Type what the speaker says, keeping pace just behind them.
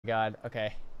God.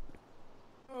 Okay.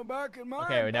 Oh, back in my,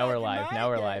 Okay. Now we're live. Now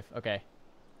we're live. Okay.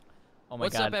 Oh my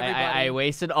What's God. up, everybody? I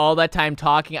wasted all that time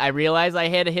talking. I realized I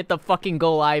had to hit the fucking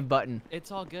go live button.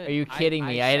 It's all good. Are you kidding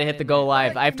me? I had to hit the sat go in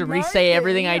live. I have to re-say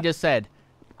everything I yeah. just said.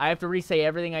 I have to re-say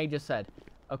everything I just said.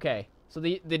 Okay. So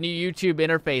the new YouTube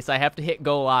interface, I have to hit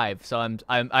go live. So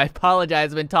I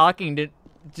apologize. I've been talking to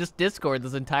just Discord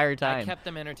this entire time. I kept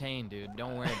them entertained, dude.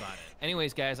 Don't worry about it.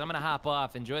 Anyways, guys, I'm gonna hop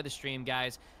off. Enjoy the stream,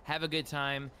 guys. Have a good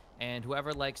time. And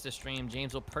whoever likes the stream,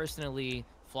 James will personally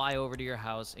fly over to your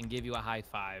house and give you a high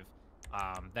five.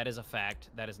 That is a fact.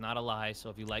 That is not a lie. So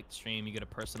if you like the stream, you get a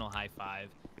personal high five,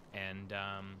 and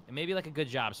maybe like a good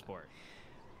job sport.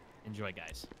 Enjoy,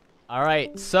 guys. All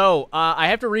right, so I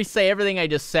have to re-say everything I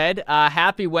just said.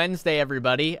 Happy Wednesday,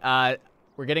 everybody.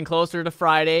 We're getting closer to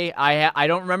Friday. I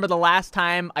don't remember the last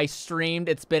time I streamed.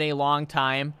 It's been a long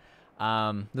time.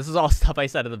 This is all stuff I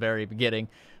said at the very beginning.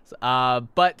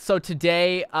 So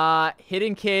today,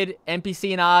 Hidden Kid,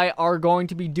 NPC, and I are going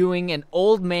to be doing an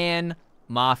old man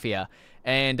mafia.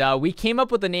 And we came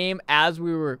up with a name as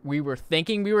we were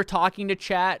thinking. We were talking to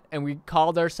chat, and we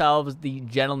called ourselves the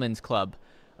Gentleman's Club.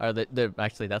 Or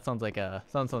actually, that sounds like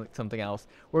something else.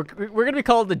 We're gonna be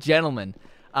called the Gentleman.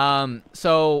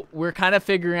 So we're kind of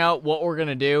figuring out what we're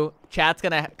gonna do. Chat's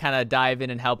gonna kind of dive in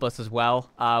and help us as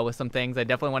well with some things. I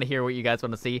definitely want to hear what you guys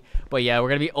want to see. But yeah, we're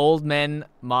gonna be old men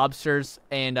mobsters,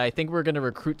 and I think we're gonna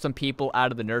recruit some people out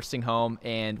of the nursing home,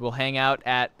 and we'll hang out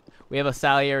at. We have a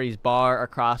Salieri's bar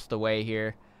across the way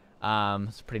here.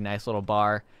 It's a pretty nice little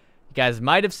bar. You guys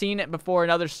might have seen it before in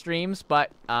other streams, but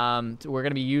we're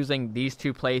going to be using these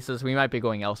two places. We might be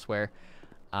going elsewhere.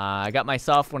 I got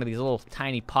myself one of these little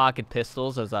tiny pocket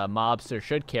pistols, as a mobster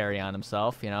should carry on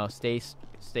himself. You know, stay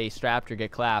strapped or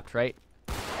get clapped, right?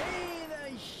 Hey there,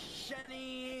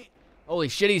 shitty. Holy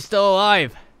shit, he's still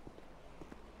alive.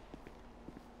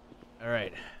 All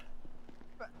right.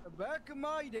 Back in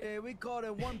my day, we called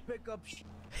it one pickup.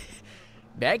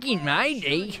 Back in my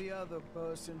day. The other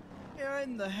person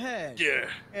in the head. Yeah.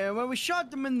 And when we shot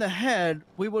them in the head,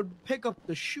 we would pick up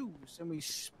the shoes and we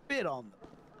spit on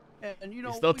them. And you know,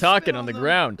 He's still we talking spit on the them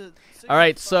ground. to All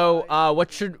right, so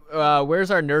signify-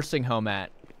 where's our nursing home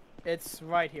at? It's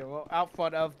right here, out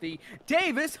front of the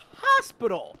Davis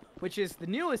Hospital, which is the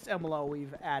newest MLO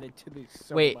we've added to the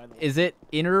server. Wait, by the way. is it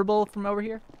innerable from over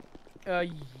here?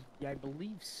 Yeah, I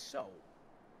believe so.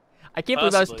 I can't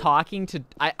believe I was Possibly. talking to.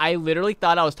 I literally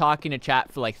thought I was talking to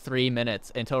chat for like 3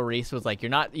 minutes until Reese was like,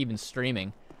 "You're not even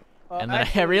streaming," and then I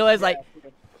Actually, realized yeah, like,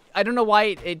 I don't know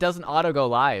why it doesn't auto go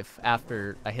live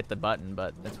after I hit the button,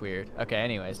 but that's weird. Okay,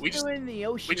 anyways. We just in the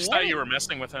ocean. thought you were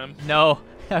messing with him. No,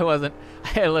 I wasn't.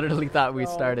 I literally thought we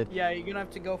So, started. Yeah, you're gonna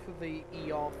have to go for the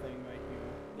EOL thing right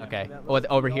here. Yeah, Okay. that Oh,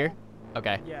 little over EOL. here.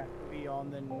 Okay. Yeah, EOL,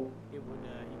 and then it would. You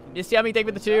can. Just yummy. Thank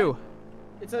you for the 2.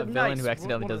 It's a villain who nice,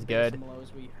 accidentally one of does the best good.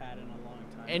 MLOs we've had in a long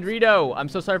time. And Rito, I'm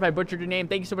so sorry if I butchered your name.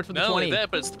 Thank you so much for the Not 20. only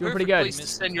that, but it's the Doing pretty perfect good. place to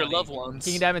send your loved ones.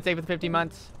 King Diamond, stay for the 50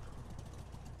 months.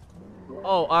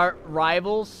 Oh, our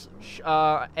rivals,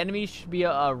 enemies should be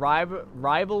a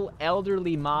rival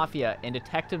elderly mafia and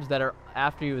detectives that are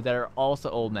after you that are also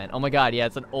old men. Oh my God, yeah,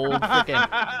 it's an old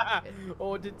freaking.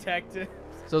 Old detective.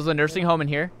 So is the nursing home in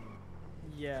here?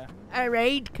 Yeah. All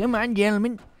right, come on,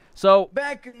 gentlemen. So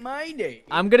Back in my day.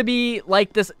 I'm gonna be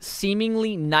like this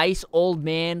seemingly nice old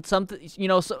man. Something, you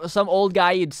know, some old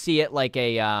guy you'd see at like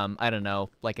a I don't know,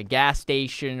 like a gas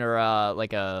station or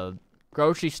like a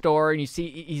grocery store, and you see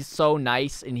he's so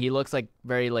nice and he looks like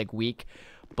very like weak,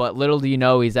 but little do you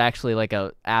know he's actually like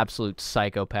a absolute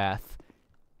psychopath.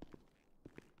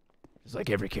 It's like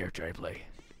every character I play.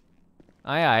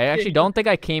 I actually don't think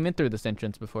I came in through this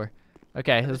entrance before.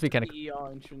 Okay, this would be kind of.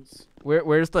 EOL entrance.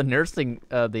 Where's the nursing?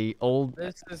 The old.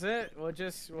 This is it. Well,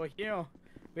 you know,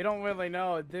 we don't really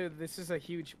know, dude. This is a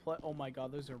huge Oh my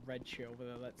God, there's a red chair over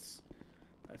there. That's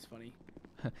funny.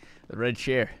 The red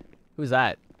chair. Who's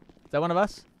that? Is that one of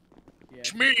us? Yeah.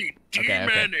 It's me, G Okay, okay.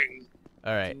 Manning.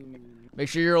 All right. Make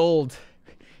sure you're old.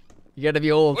 You gotta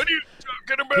be old. What are you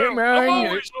talking about? Come I'm on,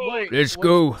 always old. Let's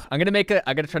go. I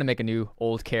gotta try to make a new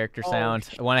old character sound.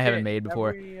 One I haven't shit. made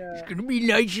before. It's gonna be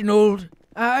nice and old.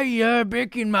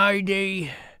 Back in my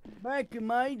day. Back in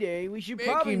my day, we should Back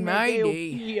probably in make my a-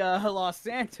 day. Los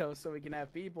Santos, so we can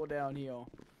have people down here. All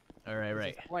right,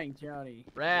 right. Just playing Johnny.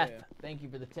 Wrath, Yeah. thank you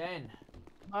for the 10.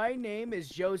 My name is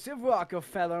Joseph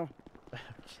Rockefeller.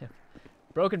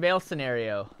 Broken Veil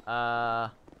scenario.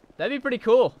 That'd be pretty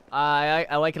cool.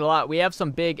 I like it a lot. We have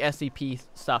some big SCP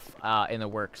stuff in the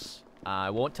works. I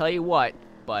won't tell you what,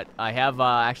 but I have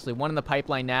actually one in the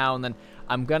pipeline now, and then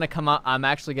I'm gonna come up. I'm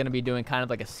actually gonna be doing kind of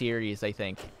like a series, I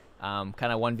think. Kind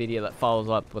of one video that follows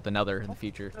up with another in the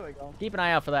future. There we go. Keep an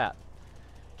eye out for that.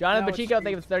 Jonathan Now it's Pacheco, thank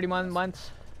you changed. for 31 months.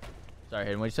 Sorry,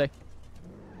 Hayden, what'd you say?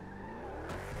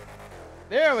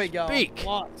 There we go. Speak.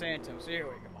 Los Santos. Here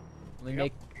we go. Let me Yep.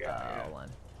 make. Yeah. Hold on.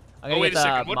 I'm gonna wait get a the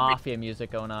second, what do we- mafia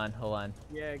music going on. Hold on.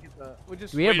 Yeah, get the. We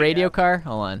just. Do we have Wait, radio yeah. car?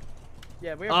 Hold on.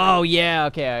 Yeah, we have. Oh yeah.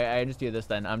 Okay, I just do this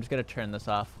then. I'm just gonna turn this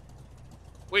off.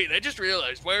 Wait, I just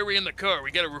realized. Why are we in the car? We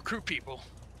gotta recruit people.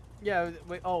 Yeah.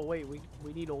 Wait. Oh wait. We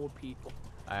need old people.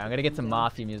 All right, I'm gonna get some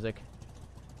mafia music.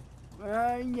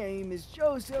 My name is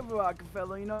Joseph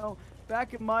Rockefeller. You know,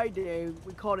 back in my day,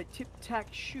 we called it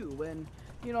tic-tac-shoe, and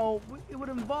you know, it would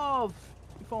involve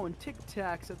throwing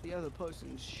tic-tacs at the other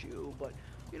person's shoe, but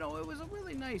you know, it was a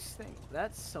really nice thing.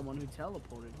 That's someone who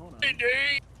teleported. Hold on. Hey,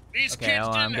 Dave. These Okay, kids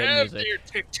hold on, I'm didn't getting have music.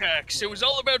 their Tic Tacs. It was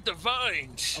all about the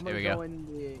vines. I'm There gonna we go go. in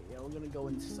the. Yeah, we're gonna go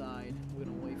inside. We're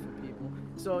gonna wait for people.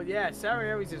 So yeah, Sarah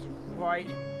Aries is right.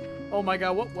 Oh my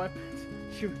God, what weapons?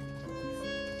 Shoot.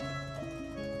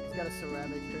 He's got a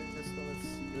ceramic pistol.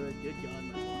 It's good. Good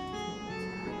gun.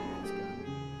 Really nice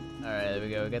gun. All right, there we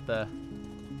go. We get the.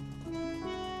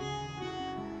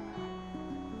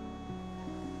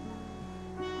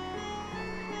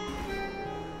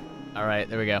 All right,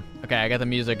 there we go. Okay, I got the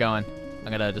music going.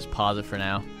 I'm gonna just pause it for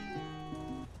now.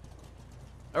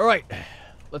 All right,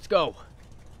 let's go.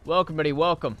 Welcome, buddy.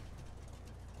 Welcome.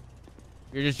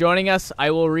 You're just joining us.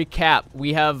 I will recap.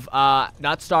 We have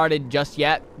not started just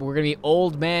yet. We're gonna be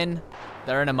old men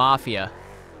that are in a mafia.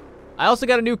 I also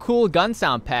got a new cool gun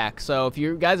sound pack. So if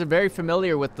you guys are very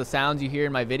familiar with the sounds you hear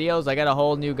in my videos, I got a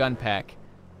whole new gun pack.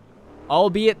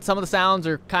 Albeit some of the sounds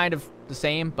are kind of the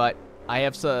same, but I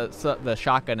have the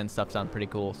shotgun and stuff sound pretty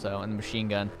cool. So, and the machine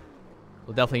gun.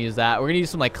 We'll definitely use that. We're gonna use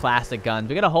some like classic guns.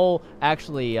 We got a whole,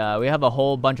 actually, we have a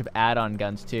whole bunch of add-on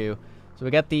guns too. So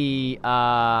we got the,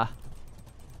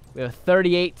 we have a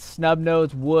 38 snub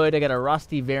nose wood. I got a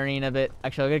rusty variant of it.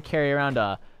 Actually, I'm gonna carry around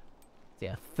a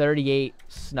 38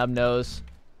 snub nose.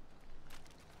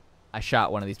 I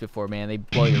shot one of these before, man. They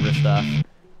blow your wrist off.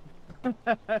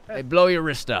 They blow your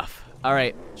wrist off. All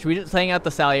right, should we just hang out the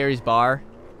Salieri's bar,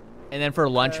 and then for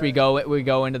lunch we go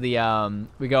into the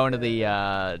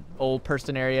old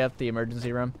person area, the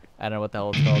emergency room. I don't know what the hell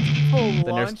it's called. Oh,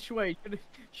 The nurse- lunch. Wait,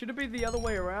 should it be the other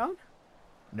way around?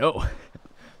 No.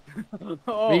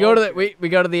 Oh, We go to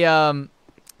the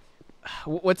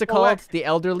what's it Well, called? that's- The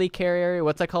elderly care area.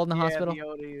 What's that called in the yeah, hospital? the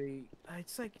OD.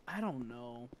 It's like I don't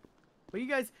know. But do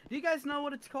you guys know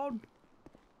what it's called?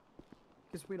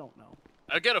 Because we don't know.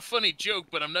 I got a funny joke,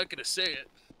 but I'm not gonna say it.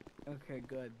 Okay,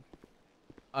 good.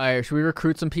 All right, should we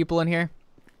recruit some people in here?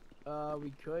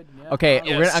 We could. Yeah. Okay,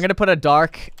 Yes. I'm gonna put a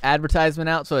dark advertisement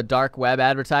out, so a dark web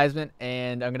advertisement,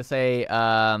 and I'm gonna say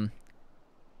Oh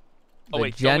the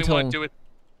wait, don't we gentle. want to do it?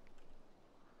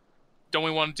 Don't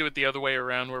we want to do it the other way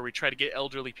around, where we try to get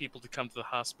elderly people to come to the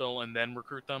hospital and then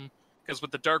recruit them? Because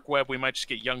with the dark web, we might just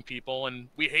get young people, and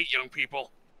we hate young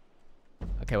people.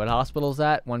 Okay, what hospital is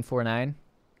that? 149.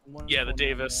 Yeah, the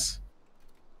Davis.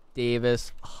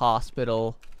 Davis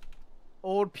Hospital.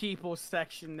 Old people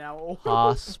section now.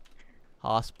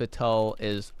 Hospital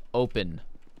is open.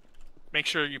 Make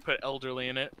sure you put elderly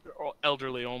in it, or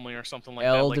elderly only, or something like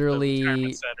Elderly that. Like the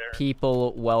retirement center.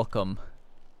 people welcome.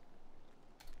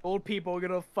 Old people are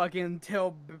gonna fucking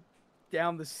tail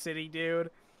down the city, dude.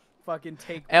 Fucking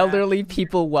take. Elderly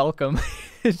people welcome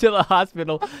to the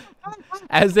hospital,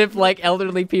 as if like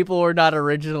elderly people were not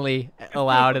originally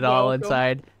allowed at all Welcome.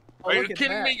 inside. Oh, Are you look at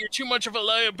kidding that. me? You're too much of a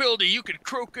liability. You can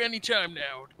croak anytime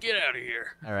now. Get out of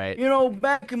here. All right. You know,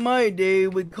 back in my day,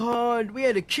 we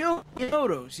had to kill the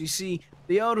autos. You see,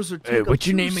 the autos would take Hey, up what's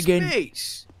your too name again?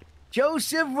 Space.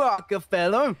 Joseph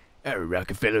Rockefeller. All right,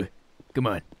 Rockefeller, come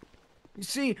on. You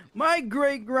see, my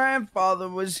great grandfather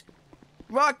was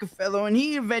Rockefeller, and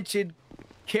he invented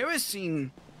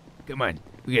kerosene. Come on,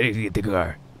 we gotta get the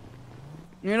car.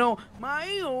 You know,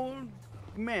 my old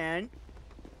man.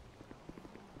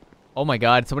 Oh my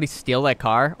God! Somebody steal that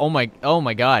car? Oh my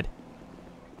God!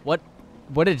 What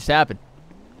did just happen?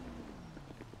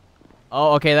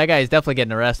 Oh, okay, that guy is definitely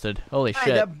getting arrested. Holy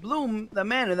Hey, shit! the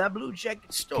man in that blue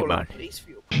jacket stole Come a on. police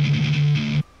vehicle.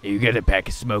 You got a pack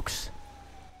of smokes.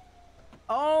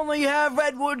 I only have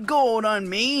redwood gold on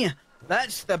me.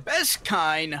 That's the best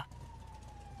kind.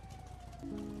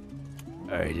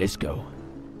 All right, let's go.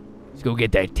 Let's go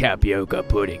get that tapioca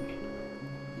pudding.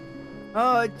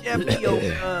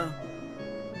 Tapioca.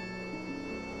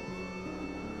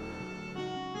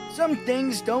 Some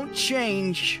things don't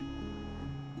change.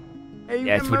 Hey,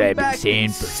 That's what remember I've been back saying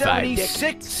in for 5 '76?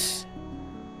 decades.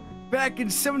 Back in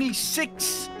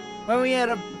 '76, when we had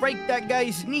to break that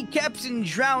guy's kneecaps and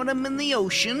drown him in the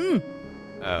ocean.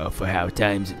 Oh, for how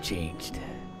times have changed.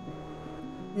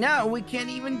 Now we can't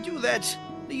even do that.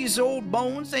 These old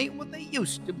bones ain't what they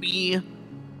used to be.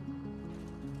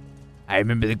 I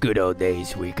remember the good old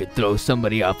days where you could throw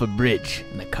somebody off a bridge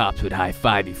and the cops would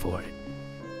high-five you for it.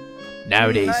 I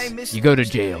Nowadays, miss you go to those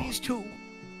jail. days, too.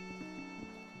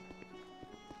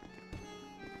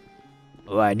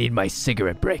 Oh, I need my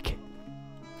cigarette break.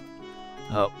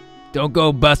 Oh, don't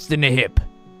go busting a hip.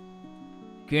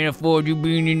 Can't afford you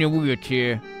being in a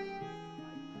wheelchair.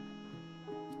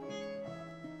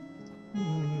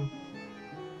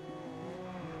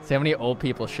 See how many old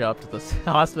people show up to this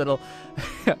hospital.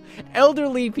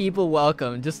 Elderly people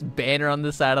welcome. Just banner on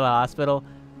the side of the hospital.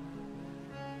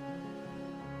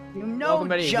 You know, Welcome,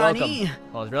 buddy. Johnny.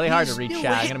 Welcome. Well, it's really hard to these reach new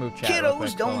chat. I'm hip gonna move chat real Kiddos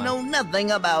quick. don't Hold know on.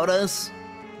 nothing about us.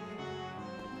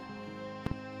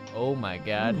 Oh my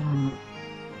god.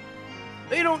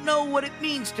 They don't know what it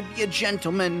means to be a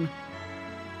gentleman.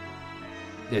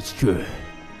 That's true.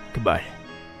 Come on.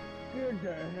 Get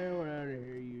the hell out of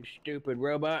here, you stupid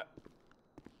robot.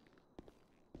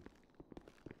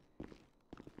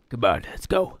 Come on, let's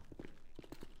go.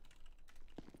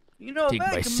 You know, Take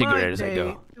back my in cigarette my as I day,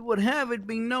 go. we would have it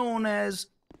be known as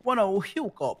one-o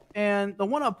hiccup. And the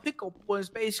one-o hiccup was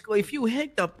basically if you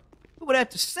hiccup, we would have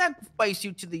to sacrifice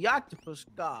you to the octopus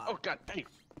god. Oh god, hey,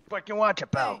 fucking watch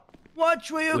it, pal.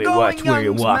 Watch where you're Wait, going, watch where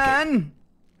you're youngs, walking. man.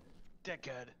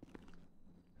 Dickhead.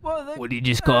 Well, they, What did you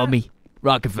just call me?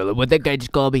 Rockefeller, what that guy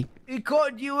just called me? He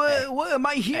called you, what,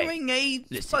 my hearing aids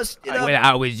Listen, busted up. when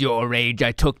I was your age,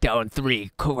 I took down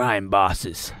 3 crime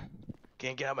bosses.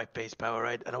 Can't get out my face, pal,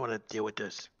 alright? I don't want to deal with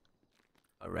this.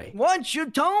 Alright, What's your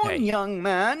tone, Hey. young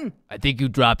man? I think you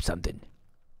dropped something.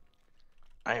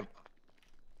 I am...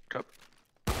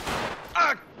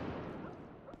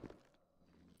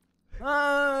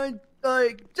 Ah!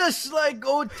 Just like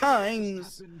old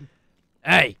times.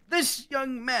 Hey, This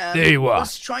young man There you are.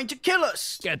 was trying to kill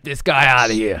us. get this guy out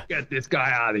of here.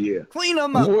 Clean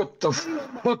him up. What the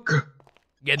fuck?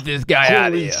 Get this guy out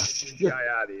of Holy here. shit.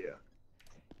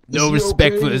 No he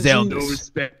respect okay? for his Is he-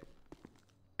 elders.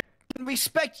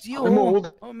 Respect you. I'm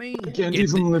old. Oh, me. I can't Get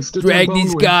even lift it. Drag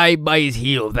this guy by his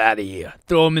heels out of here.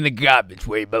 Throw him in the garbage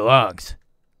where he belongs.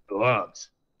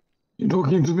 You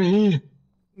talking to me?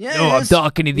 Yes. No, I'm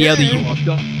talking to the other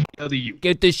Yes. you.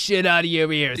 Get this shit out of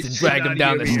your ears and drag him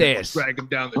down the stairs.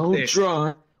 I'll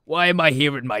try. Why am I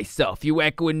hearing myself? You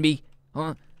echoing me?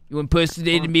 Huh? You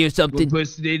impersonating me or something?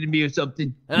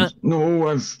 Huh?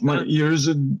 No, my ears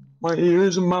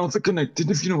and mouth are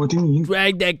connected. If you know what I mean.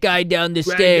 Drag that guy down the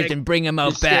stairs and bring him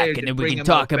out back, and then we can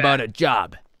talk about a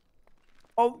job.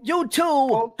 Oh, you too.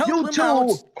 Help him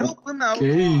out. Help him out.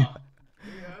 Okay.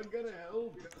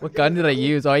 What gun did I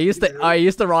use? Oh, I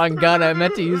used the wrong gun. I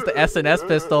meant to use the SNS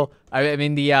pistol. I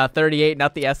mean the 38,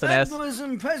 not the That SNS. was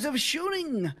impressive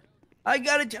shooting. I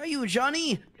gotta tell you,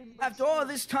 Johnny, after all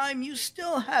this time, you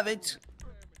still have it.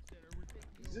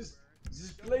 Is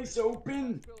this place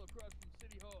open?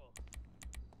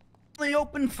 Only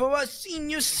open for us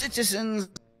senior citizens.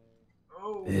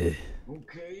 Oh. Ugh.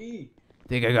 Okay.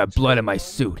 Think I got blood in my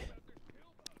suit.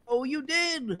 Oh, you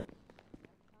did.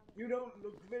 You don't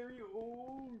look very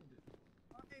old.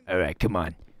 All right, come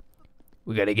on.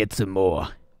 We gotta get some more.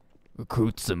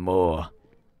 Recruit some more.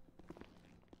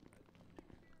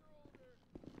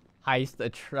 Heist a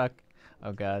truck.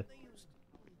 Oh god.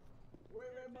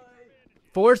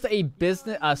 Force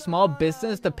a small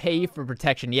business to pay for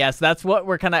protection. Yes, that's what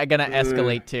we're kind of gonna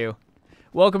escalate to.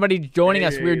 Welcome, buddy, joining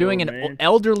us. We're doing an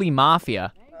elderly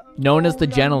mafia, known as the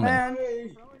Gentleman. Man,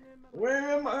 Hey, where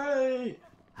am I?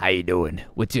 How you doing?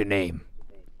 What's your name?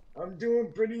 I'm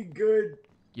doing pretty good.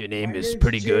 Your name My is name's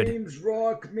pretty good. James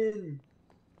Rockman.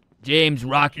 James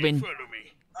Rockman. Follow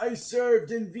me. I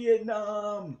served in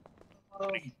Vietnam.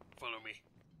 Follow me.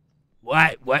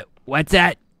 What's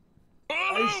that?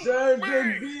 I served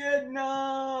in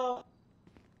Vietnam.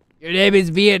 Your name is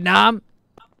Vietnam?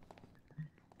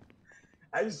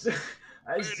 I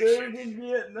served in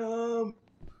Vietnam.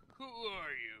 Who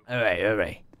are you? All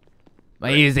right. My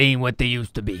ears ain't what they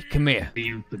used to be. Come here. How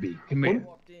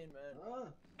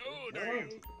old are you?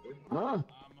 Huh?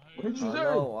 What'd you say?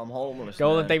 No, I'm homeless.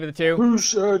 Golden man. thing with the 2. Who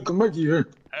said come back here?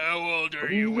 How old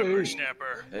are you,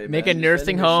 whippersnapper? Hey, Make man, a you nursing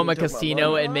spending home, a this shit, took my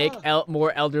casino, money. and make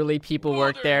more elderly people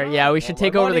work Mother there. God. Yeah, we should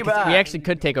take over the. money back. We actually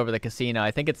could take over the casino.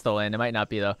 I think it's still in. It might not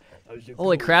be though.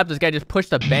 Holy crap! This guy just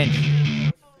pushed a bench.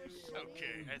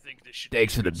 Okay, I think this should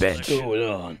Thanks be for a the good bench.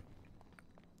 selection.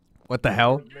 What the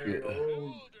hell? How old are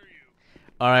you?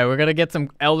 All right, we're gonna get some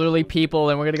elderly people,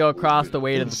 and we're gonna go across the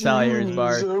way to the Salyers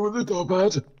bar. Sir with the top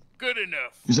hat. Good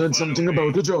enough. You said Follow something me.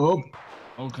 about the job.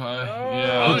 Okay. Oh,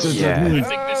 Yeah. What's it Yeah. I mean?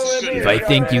 think this is good. If I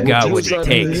think you got what it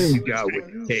takes, You got what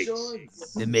it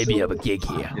takes. then maybe you have a gig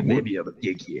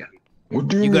here. What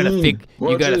do you You gotta mean?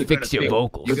 you gotta fix your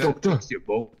vocals. The doctor. All of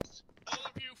you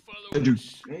I do.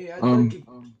 followers. Hey,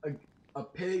 a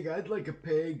pig. I'd like a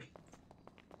pig.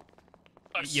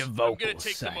 Your I'm gonna vocals.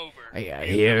 take them over. I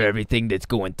hear everything that's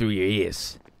going through your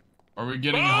ears. Are we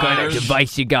getting What kind of hired?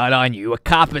 device you got on you? A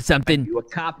cop or something? You a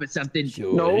cop or something?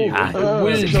 No. Ah,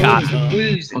 Where's it's the a cop.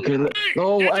 Okay.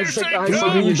 No, Get I your said side I gun.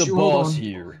 said an issue. Hold on.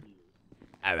 here.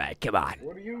 All right, come on.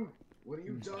 What are you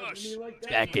talking to me like that?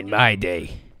 Back in my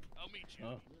day, I'll meet you.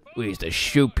 we used to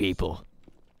shoot people.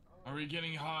 Are we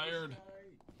getting hired?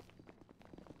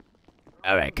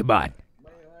 All right, come on. My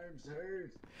arms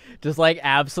hurt. Just like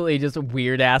absolutely just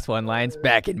weird ass one lines.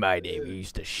 Back in my day, we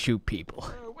used to shoot people.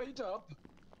 Wait up.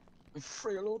 My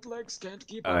frail old legs can't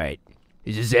keep All up. right,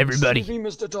 is this everybody? Excuse me,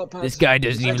 Mr. Top Hat. This guy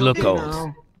doesn't even look Okay old.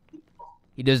 now.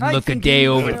 He doesn't I look a think day he's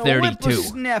over a 32.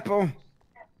 whippersnapper.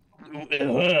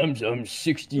 I'm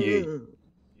 68.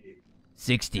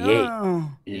 68.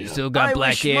 Oh, You still got I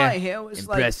black wish hair? my hair was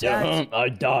Impressive. like that. I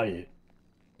dye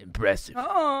Impressive.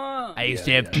 Oh. I used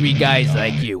to have 3 guys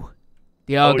like you.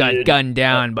 They all Oh, got yeah. gunned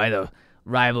down by the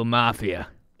rival mafia.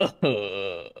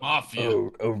 it. Mafia.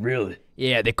 Oh, really?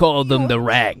 Yeah, they called them the What's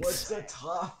Rags. a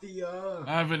toffia?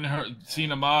 I haven't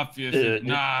seen a mafia since.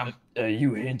 Nah. Are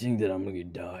you hinting that I'm gonna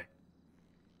die?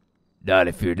 Not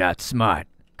if you're not smart.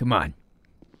 Come on.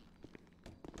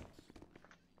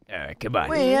 Alright, come on.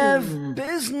 We have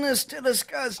business to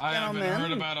discuss, I haven't heard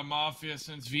gentlemen. about a mafia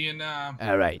since Vietnam.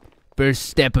 Alright. First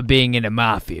step of being in a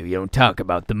mafia. You don't talk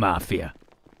about the mafia.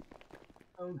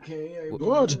 Okay, I What?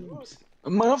 won't. A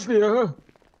mafia?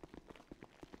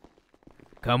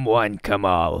 Come one, come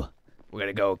all. We're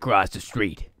gonna go across the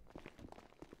street.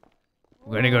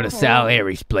 We're gonna go to Sal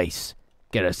Harry's place.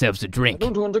 Get ourselves a I drink.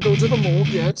 don't want to go to the morgue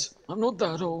yet. I'm not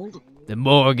that old. The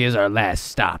morgue is our last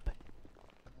stop.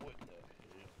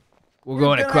 We're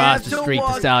going gonna across have the to street to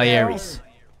walk Sal now. Harry's.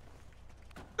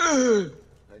 I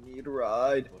need a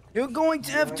ride. You're going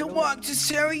to have to walk to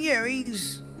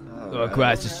Sarieri's. Go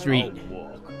across the street.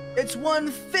 It's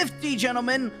 150,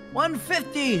 gentlemen.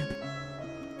 150.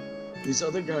 This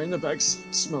other guy in the back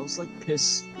smells like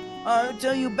piss. I'll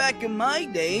tell you, back in my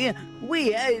day,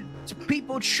 we had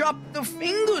people chop their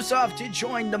fingers off to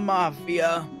join the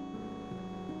mafia.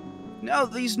 Now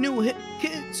these new hip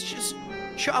kids just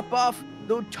chop off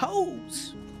their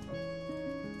toes.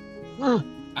 Huh.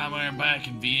 I remember back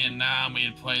in Vietnam,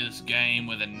 we'd play this game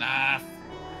with a knife.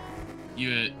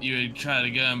 You would try to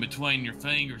go in between your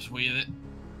fingers with it.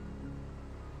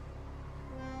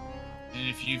 And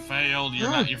if you failed,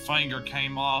 your finger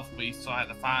came off, but you still had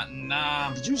to fight a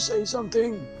knife. Did you say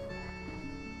something?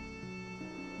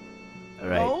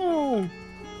 Alright. Oh,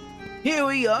 here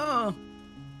we are.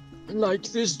 I like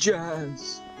this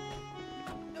jazz.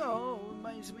 Oh,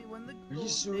 reminds me when the Very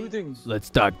soothing. Let's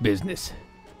talk business.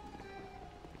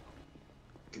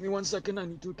 Give me 1 second. I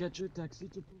need to catch a taxi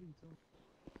to police.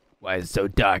 Why is it so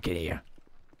dark in here?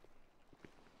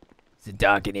 Is it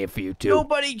dark in here for you too?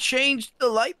 Nobody changed the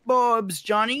light bulbs,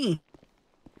 Johnny.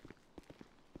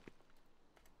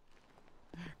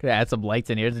 Could I add some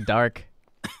lights in here? It's dark.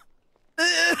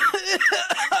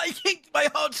 I think my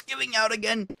heart's giving out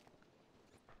again.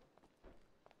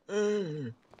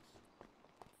 Okay,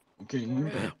 I'm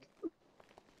back.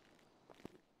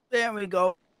 There we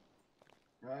go.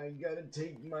 I gotta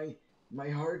take my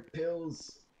heart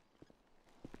pills.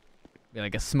 Be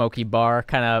like a smoky bar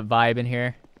kind of vibe in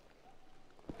here.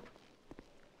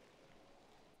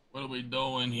 What are we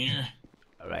doing here?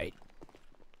 Alright.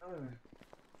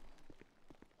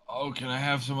 Oh, can I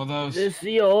have some of those? This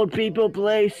the old people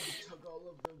place?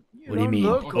 What do you mean,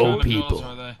 look What kind old of pills people?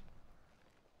 are they?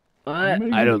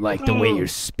 What? I don't like the way you're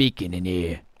speaking in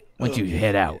here. Why don't you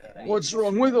head out? What's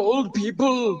wrong with old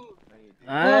people?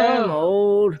 I'm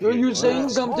old. Are you saying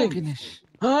something?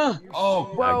 Huh?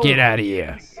 Oh, Get out of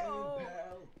here.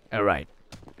 Alright.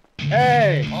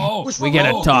 Hey! oh, What's We wrong gotta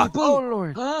with old talk. people? Oh,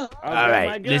 Lord. Huh? I've got my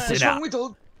Alright, gun. listen What's wrong up. with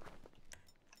old?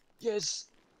 Yes.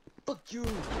 Fuck you.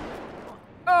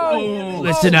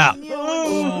 Listen up.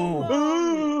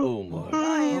 Oh, my.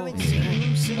 I haven't seen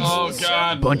you since oh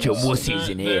God. Bunch of wussies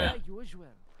in here.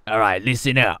 Alright,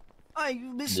 listen up. I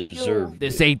missed you. Deserve.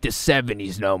 This ain't the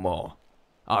 70s no more.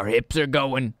 Our hips are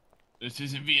going. This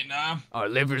isn't Vietnam. Our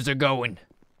livers are going.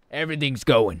 Everything's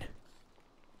going.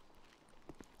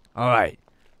 Alright.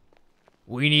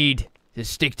 We need to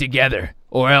stick together,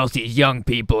 or else these young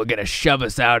people are gonna shove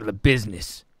us out of the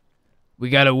business. We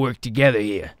gotta work together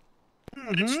here.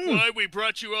 That's why we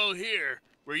brought you all here.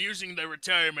 We're using the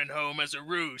retirement home as a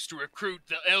ruse to recruit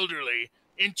the elderly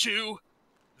into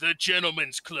the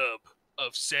Gentlemen's Club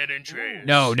of San Andreas.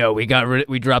 No, we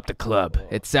dropped the club.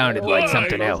 It sounded like Why?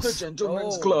 something I love else. The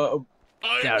gentleman's club.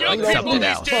 Sound young like people something these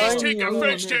else. days take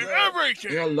offense to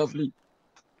everything. Yeah, lovely.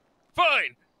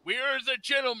 Fine. We are the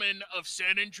gentlemen of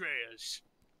San Andreas.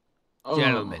 Oh.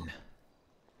 Gentlemen.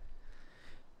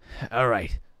 All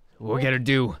right. What we're gonna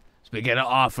do is we're gonna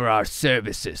offer our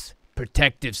services,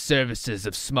 protective services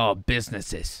of small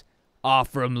businesses,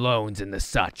 offer them loans and the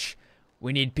such.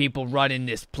 We need people running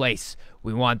this place.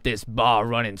 We want this bar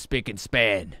running spick and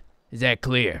span. Is that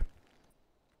clear?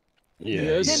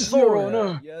 Yes, Your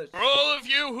Honor. Yes. For all of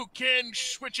you who can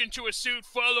switch into a suit,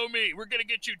 follow me. We're gonna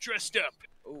get you dressed up.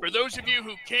 For those of you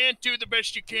who can't, do the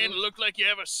best you can to look like you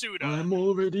have a suit on. I'm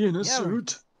already in a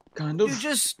suit. Kind of. You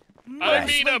just. I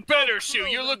mean a better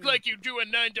suit. You look like you do a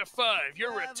 9 to 5.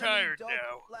 You're retired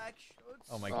now.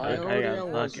 Oh my I god. already I got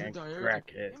was fucking retired.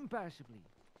 crackhead. Impossibly.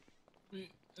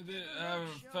 I haven't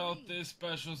felt this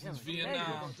special since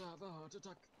Vietnam.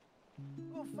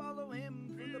 We'll follow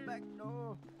him through the back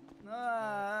door.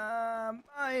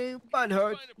 My butt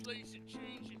hurts.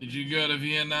 Did you go to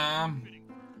Vietnam?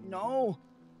 No.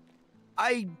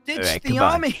 I ditched Alright, the come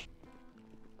on. army.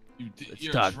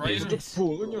 You're talk a traitor? business.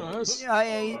 Pull in your ass.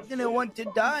 I didn't want to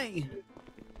die.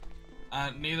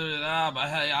 Neither did I, but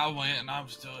hey, I went and I'm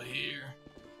still here.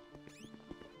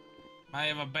 I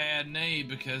have a bad knee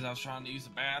because I was trying to use the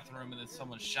bathroom and then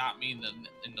someone shot me in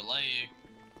the leg.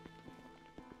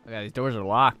 Okay, these doors are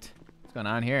locked. What's going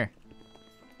on here?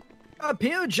 Up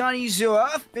here, Johnny's your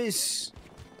office.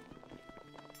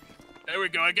 There we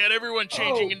go. I got everyone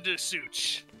changing into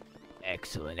suits.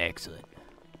 Excellent, excellent.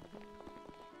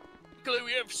 Luckily,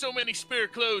 we have so many spare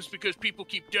clothes because people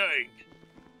keep dying.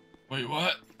 Wait,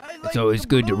 what? It's always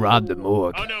good to rob the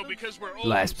morgue. Oh no, because we're old.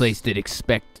 Last place did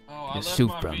expect Oh, I the left suit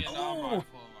my from. Vietnam rifle in my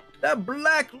That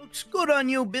black looks good on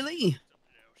you, Billy.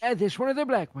 This one of the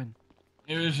black one.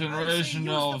 It was an I say use the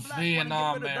original black one and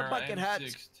Vietnam get rid of the era bucket hats.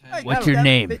 M16. Hey, What's that your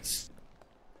name? fits.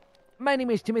 My name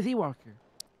is Timothy Walker.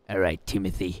 All right,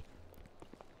 Timothy.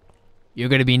 You're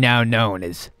gonna be now known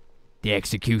as the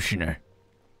Executioner.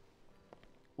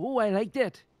 Oh, I like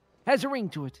that. Has a ring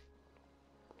to it.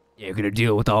 You're gonna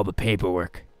deal with all the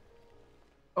paperwork.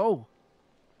 Oh.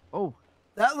 Oh.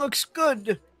 That looks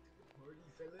good.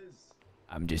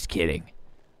 I'm just kidding.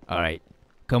 All right,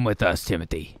 come with us,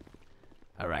 Timothy.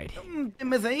 All right,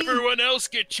 Timothy. Everyone else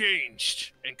get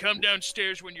changed and come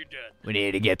downstairs when you're done. we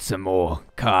need to get some more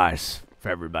cars for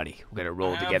everybody. We're gonna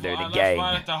roll together in I a left gang.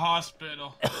 mine at the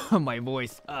hospital. My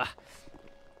voice.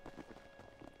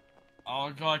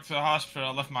 I'll go back to the hospital.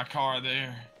 I left my car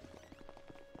there.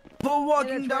 We're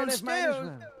walking Yeah, that's mine as downstairs.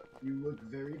 well. You look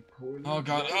very poorly. Oh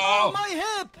god. Oh, Oh! my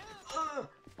hip.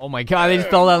 Oh my god, they just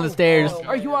fell down the stairs.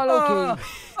 Are you all okay?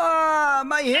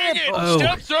 My Dang hip. it! Oh.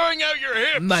 Stop throwing out your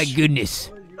hips! My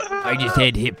goodness. I just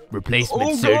had hip replacement Oh,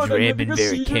 God, surgery. I'm I've been having a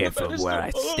very seizure in the careful banister. where I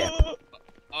step.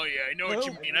 Oh yeah, I know what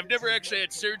you mean. I've never actually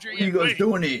had surgery What are yet. you guys Wait,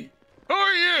 doing here? who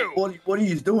are you? What are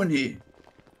you doing here?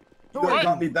 You What? guys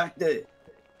got me back there.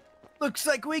 Looks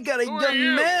like we got a Who are you?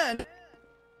 young man.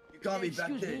 You got me back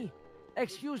Excuse there. me.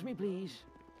 Excuse me, please.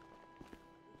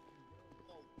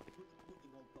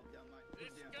 This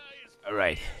guy is All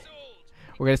right. years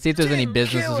old. We're gonna see if there's any Jim,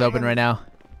 businesses kill open him. right now.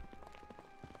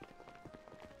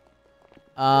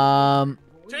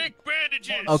 Take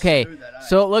bandages. Okay.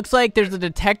 So it looks like there's a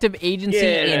detective agency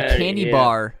Get and outta candy here.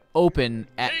 bar open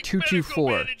at Take 224.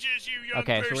 medical bandages, you young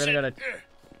Okay, so we're gonna go person.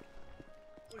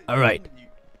 All right.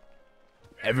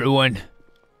 Everyone,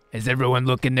 is everyone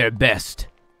looking their best?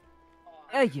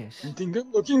 Yes. I think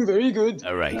I'm looking very good.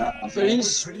 All right.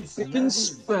 Face thick and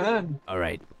span. All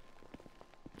right.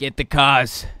 Get the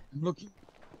cars. I'm looking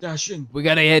dashing. We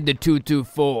gotta head to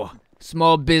 224.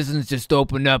 Small business just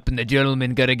opened up and the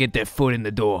gentlemen gotta get their foot in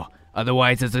the door.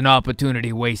 Otherwise, there's an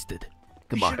opportunity wasted.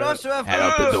 Come We on. should also have Head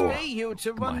out the to door. stay here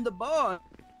to on. run the bar.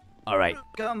 All right.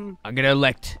 Come. I'm gonna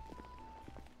elect.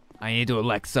 I need to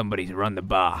elect somebody to run the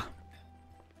bar.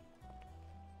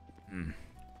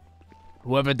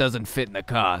 Whoever doesn't fit in the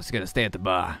car is gonna stay at the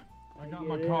bar. I got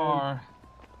my car.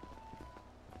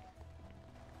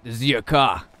 This is your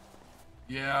car.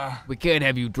 Yeah. We can't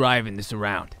have you driving this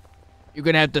around. You're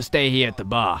gonna have to stay here at the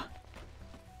bar.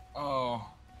 Oh.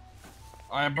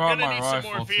 I We're brought gonna my need some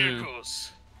more rifle too.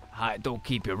 vehicles. Hi, don't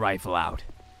keep your rifle out.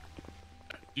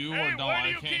 Do Hey, or don't, why do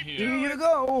I you can't keep hear. Here you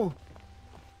go.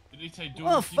 Did he say do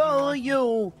I'll or keep your follow rifle?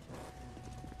 you.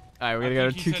 Alright, we're I gonna go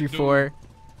to think he said 224.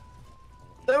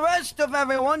 The rest of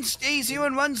everyone stays here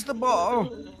and runs the bar,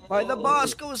 while the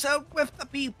boss goes out with the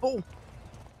people.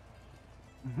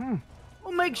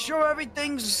 We'll make sure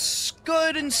everything's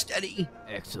good and steady.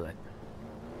 Excellent.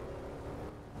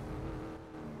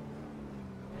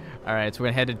 Alright, so we're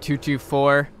gonna head to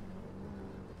 224.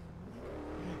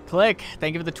 Click.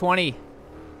 Thank you for the 20.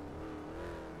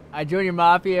 I join your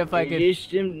mafia if I could.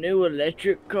 Just them new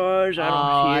electric cars. I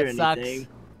don't hear that anything.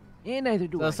 sucks. Yeah, neither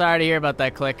do So I. sorry to hear about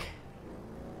that, Click.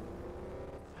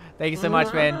 Thank you so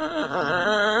much, man.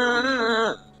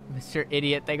 Mr.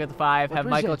 Idiot, thank you for the 5. What Have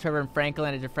was Michael, it? Trevor, and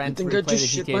Franklin as your friends to think I replay the just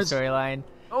shit GTA my- storyline.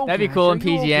 Oh, That'd be gosh, cool in are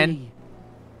you PGN. okay?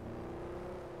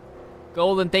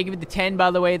 Golden, thank you for the 10,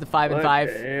 by the way, the 5 and What 5.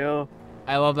 the hell?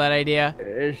 I love that idea.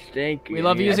 It's stinky. We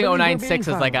love in using here. believe we're 096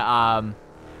 being as like a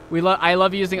I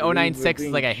love using I believe we're 096 as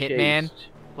like a being hitman. chased.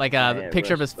 Like Yeah, a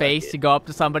picture of his Russ, fuck face. it. You go up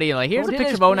to somebody and like, here's Don't a hit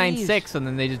picture us, of 096, and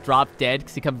then they just drop dead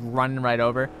because he comes running right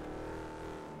over.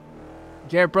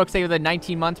 Jared Brooks, thank you for the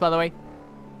 19 months, by the way.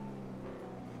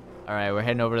 All right, we're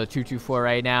heading over to 224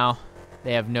 right now.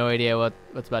 They have no idea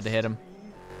what's about to hit them.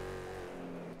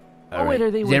 Oh, wait,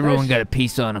 are they Has with everyone us? got a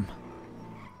piece on them?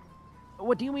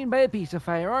 What do you mean by a piece of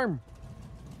firearm?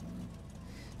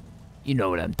 You know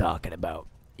what I'm talking about.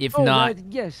 If Oh, not, right,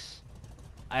 yes.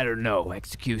 I don't know,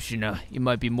 Executioner. You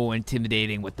might be more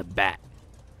intimidating with the bat.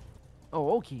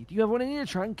 Oh, okay. Do you have one in your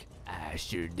trunk? I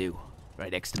sure do.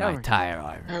 Right next to my Alright. tire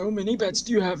iron. How many bats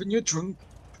do you have in your trunk?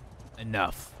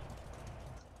 Enough.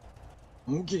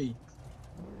 Okay.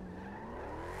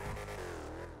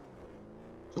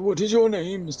 So what is your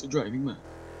name, Mr. Driving Man?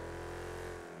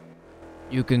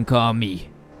 You can call me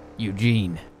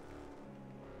Eugene.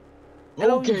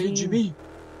 Hello, Okay, Eugene. Jimmy.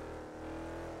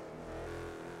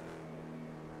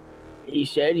 He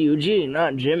said Eugene,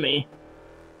 not Jimmy.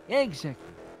 Exactly.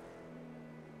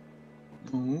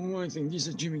 Oh, I think he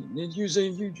said Jimmy. Did you say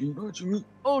Eugene or Jimmy?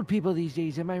 Old people these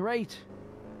days, am I right?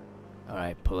 All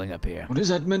right, pulling up here. What is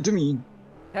that meant to mean?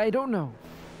 I don't know.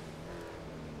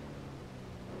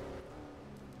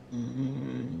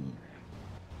 Mm.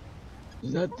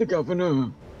 Is that the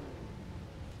governor?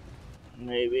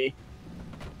 Maybe.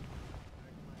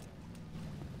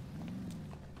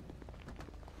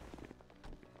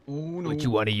 Oh no. Which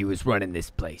one of you is running this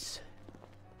place?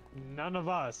 None of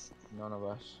us. None of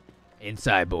us.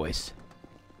 Inside, boys.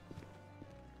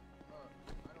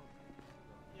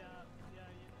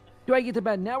 Do I get to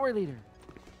bed now or later?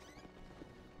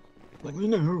 Let me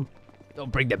know.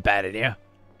 Don't bring the bat in here.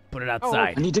 Put it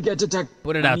outside. I need to get to taxi.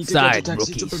 Put it I need to get outside, to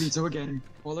taxi to rookies. Burrito again.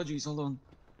 Apologies, hold on.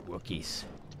 Rookies.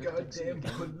 Goddamn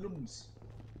hoodlums.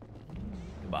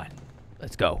 Come on.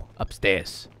 Let's go.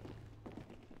 Upstairs.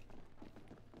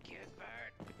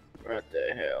 What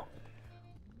the hell?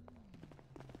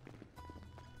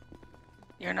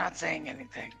 You're not saying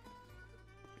anything.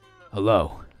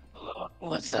 Hello.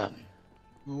 What's up?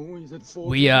 Oh, is that for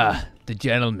We, the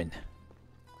gentlemen.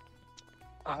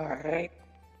 Alright.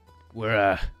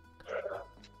 We're,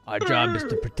 our job is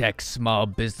to protect small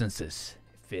businesses.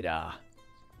 If it,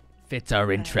 fits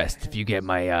our interest, if you get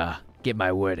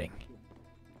my wording.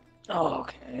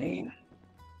 Okay.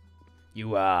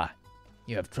 You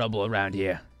have trouble around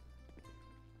here.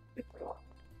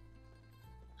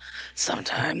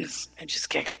 Sometimes I just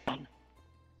get going.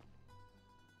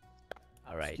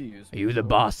 All right. Excuse Are you the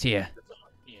boss here?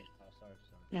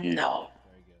 No.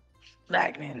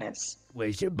 Bagman is.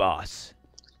 Where's your boss?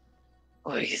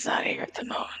 Well, he's not here at the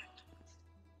moment.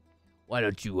 Why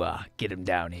don't you, get him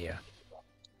down here?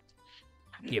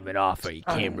 Give an offer you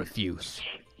can't refuse.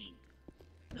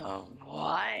 Oh,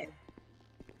 what?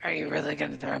 Are you really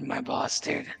gonna threaten my boss,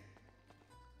 dude?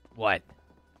 What?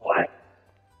 What?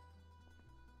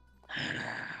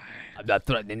 I'm not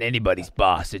threatening anybody's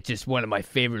boss. It's just one of my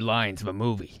favorite lines of a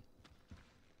movie.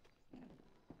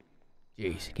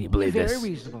 Jeez, can you believe Very this?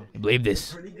 reasonable. Can you believe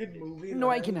this? Pretty good movie. No,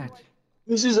 I cannot.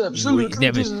 This is absolutely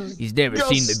He's never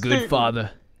seen The Good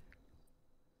Father.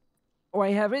 Oh,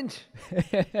 I haven't?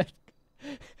 I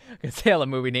can say all the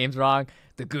movie names wrong.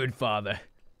 The Good Father.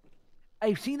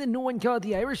 I've seen the new one called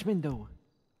The Irishman, though.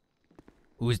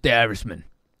 Who's the Irishman?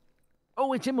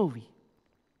 Oh, it's a movie.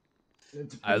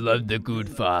 I love The Good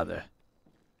Father.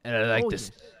 And I like Oh,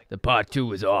 this. yes. The part 2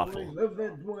 was I awful. love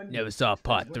that one. Never saw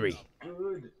part That 3. one's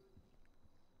Good.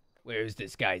 Where is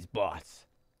this guy's boss?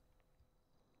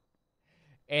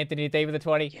 Anthony, thank you for the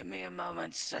 20. Give me a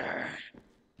moment, sir.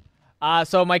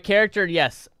 So my character,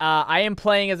 yes. I am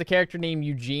playing as a character named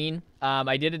Eugene.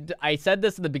 I said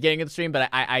this at the beginning of the stream, but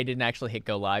I didn't actually hit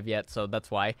go live yet, so that's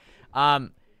why.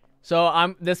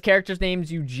 This character's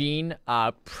name's Eugene,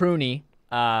 Pruny.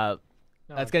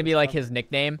 That's gonna be like his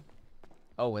nickname.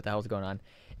 Oh, what the hell's going on?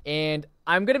 And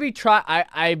I'm gonna be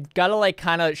I've gotta like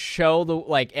kind of show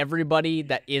everybody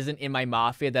that isn't in my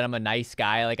mafia that I'm a nice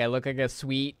guy. Like I look like a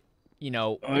sweet,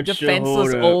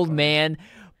 defenseless old man,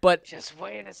 but Just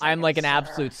wait a second, I'm like an sir.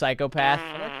 absolute psychopath.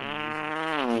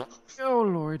 Oh,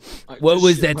 Lord. What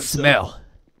was that smell?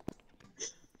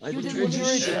 I've You been did trying when to you were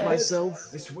a shit kid. myself.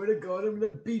 I swear to God, I'm gonna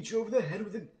beat you over the head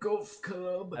with a golf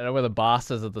club. I don't know where the boss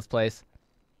is at this place.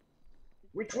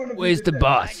 Which one of Where's you the did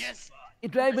boss?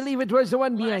 I believe it was the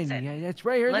one behind Listen. me. That's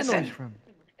where I heard the Listen. noise from.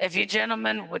 If you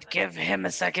gentlemen would give him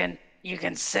a second, you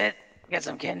can sit, get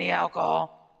some candy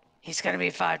alcohol. He's gonna be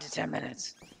 5 to 10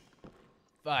 minutes.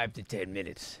 5 to 10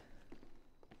 minutes.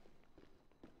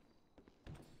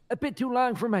 A bit too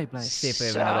long for my place. See if we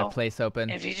have another So, place open.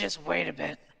 If you just wait a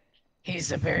bit,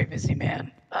 he's a very busy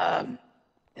man.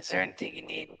 Is there anything you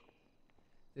need?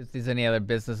 If there's any other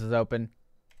businesses open.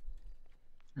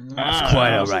 Ah, It's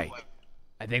quite alright.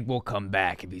 I think we'll come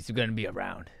back if he's gonna be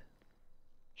around.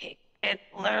 It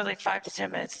literally 5 to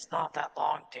 10 minutes is not that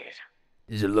long, dude.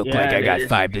 Does it look Yeah, like I it got is.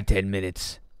 5 to 10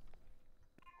 minutes?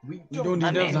 We You don't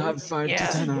need to have 5 yeah.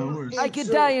 to 10 hours. I could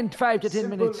die in 5 to 10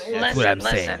 minutes. That's what I'm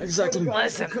saying. Exactly.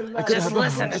 Listen, I could just have a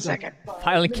listen a heart attack. second.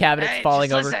 Filing cabinets Hey, falling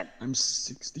just over. listen. I'm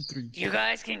 63. You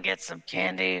guys can get some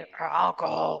candy or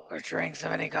alcohol or drinks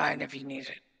of any kind if you need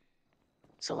it.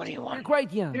 So what do you You're want?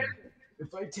 quite young.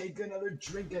 If I take another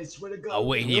drink, I swear to God. I'll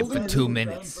wait here for 2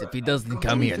 minutes. If he doesn't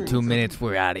come here in 2 minutes,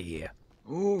 we're out of here.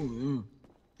 Oh,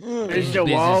 There's the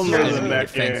Business wall is gonna moving be back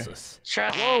there. defenseless.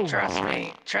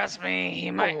 Trust me, he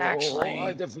might I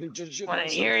actually, definitely just shit when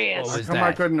myself. here he What is. was How come I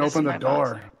that? couldn't This open is the my box.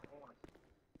 door?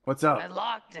 What's up? I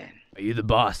locked in. Are you the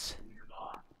boss?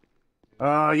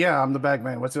 Yeah, I'm the bag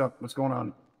man. What's up? What's going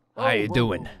on? How you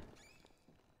doing?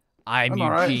 I'm I'm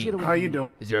alright. Eugene. How you doing?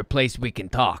 Is there a place we can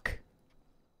talk?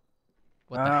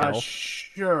 What the hell?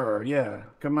 Sure, yeah.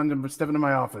 Come on, step into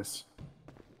my office.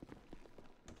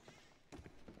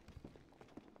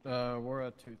 We're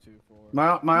at 224.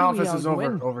 My Do we office all is go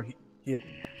over in? here.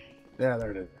 Yeah,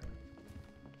 there it is.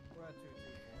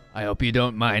 I hope you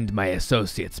don't mind my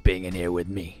associates being in here with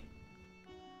me.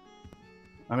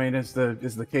 I mean, is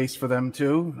the case for them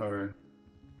too, or?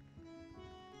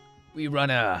 We run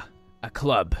a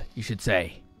club, you should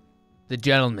say. The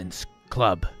Gentleman's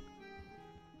Club.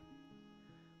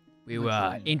 We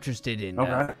were interested in,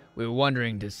 Okay. we were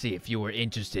wondering to see if you were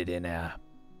interested in a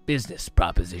business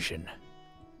proposition.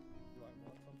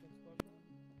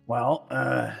 Well,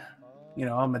 you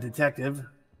know, I'm a detective,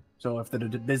 so if the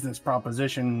business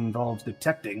proposition involves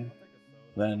detecting,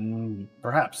 then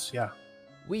perhaps, yeah.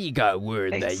 We got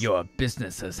word that Thanks. your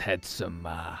business has had some,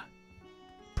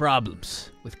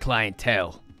 problems with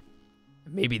clientele.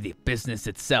 Maybe the business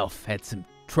itself had some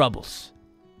troubles.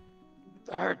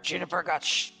 I heard Juniper got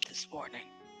this morning.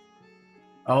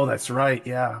 Oh, that's right,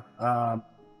 yeah.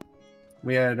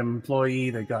 We had an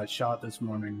employee that got shot this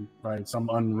morning by some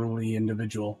unruly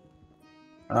individual.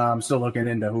 I'm still looking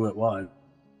into who it was.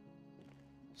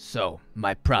 So,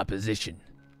 my proposition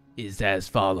is as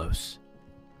follows.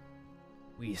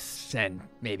 We send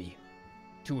maybe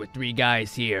 2 or 3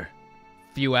 guys here,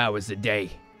 few hours a day.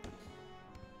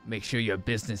 Make sure your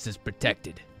business is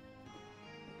protected.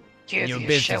 Give Your your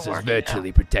business shit is working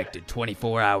virtually protected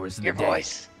 24 hours in Your the day.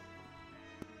 voice.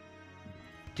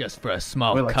 Just for a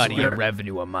small Well, like cut of your swear.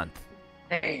 revenue a month.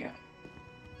 There you go.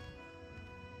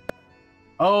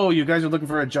 Oh, you guys are looking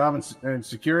for a job in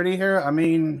security here? I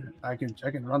mean, I can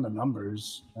run the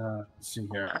numbers. Let's see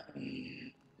here.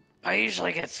 I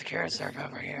usually get SecuriServe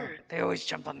over here. They always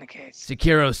jump on the case.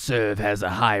 SecuroServe has a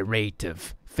high rate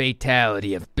of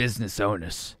fatality of business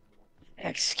owners.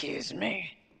 Excuse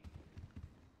me.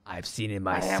 I've seen it I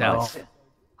myself.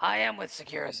 am with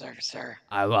SecuriServe, sir.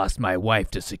 I lost my wife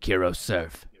to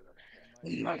SecuroServe. Oh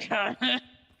my god.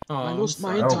 I lost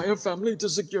my sorry. entire family to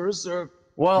SecuroServe.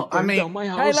 Well, I Burned mean, down my I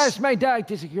house. lost my dog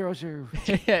to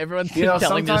SecuroServe. Yeah, everyone's you know,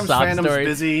 telling their sometimes sob fandom's stories.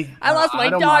 busy. I lost my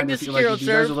don't dog mind to if you, like, if you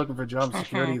guys SecuroServe. are looking for job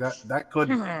security, that could,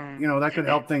 you know, that could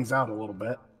help things out a little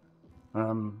bit.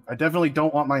 I definitely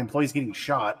don't want my employees getting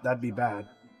shot. That'd be bad.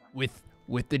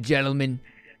 With the gentleman,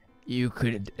 you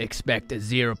could expect a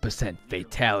 0%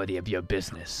 fatality of your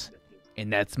business.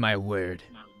 And that's my word.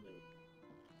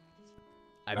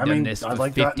 I've I done mean, this I for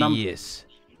like 50 that years.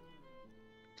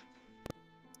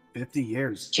 50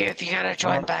 years. Keith, you gotta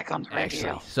join back on the Actually,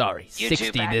 radio. sorry, You too,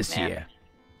 60 this Batman. year.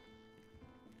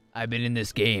 I've been in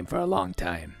this game for a long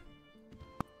time.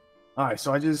 All right,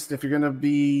 so if you're gonna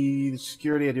be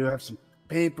security, I do have some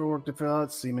paperwork to fill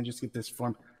out. So let me just get this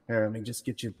form. Here, let me just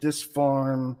get you this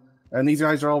form. And these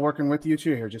guys are all working with you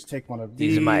too. Here, just take one of these.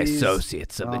 These are my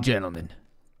associates of the gentleman.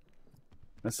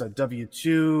 That's a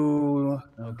W-2.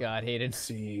 Oh God, Hayden. Let's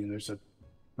see, there's a.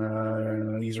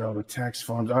 These are all the tax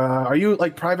forms. Are you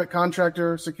like private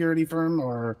contractor security firm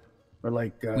or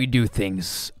like? We do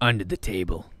things under the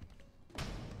table.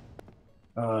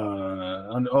 I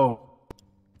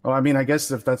mean, I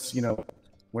guess if that's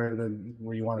where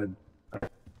you wanted.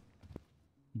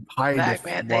 hide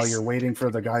Batman, while you're waiting for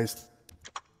the guys.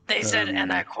 They said,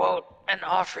 and I quote, "An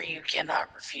offer you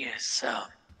cannot refuse." So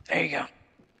there you go.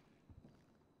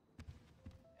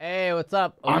 Hey, what's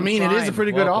up? I mean, it is a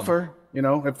pretty good Welcome. offer. You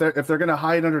know, if they're gonna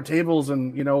hide under tables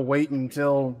and wait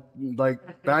until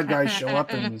like bad guys show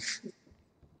up and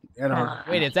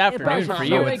Wait, it's afternoon for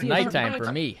you. It's nighttime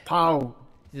for me. Pow,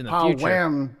 He's in the pow, future.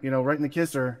 wham! Right in the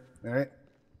kisser. All right.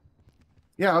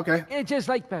 Yeah. Okay. It's just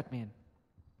like Batman.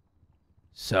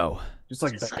 So, Just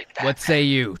like what say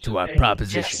you to our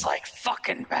proposition? Just like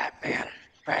fucking Batman,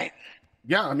 right?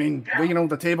 Yeah, I mean,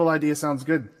 the table idea sounds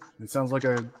good. It sounds like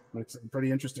it's a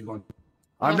pretty interesting one.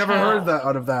 I've never heard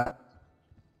out of that.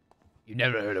 You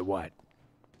never heard of what?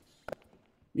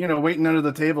 Waiting under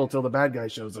the table till the bad guy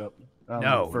shows up.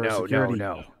 No, for a no, security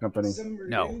no. company.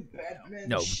 No.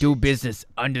 Do business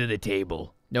under the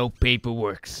table. No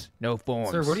paperworks. No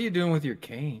forms. Sir, what are you doing with your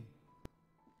cane?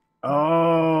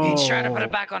 Oh. He's trying to put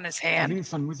it back on his hand. Having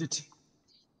fun with it.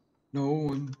 No,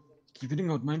 I'm keeping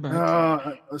it out my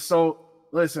back. So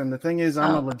listen, the thing is,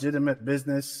 I'm a legitimate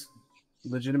business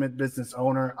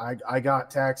owner. I got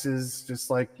taxes just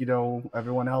like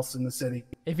everyone else in the city.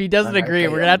 If he doesn't agree,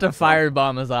 we're gonna have to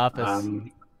firebomb his office.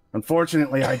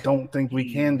 Unfortunately, I don't think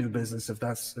we can do business if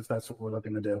that's what we're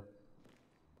looking to do.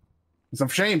 It's a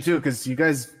shame too, because you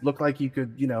guys look like you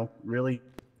could, really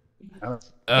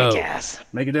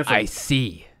make a difference. I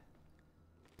see.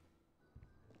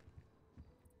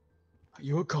 Are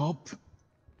you a cop?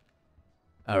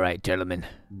 All right, gentlemen.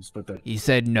 He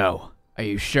said no. Are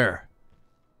you sure?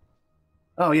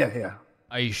 Oh yeah.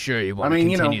 Are you sure you want to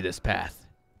continue this path?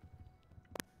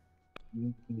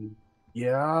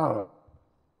 Yeah.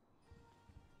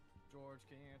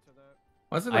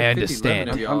 I understand.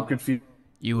 I'm confused.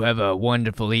 You have a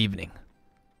wonderful evening.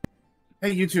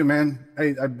 Hey, you too, man.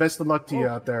 Hey, best of luck to you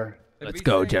out there. Let's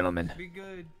go, gentlemen.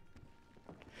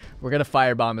 We're gonna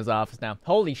firebomb his office now.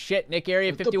 Holy shit, Nick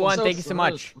Area 51, thank you so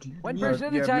much. One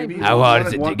person at a time. How hard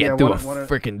is it to get through a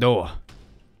freaking door?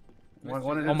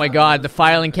 Oh my god, the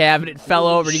filing cabinet fell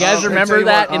over. Do you guys remember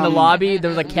that in the lobby? There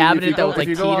was a cabinet that was like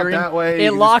teetering.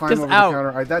 It locked us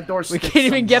out. That door we can't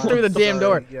even get through the damn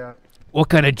door. What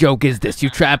kind of joke is this? You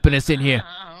trapping us in here?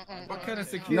 What kind of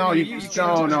security?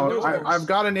 No. I've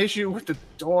got an issue with the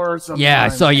door. Sometimes. Yeah, I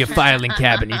saw your filing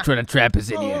cabinet. You trying to trap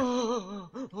us in here?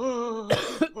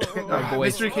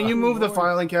 Mystery, can you move the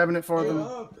filing cabinet for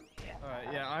them?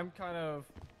 Yeah, I'm kind of.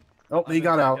 Oh, he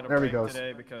got out. There he goes.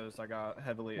 Today because I got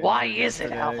heavily. Why is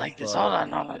it out like this? Hold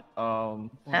on.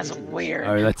 That's weird.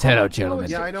 All right, let's head out, gentlemen.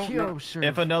 Yeah, I don't know.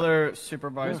 If another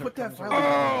supervisor. Put that comes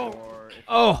filing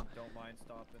Oh.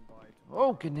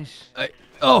 Oh goodness.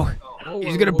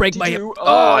 He's gonna break my hip.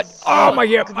 Oh, my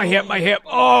hip.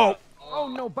 Oh. Oh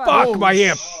no, Fuck my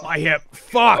hip.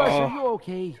 Fuck. Are you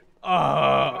okay?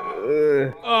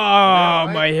 Oh,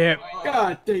 my hip.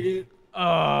 God dang it.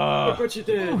 Look what you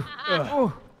did.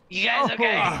 You guys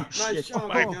okay? Nice job,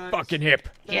 My guys. fucking hip.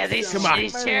 Yeah, these Come on.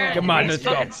 chairs. Come on, let's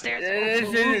go.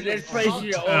 This place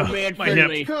is old man My hip.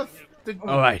 friendly.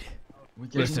 All right.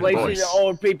 This Listen, place boys. is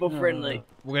old people friendly.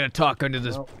 We're gonna talk under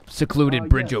this secluded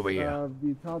bridge over here.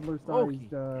 The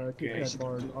toddler-sized Kit Kat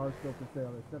bars are still for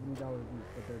sale. They're $70 each,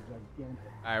 but they're gigantic.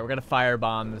 All right, we're gonna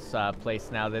firebomb this place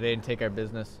now. They didn't take our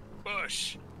business.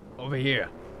 Bush. Over here.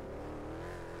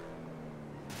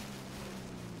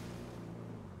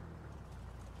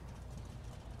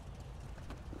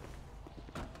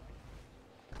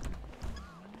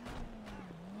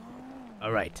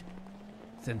 All right.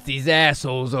 Since these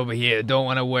assholes over here don't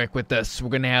want to work with us, we're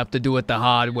gonna have to do it the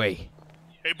hard way.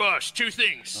 Hey, boss, two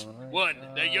things. One,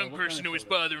 that young person who is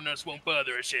bothering us won't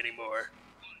bother us anymore.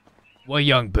 What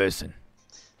young person?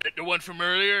 The one from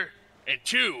earlier. And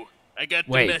two, I got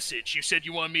the message. You said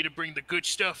you want me to bring the good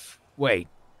stuff? Wait.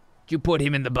 Did you put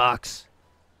him in the box?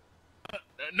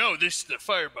 No, this is the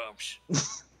firebombs.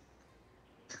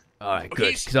 All right,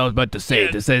 good. Because I was about to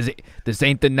say, this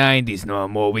ain't the 90s no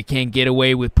more. We can't get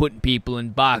away with putting people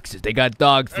in boxes. They got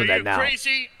dogs for that now. Are you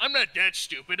crazy? I'm not that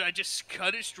stupid. I just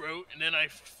cut his throat and then I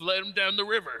fled him down the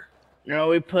river. No,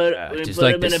 we put just put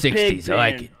like him the in a pig 60s. I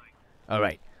like pen. it. All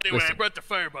right. Anyway, Listen, I brought the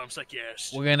firebombs like you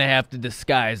asked. we're gonna have to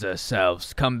disguise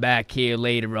ourselves. Come back here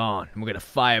later on. And we're gonna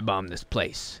firebomb this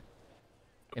place.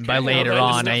 And by later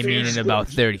on, I mean in about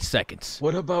 30 seconds.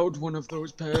 What about one of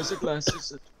those pairs of glasses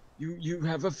that you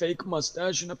have a fake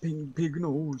mustache and a pig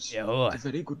nose? Yeah, hold on. A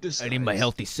very good disguise. I need my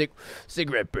healthy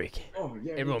cigarette break. Oh,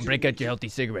 yeah, Everyone, break out your healthy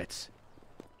cigarettes.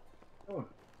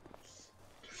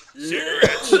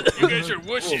 Cigarettes? You guys are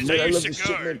wusses. I use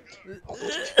cigar.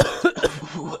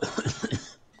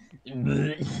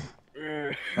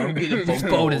 I'm getting Whose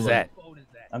phone is that?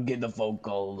 I'm getting the phone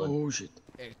call. Oh shit.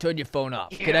 Hey, turn your phone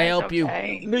off. You Can I guys help you?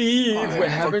 okay? Leave. Alright. We're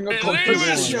having a Hey,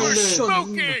 conversation. you're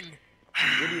smoking!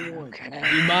 What do you want?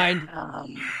 Okay. You mind? Mom,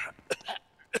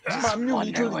 you need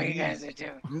Wonder to what you leave. guys are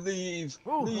doing. Leave.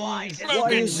 Why Leave. does Why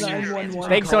this is insurance 911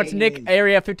 Thanks so much, calling Nick. me?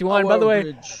 Area 51, by the way.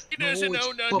 Bridge. He doesn't No,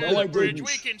 own it's under public the bridge.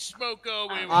 bridge. We can smoke all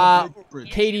we Uh, want.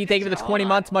 Bridge. Katie, thank you for the 20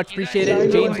 months. Much You guys appreciated.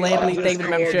 are James doing Lampley, fine. thank you for the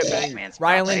membership. Batman's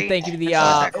Rylan, property. thank you for the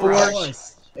That's what that 4. garage-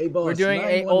 Boss. Hey, boss. We're doing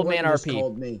a old man 911 just RP.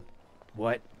 called me.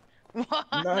 What?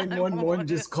 911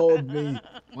 just called me.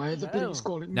 Why are the police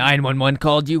calling me? 911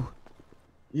 called you?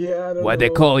 Yeah, I don't Why'd know.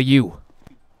 they call you?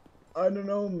 I don't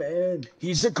know, man.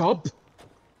 He's a cop.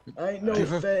 I ain't no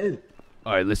Give fed.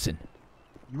 Alright, listen.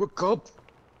 You a cop?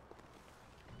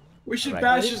 We should Right.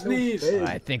 bash his knees.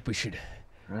 I think we should.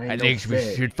 I ain't I no think we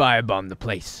fed. should firebomb the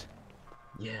place.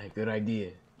 Yeah, good idea.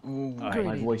 Oh,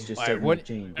 My voice just Alright, suddenly what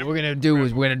changed. we're gonna do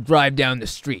is we're gonna drive down the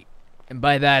street. And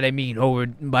by that I mean over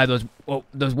by those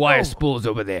wire spools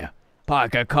over there.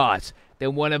 Park our cars.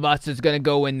 Then one of us is gonna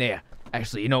go in there.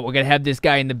 Actually, you know, we're gonna have this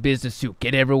guy in the business suit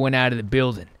get everyone out of the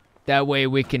building. That way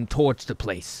we can torch the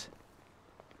place.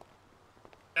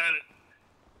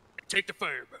 Take the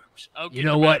firebombs. I'll get You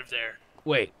know them what? out of there.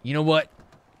 Wait, you know what?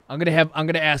 I'm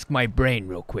gonna ask my brain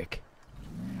real quick.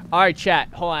 Alright, chat,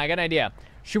 hold on, I got an idea.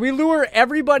 Should we lure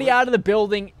everybody out of the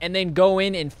building and then go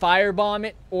in and firebomb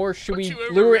it? Or should we Don't you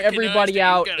ever lure recognize that everybody you've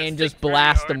out gotta and think just very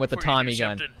blast hard them with a before you Tommy do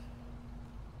gun? something?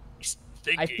 He's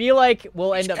I thinking. feel like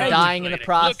we'll end up He's dying in the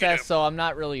contemplating. Look at process, him. so I'm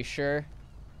not really sure.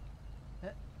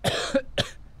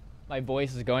 My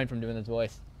voice is going from doing this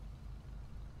voice.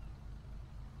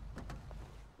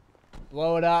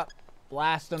 Blow it up,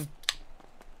 blast them.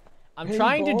 I'm Hey,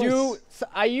 trying to do. boss.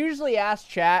 I usually ask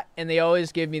chat, and they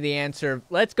always give me the answer.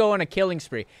 Let's go on a killing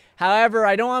spree. However,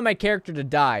 I don't want my character to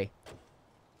die.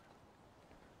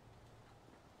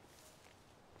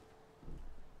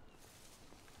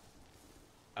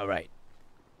 All right.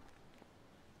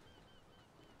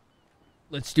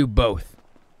 Let's do both.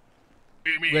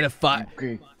 We're gonna fire.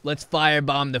 Okay. Let's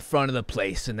firebomb the front of the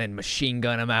place and then machine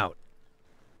gun them out.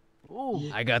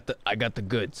 Ooh, I got the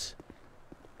goods.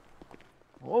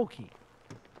 okay.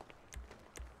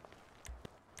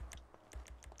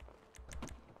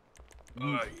 Oh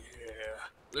yeah.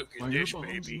 Look at this, Firebombs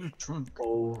in baby. the trunk.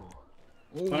 Oh.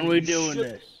 When Holy we doing shit.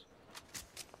 this?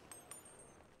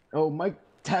 Oh, my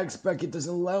tax bracket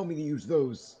doesn't allow me to use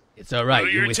those. It's all right. Oh,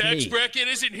 You're your with tax me. bracket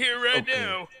isn't here right Okay.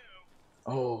 now.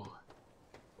 Oh.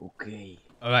 Okay.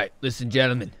 All right, listen,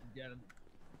 gentlemen.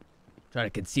 Try to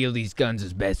conceal these guns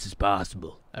as best as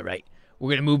possible. All right, we're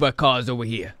gonna move our cars over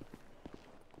here.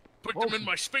 Put them in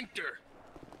my sphincter.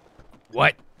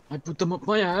 What? I put them up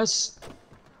my ass.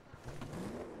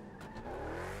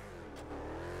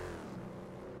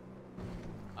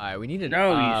 All right, we need a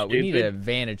No, you we need a stupid.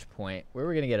 vantage point. Where are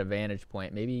we gonna get a vantage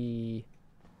point? Maybe.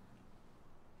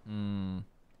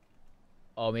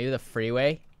 Oh, maybe the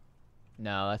freeway.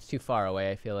 No, that's too far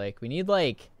away. I feel like we need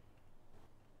like.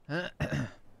 Is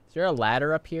there a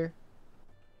ladder up here?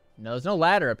 No, there's no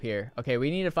ladder up here. Okay, we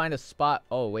need to find a spot.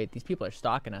 Oh wait, these people are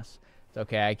stalking us. It's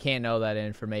okay. I can't know that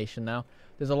information though.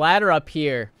 There's a ladder up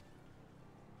here.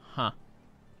 Huh.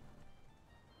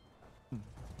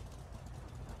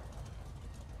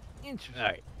 Interesting. All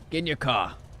right, get in your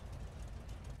car.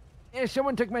 Yeah,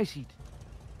 someone took my seat.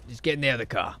 Just get in the other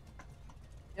car.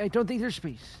 I don't think there's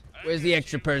space. Where's the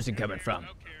extra person coming from?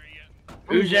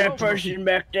 Who's that person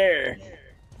back there?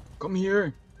 Come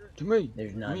here. To me.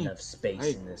 There's not Come here. enough space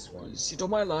Hey, in this one. sit on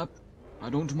my lap. I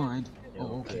don't mind.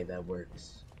 Oh, Okay, that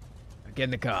works. Get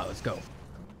in the car. Let's go.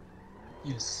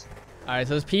 Yes. All right,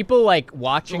 so there's people like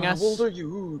watching So us. how old are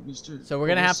you, Mr. So we're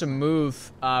gonna have to Wilson?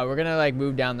 move. We're gonna like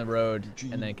move down the road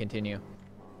and then continue.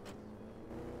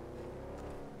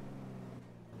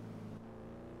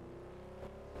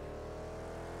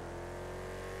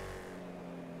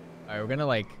 All right, we're gonna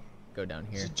like go down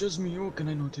Is here. it just me or can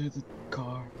I not hear the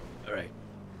car? All right.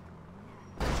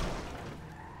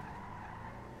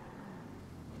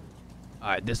 All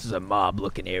right, this is a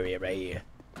mob-looking area right here.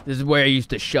 This is where I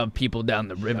used to shove people down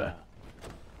the river.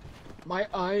 My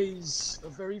eyes are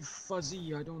very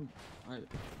fuzzy.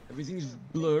 Everything's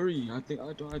blurry. I think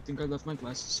I left my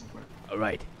glasses somewhere. All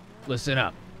right, listen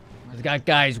up. There's got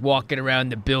guys walking around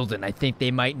the building. I think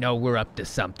they might know we're up to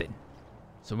something.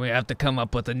 So we have to come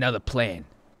up with another plan.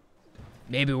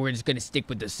 Maybe we're just gonna stick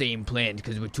with the same plan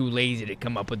because we're too lazy to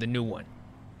come up with a new one.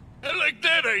 I like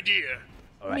that idea.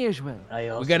 All right. Me as well.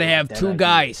 We're gonna have two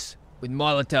guys with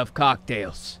Molotov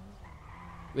cocktails.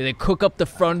 We're gonna cook up the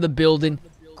front of the building,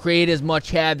 create as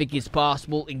much havoc as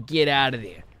possible, and get out of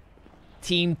there.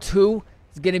 Team 2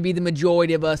 is gonna be the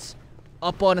majority of us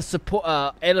up on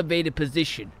a elevated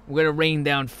position. We're gonna rain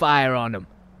down fire on them.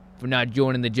 for not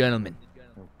joining the gentlemen.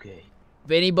 Okay.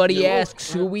 If anybody You're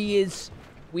asks who we is,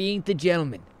 we ain't the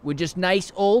gentlemen. We're just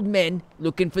nice old men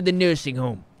looking for the nursing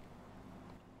home.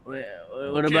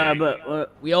 What about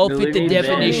what? We all do fit we the need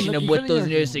definition vests? of what those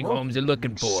nursing homes are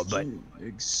looking for, but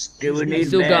Do we I need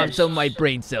still got vests? some of my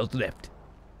brain cells left.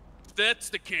 If that's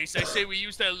the case, I say we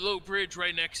use that low bridge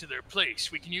right next to their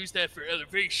place. We can use that for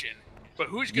elevation. But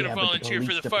who's gonna Yeah, but the volunteer for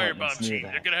police the firebomb department's near team?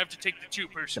 that. They're gonna have to take the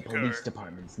two-person The car. police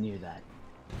department's near that.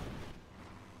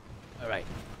 All right.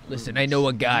 Listen, I know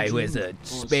a guy who has a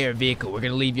spare vehicle. We're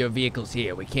gonna leave your vehicles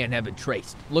here. We can't have it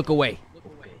traced. Look away.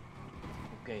 Okay.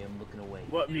 Okay, I'm looking away.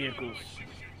 What vehicles?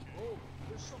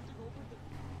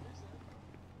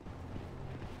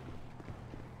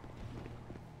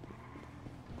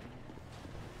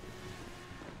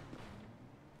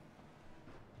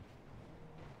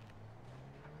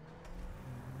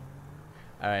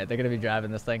 All right, they're gonna be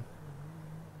driving this thing.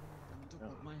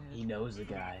 He knows the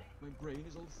guy. My brain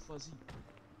is all fuzzy.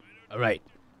 All right,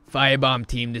 firebomb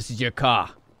team, this is your car.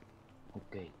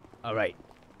 Okay. All right.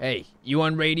 Hey, you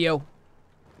on radio?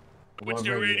 What's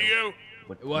your radio?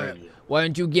 Why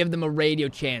don't you give them a radio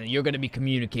channel? You're gonna be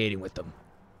communicating with them.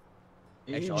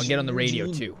 Actually, I'll get on the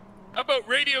radio too. How about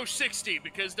Radio 60?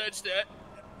 Because that's the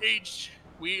age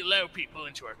we allow people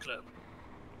into our club.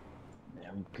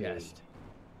 Okay.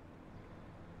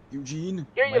 Eugene?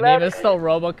 My name is still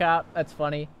RoboCop. That's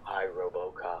funny. Hi,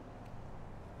 RoboCop.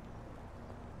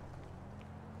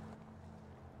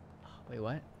 Wait,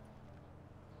 what?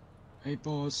 Hey,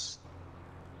 boss.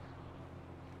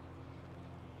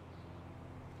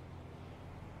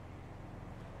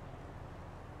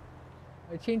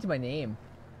 I changed my name.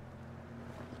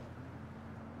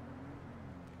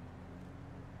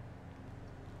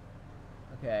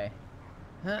 Okay.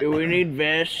 Do we need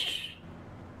vests?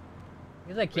 I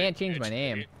guess I can't change my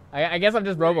name. I guess I'm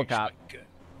just RoboCop.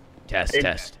 Test, Hey.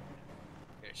 test.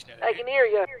 I can hear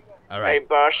you. All right. Hey,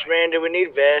 boss man, do we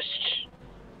need vests?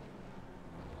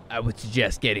 I would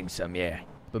suggest getting some, yeah.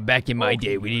 But back in my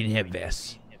day, we didn't have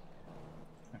vests.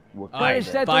 All right,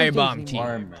 firebomb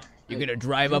team. You're gonna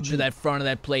drive up to that front of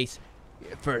that place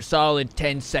for a solid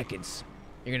 10 seconds.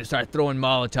 You're gonna start throwing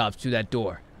Molotovs through that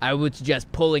door. I would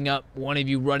suggest pulling up, one of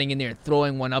you running in there and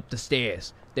throwing one up the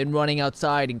stairs. Then running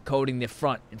outside and coating the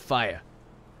front and fire.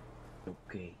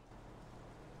 Okay.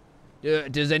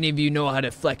 Does any of you know how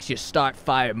to flex your start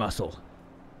fire muscle?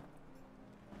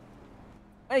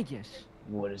 I guess.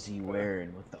 What is he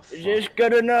wearing? What the fuck? Is this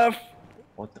good enough?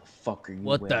 What the fuck are you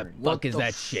What wearing? the fuck is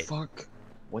that shit? Fuck.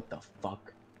 What the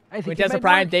fuck? Winchester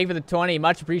Prime, thank you for the 20.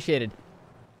 Much appreciated.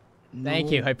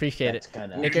 Thank you, I appreciate it.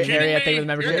 Nick Area, thank you for the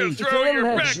membership. You're gonna throw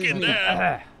your back in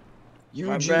there.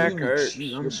 Eugene, back hurts.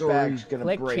 Your I'm sorry. back's gonna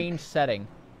Click break. change setting.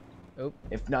 Oop.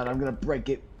 If not, I'm gonna break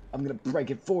it. I'm gonna break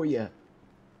it for you.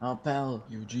 Oh, pal.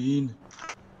 Eugene.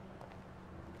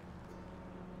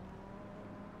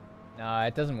 No,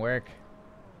 it doesn't work.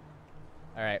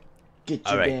 All right. Get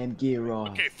All your right. damn gear on.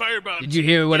 Okay, firebomb. Did you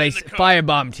hear what Get I in said? the car.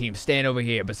 Firebomb team, stand over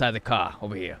here beside the car.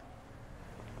 Over here.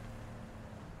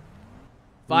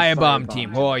 Firebomb firebomb?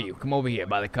 team, who are you? Come over here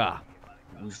by the car.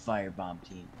 Who's firebomb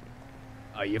team?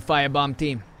 Are you firebomb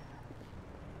team?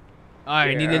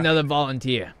 Alright, I need Yeah. another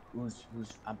volunteer. Who's?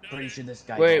 I'm pretty sure this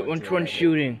guy. Wait, volunteered which one's already.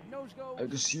 shooting? I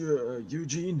just hear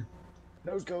Eugene.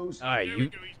 Nose goes. Alright,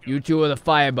 you two are the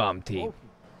firebomb team.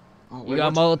 Oh, You wait,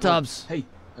 got what- Molotovs? Hey.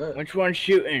 Which one's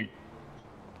shooting?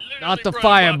 Not the Literally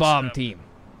brought firebomb team.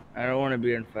 I don't want to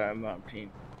be in firebomb team.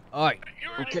 Alright.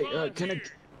 Okay.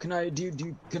 Can I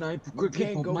quickly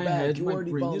can't pop go my back. head? You My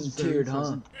already brain is very volunteered, huh?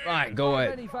 fuzzy. Fine, go ahead.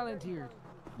 Already volunteered.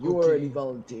 You already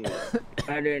volunteered.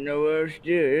 I didn't know where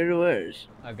it was.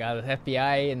 I've got the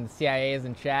FBI and the CIA is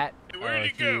in chat. Where'd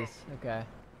he go? jeez. Okay.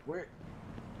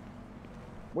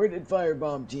 Where did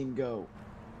firebomb team go?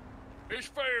 There's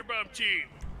firebomb team.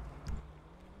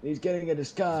 He's getting a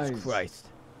disguise. Christ.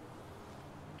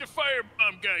 The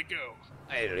firebomb guy go.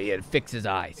 I don't know, he had to fix his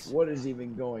eyes. What is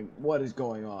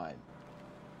going on?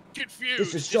 Confused.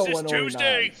 This is so this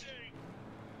Tuesday? unorganized.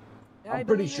 I'm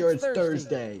pretty sure it's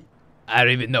Thursday. I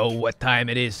don't even know what time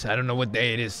it is. I don't know what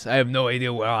day it is. I have no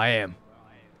idea where I am.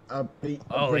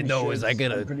 All I know is I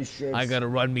gotta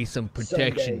run me some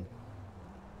protection.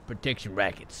 Protection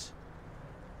rackets.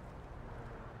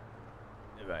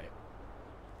 Right.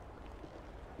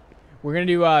 We're gonna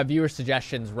do viewer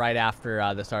suggestions right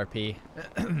after this RP.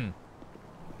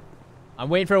 I'm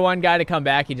waiting for one guy to come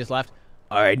back. He just left.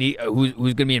 All right,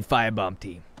 who's gonna be in firebomb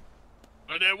team?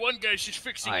 Oh, that one guy's just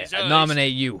fixing his I eyes.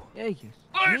 nominate you. Yeah,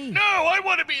 What? No, I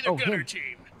want to be the gunner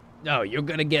team. No, you're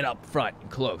gonna get up front and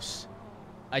close.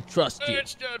 I trust you.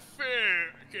 That's not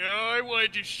fair. I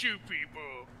wanted to shoot people.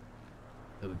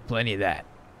 There'll be plenty of that.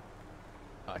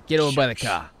 Get over by the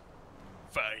car.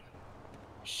 Fine.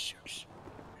 Shucks.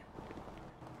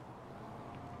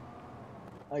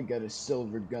 I got a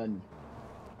silver gun.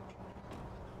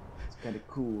 It's kind of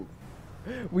cool.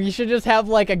 We should just have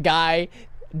like a guy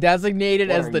designated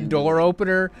What as are the you door doing?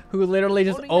 opener who literally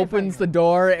just Holding my opens finger. the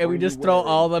door and What we are just you throw wearing?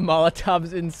 all the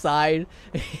Molotovs inside.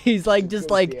 He's like It's a just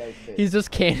ghosty like outfit. he's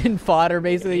just cannon fodder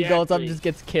basically. He goes up and Exactly. just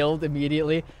gets killed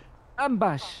immediately.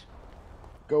 Ambush.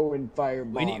 Go and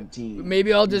firebomb We need- team.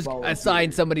 Maybe I'll You just volunteer.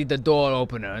 assign somebody the door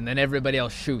opener and then everybody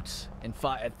else shoots and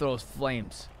throws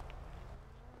flames.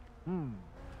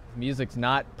 Music's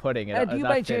not putting it. Do you not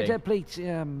by chance fitting. have plates,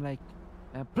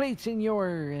 plates in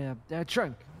your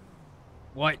trunk?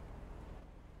 What?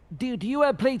 Do you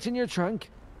have plates in your trunk?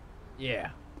 Yeah.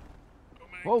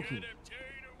 Okay.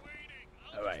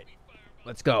 All right.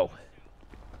 Let's go.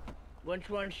 Which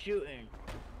one's shooting?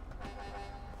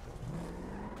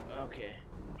 Okay.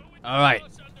 All right.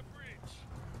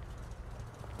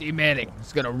 D Manning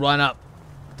is gonna run up,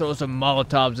 throw some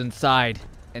Molotovs inside,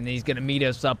 and then he's gonna meet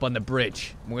us up on the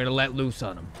bridge. We're gonna let loose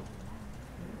on him.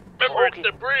 Remember, it's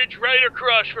the bridge right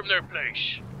across from their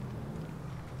place.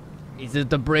 Is it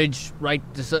the bridge right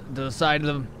to the side of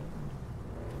them?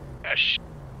 Yes.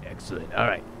 Excellent. All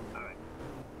right.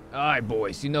 All right,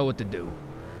 boys. You know what to do.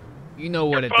 You know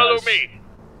what it Follow does. me.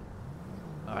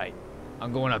 All right.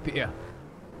 I'm going up here.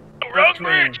 Wrong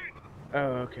bridge. Oh,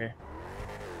 okay.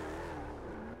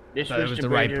 This Thought it was was the the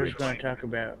right bridge I was bridge. going to talk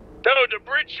about. No, the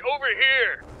bridge over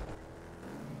here.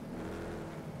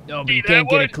 No, but See you that can't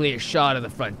get a one? clear shot of the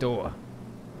front door.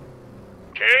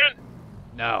 Can?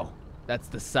 No, that's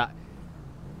the side.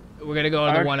 We're gonna go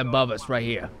to the Our- one above us right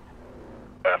here.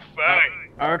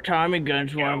 Fine. Our Tommy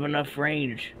guns won't have enough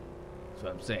range. That's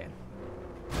what I'm saying.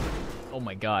 Oh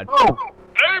my God.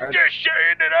 I'm just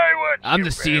saying that I want I'm you,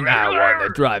 the senile Barry. one. They're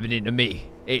driving into me.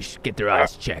 They should get their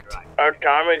eyes checked. Our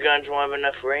Tommy guns won't have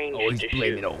enough range Always to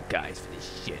blaming shoot. old guys for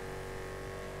this shit.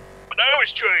 What I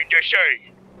was trying to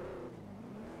say.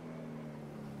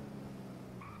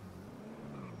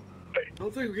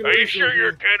 Are you sure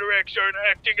your cataracts aren't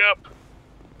acting up?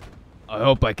 I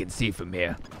hope I can see from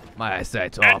here. My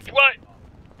eyesight's That's awful. what.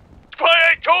 That's why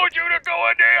I told you to go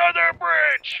on the other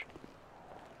bridge.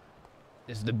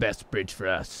 This is the best bridge for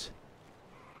us.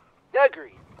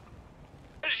 Agreed.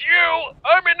 It's you.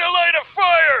 I'm in the line of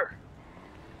fire.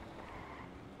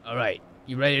 All right,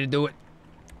 you ready to do it?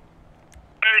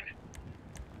 And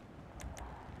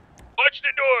watch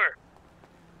the door.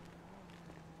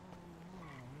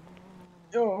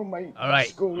 Oh my All right.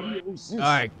 scoliosis. All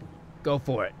right, go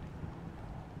for it.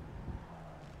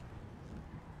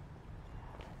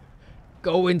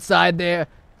 Go inside there,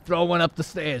 throw one up the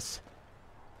stairs.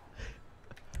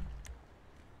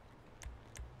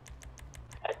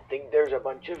 I think there's a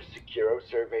bunch of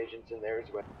SecuroServe agents in there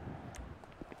as well.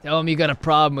 Tell them you got a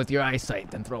problem with your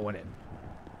eyesight, then throw one in.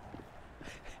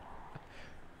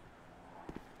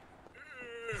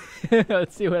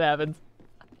 Let's see what happens.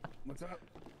 What's up?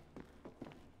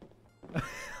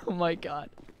 Oh my God.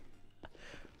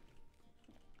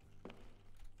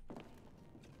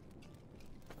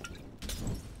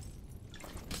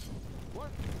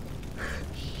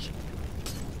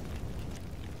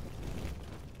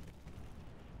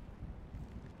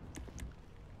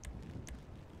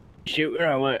 Shooting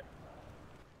or what?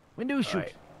 When do we shoot?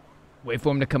 Alright. Wait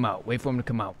for him to come out. Wait for him to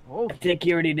come out. I think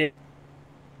he already did.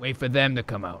 Wait for them to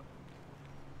come out.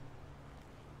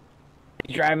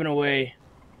 He's driving away.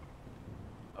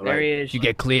 All There right. he is. You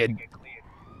get cleared.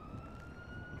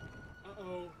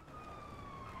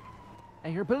 I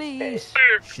hear police.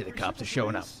 Shit, the cops are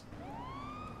showing up.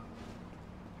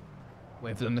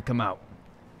 Wait for them to come out.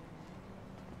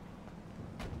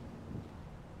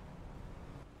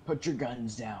 Put your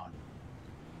guns down.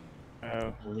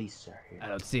 Oh. Police are here. I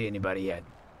don't see anybody yet.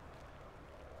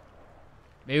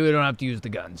 Maybe we don't have to use the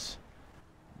guns.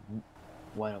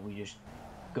 Why don't we just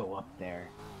go up there?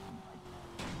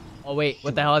 Oh wait,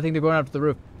 what the hell? I think they're going up to the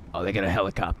roof. Oh, they got a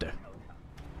helicopter.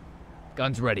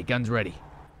 Guns ready, guns ready.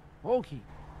 Okay.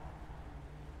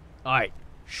 Alright,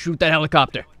 shoot that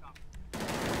helicopter.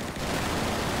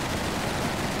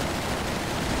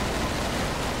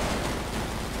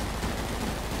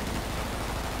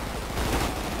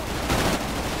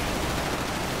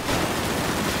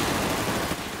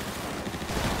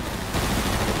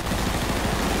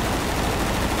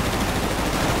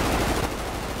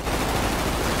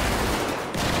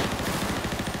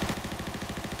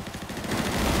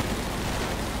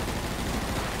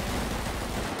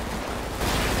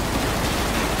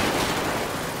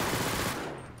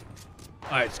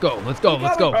 Alright, let's go, let's go,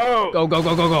 let's go. Oh. Go, go,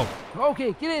 go, go, go.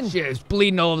 Okay, get in. Shit, it's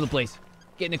bleeding all over the place.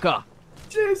 Get in the car.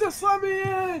 Jesus, let me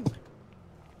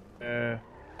in!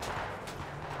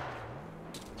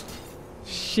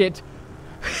 Shit.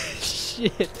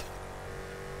 Shit.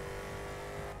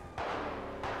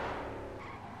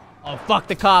 Oh, fuck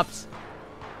the cops.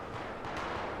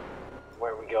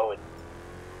 Where are we going?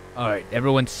 Alright,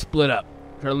 everyone split up.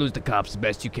 Try to lose the cops the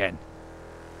best you can.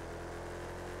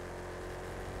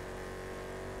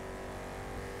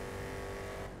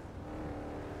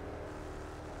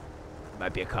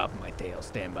 Might be a cop in my tail.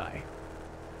 Stand by.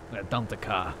 I'm gonna dump the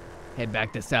car. Head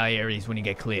back to Salieri's when you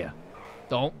get clear.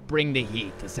 Don't bring the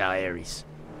heat to Salieri's.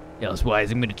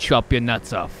 Elsewise, I'm gonna chop your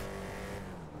nuts off.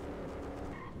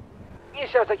 It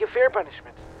sounds like a fair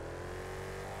punishment.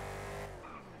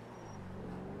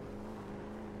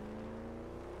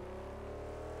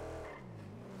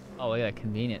 Oh, look at that.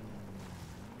 Convenient.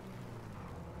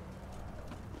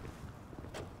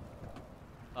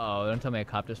 Oh, don't tell me a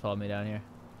cop just followed me down here.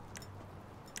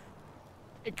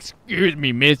 Excuse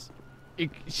me, miss.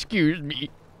 Excuse me.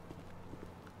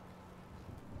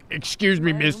 Excuse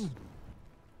me, miss.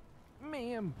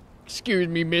 Ma'am. Excuse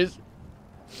me, miss.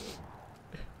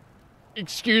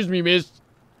 Excuse me, miss.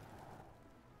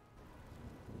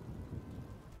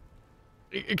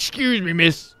 Excuse me,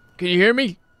 miss. Can you hear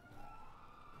me?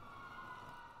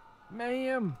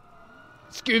 Ma'am.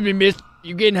 Excuse me, miss.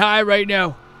 You getting high right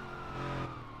now?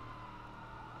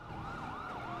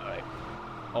 Alright.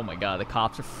 Oh my god, the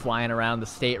cops are flying around the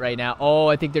state right now. Oh,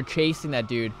 I think they're chasing that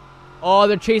dude. Oh,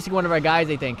 they're chasing one of our guys,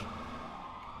 I think.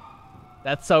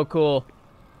 That's so cool.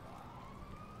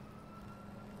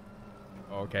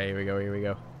 Okay, here we go, here we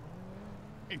go.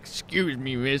 Excuse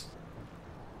me, miss.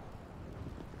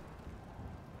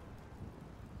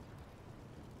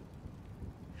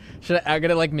 I'm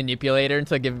gonna like manipulate her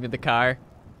until I give me the car.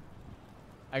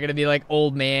 I'm gonna be like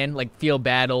old man, like feel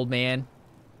bad old man.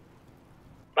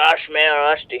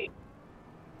 Marshmallow Rusty.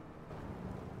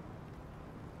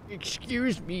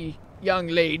 Excuse me, young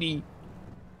lady.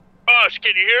 Boss,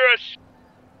 can you hear us?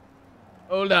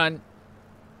 Hold on.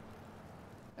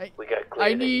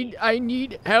 I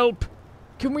need help.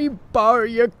 Can we borrow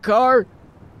your car?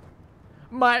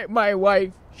 My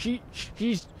wife,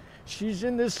 she's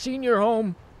in the senior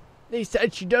home. They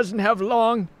said she doesn't have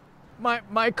long.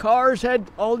 My car's had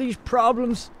all these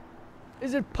problems.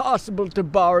 Is it possible to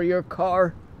borrow your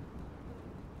car?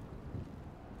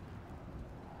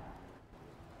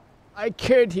 I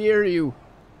can't hear you.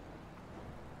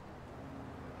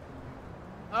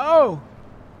 Oh,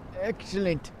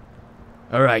 excellent.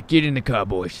 All right, get in the car,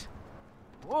 boys.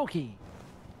 Okay.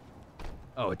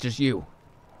 Oh, it's just you.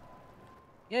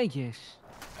 Yeah, yes.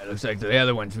 It looks like the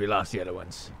other ones, we lost the other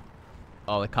ones.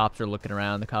 Oh, the cops are looking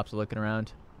around. The cops are looking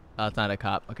around. Oh, it's not a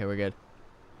cop. Okay, we're good.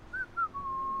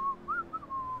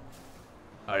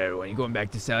 All right, everyone, you're going back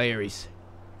to Salieri's.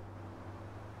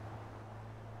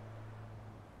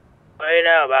 Where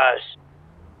now, boss?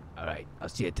 All right, I'll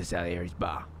see you at the Salieri's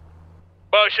bar.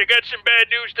 Boss, I got some bad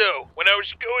news, though. When I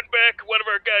was going back, one of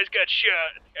our guys got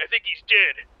shot. I think he's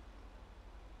dead.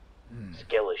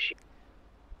 Skill issue.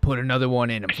 Put another one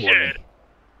in him for me.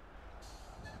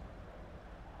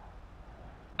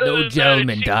 Other No than that,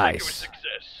 gentleman it seems like it was dies.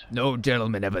 success. No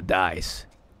gentleman ever dies.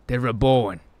 They're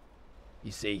reborn.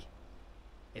 You see,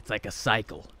 it's like a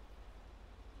cycle.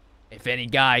 If any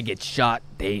guy gets shot,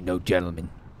 they ain't no gentleman.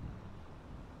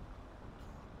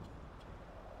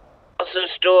 Also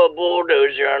stole a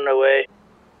bulldozer on the way.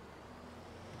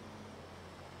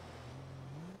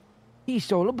 He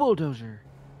stole a bulldozer.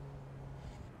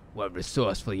 What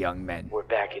resourceful young men. We're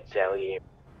back at Salier.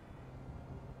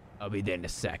 I'll be there in a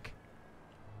sec.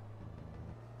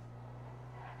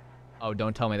 Oh,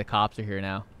 don't tell me the cops are here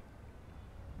now.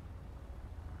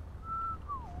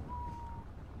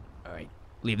 All right,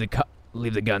 leave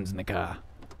the guns in the car.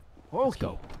 Let's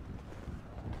go.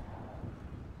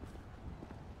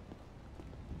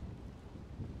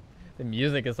 The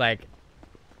music is like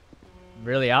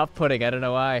really off-putting. I don't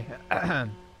know why.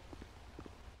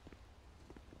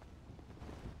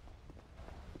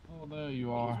 Oh, there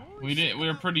you are. We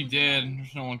were pretty dead.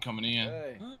 There's no one coming in.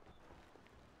 Hey.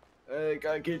 Hey,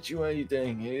 can I get you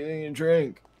anything? Anything to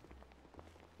drink?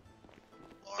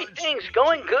 Things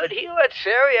going good here at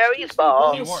Salieri's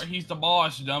bar. He's the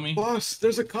boss, dummy. Boss,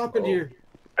 there's a cop in here.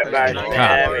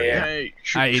 Hey,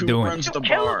 how you doing?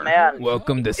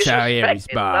 Welcome to Salieri's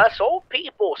bar. Us old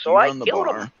people, so I killed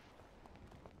him.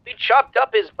 We chopped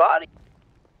up his body.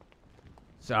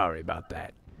 Sorry about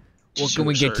that. What can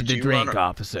we get you to drink,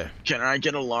 officer? Can I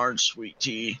get a large sweet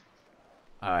tea?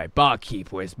 All right,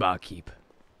 barkeep. Where's barkeep?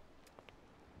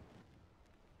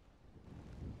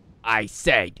 I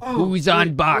said, who's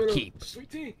on barkeep? Sweet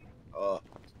tea.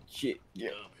 Shit. Yeah.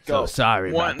 So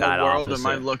sorry What about that, in the world officer. am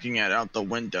I looking at out the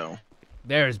window?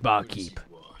 There's barkeep.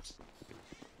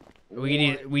 We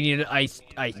need iced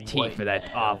tea for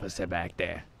that officer back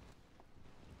there.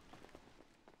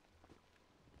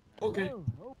 Okay.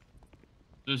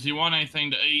 Does he want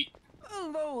anything to eat?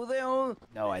 Hello there.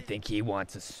 No, I think he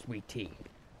wants a sweet tea.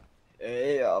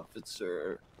 Hey,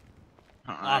 officer.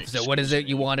 Officer, what is it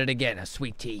you wanted again? A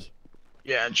sweet tea?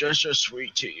 Yeah, just a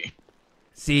sweet tea.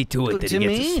 See to it that he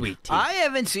gets a sweet tea. I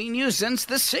haven't seen you since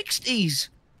the 60s.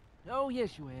 Oh,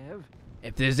 yes, you have.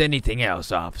 If there's anything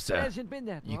else, officer, Hasn't been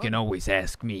that you long. can always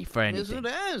ask me for Yes, anything.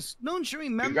 it has. Don't you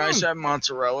remember? You guys have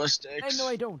mozzarella sticks? No,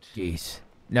 I don't. Jeez.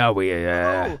 No, we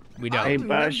don't. Hey,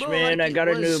 boss man, I got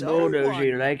a new bulldozer.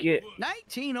 You like it?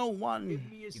 1901.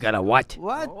 You got a what?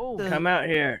 What? the- Come out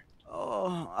here.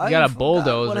 Oh, You got I a forgot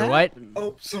bulldozer, what? happened.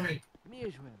 Oh, sorry. Me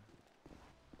as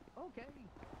well. Okay.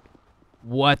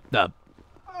 What the?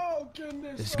 Oh,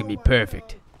 goodness. This is gonna be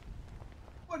perfect.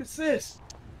 What is this?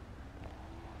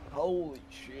 Holy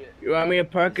shit. You want me to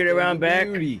park it It's around back?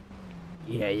 beauty.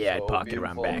 Yeah, I'd park it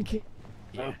around back.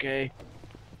 Okay.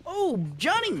 Oh,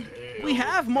 Johnny, we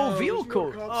have more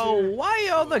vehicles. Oh, why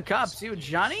are the cops here,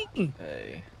 Johnny?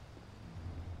 Hey.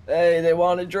 Hey, they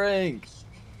want a drink.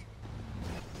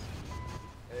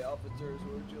 Hey, officers,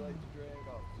 what would you like to drink,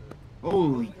 officer?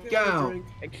 Holy cow.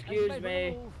 Excuse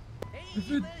me.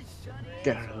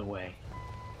 Get out of the way.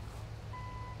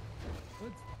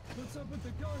 What's up with the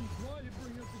guns? Why you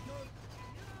bring up the guns?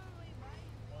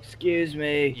 Excuse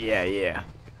me. Yeah.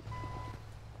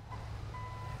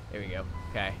 There we go.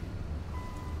 Okay.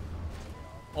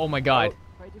 Oh my god.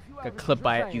 Got clipped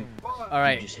by it.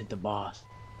 Alright. You just hit the boss.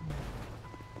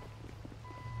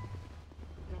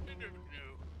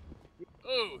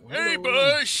 Oh, hey,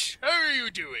 Bush. How are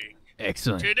you doing?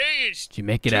 Excellent. Today is Did you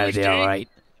make it out of there Tuesday. alright?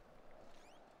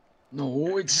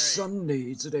 No, it's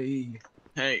Sunday today.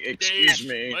 Hey, excuse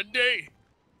me. Monday.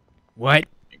 What?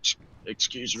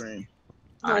 Excuse me.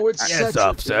 No, it's Yes, Saturday.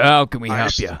 officer. How can we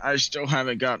help you? I still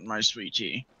haven't gotten my sweet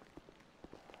tea.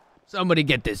 Somebody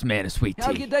get this man a sweet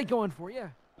I'll tea. get that going for you.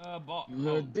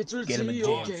 Bitter Get him a tea, damn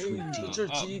okay. sweet tea. Bitter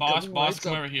tea Boss, coming boss, right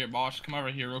come up. over here. Boss, come over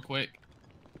here real quick.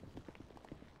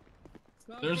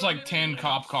 There's like 10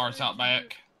 cop cars out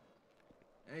back.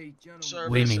 Hey, gentlemen. Service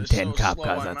What do you mean is 10 so cop slow,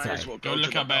 cars I might outside? as well Go to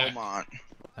look the out back. Belmont.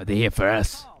 Are they here for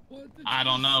us? I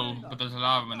don't know, but there's a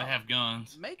lot of them and they have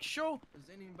guns. Make sure. Does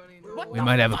anybody know What We the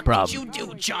might have a fuck problem. did you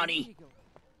do, Johnny?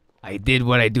 I did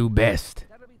what I do best.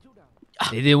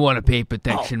 They didn't want to pay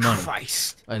protection money.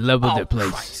 Christ. I leveled their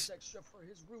place. Christ.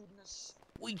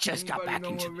 We just got Anybody back know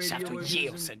into what this after radio is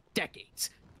years using? and decades,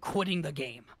 quitting the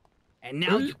game. And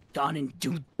now you've done and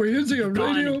We're using a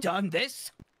gone radio. and done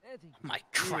this? My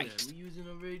Christ. Yeah, we using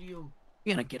a radio.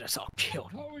 You're gonna get us all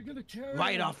killed. How are we gonna carry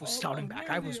Right on off with starting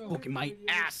back. I was radio? working my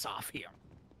ass off here.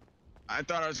 I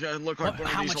thought I was gonna look like What- one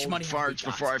how of these much old money have we farts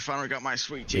got? before I finally got my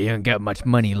sweet You tea. ain't got much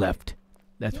money left.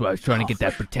 That's why I was trying to get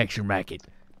that protection racket.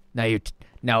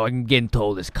 Now I'm getting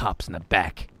told there's cops in the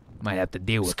back. Might have to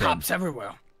deal There's with them. cops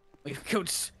everywhere. We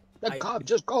could. The cop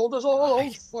just called us all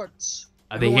old farts.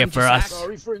 Are they here Everyone for just us?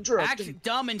 Sorry for interrupting. Act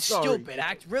dumb and Sorry. stupid.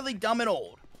 Act really dumb and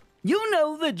old. You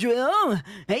know the drill.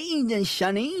 Hey,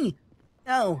 Sonny.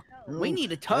 Oh, we need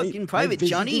to talk in private,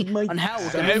 Johnny, on how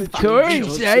we're gonna Of fucking kill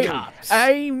course, these cops.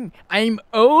 I'm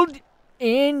old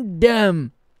and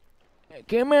dumb.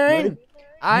 Come on,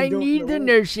 I don't need the know.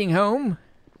 nursing home.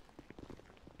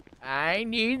 I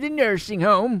need the nursing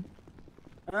home.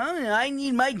 I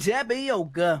need my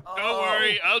tapioca. Don't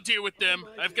worry, I'll deal with them.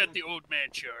 I've got the old man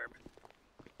charm.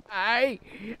 I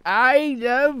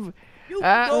love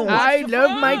go watch I the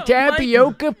love my farm,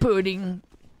 tapioca pudding.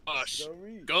 Boss,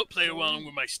 go play along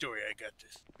with my story. I got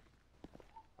this.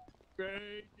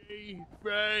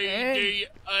 Friday,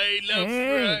 I love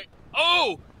Friday.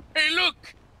 Oh, hey,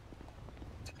 look!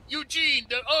 Eugene,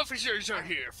 the officers are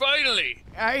here, finally!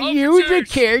 Are you the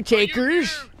Officers, caretakers? are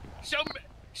you here?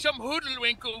 Some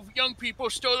hoodwinkle young people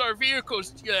stole our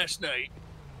vehicles last night.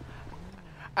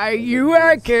 Are you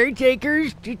our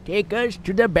caretakers to take us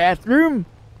to the bathroom?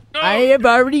 No, I have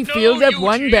already filled up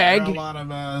one Eugene. bag. There are a lot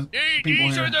of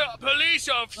These are the police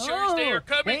officers. They are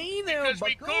coming hey there, because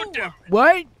we bucko. caught them.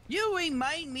 What? You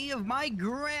remind me of my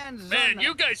grandson. Man,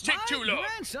 you guys take too long.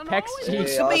 Grandson Text always me.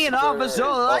 wants to be an officer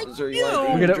like Officer, you. you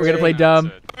like We're gonna play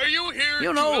dumb. Are you here You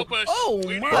to know, help us? oh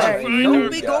We need my, to find don't our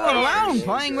be cars. going around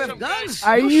playing with Some guns. guys-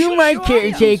 Are you my sure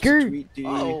caretaker? Sweet tea.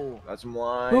 Oh. Got some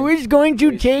wine. Who is going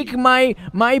to take my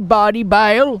body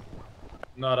bile?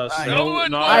 Not us.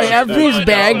 I have his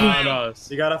bag. Not us.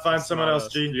 You gotta find someone else,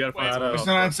 G. You gotta find someone else. It's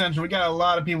not essential. We got a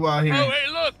lot of people out here. Oh,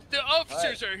 hey, look, the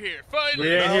officers are here. Finally,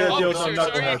 We ain't here to deal with officers some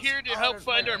are knuckleheads. here to help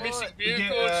find our missing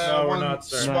vehicles. No, we're not,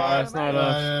 sir. Squad, It's not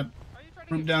us.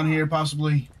 Group down here,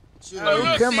 possibly. Oh,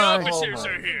 look, come the on. officers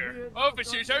are here.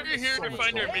 Officers, are you here to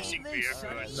find our missing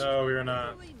vehicles? No, we're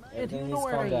not.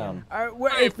 Calm down.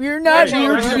 If you're not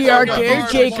here to be our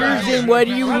caretakers, then what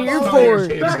are you here for?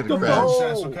 Back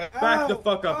the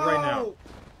fuck up right now.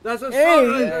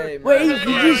 Hey, wait,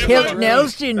 you just hit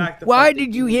Nelson. Why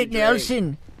did you hit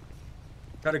Nelson?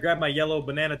 Try to grab my yellow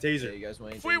banana taser.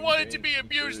 If we wanted to be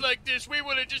abused like this, we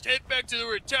would have just head back to the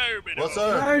retirement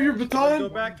home. Your baton? Go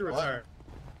back to retire.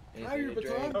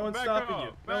 No one's stopping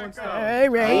you. No one's stopping you. All right,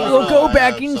 we'll go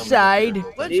back inside.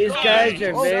 These guys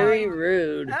are very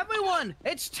rude. Everyone,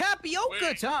 it's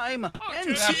tapioca time and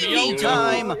Tapioca. TV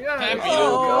time.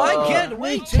 Oh, I can't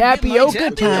wait to Tapioca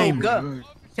get my time. tapioca.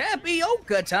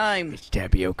 Tapioca time. It's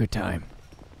tapioca time.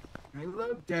 I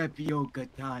love tapioca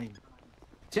time.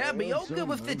 Tapioca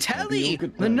with the telly.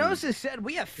 The nurses said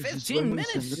we have 15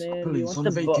 minutes. Man, you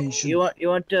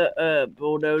want the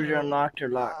bulldozer unlocked or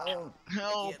locked?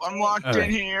 Help! I'm locked All right. in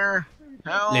here.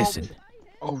 Help! Listen,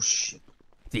 Oh shit.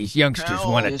 these youngsters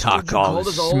Hell, want to Yes, talk you all called this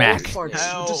us all smack. farts.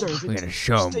 Hell. You deserve We're it. gonna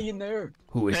show Stay 'em in there.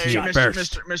 who was Hey, here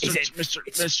first.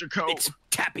 Mr.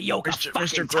 Tapioca Mr.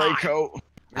 fucking Gray time. Coat.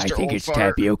 I think it's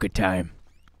tapioca time.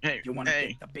 Hey, You want to hey,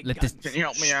 get the big Let gun? this. can you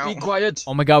help me out? Be quiet.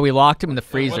 Oh my God, we locked him in the What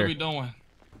are freezer. we doing?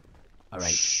 All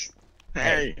right,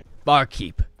 Hey,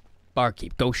 barkeep,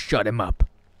 go shut him up.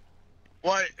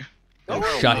 what? Go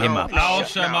shut him up. I'll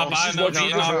shut him up. I know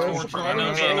Vietnam torture. I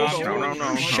know Vietnam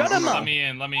No. Shut him Let up. me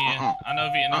in. Let me in. I know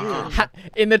Vietnam torture.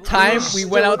 In the time we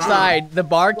went outside, the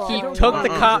barkeep took the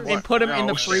cop and put him in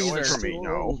the Stay away freezer. from me,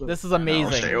 no. This is No, stay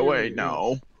amazing. away,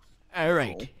 no. All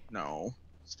right. No.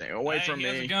 Stay away Hey, from he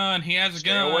has a me. gun. He has a Stay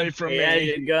gun. away from He has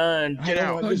a me. gun. Get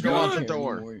out. Let's Go out the care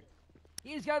door. anymore.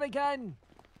 He's got a gun.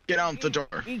 Get out the door.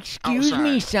 Excuse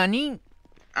me, Sonny.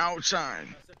 Outside.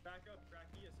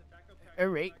 All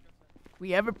right.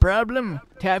 We have a problem.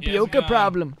 Tapioca gun.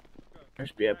 problem.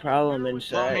 Must be a problem Let me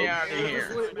inside. out of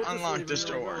here. Unlock this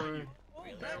door.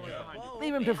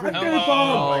 Leave him to free.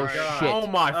 Oh, shit. Oh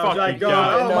my fucking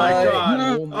god. Oh my god.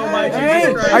 Oh my Hey,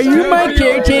 Jesus Christ. are you my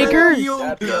caretaker?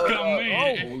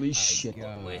 Holy shit.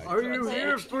 Are you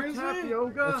here for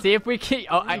tapioca? Let's see if we can.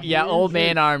 Oh, yeah, old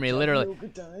man army, literally.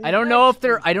 I don't know if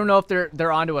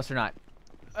they're onto us or not.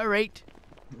 All right.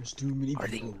 There's too many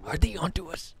people. Are they onto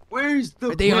us? Where's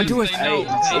the? Are they onto us? They know.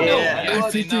 Yeah.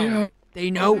 They know. They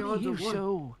know.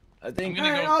 So. I think. I'm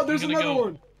gonna Hey, go. oh, there's I'm gonna another go.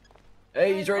 one.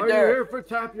 Hey, he's right Are you there. here for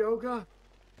tapioca?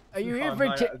 Are you here Oh for?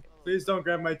 my God. Please don't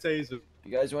grab my taser.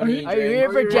 You guys want to eat? Are you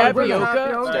here for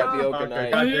tapioca? Tapioca Okay,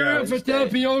 night. Are you here for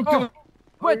tapioca?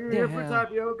 What Are you the here for hell?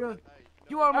 tapioca?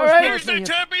 You almost All right. Here's the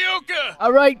tapioca.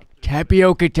 All right.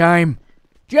 Tapioca time.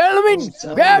 Gentlemen,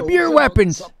 grab your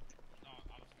weapons.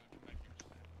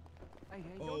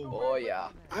 Oh yeah.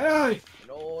 Aye.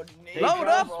 Load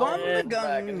up on the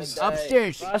guns.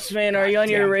 Upstairs. Boss man, are you on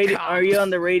your radio? Are you on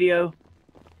the radio?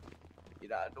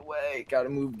 Get out of the way. Gotta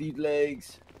move these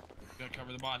legs. Gotta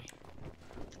cover the body.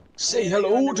 Say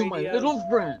hello to my little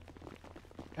friend.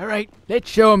 All right. Let's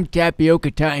show them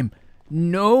tapioca time.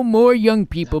 No more young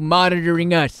people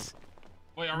monitoring us.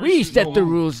 Wait, are We shooting set all the of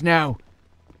them? rules now.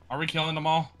 Are we killing them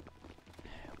all?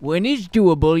 When it's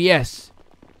doable, yes.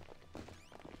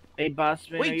 Hey, boss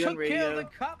man, are We you on took care of radio? the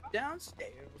cop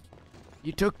downstairs.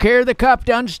 You took care of the cop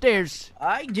downstairs.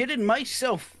 I did it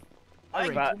myself. My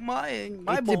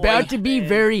It's boy. about to be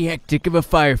very hectic of a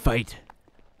firefight.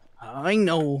 I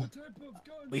know.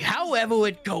 However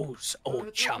it goes,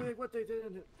 old chum.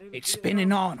 It's been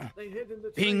an honor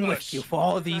being with you for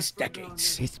all these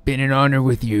decades. It's been an honor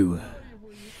with you.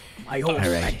 My old All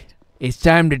friend. right. It's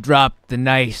time to drop the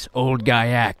nice old guy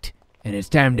act, and it's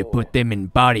time to put them in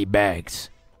body bags.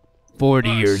 40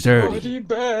 years early. I'll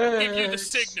give you the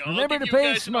signal. Remember I'll give to you pay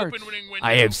guys an smart. opening window.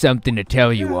 I have something to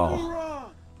tell you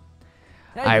all.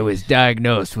 I was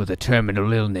diagnosed with a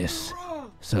terminal illness,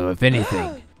 so if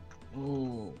anything,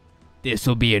 this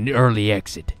will be an early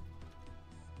exit.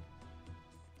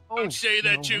 Don't say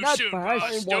that too not soon, fast.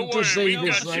 boss. I Don't want to worry, say we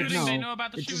this got right shooting. They now. know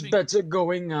about the It is shooting. better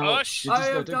going out. Hush. It is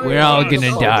better We're going all out.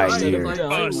 gonna die Instead of here.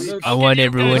 down. I want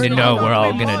everyone to know we're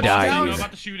all gonna die They know here.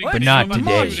 about the shooting. But They know not about the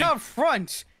today. March shooting. up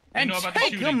front They and know about the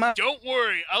take shooting. him out. Don't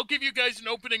worry, I'll give you guys an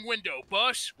opening window,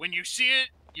 boss. When you see it,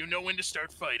 you know when to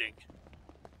start fighting.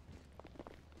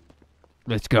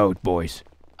 Let's go, boys.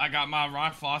 I got my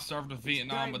rifle. I served with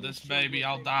Vietnam, but this baby,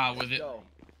 I'll die with it.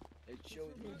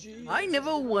 I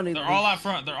never wanted. They're all out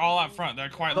front. They're all out front. They're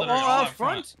quite They're literally all all out out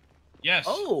front. front? Yes.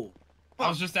 Oh. I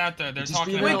was just out there. They're Just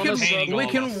talking be about honest, detaining we all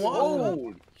can of us.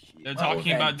 walk. They're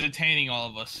talking about detaining all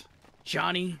of us.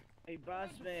 Johnny. Hey, boss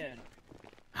man.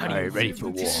 All right, ready for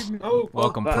war. Oh,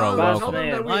 Welcome, boss pro.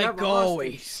 man. Welcome. Like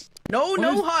always.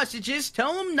 No hostages.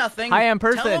 Tell them nothing. Hi, I'm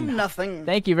person. Tell them nothing.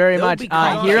 Thank you very They'll much. be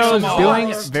calm. Heroes Come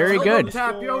doing on. very good.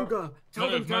 Tapioca. Tell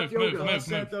them tapioca. Los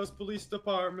Santos Police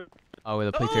Department. Oh, with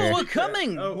a Oh, picture. we're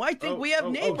coming. I think we have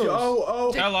neighbors.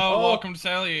 Oh. Hello, welcome to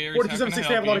Sally Aries. 47-6, they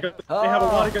have a lot of guns. They have a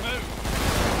lot of guns.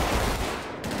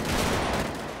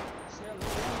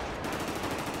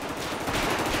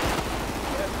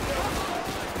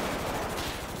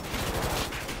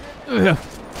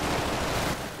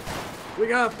 We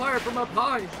got fire from up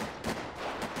high.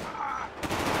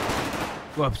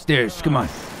 Go upstairs. Come on.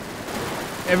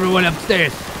 Everyone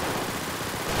upstairs.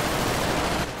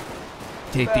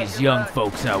 Take these young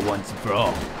folks out once and for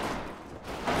all.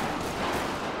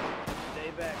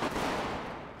 Stay back.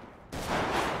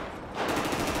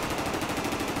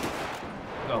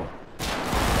 Go.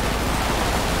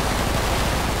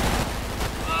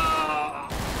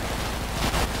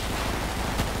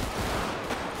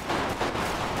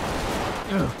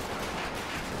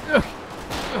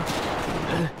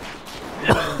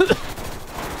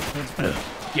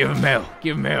 Give him hell.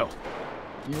 Give him hell.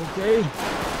 You okay?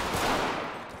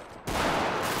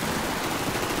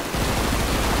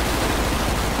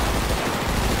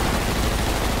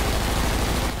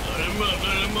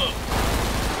 Let him up.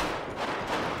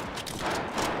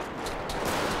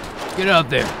 Get out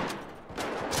there.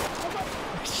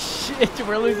 Shit,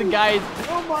 we're losing guys.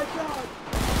 Oh my god.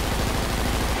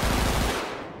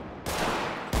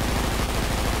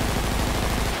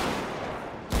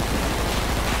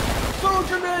 Throw a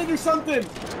grenade or something.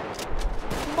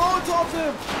 Molotov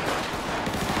him.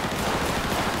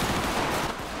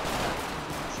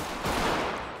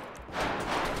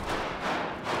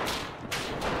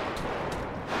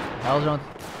 Hell's on.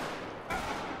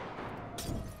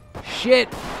 Shit.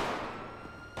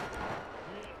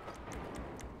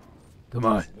 Come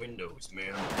on. Windows,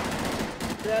 man.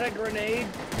 Is that a grenade?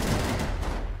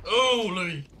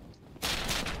 Holy.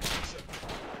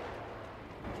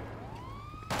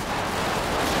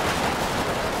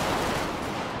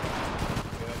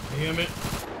 God damn it.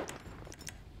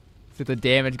 See the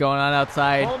damage going on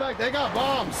outside. Hold back, they got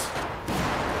bombs.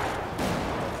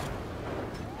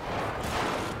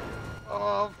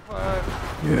 Oh fuck.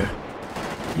 Yeah.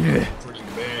 Yeah. Pretty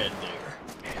bad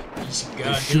there. Easy They're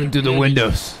goddamn shooting through the damage.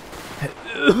 windows.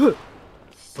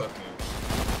 Fucking.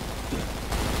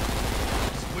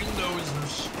 These windows are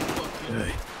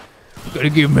fucking. Gotta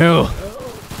give him hell.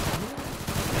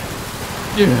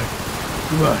 Yeah.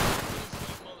 Come on.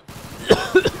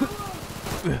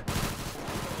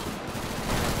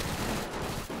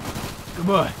 Come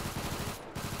on.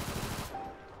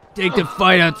 Take the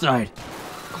fight outside.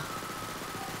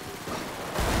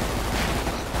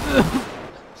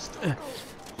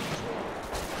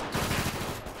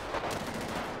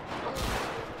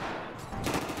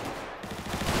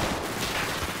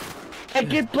 I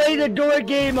can play the door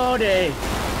game all day.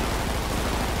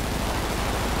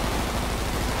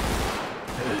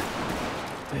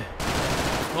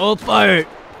 Hold fire.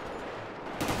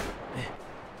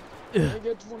 I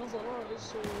get one of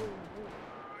ours.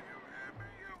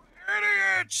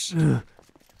 Idiots!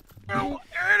 You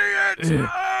idiots!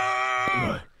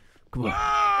 Come on.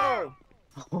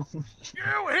 Oh!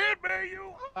 You hit me,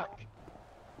 you fuck!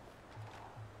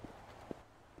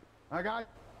 I got.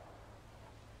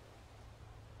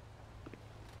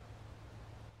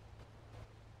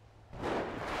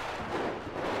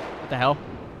 What the hell?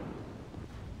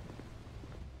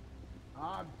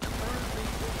 I'm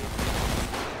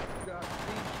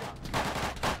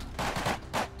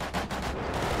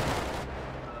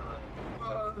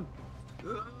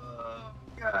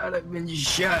God, I've been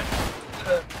shot.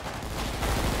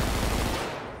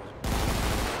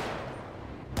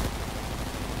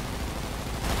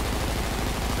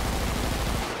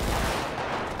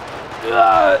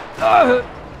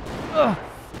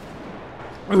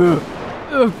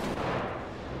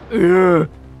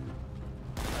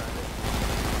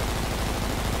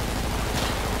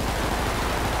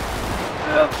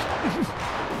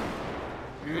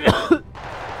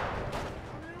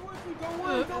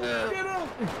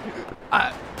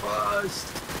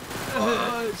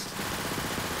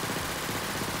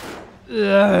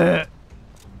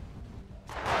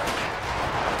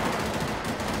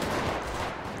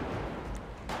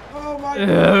 Oh my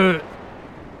god.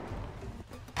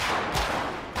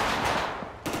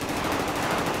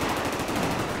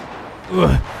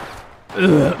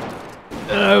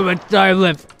 How much time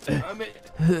left?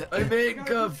 I'm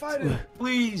handcuffed.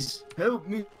 Please help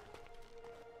me.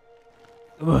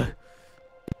 Boss,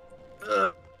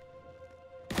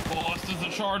 there's a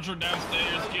charger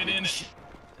downstairs. Get in it.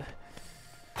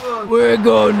 We're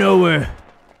going nowhere.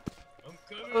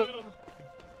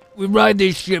 We ride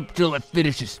this ship till it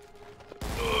finishes.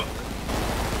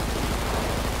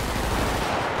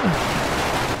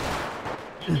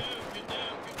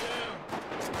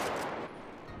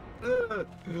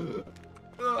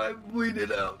 I'm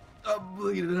bleeding out. I'm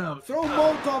bleeding out. Throw a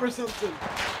Molotov or something.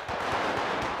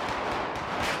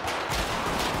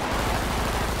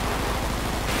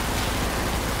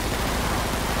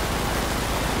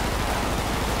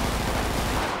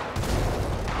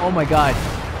 Oh my god.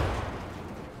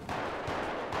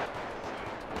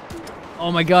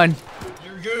 Oh my god.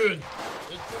 You're good.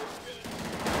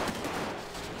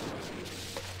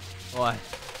 Boy, I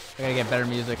gotta get better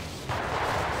music.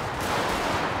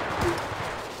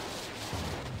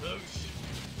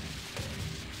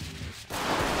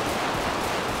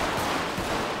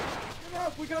 Get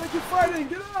up. We gotta keep fighting.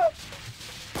 Get up.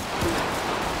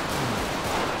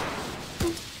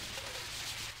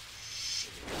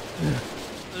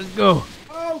 Let's go.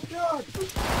 Oh god.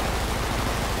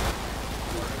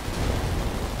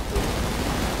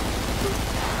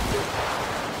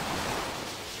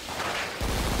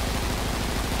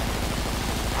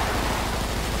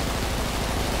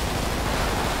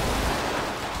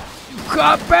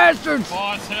 Cop bastards!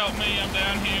 Boss, help me. I'm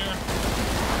down here.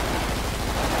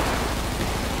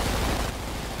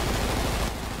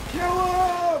 Kill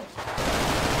him!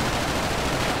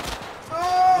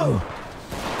 Oh!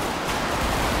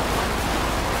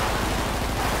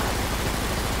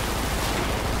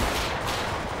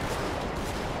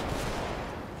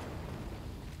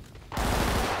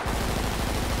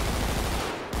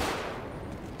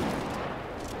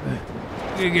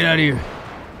 Get out of here.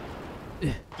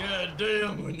 God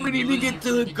damn, we need to get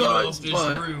to the car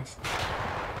spot. Roof.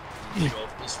 Get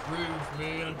off this roof,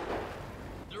 man.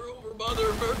 They're over by their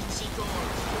emergency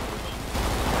cars.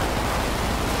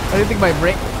 I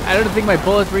don't think my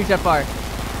bullets reach that far.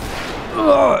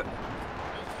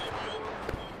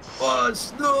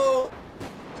 Boss, no!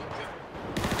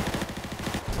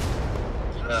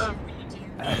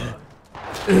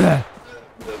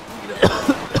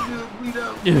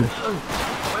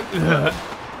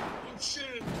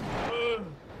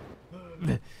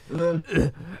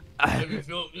 Have you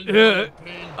felt any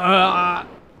pain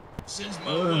since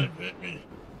my wife hit me?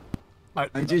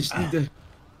 I just need to.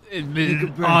 It's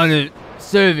been on it,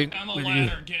 serving Down the with you.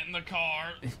 ladder, get in the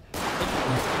car.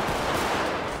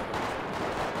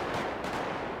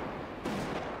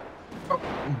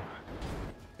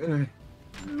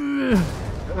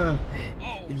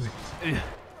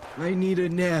 I need a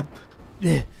nap.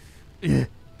 Get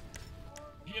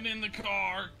in the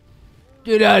car.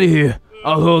 Get out of here.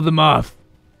 I'll hold them off.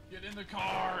 Get in the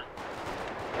car.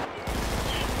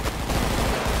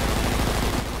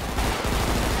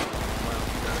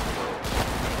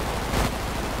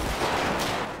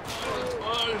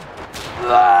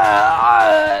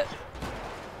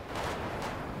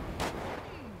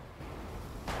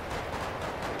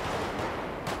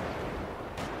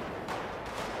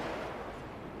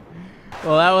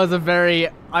 Well, that was a very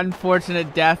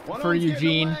unfortunate death for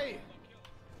Eugene.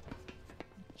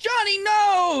 Johnny,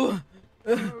 no!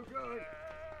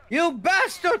 You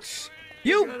bastards!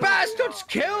 You bastards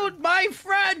killed my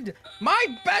friend! My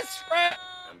best friend!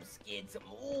 I'm scared to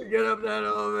move. Get up that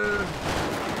elevator.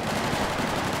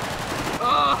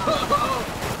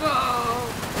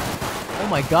 Oh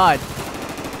my god.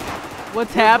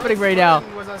 What's happening right now?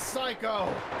 Was a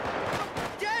psycho.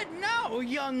 Dead now,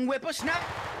 young whippersnapper!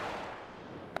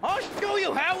 I'll show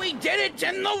you how he did it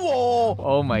in the war!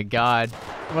 Oh my god.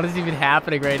 What is even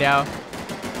happening right now?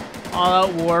 All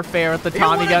out warfare with the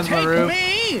Tommy guns on the roof.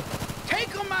 Me? Take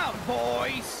him out,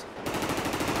 boys!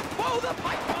 Blow the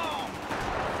pipe bomb!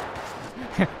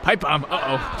 Pipe bomb,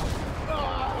 uh-oh.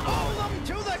 Blow them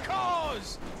to the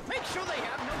cause! Make sure they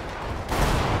have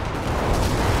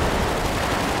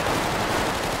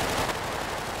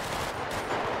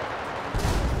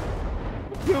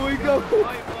Here we go.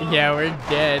 Yeah, we're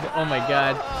dead. Oh my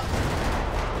god.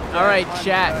 Alright,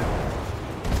 chat.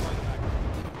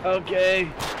 Okay.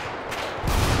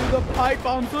 The pipe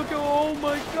bombs. Look at, oh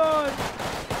my god.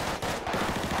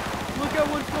 Look at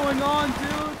what's going on,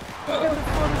 dude. Look at the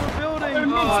front of the building.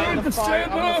 I'm afraid to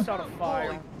stand almost up. out of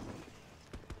fire.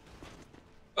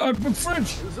 I'm French.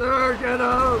 Sir, get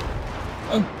out.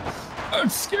 I'm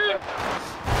scared.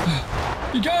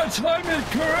 You gotta time it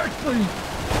correctly.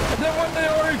 And then when they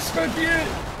are expecting it,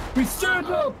 we stand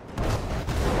up.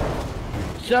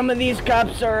 Some of these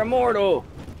cops are immortal.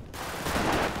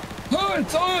 Oh,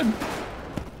 it's on.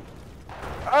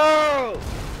 Oh!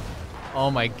 Oh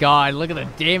my god, look at the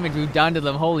damage we've done to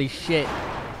them. Holy shit.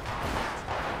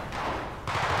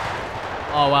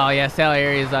 Oh wow, yeah, Sally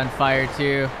area is on fire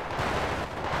too.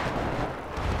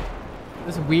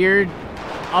 This weird,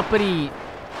 uppity,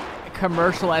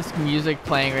 commercial-esque music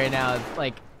playing right now. It's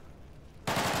like,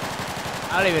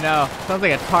 I don't even know. Sounds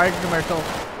like a Target commercial.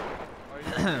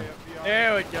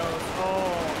 There it goes.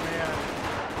 Oh, man.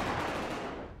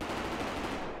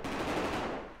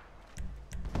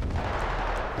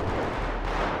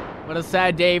 What a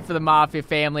sad day for the Mafia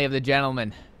family of the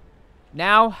gentleman.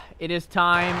 Now, it is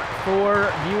time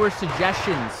for viewer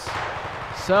suggestions.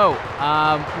 So,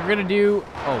 we're gonna do...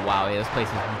 Oh, wow, yeah, this place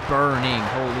is burning.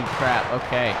 Holy crap,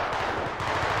 okay.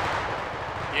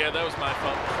 Yeah, that was my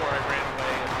fault before I ran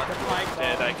away and left the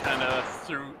dead. I kind of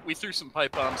we threw some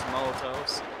pipe bombs and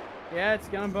Molotovs. Yeah, it's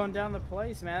gonna burn down the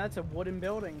place, man. That's a wooden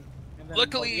building. And then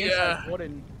Luckily, the inside's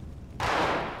wooden.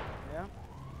 Yeah.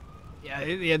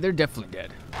 Yeah, they're definitely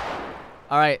dead.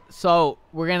 All right, so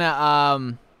we're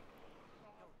gonna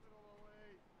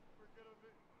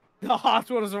The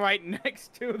hospital is right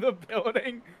next to the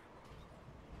building.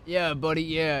 Yeah, buddy.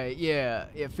 Yeah.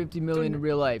 50 million in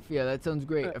real life. Yeah, that sounds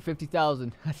great. Or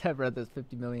 50,000. I've read this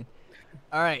 50 million.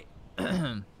 All right.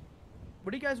 What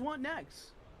do you guys want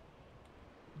next?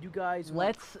 You guys want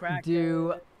Let's crack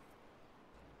do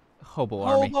Hobo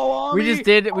Army. We just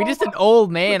did an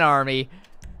old man army.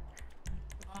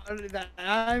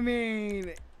 I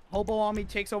mean, Hobo Army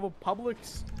takes over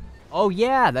Publix. Oh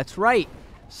yeah, that's right.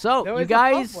 So, There you is a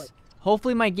guys, Publix.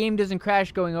 hopefully my game doesn't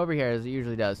crash going over here as it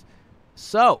usually does.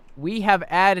 So, we have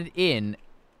added in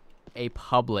a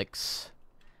Publix.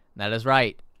 That is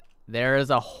right. There is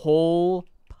a whole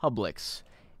Publix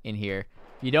in here.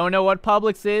 If you don't know what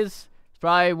Publix is, it's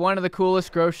probably one of the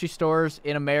coolest grocery stores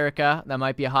in America. That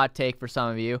might be a hot take for some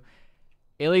of you.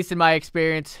 At least in my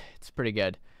experience, it's pretty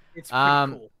good. It's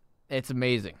pretty cool. It's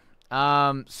amazing.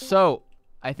 So,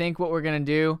 I think what we're going to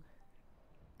do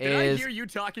Did I is... hear you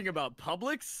talking about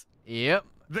Publix? Yep.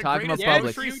 The Talking about greatest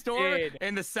Publix. grocery store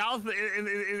in the South,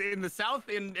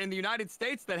 in the United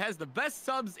States that has the best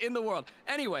subs in the world.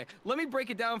 Anyway, let me break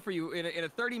it down for you in a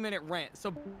 30-minute rant.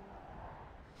 So,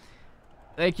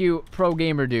 Thank you, Pro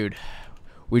Gamer Dude.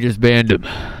 We just banned him.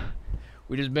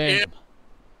 Him.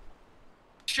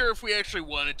 Sure if we actually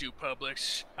want to do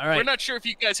Publix. All right. We're not sure if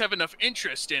you guys have enough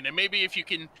interest in it. Maybe if you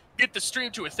can get the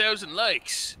stream to 1,000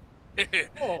 likes.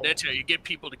 That's how you get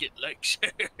people to get likes.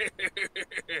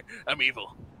 I'm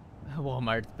evil.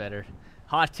 Walmart's better.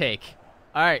 Hot take.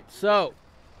 All right, so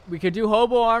we could do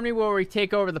Hobo Army where we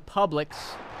take over the Publix.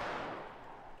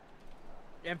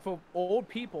 And for old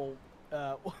people,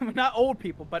 not old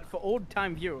people, but for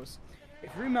old-time viewers, if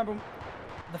you remember,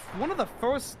 one of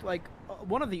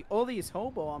the earliest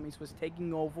Hobo armies was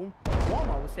taking over,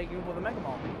 Walmart was taking over the Mega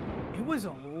Mall. It was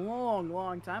a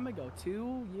long time ago,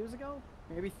 2 years ago,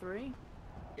 maybe 3.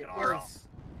 It was.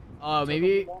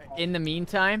 Maybe in the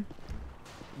meantime,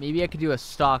 maybe I could do a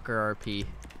Stalker RP.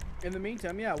 In the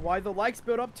meantime, yeah, why the likes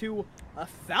built up to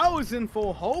 1,000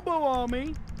 for Hobo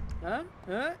Army? Huh?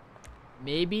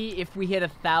 Maybe if we hit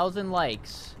 1,000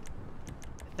 likes,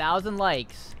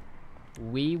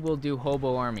 we will do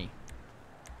Hobo Army.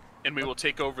 And we will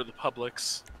take over the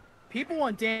Publix. People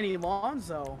want Danny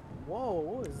Lonzo. Whoa,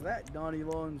 what is that, Danny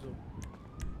Lonzo?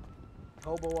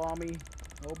 Hobo Army.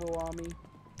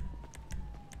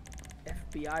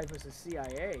 FBI versus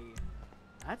CIA.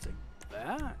 That's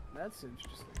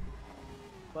interesting.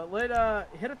 But let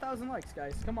hit 1,000 likes,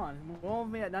 guys. Come on, we're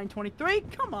only at 923.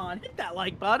 Come on, hit that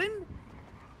like button.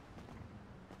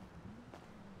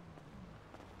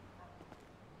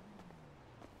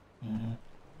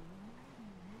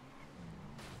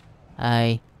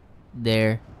 Hi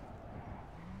there.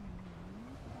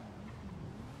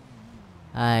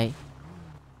 Hi.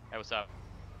 Hey, what's up?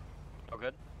 Oh,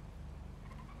 good?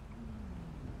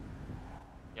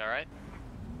 You alright?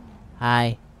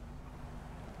 Hi.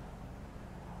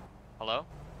 Hello?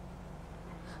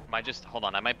 Hold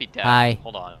on, I might be dead. Hi.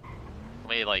 Hold on. Let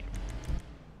me, like,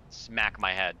 smack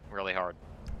my head really hard.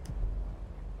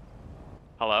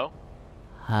 Hello?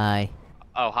 Hi.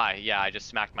 Oh, hi. Yeah, I just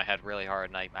smacked my head really hard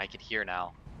and I can hear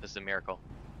now. This is a miracle.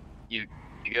 You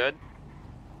good?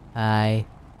 Hi.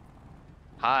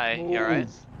 Hi, you alright?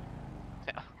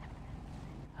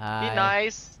 Hi. Be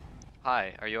nice.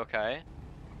 Hi, are you okay?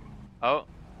 Oh.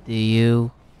 Do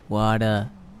you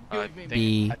wanna I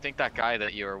think that guy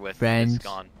that you were with friends? is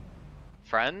gone.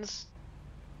 Friends?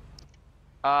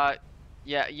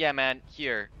 Yeah, man.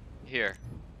 Here.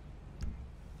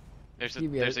 There's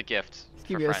a gift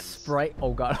Give for me a friends. Sprite.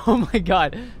 Oh god. Oh my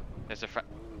god. There's a friend.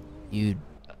 You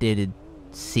didn't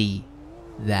see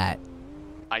that.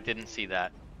 I didn't see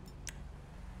that.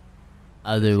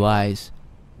 Otherwise,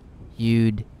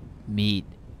 you'd meet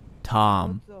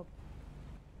Tom.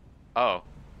 Oh.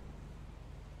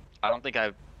 I don't think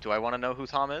I... Do I want to know who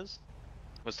Tom is?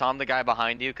 Was Tom the guy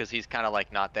behind you? Because he's kind of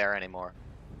like not there anymore.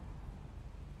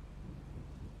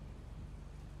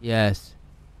 Yes.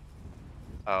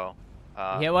 Oh.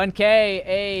 Hit 1K,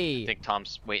 hey! I think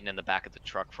Tom's waiting in the back of the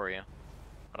truck for you.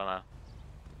 I don't know.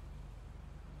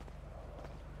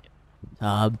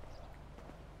 Tom.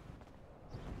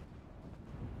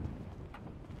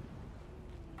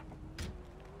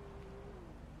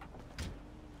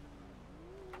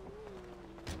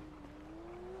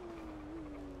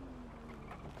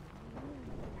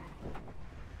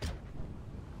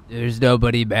 There's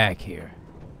nobody back here.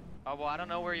 Oh, well, I don't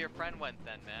know where your friend went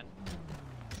then, man.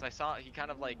 Cause I saw, he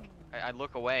kind of like, I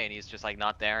look away and he's just like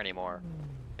not there anymore.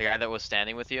 The guy that was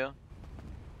standing with you?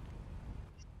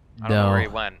 I don't know where he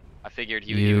went. I figured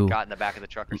he would got in the back of the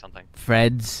truck or something.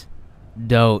 Friends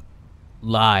don't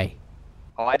lie.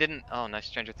 Oh, I didn't, oh, nice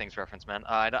Stranger Things reference, man.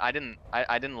 I didn't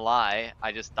lie.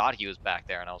 I just thought he was back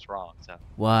there and I was wrong, so.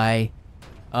 Why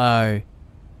are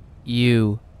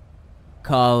you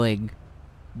calling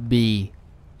me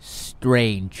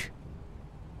strange?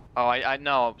 Oh, I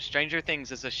know. Stranger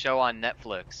Things is a show on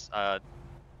Netflix.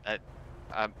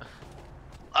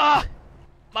 Ah!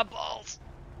 My balls!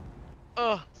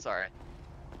 Oh, sorry.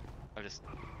 I just...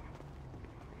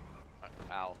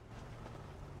 Ow.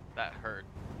 That hurt.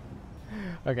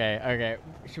 Okay.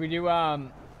 Should we do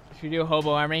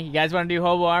Hobo Army? You guys want to do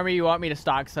Hobo Army? Or you want me to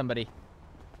stalk somebody?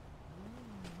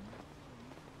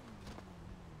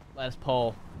 Let us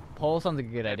poll. Poll sounds like a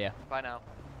good idea. Bye now.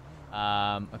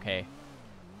 Okay.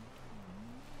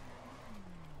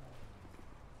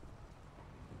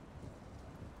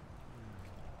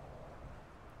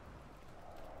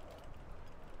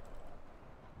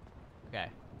 Okay.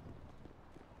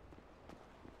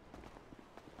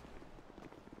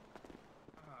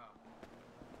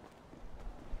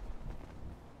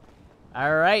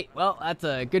 All right. Well, that's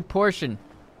a good portion.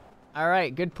 All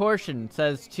right, good portion. It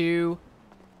says 2.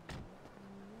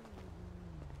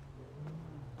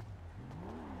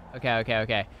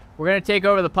 Okay. We're gonna take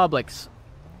over the Publix.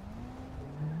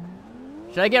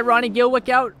 Should I get Ronnie Gilwick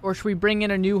out, or should we bring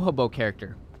in a new Hobo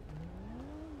character?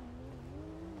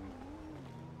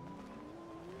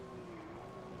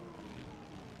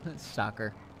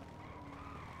 Stalker.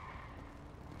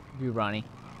 Do Ronnie.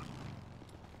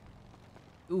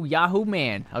 Ooh, Yahoo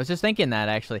Man. I was just thinking that,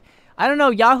 actually. I don't know,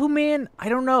 Yahoo Man, I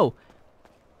don't know.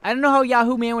 I don't know how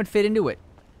Yahoo Man would fit into it,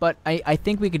 but I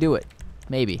think we could do it.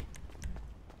 Maybe.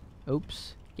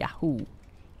 Oops. Yahoo.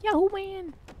 Yahoo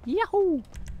Man. Yahoo.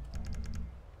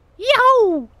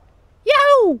 Yahoo.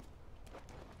 Yahoo.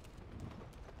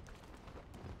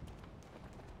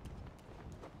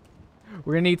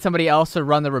 We're gonna need somebody else to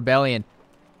run the rebellion.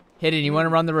 Hidden, you wanna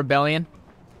run the rebellion?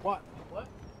 What?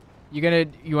 You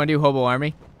wanna do Hobo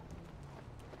Army?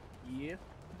 Yeah.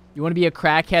 You wanna be a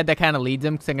crackhead that kinda leads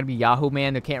them? Cause I'm gonna be Yahoo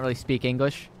Man who can't really speak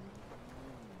English.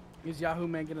 Is Yahoo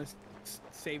Man gonna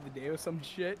save the day or some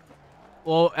shit?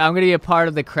 Well, I'm gonna be a part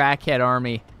of the crackhead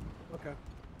army. Okay.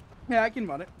 Yeah, I can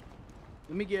run it.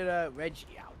 Let me get Reggie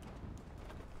out.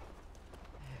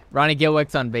 Ronnie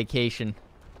Gilwick's on vacation.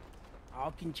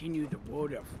 I'll continue the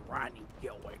word of Ronnie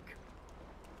Gilwick.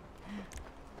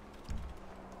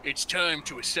 It's time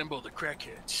to assemble the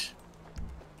crackheads.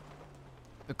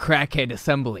 The crackhead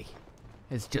assembly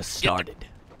has just started.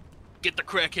 Get the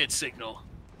crackhead signal.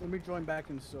 Let me join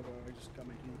back in the server. I just come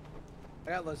in here. I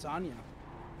got lasagna.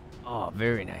 Oh,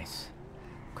 very nice.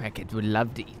 Crackheads would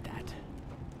love to eat that.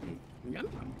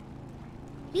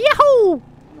 Yahoo!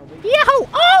 Yahoo!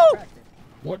 Oh!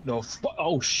 What the fuck?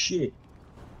 Oh shit.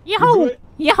 Yahoo!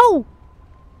 Yahoo!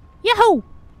 Yahoo!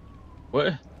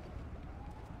 What?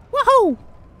 Wahoo!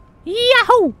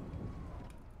 Yahoo!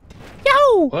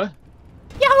 Yahoo! What?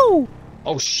 Yahoo!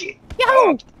 Oh shit.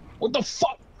 Yahoo! What the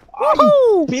fuck?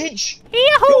 Wahoo! Bitch!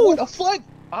 Yahoo! Yo, what the fuck?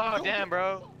 Oh, damn,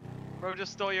 bro. Bro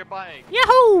just stole your bike.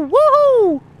 Yahoo!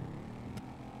 Woohoo!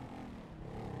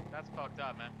 That's fucked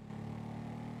up, man.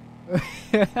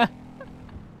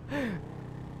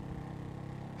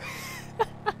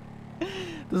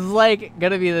 This is like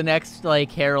gonna be the next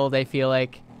like Harold, I feel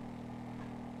like.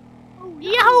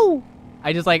 Yahoo!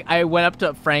 I went up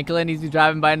to Franklin, he's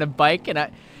driving by on a bike,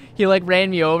 and he like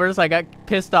ran me over, so I got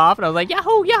pissed off, and I was like,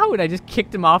 Yahoo! Yahoo! And I just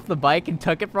kicked him off the bike and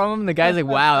took it from him, and the guy's like,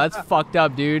 wow, that's fucked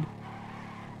up, dude.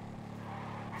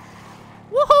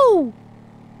 Woohoo!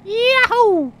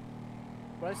 Yahoo!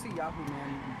 What I see Yahoo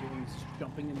Man doing is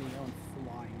jumping in the air and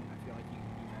flying. I feel like he can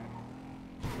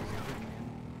do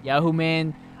that. Yahoo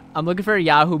Man, I'm looking for a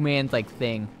Yahoo Man's like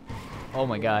thing. Oh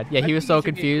my god. Yeah, he was so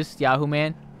confused. Yahoo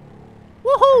Man. I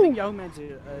Woohoo! think Yahoo Man's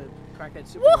a crackhead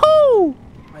super. Woohoo!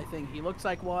 I think he looks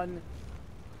like one.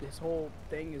 This whole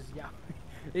thing is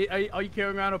Yahoo. Are you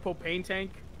carrying around a propane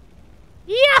tank?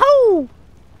 Yahoo!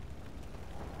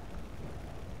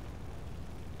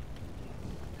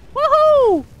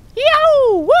 Woohoo!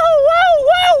 Yahoo! Woohoo!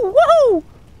 Woohoo! Woohoo!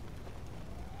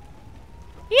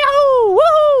 Yahoo!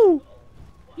 Woohoo!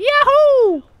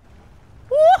 Yahoo!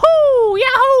 Woohoo!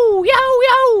 Yahoo! Yahoo!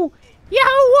 Yahoo!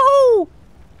 Yahoo! Woohoo!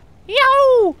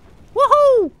 Yahoo!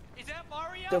 Woohoo!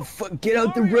 The fuck? Get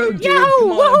out the road, dude. Yahoo!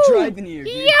 Come on, Woohoo! I'm driving here,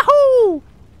 dude. Yahoo!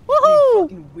 Woohoo!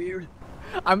 Fucking weird.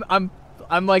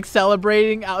 I'm like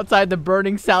celebrating outside the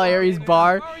burning Salieri's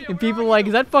bar, and people are like,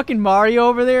 is that fucking Mario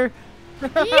over there?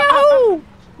 Yahoo!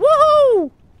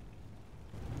 Woohoo!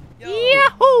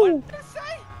 Yahoo!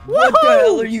 What the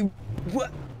hell are you?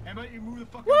 What?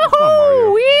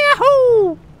 Woohoo!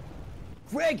 Yahoo!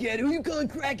 Crackhead? Who you calling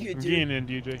crackhead, dude? Getting in,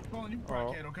 DJ.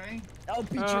 Crackhead, okay? I'll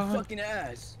beat your fucking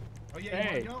ass. Oh yeah,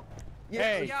 hey.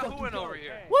 Hey, Yahooing over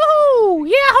here. Woohoo!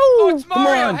 Yahoo! Oh, it's Mario.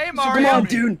 Come on. Hey, Mario. Come on,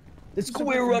 dude. Let's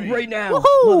square up right now,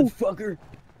 Woohoo! motherfucker.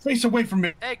 Face away from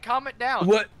me. Hey, calm it down.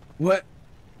 What? What?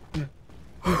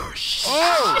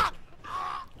 Oh!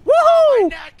 Woohoo!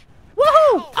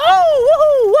 Woohoo! Oh!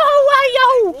 Woohoo!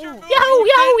 Woohoo! Yahoo!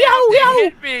 Yahoo! Yahoo! Yahoo!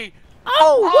 Hit me.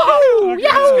 Oh! Woohoo!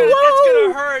 Yahoo! It's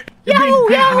gonna hurt.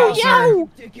 Yahoo! Yahoo! Yahoo!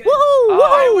 Woohoo!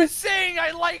 I Woohoo! was saying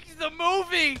I liked the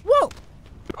movie. Whoa!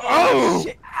 Oh!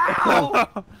 Shit. Ow!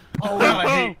 Oh,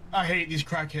 God, I hate these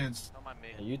crackheads.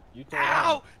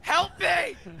 Ow! Help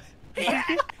me! Hey,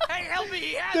 help me!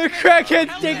 He has The me.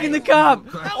 crackhead's taking the cop!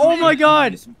 Oh my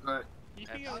god!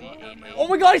 Oh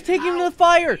my god, he's taking him to the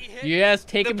fire! Yes,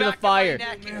 take him to the fire.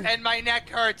 And my neck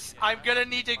hurts. I'm gonna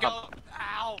need to go.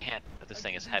 Ow! Can't. This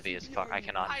thing is heavy as fuck. I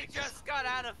cannot. I just got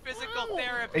out of physical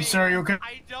therapy. Hey, sir, you okay?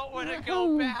 I don't want to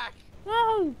go back.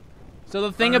 So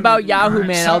the thing about Yahoo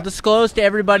Man, I'll disclose to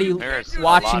everybody There's a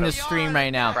watching lot the of stream right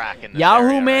now. crack in this Yahoo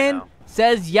area right Man now.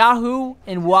 says Yahoo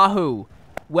and Wahoo.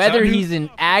 Whether he's in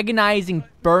agonizing,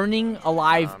 burning,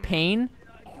 alive pain,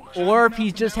 or if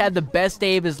he's just had the best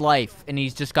day of his life and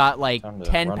he's just got like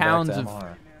 10 pounds of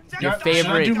your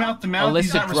favorite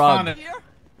illicit drug.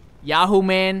 Yahoo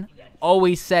Man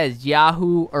always says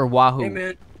Yahoo or Wahoo. Hey,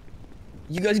 man.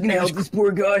 You guys gonna help this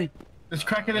poor guy? This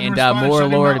crackhead And more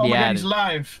lore to be added. He's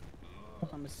live.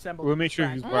 We'll make sure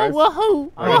he's Oh, live.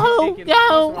 woohoo! Woohoo!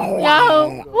 Yahoo!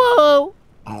 Yahoo! Woohoo!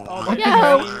 Oh,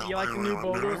 Yahoo! You like the new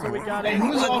boulders that we got? Hey,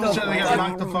 who's the officer that got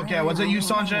knocked the fuck out? Was it you,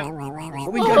 Sanjay?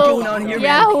 What we got going on here,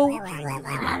 man? Yahoo!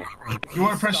 You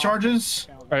want to press charges?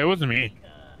 It wasn't me.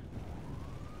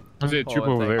 Was it Troop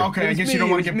over there? Okay, I guess you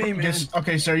don't want to get.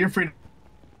 Okay, sir, you're free.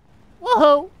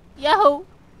 Woohoo! Yahoo!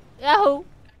 Yahoo!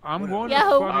 I'm going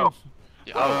Yahoo!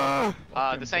 Oh,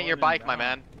 this ain't your bike, my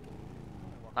man.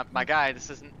 My guy, this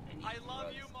isn't. I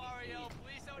love you, Mario.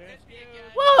 Please don't hit me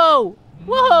again. Whoa!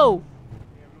 Whoa!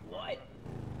 What?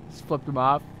 Just flipped him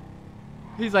off.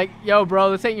 He's like, yo, bro,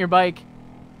 this ain't your bike.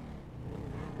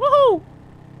 Woohoo!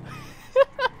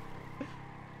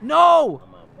 No!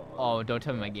 Oh, don't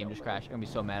tell me my game just crashed. I'm gonna be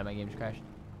so mad if my game just crashed.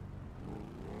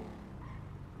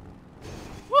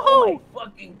 Woohoo! Oh my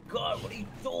fucking god, what are you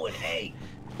doing? Hey!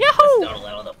 Yahoo! That's not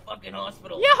allowed in the fucking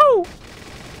hospital. Yahoo!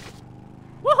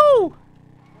 Woohoo!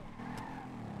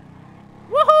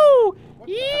 Woohoo!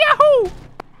 Yahoo!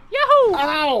 Yahoo!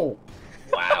 Ow!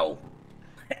 Wow!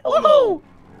 Woohoo!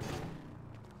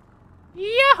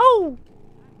 Yahoo!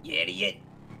 You idiot!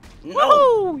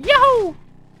 Woohoo! Yahoo!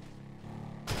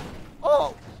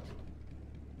 Oh!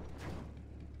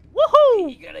 Woohoo!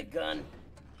 You got a gun?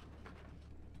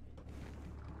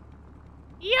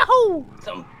 Yahoo!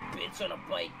 Some bitch on a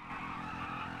bike.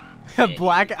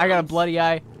 Black. I got a bloody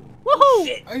eye. Woohoo!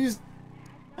 Shit. I just.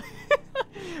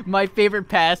 My favorite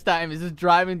pastime is just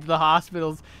driving to the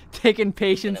hospitals, taking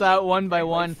patients out one by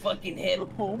one. Fucking hit.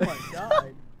 Oh my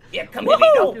god. Yeah, come hit me,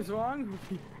 What go. is wrong?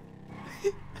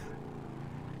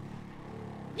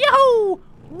 Yahoo!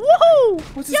 Woohoo!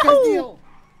 What's this guy's deal?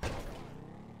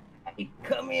 Hey,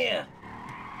 come here.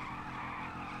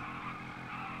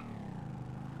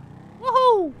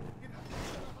 Woohoo!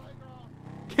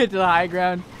 Get to the high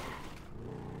ground.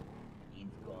 He's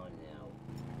gone now.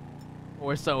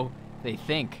 Or so they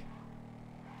think.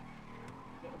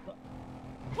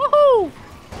 Woohoo!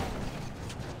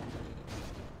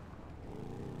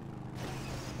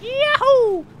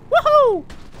 Yahoo! Woohoo!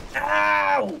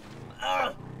 Ow!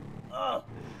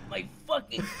 My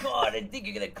fucking god, I think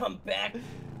you're gonna come back.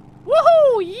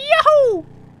 Woohoo! Yahoo!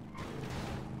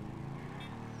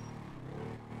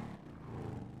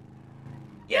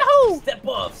 Yeah, Yahoo! step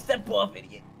off,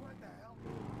 idiot.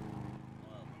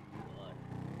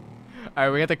 All right,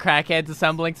 we got the crackheads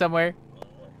assembling somewhere.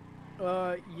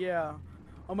 Yeah.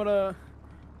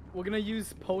 We're gonna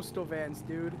use postal vans,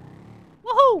 dude.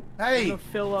 Woohoo! Hey! We're gonna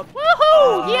fill up.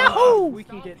 Woohoo! Yahoo! We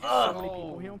can get so many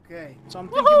people here. Okay. So I'm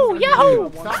thinking Woohoo! we're gonna Yahoo!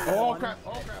 do one by Oh one. crap!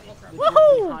 Oh crap! Oh crap!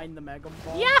 Woohoo! Behind the mega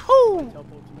ball. Yahoo!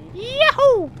 Teleport to me.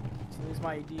 Yahoo! So there's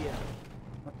my idea.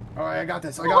 All right, I got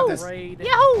this. I got this. Raid.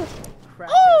 Yahoo! Crack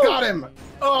Oh! Got him!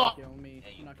 Oh! Kill me.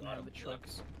 You're not gonna have the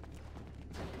trucks.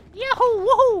 Yahoo!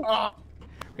 Woohoo! Oh!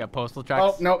 We got postal Oh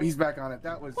trucks. no, he's back on it.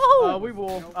 That was. Woohoo! We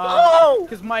will. Woohoo!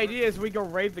 Because my idea is we go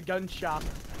raid the gun shop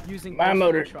using My postal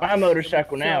motor- trucks. my And we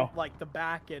motorcycle fill, now. like the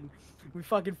back, and we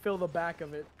fucking fill the back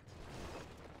of it.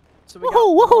 So we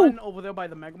Woohoo, got woohoo! one over there by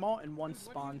the mega mall and one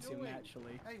spawns him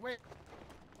naturally. Hey, wait.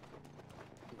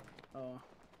 Oh.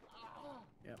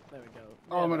 Yep, there we go.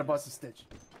 Oh, I'm gonna bust a stitch.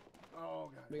 Oh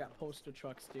god. We got postal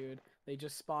trucks, dude. They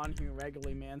just spawn here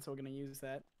regularly, man, so we're gonna use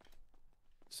that.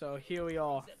 So here we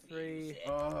are. 3.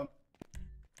 Now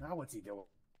what's he doing?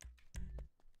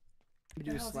 We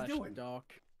the do hell's he slash doing? dock.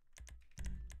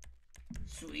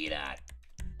 Sweetheart.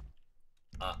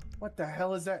 What the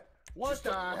hell is that? What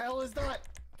the hell is that?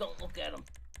 Don't look at him.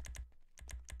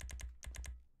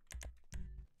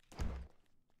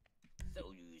 So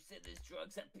you said there's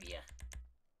drugs up here?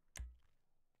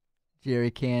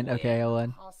 Jerry can. Okay, hold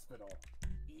on. Hospital.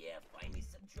 Yeah, find me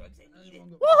some drugs and eat it.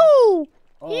 Woohoo!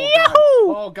 Oh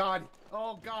Yahoo! god. Oh god.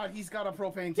 Oh god. He's got a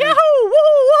propane tank. Yahoo!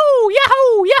 Woohoo! Woohoo!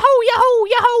 Yahoo! Yahoo! Yahoo!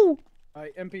 Yahoo!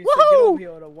 Alright, NPC, Woohoo! get over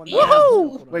here to one.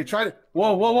 Woohoo! Wait. Try to.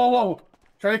 Whoa. Whoa. Whoa. Whoa.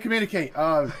 Try to communicate.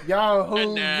 Yahoo. Nah,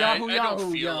 Yahoo. I Yahoo.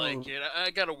 don't feel Yahoo. like it.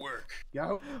 I gotta work.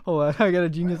 Yahoo. Hold on, I got a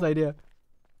genius idea.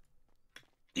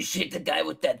 You shit the guy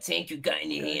with that tank you got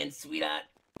in your hand, sweetheart.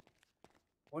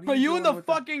 What Are you in doing the with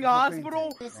fucking propane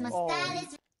hospital? tank?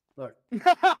 Oh. Look.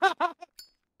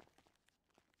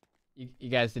 You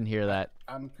guys didn't hear that.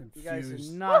 I'm You guys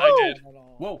confused. are not. I did. At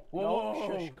all. Whoa. Whoa. No, Whoa.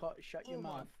 Whoa. shush, shut your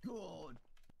mouth. God.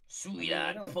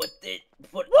 Sweetheart, put.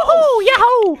 Woohoo! Oh,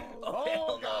 Yahoo! oh,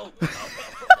 hell no.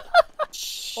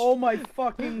 Oh my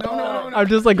fucking god. I'm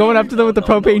just like going up to them with the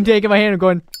propane tank in my hand and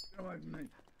going,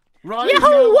 Run.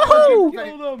 Yahoo! Woohoo!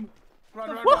 Kill them. Run.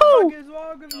 What the Woohoo! fuck is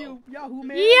wrong with you, Yahoo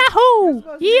man? Yahoo!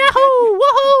 Yahoo!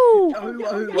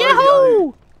 Woohoo!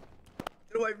 Yahoo!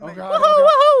 Oh god. Woohoo!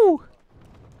 Woohoo!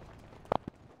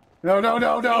 No. No.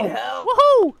 No. No. Help!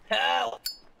 Woohoo! Help!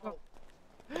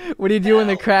 What do you do when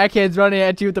the crackhead's running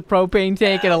at you with the propane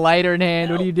tank and a lighter in hand?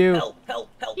 What do you do? Help!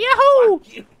 Yahoo!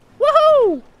 Fuck you.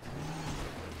 Woohoo!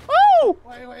 Woo!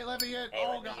 Wait. Let me in. Hey,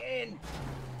 Oh let god. me in.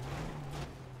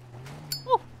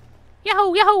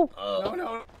 Yahoo! Yahoo!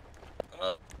 No.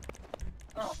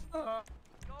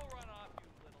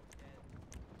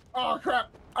 Oh crap!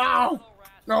 Ow!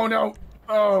 No!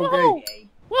 Oh, okay.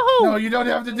 Woohoo! No, you don't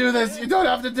have to do this. You don't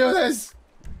have to do this.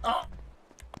 Oh.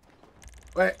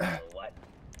 Wait. What?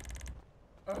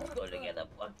 Let's go together.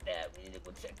 Fuck that. We need to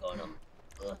go check on him.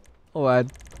 Hold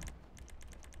on.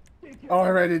 Oh,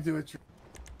 I'm ready to do it.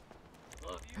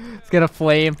 Let's get a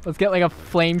flame. Let's get like a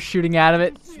flame shooting out of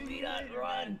it. Sweetheart,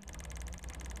 run.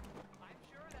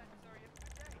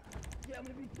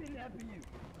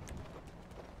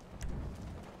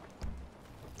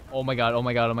 Oh my god, oh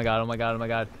my god, oh my god, oh my god, oh my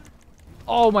god.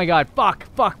 Oh my god, fuck.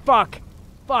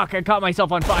 Fuck, I caught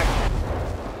myself on fire.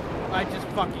 I just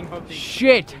fucking hooked it.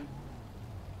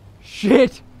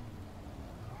 Shit.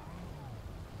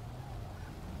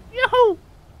 Yahoo!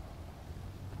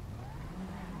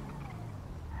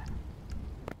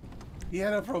 He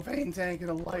had a propane tank and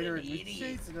a lighter and he's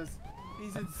chasing us.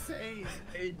 He's insane.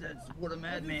 Hey, that's what a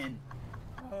madman.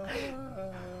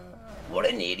 What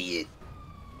an idiot.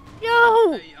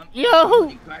 Yahoo! Hey,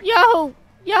 Yahoo! Yahoo!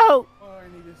 Yahoo!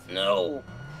 No.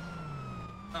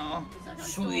 Oh.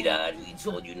 Sweetheart, we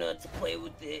told you not to play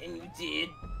with it, and you did.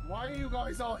 Why are you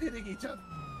guys all hitting each other?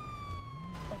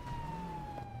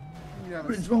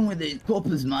 What is wrong with these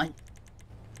coppers, mate?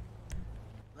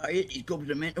 I hit these coppers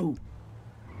are mental.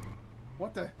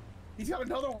 What the? He's got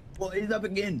another one. Well, he's up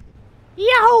again.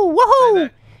 Yahoo! Woohoo!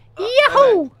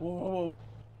 Yahoo! Whoa.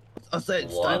 I said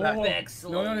stay Walk back. back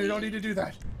No, you don't need to do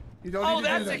that. You don't Oh, need to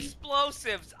do that's that.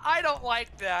 explosives. I don't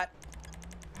like that.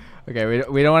 Okay,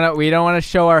 we don't want to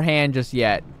show our hand just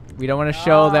yet. We don't want to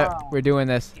show that we're doing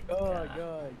this. Good.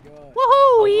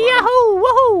 Woohoo! Yahoo!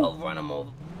 Woohoo! I'll run him over.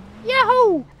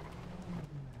 Yahoo!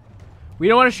 We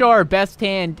don't want to show our best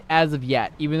hand as of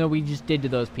yet, even though we just did to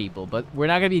those people. But we're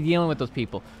not going to be dealing with those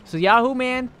people. So Yahoo,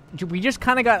 man, we just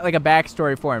kind of got like a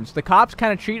backstory for him. So the cops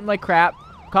kind of treat him like crap,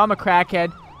 call him a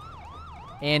crackhead,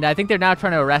 and I think they're now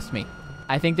trying to arrest me.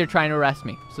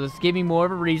 So this gave me more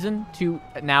of a reason to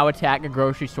now attack a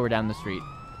grocery store down the street.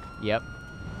 Yep.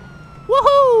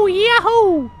 Woohoo!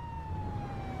 Yahoo!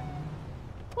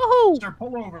 Woohoo! Sir,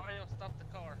 pull over. Mario, stop the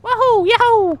car. Woohoo!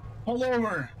 Yahoo! Pull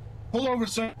over. Pull over,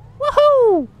 sir.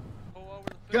 Woohoo!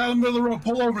 Get out in the middle of the road.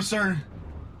 Pull over, sir.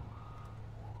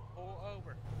 Pull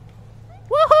over.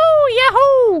 Woohoo!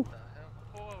 Yahoo!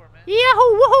 Pull over, man.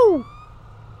 Yahoo! Woohoo!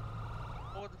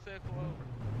 Pull the vehicle over.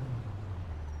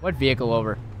 What vehicle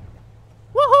over?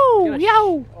 Woohoo!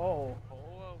 Yahoo! Oh.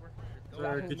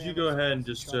 Sir, could you go ahead and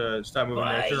just stop moving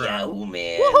there? Turn Yahoo, around.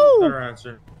 man. Woohoo! Turn around,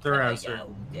 sir. Turn around, sir.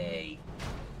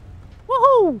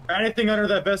 Woohoo! Anything under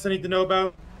that vest I need to know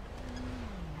about?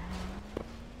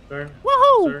 Sir?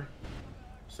 Woohoo! Sir?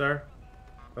 Sir?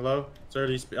 Hello? Sir,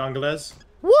 do you speak Angeles?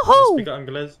 Woohoo! Speak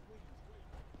Angeles?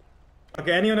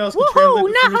 Okay, anyone else can Woohoo!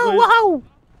 translate this for me, Nahoo! please?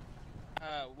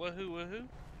 Woohoo! Woohoo.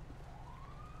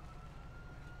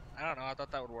 I don't know. I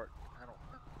thought that would work. I don't know.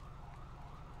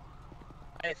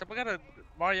 Hey, someone got a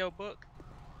Mario book?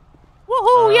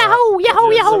 Woohoo! Yahoo!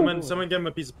 Yahoo! Yeah, Yahoo! someone give him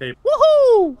a piece of paper.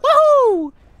 Woohoo!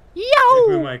 Woohoo! Yahoo!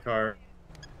 Move my car.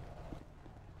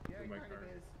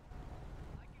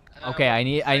 Okay, I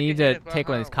need to take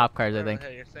one of these cop cars, I think.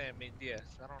 You're saying means yes.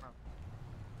 I don't know.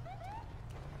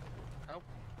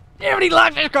 Damn it, he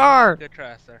locked his car! Good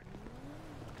try, sir.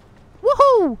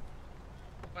 Woohoo!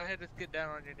 Go ahead, just get down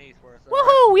on your knees for us.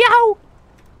 Woohoo! Yahoo!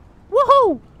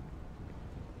 Woohoo!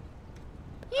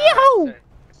 Yahoo! Right,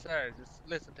 sir, just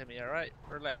listen to me, alright?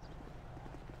 Relax.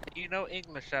 Do you know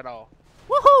English at all?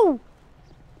 Woohoo!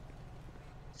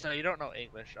 So you don't know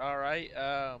English, alright?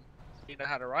 You know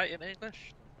how to write in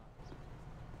English?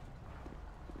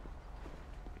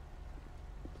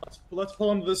 Let's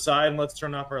pull him to the side and let's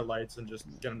turn off our lights and just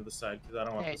get him to the side because I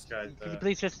don't want this guy to... Could you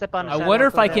please just step on the I sidewalk wonder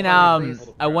if I over can there, please?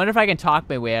 I wonder if I can talk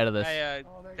my way out of this. Hey,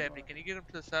 Deputy, can you get him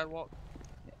to the sidewalk?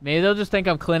 Maybe they'll just think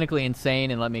I'm clinically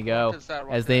insane and let me go,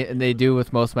 as they do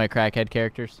with most of my crackhead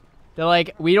characters. They're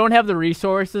like, we don't have the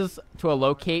resources to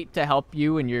allocate to help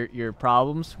you and your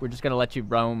problems. We're just gonna let you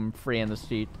roam free on the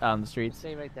streets.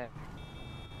 Stay right there.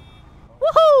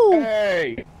 Woohoo!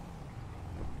 Hey!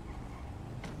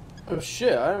 Oh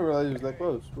shit, I didn't realize he was that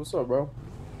close. What's up, bro?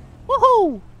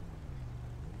 Woohoo!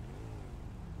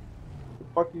 The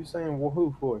fuck you saying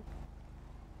woohoo for?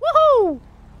 Woohoo!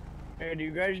 Hey, do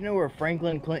you guys know where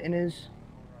Franklin Clinton is?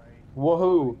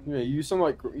 Woohoo! Yeah, you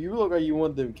look like you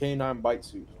want them K9 bite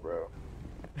suits, bro.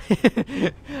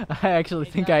 I actually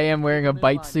think I am wearing a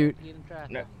bite suit.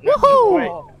 No, Woohoo!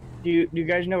 wait. Do you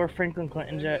guys know where Franklin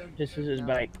Clinton's at? This is his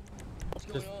bike.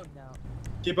 Just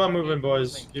keep on moving,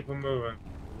 boys. Keep on moving.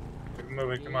 Keep on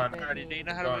moving. Come on. Alrighty, do you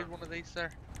know how to read one of these, sir?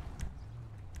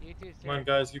 Come on,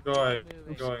 guys. Keep going.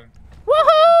 Keep going.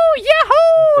 Woohoo!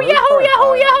 Yahoo! Yahoo!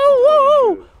 Yahoo! Yahoo!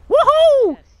 Woohoo!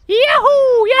 Woohoo!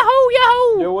 Yahoo! Yahoo!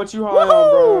 Yahoo! Yo, what you high on,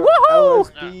 bro?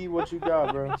 Woohoo! LSD, what you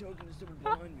got, bro?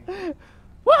 Woohoo!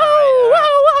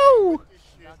 Woohoo! Woohoo!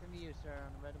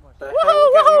 Woohoo!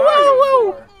 Woohoo! Woohoo!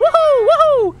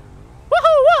 Woohoo! Woohoo!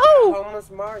 Woohoo! Homeless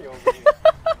Mario.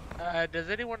 Does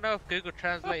anyone know if Google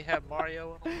Translate have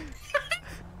Mario in it?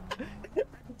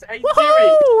 Hey,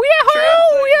 Woohoo!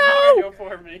 Yahoo! Yahoo!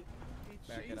 for me.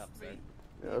 Back it up, sir.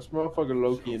 Yeah, this motherfucker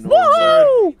low-key annoying.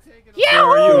 Woohoo!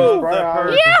 Yahoo!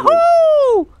 Yahoo!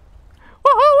 Woohoo!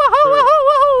 Woohoo!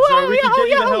 Woohoo! Sir, we can Yahoo! get you the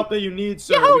Yahoo! help that you need,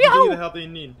 sir. Yahoo! We can get you Yahoo! the help that you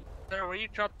need. Sir, were you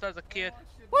chopped as a kid?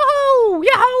 Woohoo!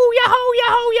 Yahoo! Yahoo!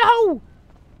 Yahoo! Yahoo!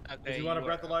 Okay, If you want a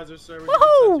breathalyzer, sir, we Woohoo!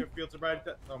 can send you a field sobriety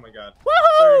test. Oh my god.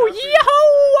 Woohoo!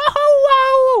 Yahoo! Woohoo!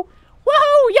 Woohoo!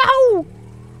 Woohoo! Yahoo!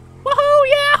 Woohoo!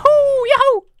 Yahoo!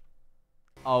 Yahoo!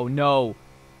 Oh no.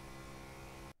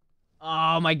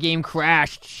 Oh, my game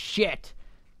crashed. Shit.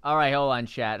 Alright, hold on,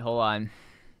 chat. Hold on.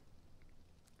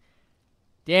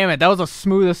 Damn it, that was a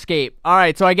smooth escape.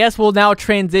 Alright, so I guess we'll now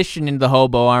transition into the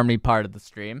Hobo Army part of the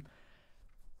stream.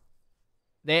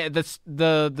 The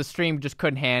stream just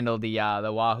couldn't handle the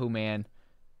Wahoo Man.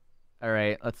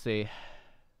 Alright, let's see.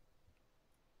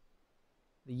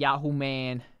 The Yahoo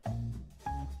Man.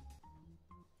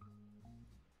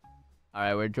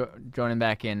 Alright, we're joining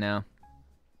back in now.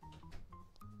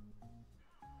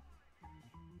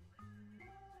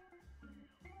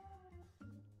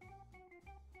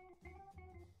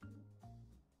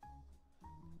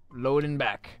 Loading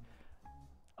back.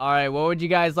 Alright, what would you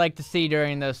guys like to see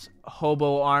during this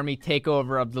Hobo Army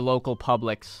takeover of the local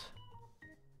Publix?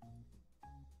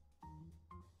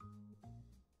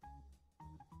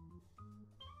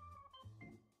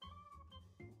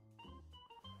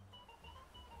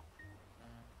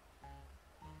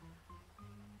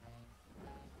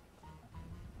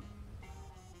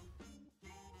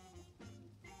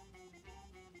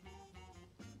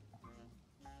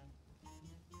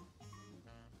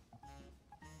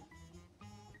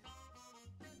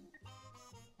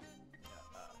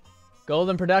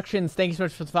 Golden Productions, thank you so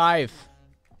much for the 5.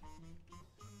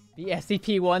 The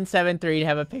SCP-173 to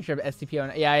have a picture of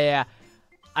SCP-1. Yeah.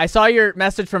 I saw your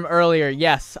message from earlier.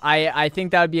 Yes, I think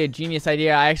that would be a genius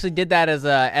idea. I actually did that as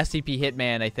a SCP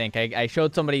Hitman, I think. I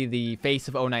showed somebody the face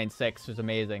of 096. It was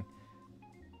amazing.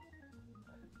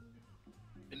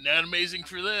 Not amazing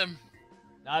for them.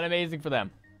 Not amazing for them.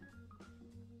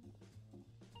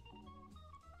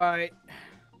 Alright.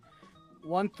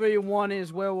 131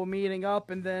 is where we're meeting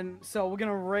up, and then, so we're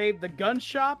gonna raid the gun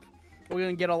shop. We're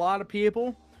gonna get a lot of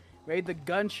people. Raid the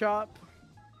gun shop.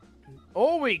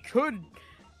 Or we could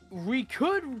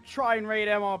try and raid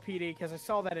MRPD, because I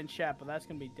saw that in chat, but that's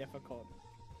gonna be difficult.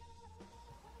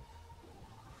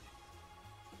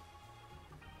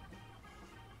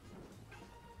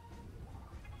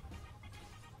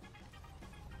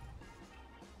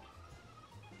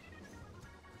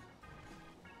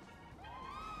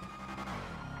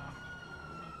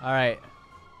 All right.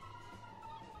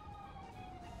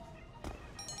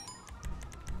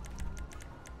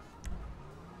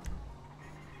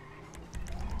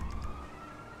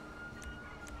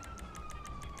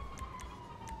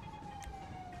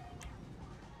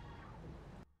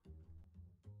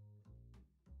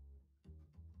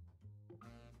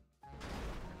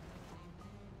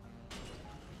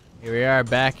 Here we are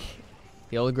back.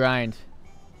 The old grind.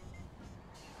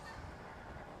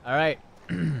 All right.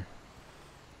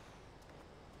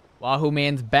 Wahoo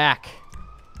Man's back.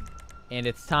 And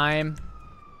it's time.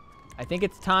 I think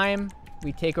it's time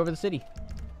we take over the city.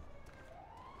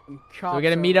 So we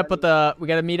gotta meet up with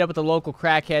the local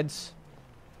crackheads.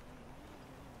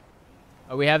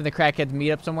 Are we having the crackheads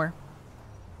meet up somewhere?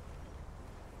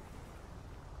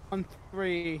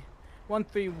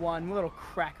 131, little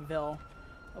Crackville.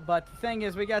 But the thing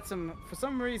is, we got some, for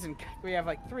some reason, we have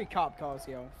like 3 cop cars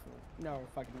here for no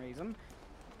fucking reason.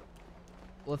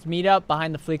 Let's meet up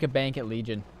behind the Fleeca Bank at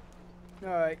Legion.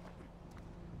 Alright.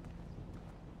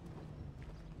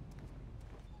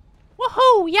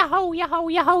 Woohoo! Yahoo! Yahoo!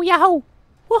 Yahoo! Yahoo!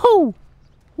 Woohoo!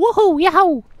 Woohoo!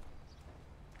 Yahoo!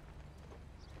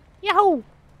 Yahoo!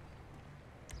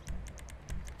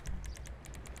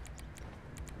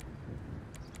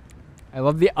 I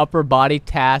love the upper body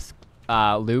task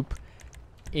loop.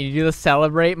 And you do the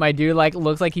celebrate. My dude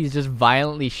looks like he's just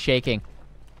violently shaking.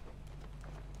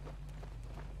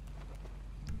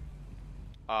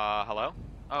 Hello?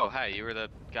 Oh, hey, you were the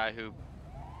guy who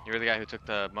took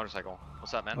the motorcycle.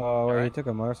 What's up, man? Oh, You you alright? took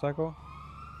a motorcycle?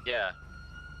 Yeah.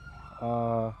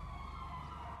 You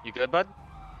good, bud?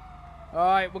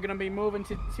 Alright, we're gonna be moving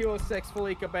to 206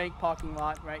 Fleeca Bank parking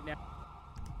lot right now.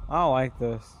 I don't like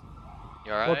this.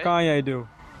 You alright? What Kanye do?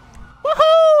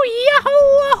 Woohoo! Yahoo!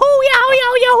 Woohoo! Yahoo!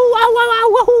 Yahoo! Yahoo! Wow! Wow! Wow!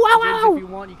 Woohoo! Wow! James, Wow! if you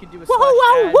want, you can do a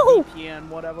Woohoo! Woohoo! VPN,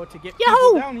 whatever, to get Yahoo!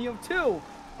 people down here too.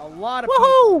 A lot of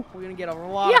Woohoo! people. We're gonna get a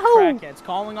lot Yahoo! of crackheads.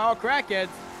 Calling all crackheads.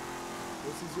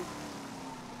 This is it.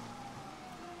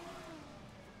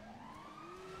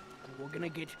 We're gonna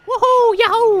get Woohoo!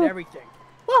 Yahoo! everything.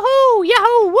 Woohoo!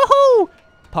 Yahoo! Woohoo!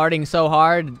 Partying so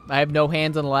hard, I have no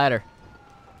hands on the ladder.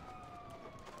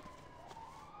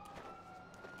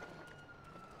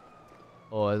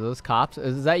 Oh, are those cops?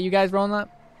 Is that you guys rolling up?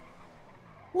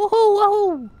 Woohoo!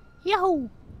 Woohoo! Yahoo!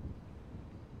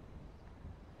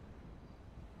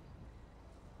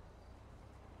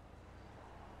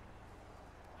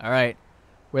 All right,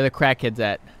 where the crackheads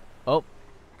at? Oh,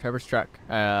 Trevor's truck.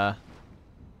 What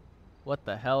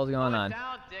the hell is going on?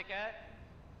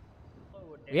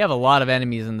 We have a lot of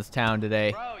enemies in this town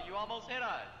today. Bro, you almost hit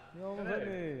us. You almost hit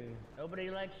me. Nobody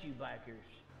likes you, bikers.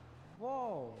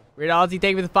 Whoa. Weird Ozzy,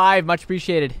 thank you for the 5. Much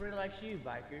appreciated. Nobody likes you,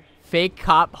 bikers. Fake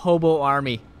cop hobo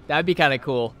army. That'd be kind of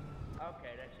cool.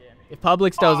 Okay, that's it. If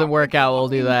Publix doesn't work out, we'll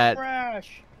do that.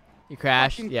 Crash. You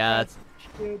crashed? Fucking Yeah, that's...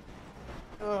 dude.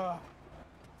 Ugh.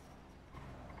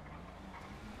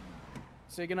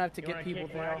 So you're gonna have to get people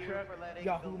there.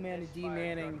 Yahoo Man and D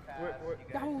Manning.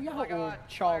 Yahoo, Yahoo.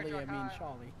 Charlie, I mean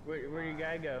Charlie. Where you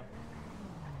gotta go?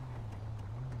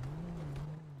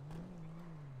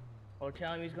 Oh,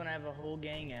 tell him he's gonna have a whole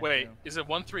gang after Wait, him. is it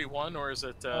 131 or is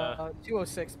it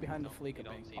 206 behind the Fleeca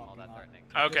Bank.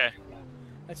 Okay.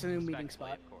 That's a new meeting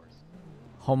spot.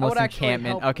 Homeless actually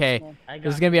encampment. help Okay, this one.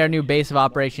 this is gonna be our new base of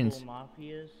operations.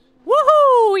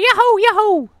 Woohoo! Yahoo!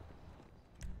 Yahoo!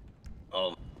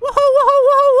 Oh. Woohoo! Woohoo!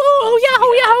 Woohoo! Woohoo!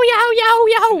 Yahoo! Yahoo! Yahoo! Yahoo!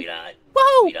 Yahoo! Sweetheart.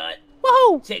 Woohoo! Sweetheart.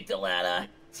 Woohoo! Take the ladder.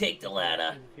 Take the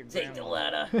ladder. Take the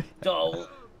ladder. Don't.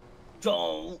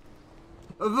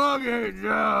 Fucking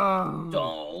jump!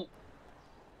 Don't.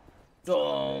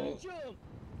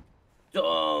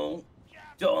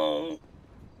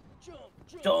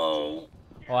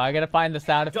 Oh, I gotta find the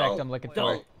sound effect I'm looking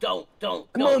for. Don't. Come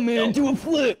on, man, do a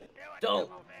flip. Don't.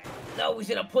 No, he's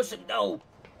gonna push him. No.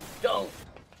 Don't.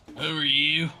 Who are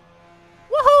you?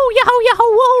 Woohoo! Yahoo!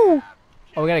 Yahoo! Woohoo!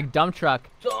 Oh, we got a dump truck.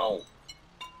 Don't.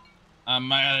 I'm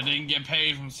mad I didn't get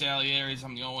paid from Salieri's.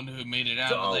 I'm the only one who made it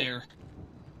out of there.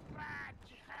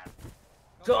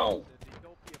 Don't.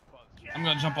 I'm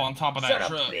gonna jump on top of that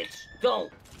truck. Bitch.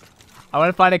 Don't. I want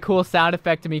to find a cool sound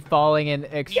effect of me falling in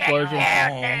explosion.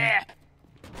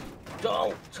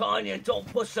 Don't, Tanya, don't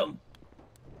push him.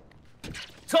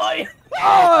 Tanya!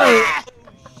 Oh!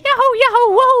 Yahoo!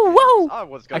 Yahoo! Whoa!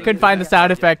 Whoa! I couldn't find the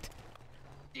sound effect.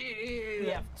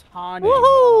 Yeah, Tanya.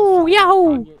 Woohoo!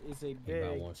 Yahoo! Tanya is a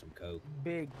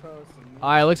big person. All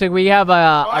right, looks like we have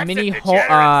a mini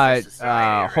homeless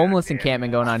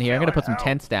encampment going on here. I'm gonna put some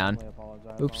tents down.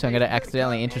 Oops, I'm gonna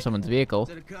accidentally enter someone's vehicle.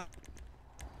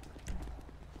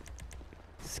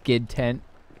 Skid tent.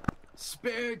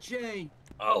 Spare chain.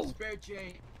 Oh. Spare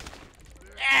chain.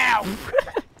 Ow!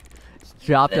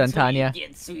 Dropped on Tanya.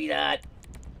 Get, sweetheart.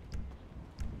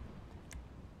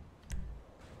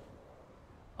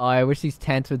 Oh, I wish these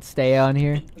tents would stay on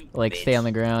here. Like, stay on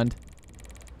the ground.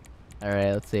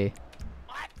 Alright, let's see.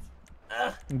 What?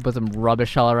 Put some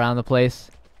rubbish all around the place.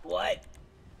 What?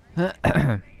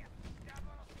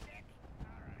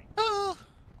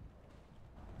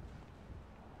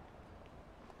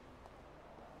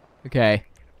 Okay.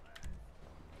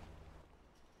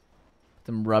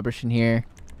 Some rubbish in here.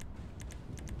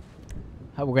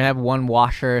 We're gonna have one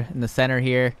washer in the center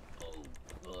here.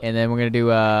 And then we're gonna do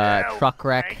a truck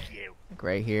wreck like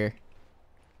right here.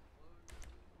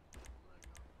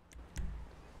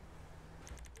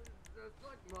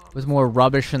 There's more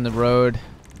rubbish in the road.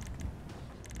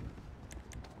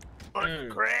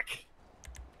 Crack.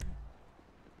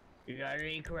 You got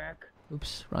any crack?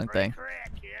 Oops, wrong thing.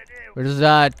 We're just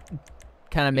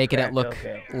kind of making it look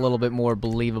a little bit more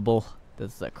believable.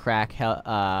 This is a crack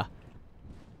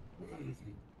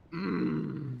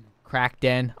crack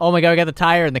den. Oh my god, we got the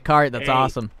tire in the cart. That's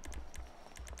awesome.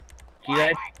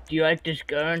 Do you like this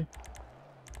gun?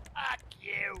 Fuck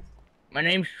you. My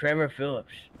name's Trevor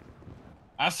Phillips.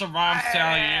 I survived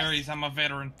Salieri's. I'm a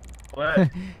veteran. What?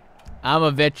 I'm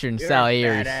a veteran,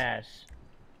 Salieri's. Badass.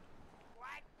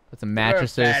 With some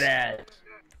mattresses.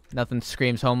 Nothing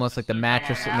screams homeless like the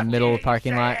mattress in the middle of the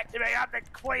parking lot. I'm the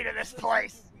queen of this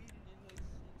place.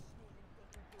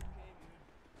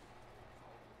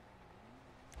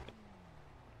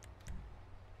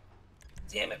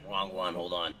 Damn it, wrong one.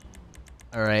 Hold on.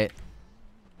 All right.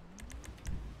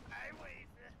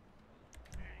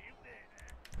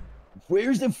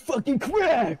 Where's the fucking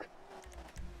crack?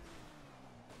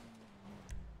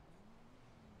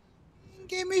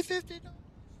 Give me $50.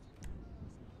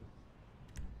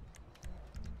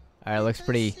 All right, looks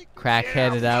pretty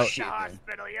crack-headed out.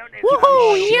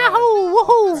 Woohoo! Yahoo!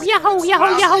 Woohoo! Yahoo!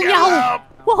 Yahoo! Yahoo! Yahoo!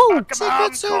 Woohoo!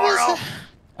 Secret Service.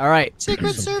 All right.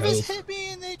 Secret Service hit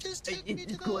me and they just took me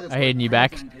to the I hidden you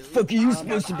back. Fuck, are you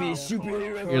supposed to be a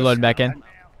superhero? You're loading back in.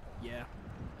 Yeah.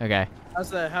 Okay.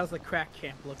 How's the crack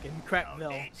camp looking?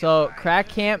 Crackville. So crack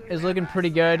camp is looking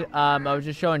pretty good. I was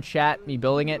just showing chat me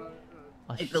building it.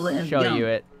 I'll show you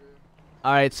it.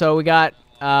 All right, so we got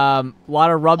a lot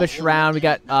of rubbish around. We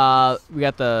got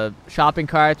the shopping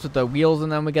carts with the wheels in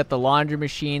them. We got the laundry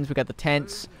machines. We got the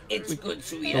tents.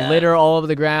 The litter all over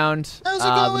the ground.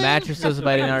 The mattresses, if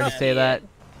I didn't already say that.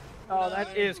 Oh,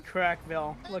 that is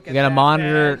Crackville. Look at We got a that,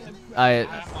 monitor, man.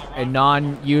 a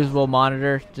non-usable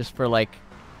monitor, just for like,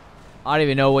 I don't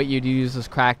even know what you'd use this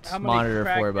cracked How many monitor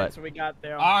crack for, but nets we got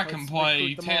there? I Let's can play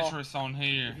recruit them all. Tetris on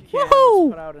here.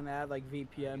 Woohoo! Put out an ad like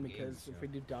VPN because if we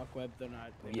do dark web, they're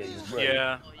not.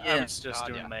 Yeah, I was just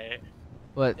doing that.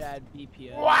 What? Ad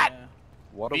VPN. What? Yeah.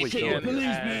 What are we VPN,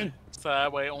 doing? So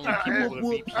that way only people with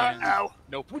VPN.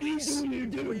 No police.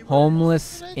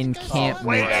 Homeless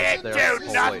encampment do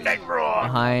nothing wrong.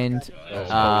 behind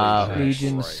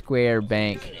Legion Square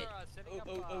Bank.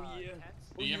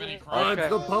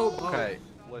 Okay,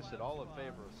 listen, all in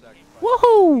favor of sex.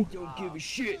 Woohoo! Don't give a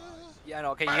shit. Yeah,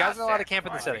 no, okay, you guys are allowed to camp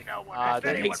in the city. I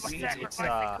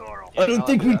don't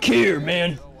think we care,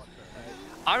 man.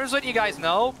 I'm just letting you guys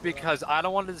know because I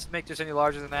don't want to just make this any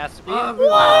larger than it has to be.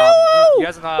 You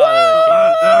guys are not.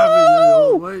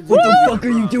 What the fuck are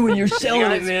you doing? You're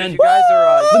selling it, man. You guys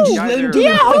are. Just let him do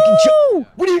your fucking show.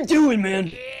 What are you doing,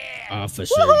 man?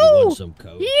 Officer, you want some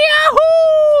coke?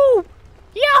 Yahoo!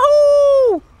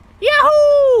 Yahoo!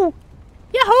 Yahoo!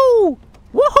 Yahoo!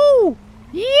 Woohoo!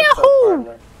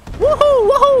 Yahoo! Woohoo!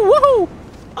 Woohoo! Woohoo!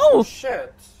 Oh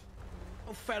shit!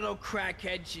 Oh, fellow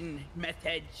crackheads and meth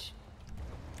heads.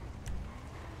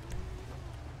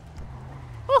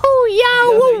 Woohoo!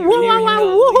 Yahoo!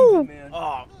 Woohoo! Woohoo!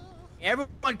 Oh,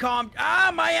 everyone calm. Ah,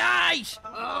 my eyes!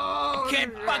 Oh, I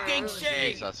can't fucking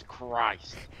see. Jesus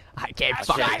Christ! I can't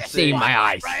fucking see my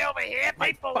eyes. Right over here,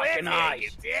 people live here, you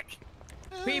dick.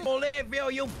 People live here,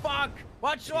 you fuck.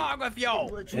 What's wrong with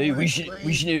you? Hey, we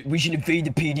should invade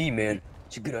the PD, man.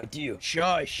 It's a good idea.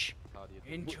 Shush.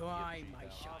 Enjoy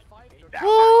myself.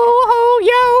 Whoa,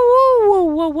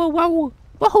 whoa, whoa, whoa,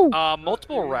 whoa.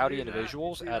 Multiple rowdy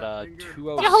individuals at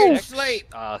 206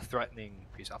 threatening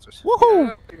police officers.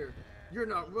 Woohoo! You're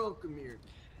not welcome here.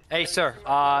 Hey, sir.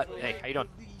 Hey, how you doing?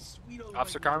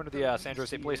 Officer Carmen of the San Jose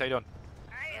State Police. How you doing?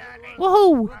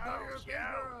 Woohoo!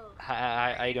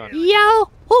 How you doing? Yo!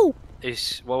 Woo!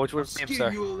 What's your name,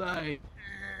 sir?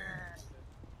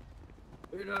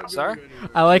 Sir?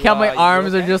 I like how my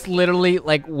arms are just literally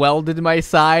like welded to my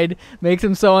side. Makes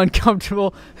him so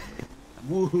uncomfortable.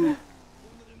 Woohoo!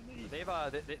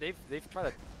 They've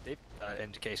tried to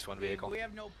encased one vehicle. We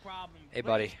have no problem. Hey,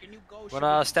 buddy.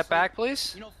 Wanna step back,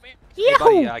 please? Hey,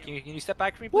 buddy, can you step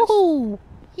back for me, please? Woohoo!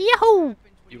 Yahoo!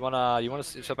 You wanna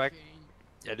step back?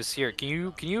 Yeah, just here. Can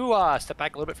you step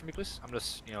back a little bit for me, please? I'm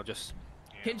just,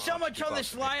 Can someone turn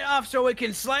this light off so we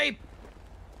can sleep?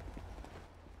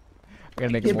 We're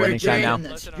gonna make it morning time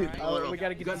now. We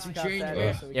gotta get some change.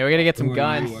 Yeah, we gotta get some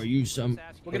guns. Are you some?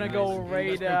 We're gonna go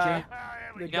raid the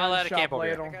gun shop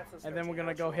later, and then we're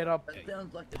gonna go hit up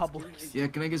Publix. Yeah,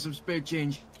 can I get some spare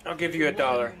change? I'll give you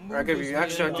 $1. I'll give you.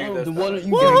 Actually, I'll do this. Why don't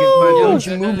you don't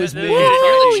you move us, man?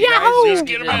 Let's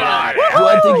get him out. Well,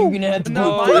 I think you're gonna have to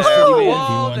go first, man. Do you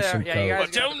want some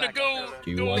coke? Tell him to go.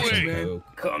 Do you want some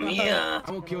coke? Come here.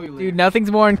 I will kill you. Dude, nothing's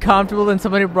more uncomfortable than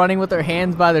somebody running with their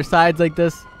hands by their sides like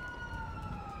this.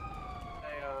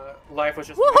 Life was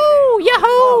just Woohoo!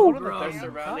 Yahoo! They're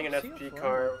surrounding an FP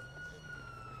car.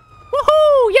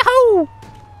 Woohoo! Yahoo!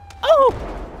 Oh!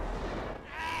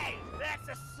 Hey, that's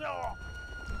a saw.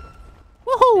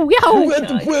 Woohoo! Yahoo! You have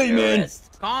to play, man.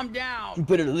 Calm down. You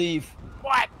better leave.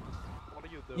 What?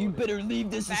 You better leave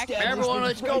this establishment. Everyone,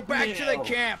 let's go right back to the now.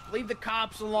 camp. Leave the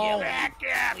cops alone. Back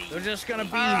up. They're just gonna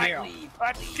be here.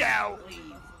 Let's go.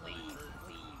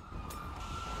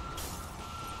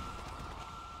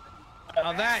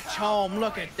 Now that's home.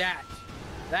 Look at that.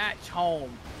 That's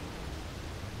home.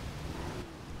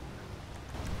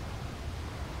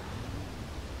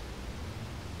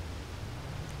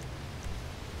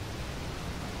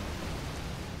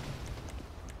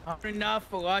 Not enough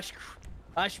for us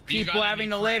people having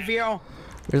to live here.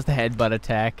 Where's the headbutt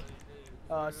attack?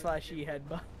 Slash E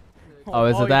headbutt. Oh,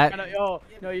 is it that? Oh,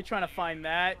 no, you're trying to find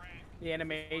that, the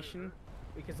animation,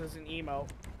 because there's an emote.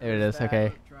 There it is,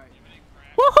 okay.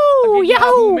 Woohoo!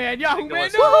 Yahoo! Man, Yahoo, man,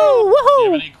 Woohoo! Woohoo! Do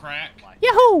you have any crack?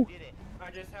 Yahoo!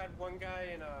 I just had one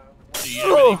guy in a. Do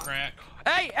you have any crack?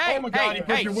 Hey, Oh my God, he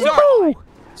broke hey, your sir! Woohoo!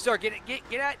 Sir, get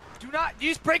at! Do not! You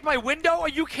just break my window? Are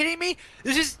you kidding me?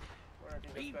 This is.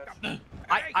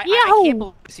 I can't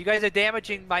believe this. You guys are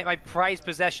damaging my prized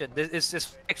possession.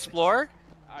 This Explorer.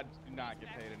 I do not get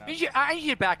paid enough. I need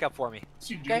you to back up for me.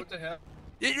 Okay? What the hell?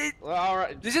 Well, all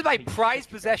right. This is my prized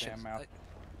possession.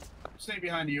 Stay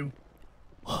behind you.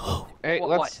 Hey,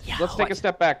 What? let's take a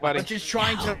step back, buddy. We're just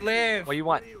trying to live. What do you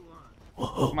want?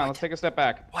 Come on, let's take a step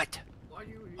back. What?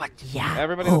 What?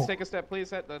 Everybody, let's take a step,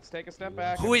 please. Let's take a step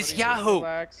back. Who is Everybody Yahoo?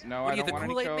 Relax. No, What I are you, don't the want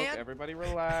any Kool-Aid coke. man? Everybody,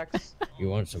 relax. You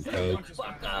want some coke?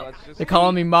 They're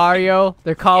calling me Mario.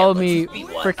 They're calling me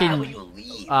freaking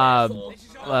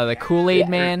the Kool-Aid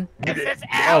man.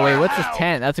 Oh wait, what's this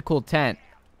tent? That's a cool tent.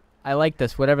 I like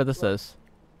this, whatever this is.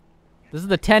 This is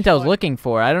the tent I was looking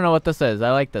for. I don't know what this is.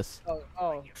 I like this.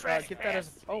 Get that as.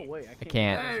 Oh wait, I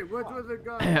can't. Hey, what was the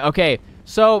gun? Okay,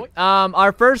 so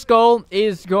our first goal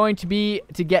is going to be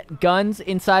to get guns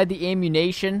inside the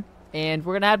ammunition, and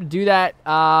we're gonna have to do that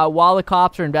while the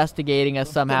cops are investigating us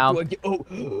somehow.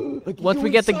 Once we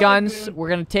get the guns, we're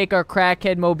gonna take our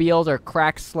crackhead mobiles, our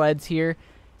crack sleds here,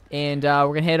 and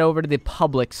we're gonna head over to the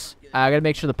Publix. I gotta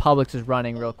make sure the Publix is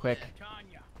running real quick.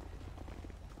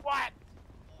 What?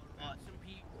 Some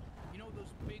people. You know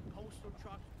those big postal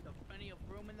trucks with plenty of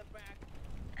room in the back?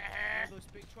 Those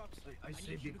big trucks? I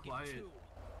say be quiet.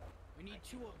 We need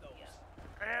 2 of those.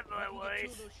 Have my We need 2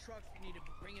 ways. of those trucks. We need to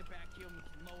bring it back here and we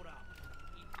can load up.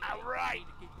 All right. We need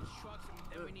to get these trucks and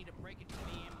then we need to break it to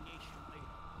the ammunition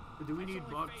later. Do we need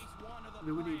box?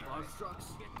 Do we need box trucks?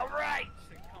 All right.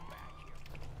 Come back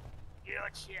here.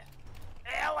 Gotcha.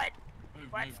 Ellen,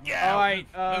 let's go. Alright,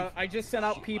 I just sent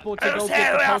out people to Who's go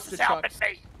get the who else poster is helping trucks.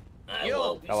 me?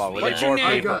 You. Hello, we What's need your more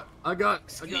name? people. I got.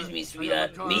 Excuse me,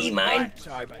 sweetheart. Me, mine?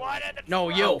 Sorry, buddy. One at the No,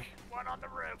 front, you. One on the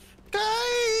roof.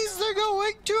 Guys, they're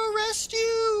going to arrest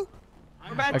you.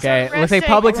 Okay, looks like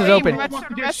Publix is open.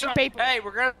 Hey,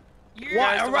 we're gonna.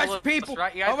 What? Arrest people?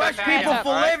 Arrest people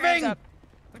for living?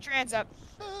 Put your hands up.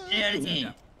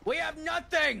 We have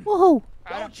nothing. Woohoo!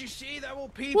 Don't you see there were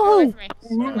people? Whoa!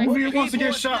 Who wants to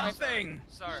get shot? Thing.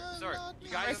 Sorry. You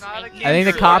guys are not allowed to I think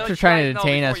the cops are trying to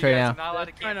detain us right now. Not allowed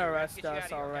to Trying to arrest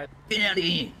us, alright. Get out of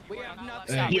here. We have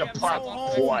nothing. You're part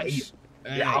boy.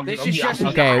 This is just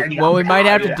Okay, what we might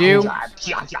have to do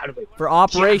for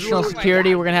operational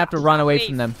security, we're gonna have to run away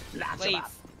from them. Leave.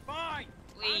 Fine.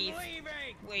 Leave.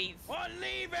 Leave. We're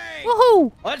leaving.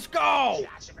 Woohoo! Let's go.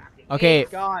 Okay,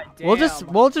 God damn.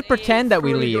 we'll just pretend that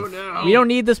we leave. We don't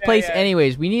need this place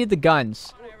anyways. We need the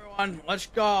guns. Everyone, let's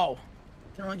go.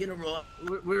 Can I get a ride?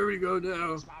 Where do we go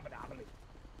now?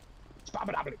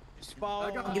 Just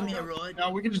follow. Give me a ride.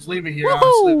 No, we can just leave it here.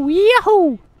 Honestly. Woohoo!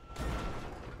 Yahoo!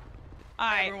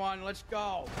 Alright. Everyone, let's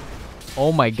go.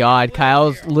 Oh my God,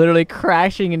 Kyle's literally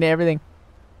crashing into everything.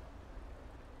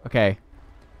 Okay.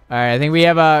 All right, I think we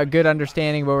have a good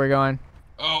understanding where we're going.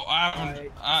 Oh, I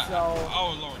haven't.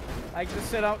 Oh Lord. I just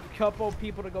sent out a couple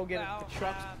people to go get the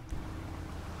trucks.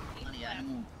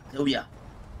 Oh yeah.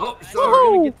 Oh, So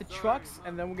we're gonna get the trucks,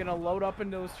 and then we're gonna load up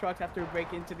into those trucks after we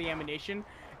break into the ammunition,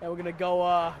 and we're gonna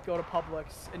go to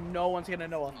Publix, and no one's gonna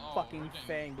know a fucking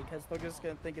thing because they're just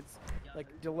gonna think it's like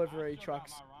delivery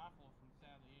trucks.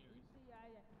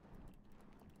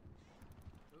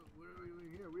 What are we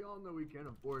doing here? We all know we can't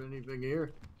afford anything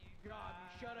here.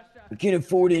 We can't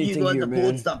afford anything You got here, the man.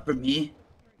 board stop for me.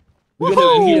 We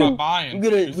Woohoo!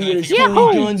 gotta steal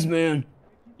guns, man.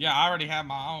 Yeah, I already have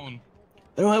my own.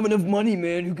 I don't have enough money,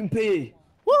 man. Who can pay?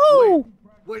 Woohoo!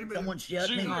 Wait a minute. Someone shot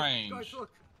me. Shooting range. Guys, look.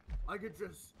 I could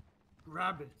just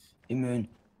grab it. Hey, man.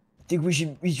 I think we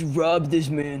should rob this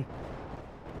man.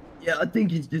 Yeah, I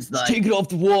think it's just like. Take it off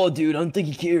the wall, dude. I don't think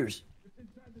he cares.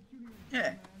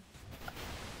 Yeah.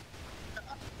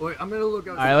 Wait, I'm gonna look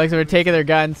out. All right, looks like we're taking their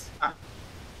guns.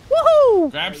 Woohoo!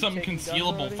 Grab something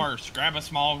concealable first. Grab a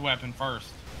small weapon first.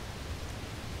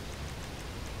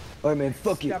 All right, man.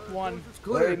 Fuck it. Step one.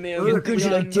 All right, man. What good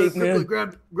should I take, man?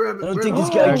 Grab I don't it. think this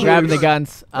guy We're cares. grabbing the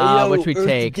guns. Hey, yo, What should we Earth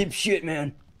take? Dipshit,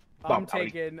 man. I'm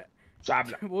taking.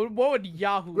 What would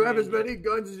Yahoo? Grab Man as many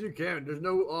guns as you can. There's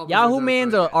no officers Yahoo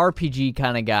Man's outside. a RPG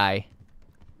kind of guy.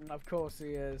 Of course he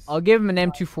is. I'll give him an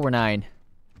M249.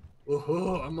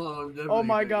 Oh, I'm on. Oh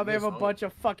my God, they have a Yes, bunch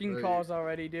of fucking Right. cars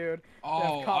already, dude. They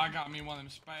have Oh, cop- I got me one of them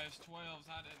Spaz 12s.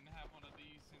 I didn't have one of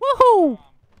these. Woohoo!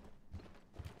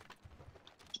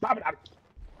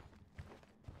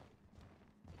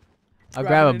 I'll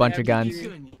grab a Grabbing bunch an of guns.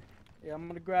 MG. Yeah, I'm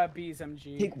gonna grab B's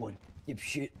MG. Take one.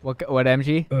 Dipshit. What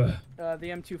MG? The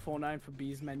M249 for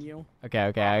B's menu. Okay,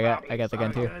 I got the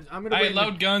gun too. I'm gonna Hey, wait.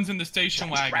 load guns in the station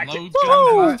wagon. Load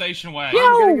Woohoo! guns in the station wagon.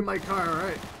 I'm gonna get my car. All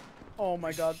right. Oh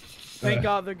my God. Thank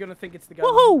God they're gonna think it's the guy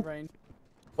Woohoo! in the rain.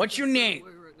 What's your name?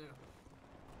 Wait right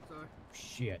now. Sorry.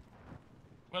 Shit.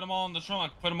 Put them all in the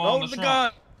trunk. Put them all in Load the the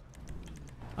trunk. gun.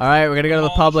 All right, we're gonna go to the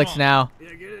Publix now.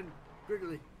 Yeah, get in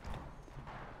quickly.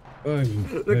 There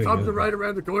The you cops go. are right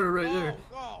around the corner, right there.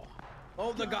 Go.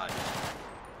 Load the gun.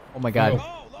 Oh my God. Go.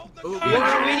 Load the Oh, gun.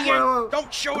 whoa, You idiot. whoa, whoa.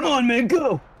 Don't shoot Come him. on, man.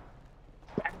 Go.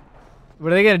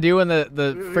 What are they gonna do when the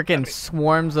freaking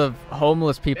swarms of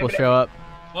homeless people show up?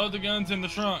 Load the guns in the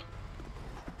trunk.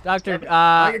 Doctor,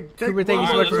 I can take Cooper, thank you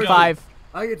so one much for person. 5.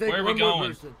 I can take Where are we one more going?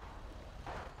 person.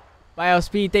 Bio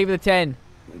Speed, thank you for the 10.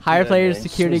 Hire Yeah, players, man,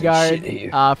 security so much shit guard,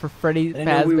 here. for Freddy I didn't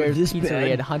know we were Fazbear's this Pizzeria,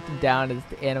 bad. hunted down as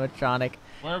the animatronic.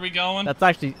 Where are we going? That's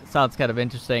actually sounds kind of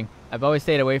interesting. I've always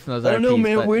stayed away from those I don't know, RPs,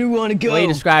 man. but Where do we want to the go? way you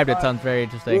described it sounds very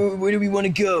interesting. Where do we want to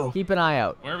go? Keep an eye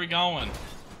out. Where are we going?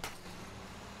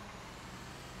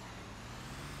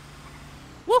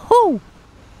 Woohoo!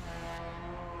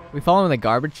 We following the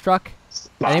garbage truck?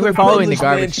 I think we're following the Publix,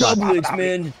 garbage man. truck. Publix,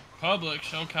 man.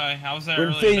 Publix. Okay, I was there We're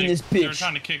earlier. invading They, this they were bitch.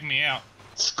 trying to kick me out.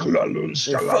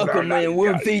 Hey, fuck him, man.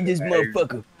 We're invading this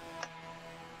motherfucker.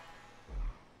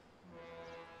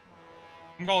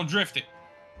 I'm gonna drift it.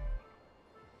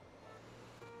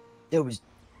 That was.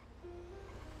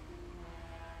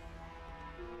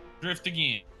 Drift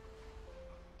again.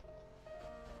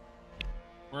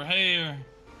 We're here.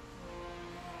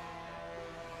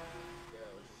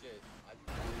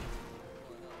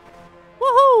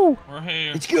 Woohoo! We're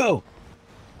here. Let's go.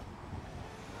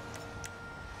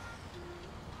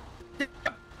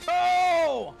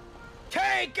 Oh!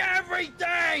 Take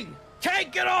everything!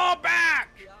 Take it all back!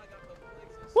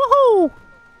 Woohoo!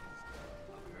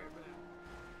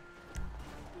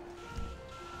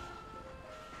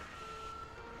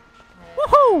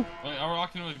 Woohoo! Wait, are we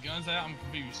walking with guns out? I'm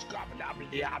confused.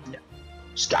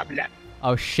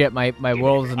 Oh shit, my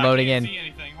world is loading I in. can't see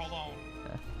anything. Hold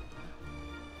on.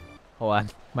 Hold on,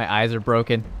 my eyes are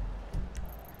broken.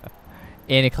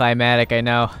 Anticlimactic, I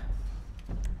know.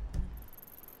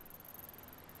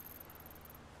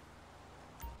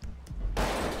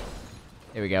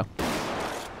 Here we go.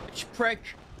 Ouch, prick.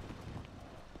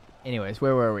 Anyways,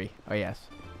 where were we? Oh, yes.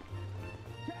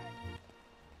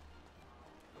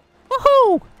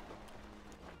 Woohoo!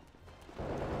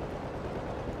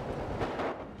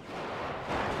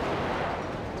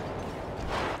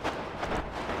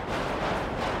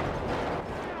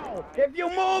 If you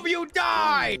move, you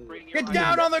die! Get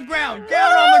down on the ground!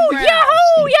 Down on the ground!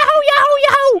 Yahoo! Yahoo! Yahoo!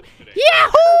 Yahoo!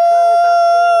 Yahoo!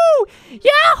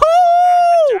 Yahoo!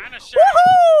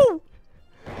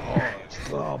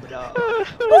 Woohoo!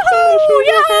 Woohoo!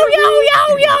 Yahoo! Yahoo!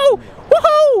 Yahoo! Yahoo!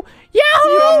 Woohoo! Yahoo!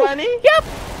 You want money? Yep!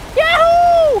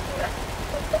 Yahoo!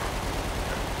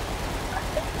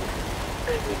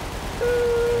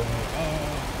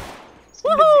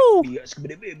 Woohoo!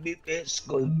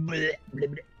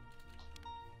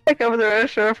 Take over the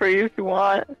restaurant for you if you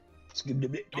want.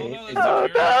 Oh,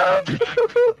 God.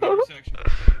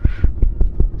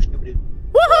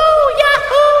 Woohoo!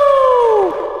 Yahoo!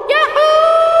 Yahoo!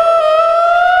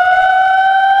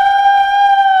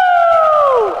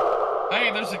 Hey,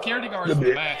 there's security guards in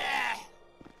the back.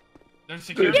 There's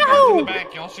security guards in the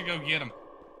back. Y'all should go get them.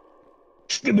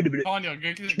 Tanya,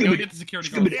 go get the security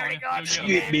guards.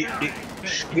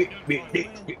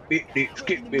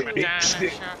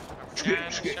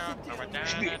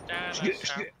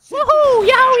 Woohoo!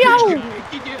 Yahoo! Yahoo!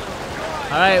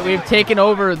 Alright, we've taken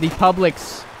over the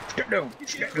Publix.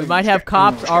 We might have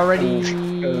cops already.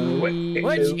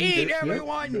 Let's eat,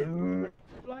 everyone!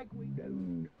 Like we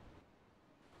do.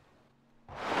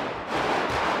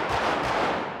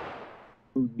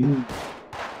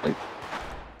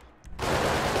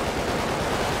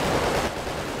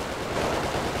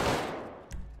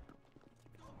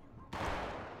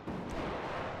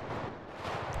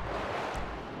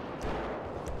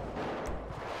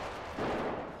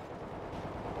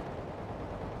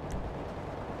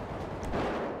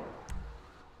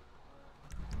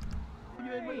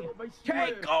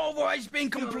 Take over has been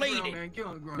completed.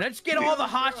 Let's get all the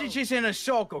hostages in a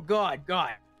circle. God.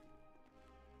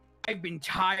 I've been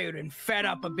tired and fed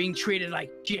up of being treated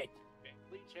like shit.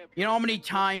 You know how many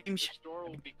times? The store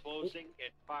will be closing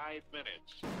in 5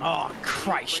 minutes. Oh,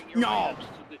 Christ, no! To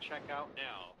the checkout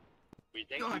now. We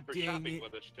thank you for shopping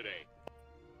with us today.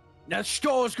 The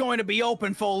store's going to be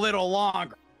open for a little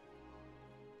longer.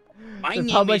 The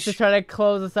Publix is trying to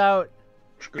close us out.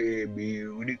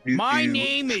 My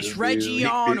name is Reggie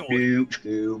Arnold. You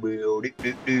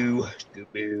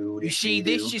see,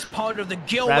 this is part of the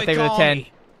Gilwick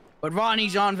Army, but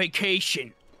Ronnie's on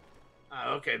vacation.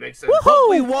 Okay, makes sense. What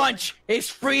we want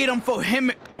is freedom for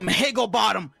him,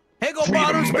 Higglebottom.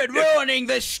 Higglebottom's been ruining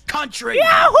this country.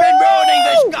 Yahoo! Been ruining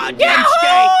this goddamn Yahoo!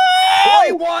 state.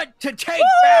 I want to take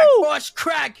back us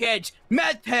crackheads,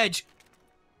 meth heads,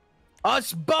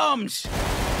 us bums.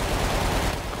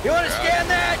 You understand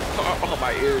that? Oh,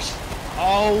 my ears.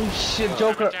 Oh shit,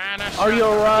 Joker. Are you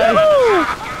alright?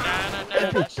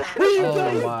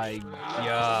 Oh my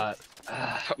god.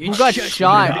 Who got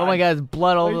shot? Oh my god, there's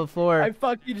blood all over the floor. I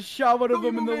fucking shot one of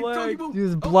them in the leg. Dude,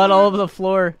 there's blood all over the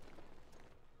floor.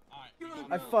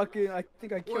 I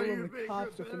think I killed one of the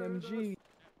cops with an MG.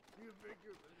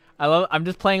 I'm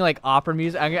just playing like opera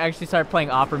music. I'm gonna actually start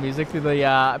playing opera music through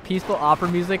the peaceful opera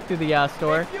music through the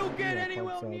store.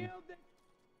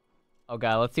 Oh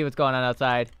god, let's see what's going on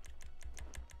outside.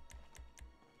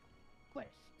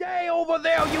 Stay over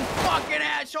there, you fucking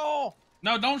asshole!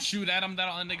 No, don't shoot at them.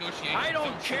 That'll end negotiations. I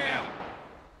don't care.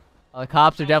 Oh, the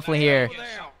cops are definitely here.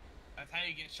 That's how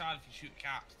you get shot if you shoot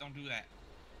cops. Don't do that.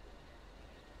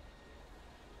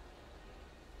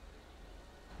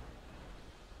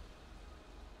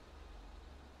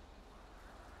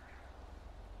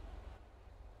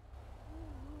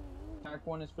 Attack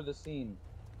 1 is for the scene.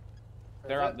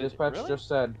 They're on dispatch really? just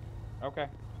said. Okay.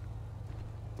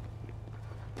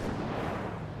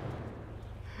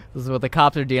 This is what the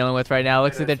cops are dealing with right now.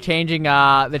 Looks like they're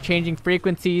changing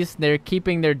frequencies. They're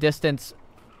keeping their distance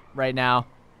right now.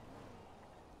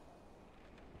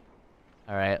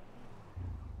 All right.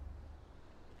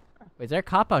 Wait, is there a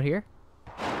cop out here?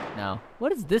 No.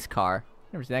 What is this car?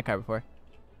 Never seen that car before.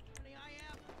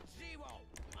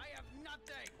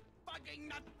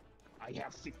 I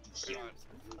have 50 cents.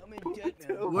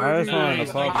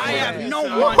 I have no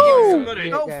money.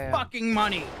 No fucking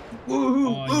money.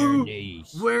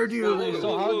 Where do you live?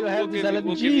 So how do I have this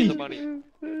LMG?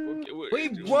 We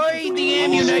weigh the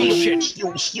ammunition.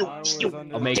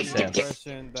 I'll make sense.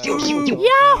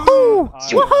 Yahoo!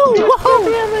 Woohoo! Woohoo!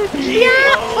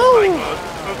 Yahoo!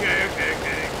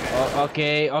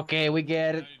 Okay, we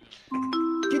get it.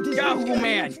 Yahoo,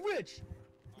 man.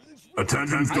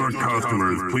 Attention store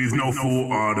customers, please no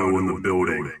full auto in the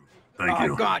building. Thank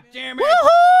you. Oh, god damn it.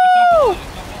 Woohoo!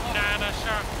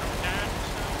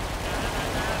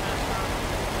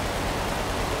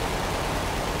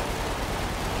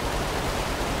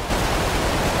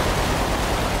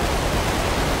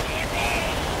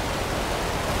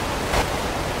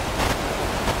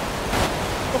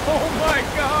 Oh my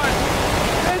god!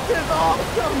 This is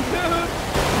awesome, dude!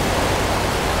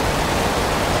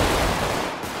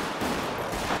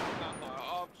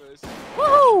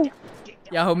 Woohoo!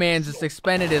 Yahoo Man just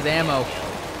expended his ammo.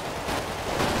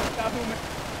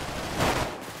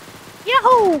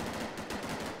 Yahoo!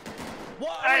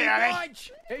 Hey,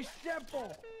 lunch! It's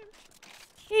simple.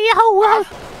 Yahoo!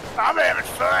 I'm having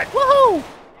fun. Woohoo!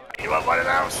 You want one of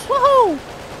those? Woohoo!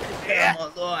 Yeah.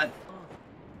 Oh my lord.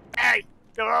 Hey,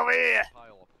 come over here.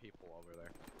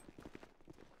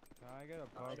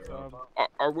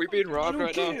 Are we being robbed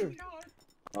right now?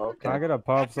 Okay. Can I get a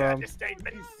pop sub?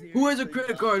 Who has a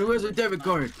credit card? Who has a debit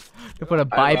card? You put a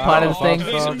bipod in this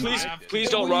thing. Please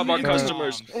don't rob our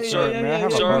customers, sir. May I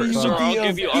have a Sir, pop sub? I'll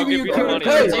give you the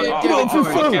money.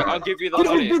 I'll give you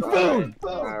the money.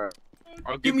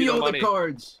 I'll Give me all the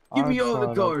cards. Give me all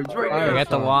the cards right I now. got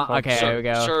the law. Okay, there we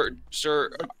go.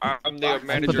 Sir, I'm the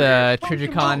manager. Put the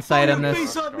Trigicon site on this.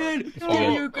 Face up, man. Give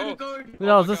me your credit card. Who the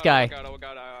hell is this guy?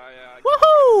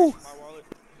 Woohoo!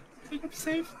 I'm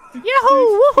safe.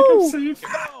 Yahoo! Woohoo!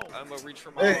 I'm gonna reach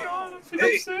for my Hey.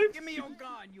 Hey. Give me your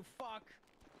gun, you fuck.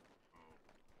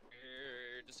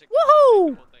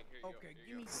 Woohoo! Okay,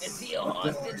 give me Is he a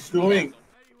hostage? Doing.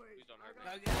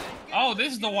 Oh,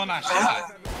 this is the one I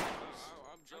shot.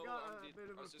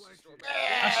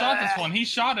 I shot this one. He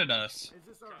shot at us.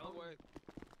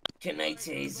 Can I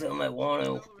say something I want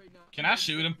to? Can I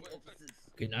shoot him?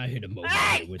 Can I hit him over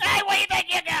Hey, with hey, where you think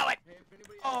you're going?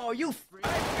 Oh, you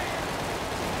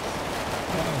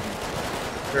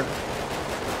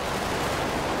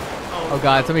Oh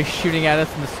god, somebody's shooting at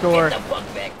us in the store. Get the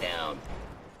fuck back down.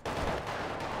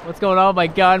 What's going on? My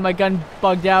gun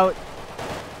bugged out.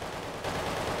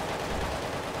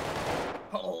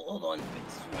 Hold on.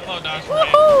 Hello, Dodge.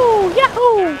 Woohoo!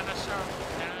 Yahoo!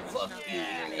 Fuck you.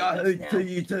 Yahoo to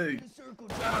you too.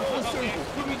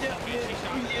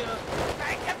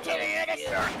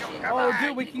 Oh,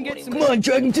 dude, we can get some. Come on,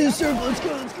 drag him to the circle. Let's go.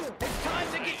 Let's go. It's time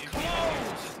to get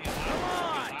close. Come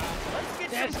on. Let's get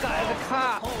This some guy's a close.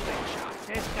 cop.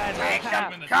 This guy's a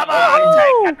cop. Come on,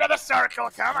 take him to the circle.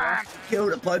 Come on. Kill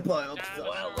the pipe pile.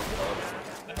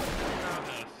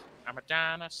 I'm a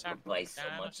dinosaur.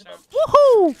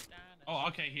 Woohoo! Oh,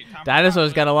 okay. Here, time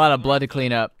Dinosaur's got a lot of blood to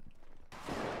clean up.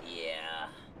 Yeah.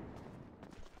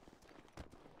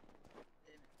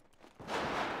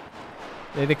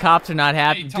 The cops are not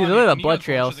happy. Hey, Dude, Tony, look at the can you blood go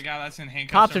trails. torture the guy that's in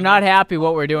handcuffs Cops are over not there? happy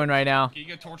what we're doing right now. Can you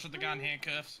go torture the guy in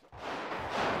handcuffs?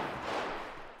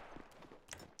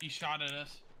 He shot at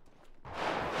us.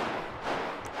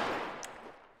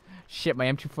 Shit, my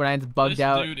M249's bugged This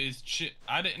out. dude is shit.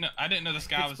 I didn't know this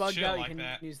guy It's was bugged chill out. You like can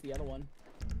that. use the other one.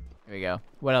 Here we go.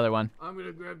 What other one? I'm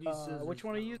gonna grab these scissors. Which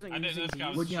one are you using? I didn't know this guy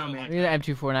was What chill now, like man? Maybe the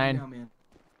M249. Now, man.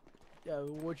 Yeah,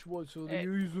 which one? So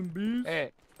you're using bees?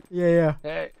 Hey, Yeah.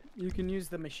 hey. You can use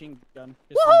the machine gun.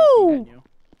 Woohoo!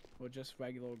 Or just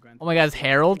regular gun. Oh my god, it's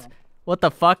Harold? What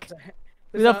the fuck? Who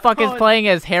There's the a- fuck is oh, playing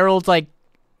as Harold's like...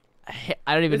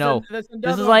 I don't even know. There's This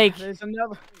another- is like... There's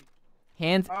another.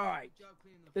 Hands... All right.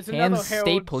 There's Hands another State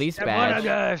Harold Police that-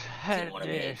 badge.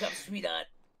 Sweetheart.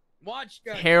 Watch.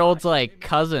 guys, Harold's watch. like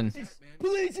cousin.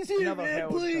 Police is here, Another man.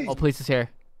 Harold Police. Oh, police is here.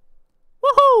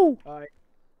 Woohoo! All right.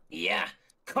 Yeah.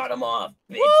 Cut him off,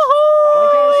 bitch.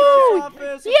 Woohoo!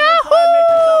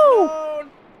 Yahoo!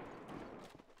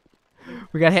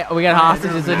 We got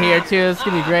hostages in here too. This is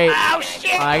gonna be great. Oh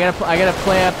shit! I gotta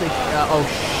play up the. Oh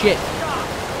shit!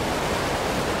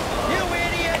 You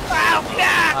idiot! Oh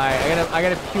god! All right, I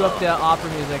gotta cue up the opera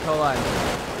music. Hold on.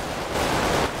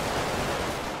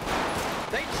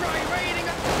 They try raiding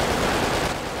us.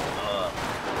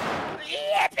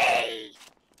 Yippee!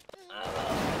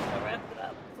 Wrap it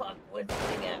up. Fuck. What's the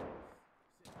thing at?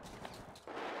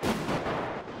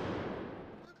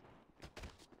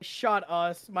 Shot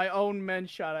us. My own men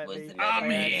shot at me. I'm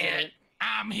by hit. accident.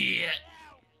 I'm hit.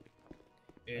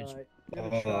 Alright,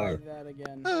 gonna try that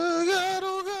again. There's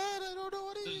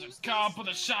a cop with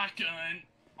a shotgun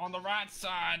on the right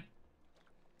side.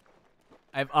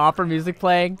 I have opera music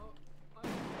playing.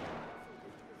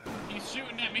 He's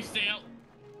shooting at me still.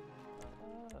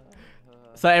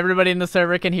 So everybody in the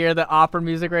server can hear the opera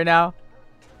music right now.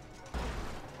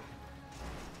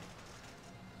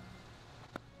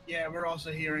 Yeah, we're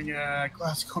also hearing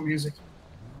classical music.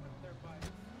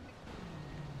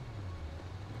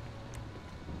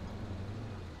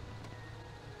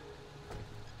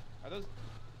 Are those?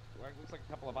 Looks like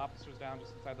a couple of officers down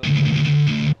just inside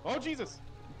those. Oh Jesus!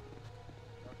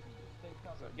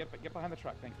 Get behind the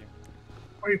truck, thank you.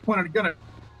 Why are you pointing a gun at?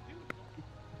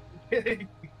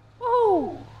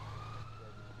 Whoa!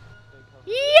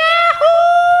 Yahoo!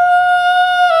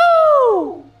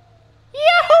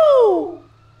 Yahoo!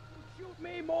 Shoot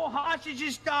me, more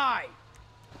hostages die.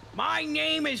 My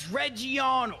name is Reggie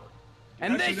Arnold,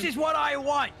 and this is what I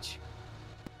want.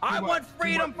 I want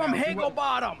freedom from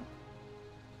Higglebottom.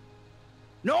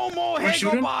 No more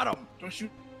Higglebottom. Don't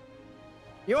shoot.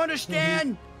 You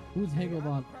understand? Who's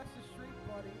Higglebottom?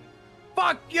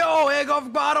 Fuck you,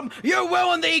 Higglebottom. You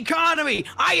ruined the economy.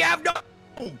 I have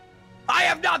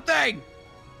nothing.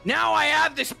 Now I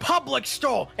have this public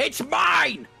store. It's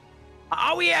mine.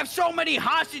 We have so many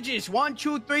hostages. 1,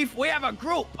 2, 3, 4. We have a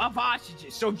group of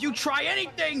hostages. So if you try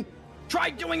anything, try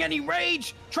doing any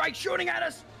rage, try shooting at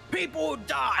us, people will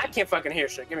die. I can't fucking hear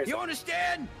shit. Give me a You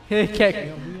understand?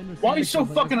 Okay. Why are you so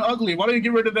fucking ugly? Why don't you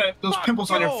get rid of those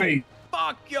pimples on your face?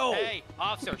 Fuck you. Hey,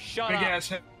 officer, shut Big up. ass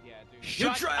head.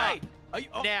 Shut up.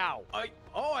 Now.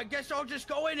 I guess I'll just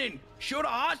go in and shoot a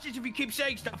hostage if you keep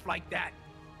saying stuff like that.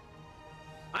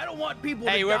 I don't want people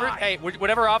to die. Hey,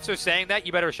 whatever officer's saying that,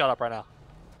 you better shut up right now.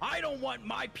 I don't want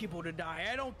my people to die.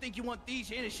 I don't think you want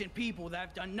these innocent people that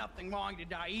have done nothing wrong to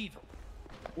die either.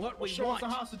 What we want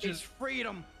is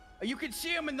freedom. You can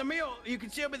see them in the mirror. You can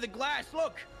see them in the glass.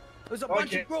 Look, there's a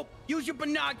bunch of group. Use your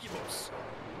binoculars.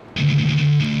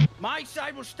 My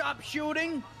side will stop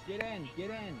shooting. Get in.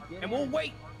 And we'll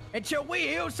wait until we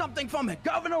hear something from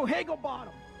Governor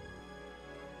Higglebottom.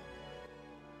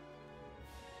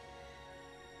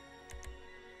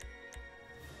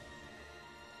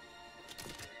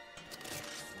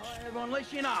 Everyone,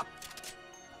 listen up.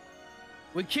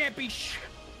 We can't be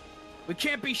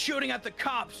shooting at the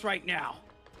cops right now.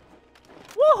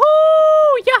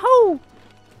 Woohoo! Yahoo!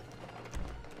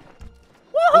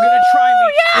 We're gonna try and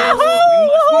be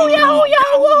Yahoo! Yahoo!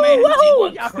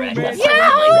 Yahoo! Yahoo!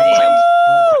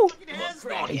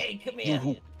 Hey, come here.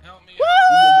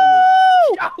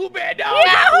 Yahoo, man!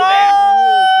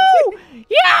 Yahoo!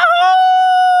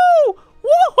 Yahoo!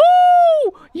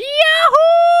 Woohoo! Yahoo!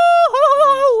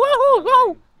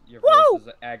 Woohoo! Your voice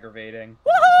is aggravating.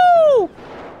 Woohoo!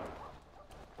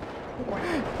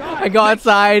 I go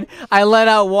outside, I let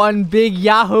out one big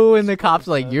Yahoo, and the cops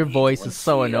are like, your voice is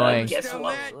so annoying. Guess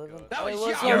what? That was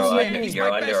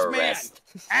You're under arrest.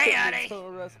 Hey, Eddie!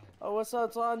 Oh, what's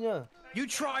up, Tanya? You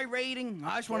try raiding?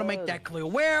 I just want to make that clear.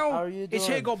 Where is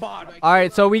Higglebottom?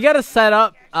 Alright, so we gotta set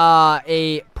up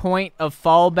a point of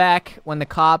fallback when the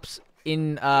cops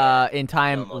in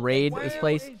time raid this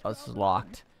place. Oh, this is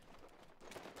locked.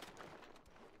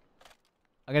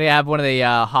 I'm gonna have one of the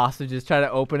hostages try to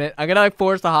open it. I'm gonna like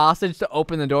force the hostage to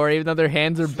open the door even though their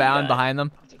hands are bound behind them.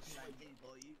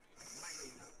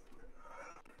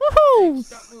 Woohoo!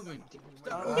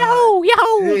 Yahoo!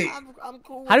 Yahoo! Hey.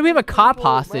 How do we have a cop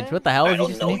hostage? What the hell? I Is he don't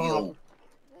just know sneaking? you.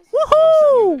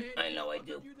 Woohoo! I know I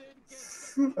do.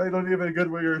 I don't even get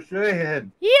what you're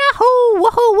saying. Yahoo!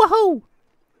 Woohoo! Woohoo!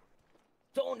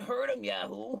 Don't hurt him,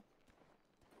 Yahoo.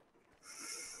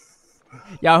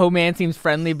 Yahoo man seems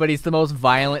friendly, but he's the most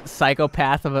violent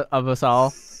psychopath of us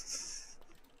all.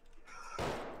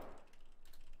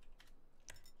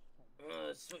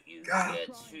 That's what you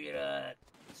get, sweetheart.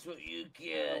 That's what you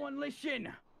get. Everyone, listen.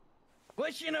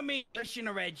 Listen to me. Listen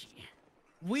to Reggie.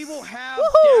 We will have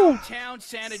downtown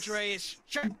San Andreas.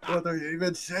 Shut up. What are you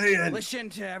even saying? Listen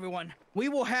to everyone. We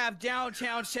will have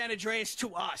downtown San Andreas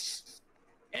to us.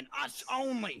 And us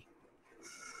only.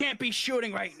 Can't be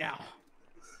shooting right now.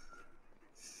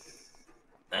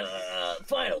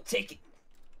 Fine, I'll take it.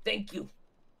 Thank you.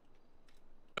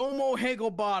 No more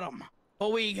Higglebottom.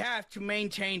 But we have to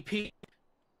maintain peace.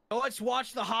 So let's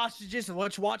watch the hostages and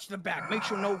let's watch the back. Make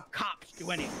sure no cops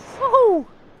do anything. Woohoo!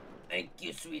 Thank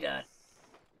you, sweetheart.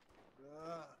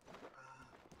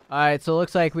 Alright, so it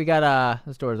looks like we got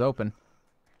this door's open.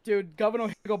 Dude,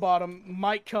 Governor Higglebottom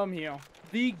might come here.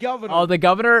 The governor. Oh, the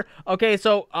governor? Okay,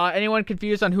 so anyone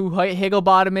confused on who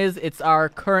Higglebottom is? It's our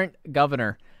current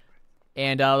governor.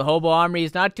 And the Hobo Army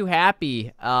is not too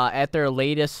happy at their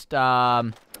latest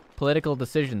political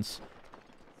decisions.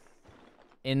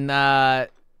 These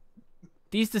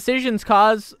decisions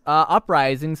cause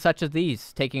uprisings such as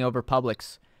these, taking over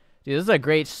PUBLIX. Dude, this is a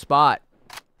great spot.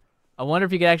 I wonder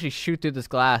if you could actually shoot through this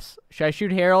glass. Should I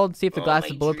shoot Harold and see if the glass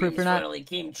is bulletproof or not? Finally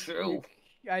came true.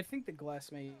 I think the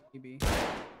glass may be.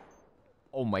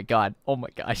 Oh my god. Oh my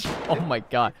gosh. Oh my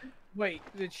god. Wait,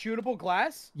 is it shootable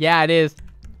glass? Yeah, it is.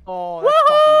 Oh, that's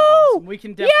fucking awesome. We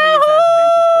can definitely use that as a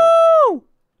vantage point.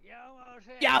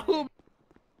 Yahoo!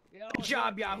 Good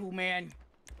job, Yahoo, man.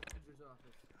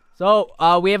 So,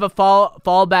 we have a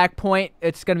fallback point.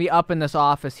 It's gonna be up in this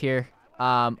office here.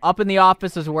 Up in the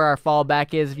office is where our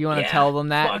fallback is. If you want to tell them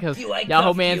that, because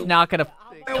Yahoo Man's not gonna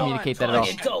communicate that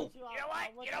at all.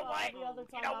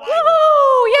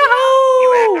 Woohoo!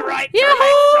 Yahoo!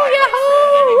 Yahoo!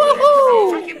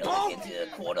 Yahoo! Into the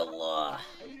court of law.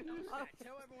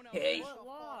 Okay.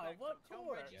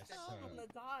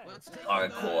 Our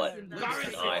court.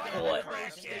 Our court.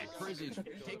 Prison.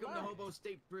 Take him to Hobo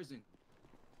State Prison.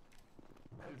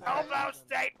 Hobo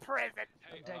State Prison.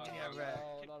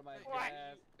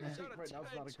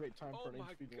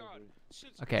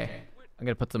 Okay, I'm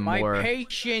gonna put some My more.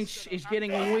 patience is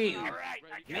getting weak.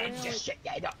 Man, just shut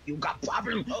that up. You got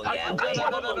problem. No problem.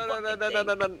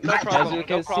 No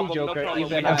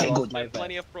problem.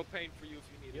 Plenty of propane for you if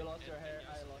you need it.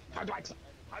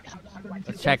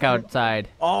 Let's check outside.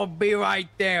 I'll be right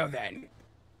there then.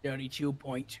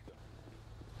 32.2.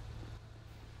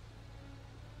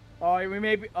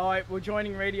 Alright, we're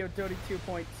joining radio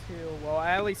 32.2. Well,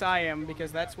 at least I am,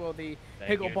 because that's where the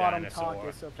Higglebottom talk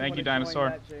is. So Thank you,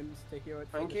 Dinosaur.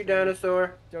 Thank you,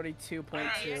 Dinosaur.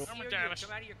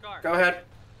 32.2. Go ahead.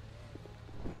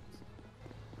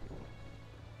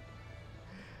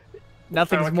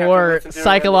 Nothing's more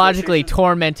psychologically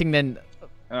tormenting than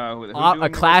a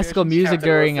classical music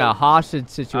during a hostage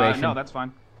situation. No, that's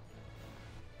fine.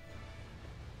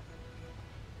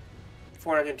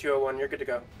 40201, you're good to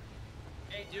go.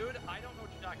 Hey, dude, I don't know what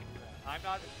you're talking about. I'm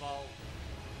not involved.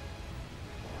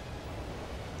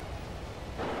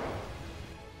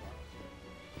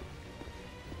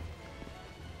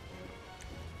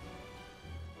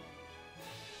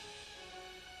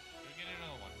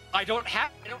 I don't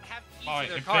have each Alright, of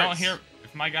their if they don't cards. hear,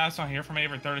 if my guys don't hear from me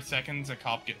every 30 seconds, a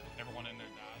cop get everyone in there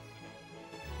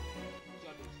dies.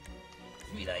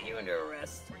 Sweetheart, you're under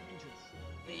arrest.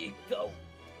 There you go.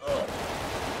 Oh.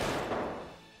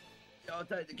 I'll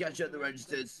tell you to catch you at the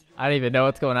registers. I don't even know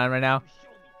what's going on right now.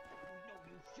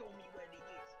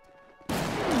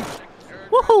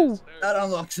 Woohoo! That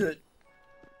unlocks it.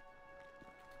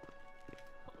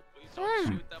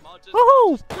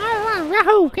 Woohoo!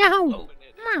 Yahoo! Yahoo!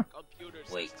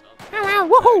 Wait.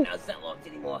 Woohoo! Now it's not locked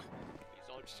anymore. Please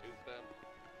don't shoot them.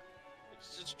 It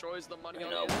just destroys the money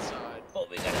on know. the inside. Oh,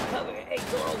 we gotta cover it. Hey,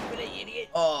 don't open it, you idiot.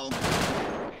 Oh.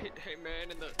 Hey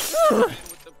man, in the man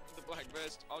with the black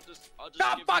vest, I'll just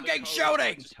Stop give you the fucking code.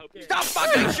 shooting! Stop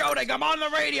fucking shooting! I'm on the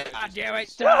radio! God damn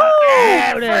it!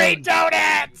 Yeah, free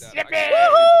donuts! Yippee!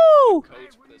 Woohoo!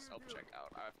 Codes for the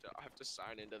self-checkout. I have to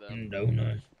sign into them.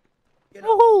 Donuts.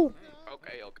 Woohoo!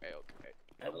 Okay.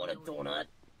 I want a donut.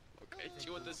 Okay, do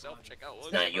you want the self-checkout one?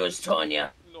 It's not yours,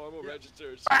 Tanya. Normal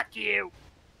registers. Fuck you!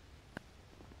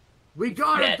 We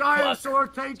got Yeah, a dinosaur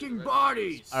taking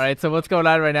bodies. All right, so what's going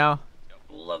on right now?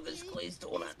 Love this glazed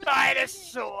donut.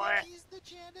 Dinosaur!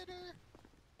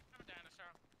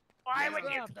 Why would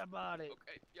you? Okay,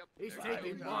 yep. He's there you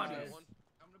taking go. bodies.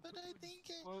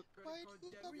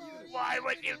 Why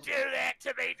would you do that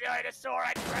to me, Dinosaur?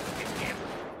 I trusted you.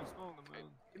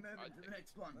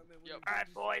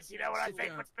 Alright, boys, you know what I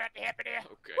think what's about to happen here?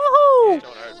 Okay. Woohoo!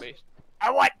 Don't hurt me.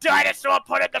 I want Dinosaur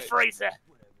put in the freezer.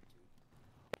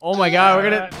 Oh my God,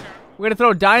 we're gonna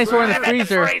throw a dinosaur in the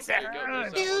freezer.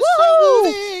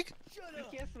 Woohoo!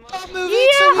 I'm moving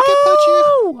so we can put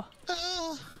you.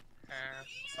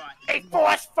 Be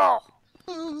forceful.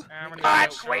 Come on,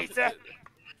 freezer.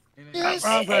 Yes.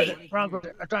 Wrong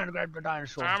person. I'm trying to grab the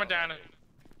dinosaur. I'm a dinosaur.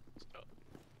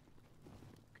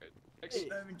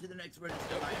 To the next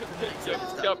register.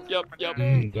 Yep.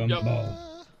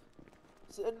 Gumball.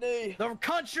 Sydney. The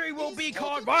country will be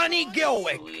called Ronnie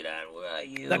Gilwick. Sweetheart, where are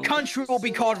you? The country will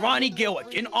be called Ronnie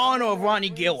Gilwick in honor of Ronnie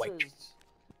Gilwick.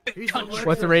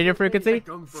 What's the radio frequency?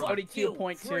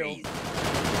 32.2.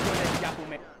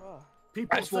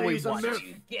 People That's what say we he's a want. myth.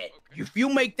 If you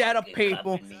make that a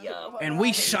paper and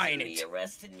we sign it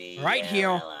right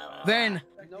here, then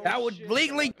that would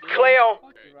legally. Cleo,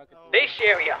 this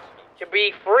area can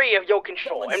be free of your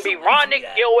control and be Ronnie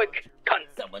Gilwick cunt.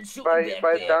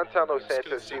 By downtown Los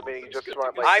Santos, you mean just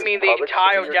want like I mean the Publix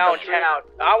entire in your downtown.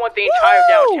 I want the entire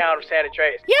downtown of San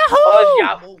Andreas.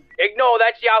 Yahoo! Ignore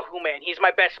that's Yahoo Man. He's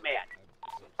my best man.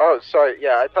 Oh, sorry.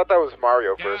 Yeah, I thought that was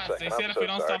Mario for a Guys, second. they said I'm if so we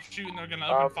don't sorry. stop shooting, they're gonna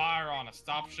open fire on us.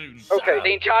 Stop shooting. Okay.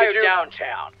 The entire Could you-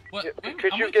 downtown. What?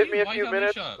 Could you give me a few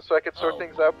minutes so I could sort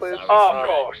things out, please? Oh, of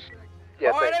course. Yeah,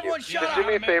 All right, thank you. everyone shut Just up. do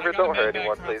me a favor, I gotta don't make hurt back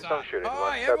anyone, from please. Don't shoot All anyone.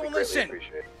 right, That'd be everyone, greatly listen.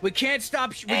 appreciated. We can't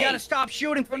stop. We gotta stop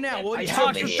shooting from now. We're in I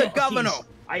talks have with the the governor.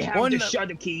 I have the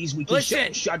shutter keys. We can shut Listen,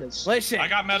 the shutters. listen. I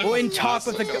got medical We're in supplies. talks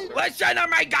with the. Let's go. Listen, oh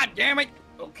my God damn it!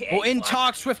 Okay. We're in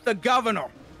talks with the governor.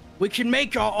 We can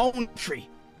make our own tree.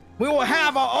 We will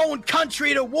have our own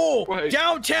country to rule.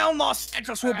 Downtown Los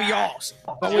Angeles will be ours.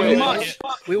 But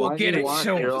we will get it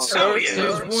soon. There's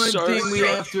one thing we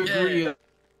have to agree on.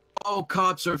 All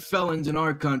cops are felons in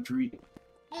our country.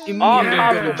 All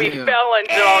cops will be felons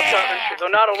in all countries. They're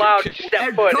not allowed to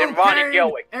step foot in Ronnie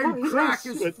Gilwick. And crack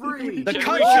is free. The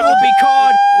country will be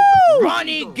called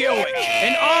Ronnie Gilwick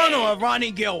in honor of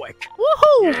Ronnie Gilwick.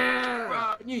 Woohoo!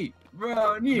 Ronnie.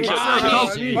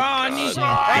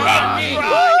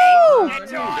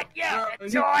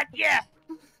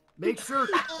 Make sure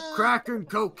crack and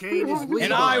cocaine is legal.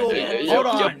 And I will hold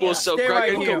on. We'll sell Stay crack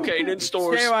right and here. cocaine in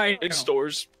stores. Stay right in here.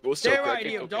 stores. We'll sell Stay crack right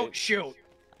and here. cocaine. Don't shoot.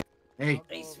 Hey,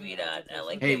 sweetheart, I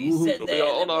like hey, how you said We'll that. be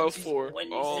all on aisle 4.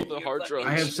 All the hard drugs.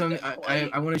 I have some.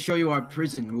 I want to show you our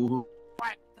prison. Woohoo!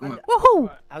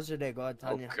 Woohoo! How's your day going,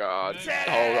 Tanya? Oh God.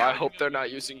 Oh, I hope they're not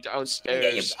using Yeah, you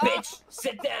downstairs. bitch.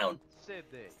 Sit down.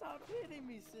 Stop hitting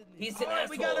me, Sidney. He's an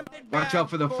We got asshole. him Watch out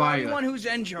for the fire. Anyone who's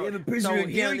injured. We have a prisoner So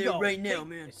here down we there go. right now,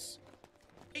 man.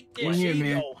 Take this. One here, Here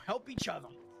you man. go. Help each other.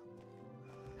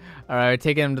 All right, we're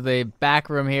taking him to the back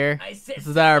room here. I said This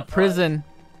is our prison.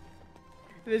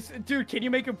 Dude, can you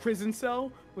make a prison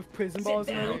cell with prison balls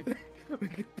and everything?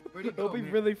 It'll be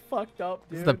really fucked up,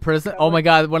 dude. This is the prison. Oh my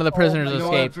God, one of the prisoners You know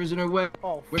what, escaped. prisoner? We're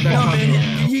Oh, back up.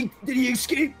 Did he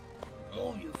escape?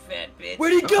 Oh, you fat bitch.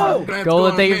 Where'd he go?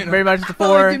 Gola, thank you very much for 4.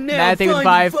 Find him now. Matt, thank you for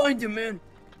 5. Find him, man.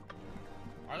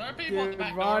 Are there people at the Dude,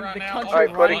 back Ron, door right the now? country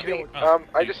Alright, buddy. Ron-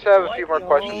 I just have a few more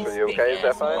questions for you, okay? Is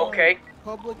that fine? Okay.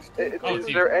 Is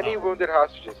there any wounded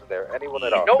hostages in there? Anyone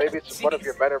at all? Nope. Maybe it's one of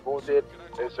your men are wounded.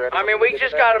 Is there I anyone mean, we wounded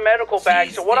just in got there? a medical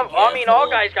bag, so all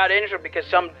guys got injured because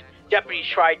some deputies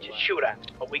tried to shoot us,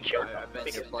 but we killed them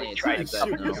because we tried to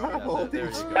shoot them.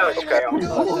 That was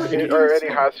Okay. Are any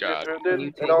hostages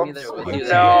wounded at all? No.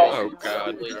 Oh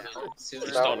God.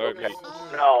 No, okay.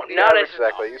 No, Yeah, not as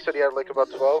exactly. You said you had like about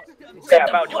 12? yeah,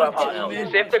 about 12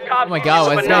 hostages. If the cops Oh my God,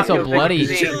 why is this guy so bloody?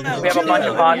 we have a bunch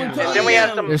of hostages. Then we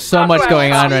have some. There's so much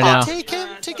going on right now. Take him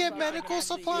to get medical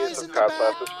supplies in the Cop back.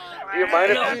 office. Do you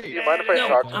mind if I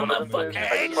talk to one of them?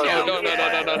 I just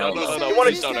want No. You want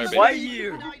Please don't hurt to me. what? Do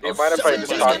you mind if I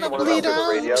just talk to one of them through the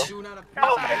radio?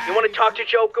 Okay. You want to talk to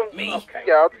Joker? Okay.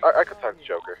 Yeah, I could talk to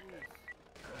Joker.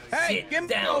 Hey, give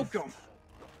me Joker.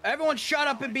 Everyone shut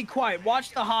up and be quiet.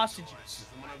 Watch the hostages.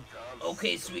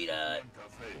 Okay, sweetheart.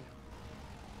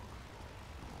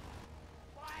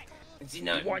 Is he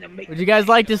not? Would you guys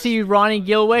like to see Ronnie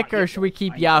Gilwick, or should we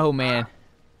keep Yahoo Man?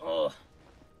 Oh.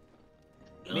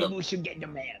 Maybe we should get the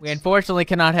man. We unfortunately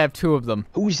cannot have 2 of them.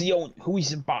 Who's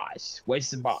the boss? Where's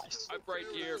the boss? I'm right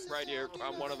here.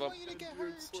 I'm one of them.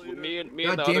 Me and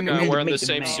God the damn other it, guy man, wearing make the the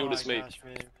same man. suit as me.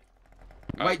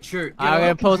 White shirt. I'm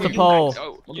gonna post a poll.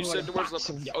 Oh, you said the words.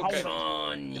 Okay.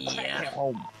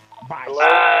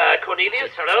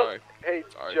 Cornelius, hello? Hey,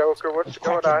 Joker, what's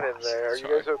going on in there? Are you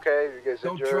guys okay? Are you guys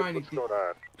Don't injured? try What's anything. going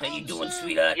on? How you doing,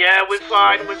 sweetheart? Yeah, we're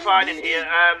fine in here.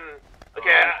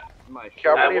 Okay.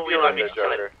 How many what of would you you are like in me there, to tell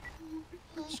Joker?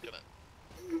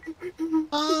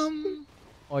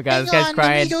 Oh my God, this hang guy's on,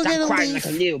 crying. Let me go get a Crying like a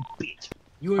leaf. little bitch.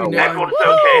 You are now. Everyone's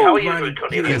okay. How are you doing,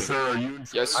 Cornelius? Yes, sir. You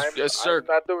Yes, sir. I'm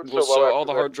not doing so We'll sell well all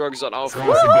the after hard drugs on Alpha. How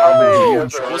many of you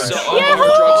guys We'll are sell arrested? all the hard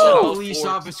drugs on Alpha. Police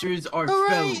officers are All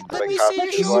right, felons. let me Like see your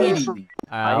hostages? shoulder. Immediately.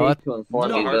 Let's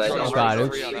No hard drugs God, are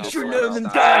oops. free on Make Alpha. sure none of them die,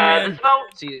 man. About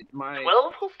See, my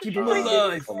 12 Keep them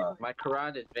alive. my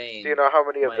carotid vein. Do you know how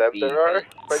many of them there are?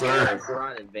 Sir,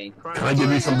 Carotid vein. can I give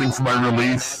you something for my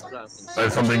release? I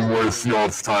have something worth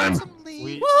y'all's time.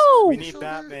 Woo! We need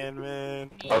Batman, man.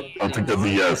 I'll take that's a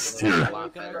yes. Here.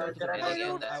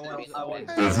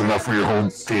 There's enough for your whole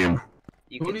team.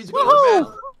 Who needs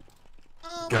Woohoo!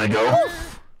 Can I go?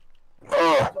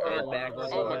 Oh,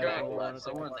 Oh my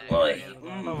God. Boy.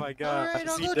 Oh my god. Alright,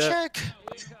 I'll See go that? check.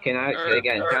 Can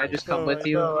I just come with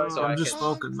you? So I'm I just can,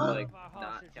 smoking, man. like,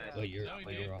 not, can I But you're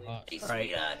a hot. Hey, Alright.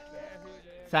 sweetheart.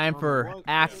 Time for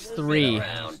Act 3.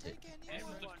 Around.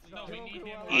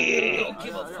 Yeah. Don't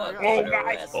give a fuck. Oh,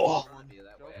 guys. Oh.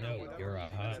 No, you're a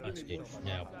hostage.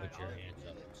 Now put your hands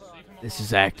up. This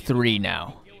is Act 3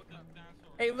 now.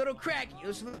 Hey, little cracky.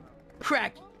 Little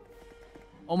cracky.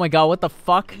 Oh my God, what the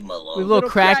fuck? We have a little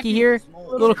cracky here?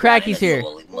 Little cracky's here.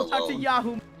 Go talk to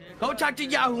Yahoo. Go talk to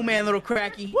Yahoo, man, little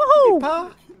cracky. Woohoo!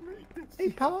 Pa? Hey,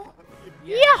 Pa?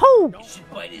 Yahoo! You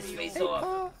should bite his face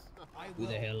off. Who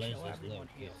the hell is this little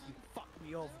kid?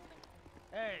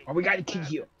 Oh, we got a kid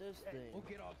here.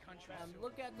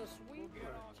 Look at the sweeper.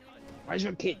 Where's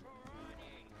your kid?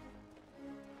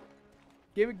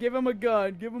 Give him a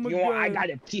gun. Give him a You gun. know, I got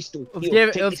a pistol.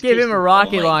 Let's give him a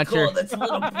rocket launcher. God, that's a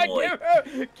little boy.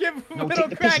 Give him No, little take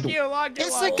the cracky pistol. a rocket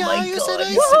It's launcher. the guy who said I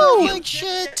God. smell Woohoo! like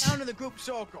shit. Down to the group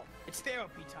circle. It's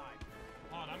therapy time.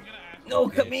 No,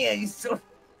 come here. You so.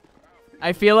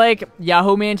 I feel like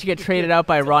Yahoo Man should get traded out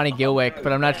by Ronnie Gilwick,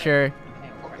 but I'm not sure.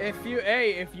 If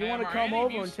you want to come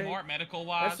over and take, smart medical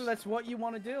wise. that's what you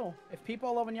want to do. If people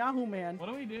are loving Yahoo Man, What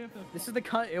do we do? this is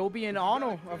it will be in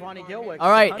honor of Ronnie Gilwick.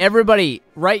 All right, everybody,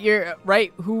 write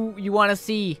who you want to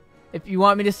see. If you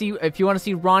want to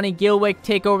see Ronnie Gilwick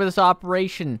take over this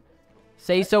operation,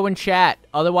 say so in chat.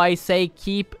 Otherwise, say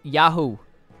keep Yahoo.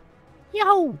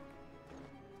 Yahoo.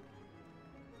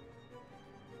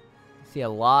 I see a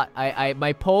lot.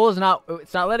 My poll is not.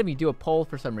 It's not letting me do a poll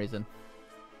for some reason.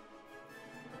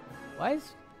 Why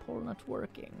is poll not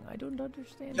working? I don't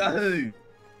understand. Yahoo!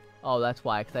 Oh, that's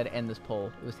why, because I had to end this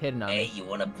poll. It was hidden on me. Hey, you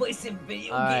wanna play some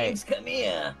video All right. games? Come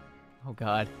here. Oh,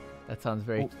 God. That sounds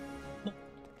very...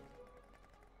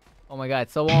 Oh, my God.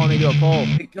 So won't let me do a poll.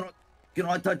 Hey, can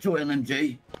I touch your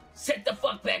LMG? Sit the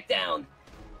fuck back down.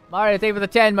 Mario, thank you for the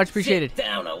 10. Much appreciated. Sit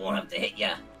down. I won't have to hit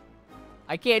ya.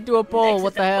 I can't do a poll. Next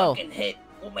What is the a hell? fucking hit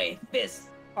with my fist.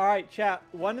 All right, chat.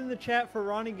 1 in the chat for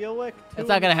Ronnie Gilwick. 2 That's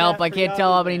not going to help. I can't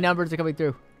tell how many numbers are coming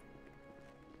through.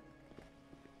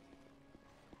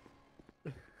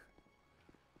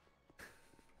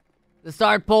 The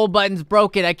start poll button's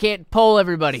broken. I can't poll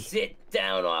everybody. Sit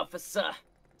down, officer.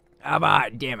 Come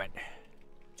on, damn it.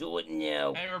 Do it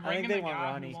now. Hey, we're I think bringing they the want guy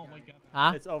Ronnie. who won't wake up.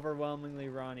 Huh? It's overwhelmingly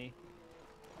Ronnie.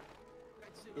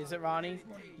 Is it Ronnie?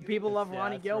 People love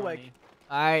Ronnie Gilwick. Ronnie.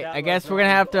 All right, That I guess was we're gonna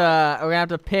have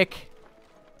to pick.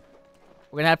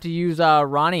 We're gonna have to use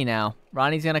Ronnie now.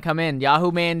 Ronnie's gonna come in.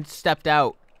 Yahoo Man stepped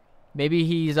out. Maybe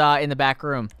he's in the back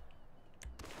room.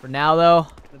 For now, though.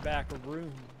 The back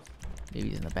room. Maybe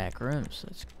he's in the back rooms.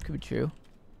 That could be true.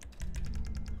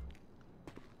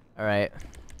 All right.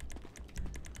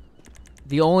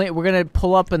 We're gonna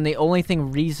pull up in the only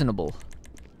thing reasonable.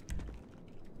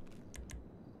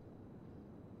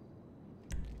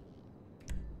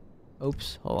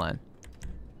 Oops, hold on.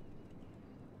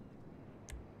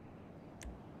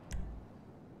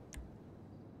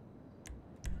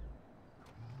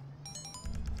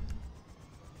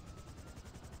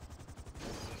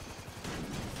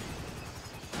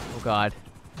 Oh God.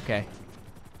 Okay.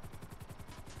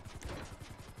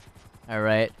 All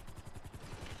right.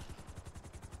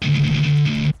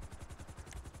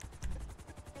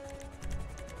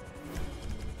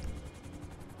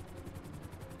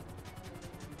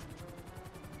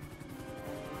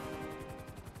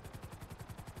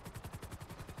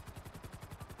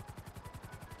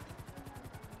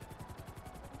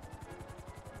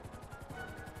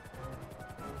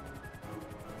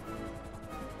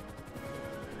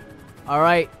 All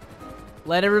right.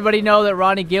 Let everybody know that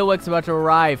Ronnie Gilwick's about to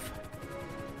arrive.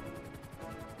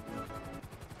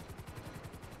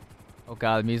 Oh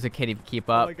God, the music can't even keep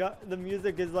Oh up. my God, the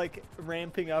music is like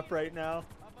ramping up right now.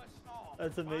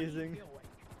 That's amazing.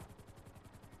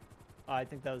 Oh, I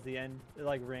think that was the end. It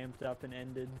like ramped up and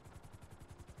ended.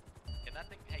 Can that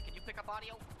thing? Hey, can you pick up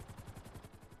audio?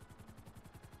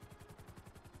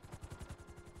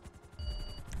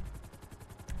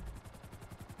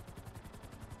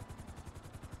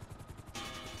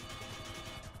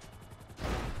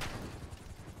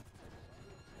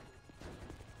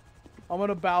 I'm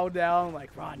gonna bow down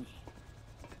like Ronnie.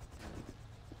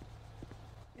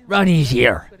 Ronnie's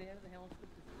here.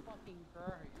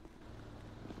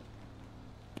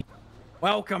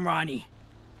 Welcome, Ronnie.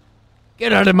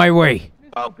 Get out of my way.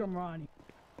 Welcome, Ronnie.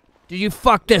 Did you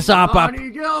fuck this up? Ronnie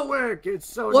Gilwick, it's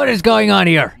so What is going on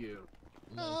here?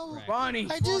 Ronnie.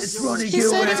 It's Ronnie He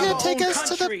said he's Gilwick. gonna take us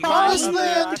to the promised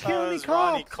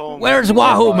land. Where's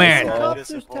Wahoo Man?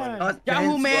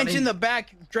 Yahoo Man's in the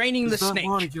back draining the snake.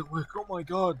 Oh my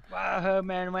God. Wahoo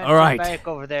Man went All right. back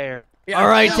over there. All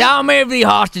right, how many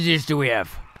hostages do we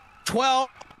have? 12.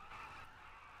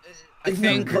 I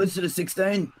think closer to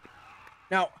 16.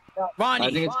 Now, Ronnie,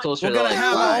 I think it's closer we're to gonna like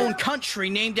have our 5. own country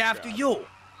named after you.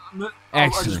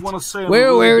 Excellent.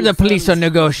 Where are the police on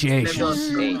negotiations?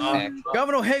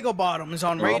 Governor Higglebottom is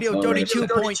on Radio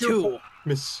 32.2.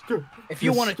 Mr. If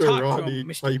you want to talk Ronnie, to him,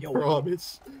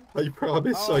 Mr. I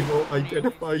promise I won't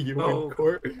identify you in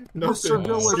court. Nothing. Mr.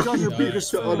 Gilwick, I'm your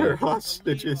biggest to other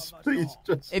hostages, please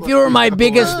just. If you were my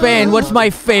biggest fan, what's my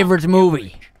favorite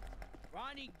movie?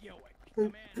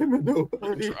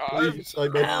 Nobody, please, I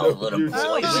make Ow, no little use.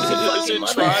 boy, where's your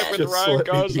fucking mother?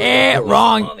 Just let me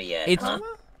Wrong. Mommy at, It's huh?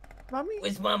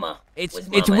 Where's Mama? it's Where's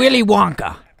it's Mama Willy at?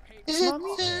 Wonka. Is it?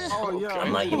 Oh, yeah.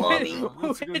 I'm not your mommy.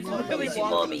 It's Willy Where's your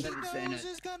mommy?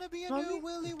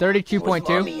 32.2. Where's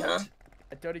mommy, huh?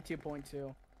 At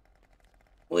 32.2.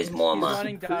 Where's He's Mama?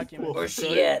 running documents. Where's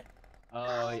she at?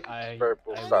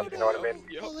 Purple stuff, you know what I mean?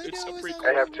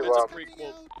 I have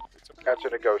to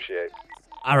negotiate.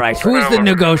 All right, who's the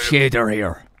negotiator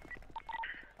here?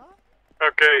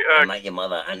 Okay, I'm not your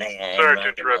mother. sorry to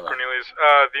interrupt, Cornelius.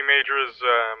 The major is,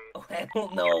 I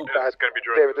don't know. is gonna be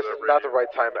David, this is not the right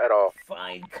time at all.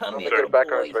 Fine, come I'm here, gonna get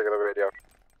back on boy. his regular radio.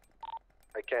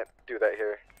 I can't do that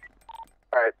here.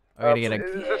 Alright. I gotta get a-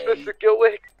 Is this Mr.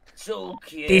 Gilwick? It's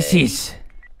okay. This is.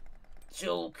 It's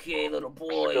okay, little Mr.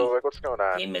 boy. Gilwick, what's going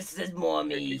on? Hey, Mrs.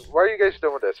 Mommy. Why are you guys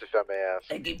doing this, if I may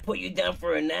ask? I can put you down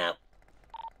for a nap.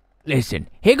 Listen,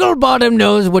 Higglebottom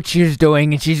knows what she's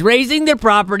doing, and she's raising the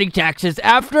property taxes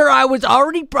after I was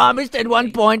already promised at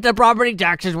one point the property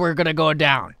taxes were gonna go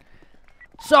down.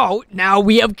 So, now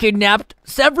we have kidnapped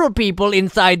several people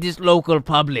inside this local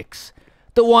Publix.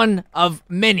 The one of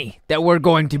many that we're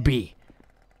going to be.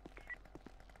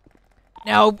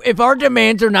 Now, if our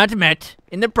demands are not met,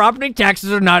 and the property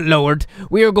taxes are not lowered,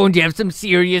 we are going to have some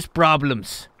serious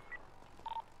problems.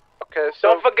 Okay, so...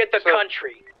 Don't forget the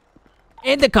country.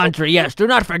 In the country, yes. Do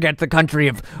not forget the country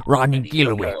of Ronnie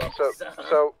Gilwick.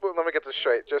 So, well, let me get this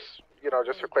straight. Just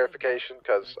for clarification,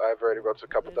 because I've already wrote a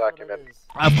couple documents.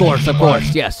 Of course,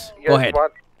 yes. You Go guys ahead.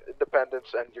 want independence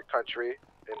and your country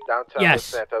in downtown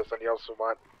Yes. Los Santos, and you also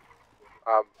want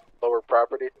lower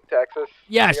property taxes?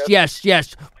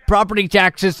 Yes. Property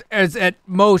taxes is at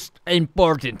most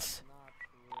importance.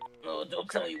 No, don't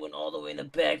tell you went all the way in the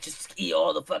back. Just eat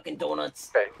all the fucking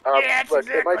donuts. Okay, look,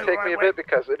 it might take me a bit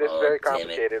because it is very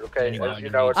complicated, okay? As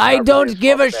you know, it's I not don't really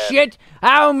give a small shit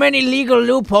how many legal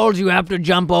loopholes you have to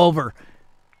jump over.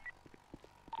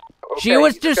 She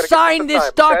was to sign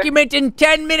this document in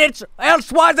 10 minutes,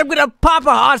 elsewise I'm gonna pop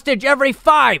a hostage every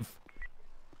 5.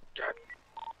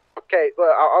 Okay,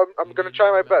 look, I'm gonna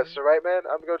try my best, all right, man?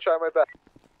 I'm gonna try my best.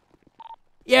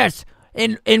 Yes,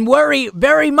 and worry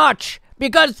very much,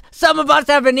 because some of us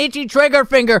have an itchy trigger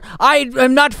finger. I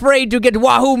am not afraid to get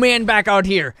Wahoo Man back out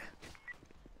here.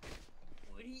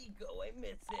 Where'd he go? I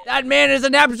missed it. That man is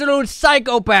an absolute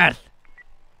psychopath.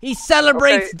 He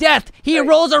celebrates death. He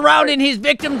rolls around in his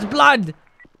victim's blood.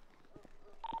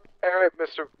 All right,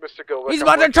 Mr. Gilwick. He's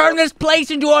about to turn this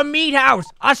place into a meat house,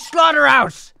 a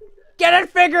slaughterhouse. Get it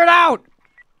figured out.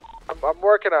 I'm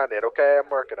working on it, okay? I'm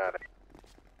working on it.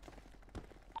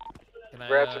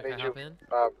 Branson, need you,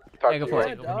 talk to you. for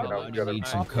it. Need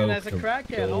some coke As a to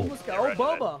crackhead, go. homeless guy. Oh,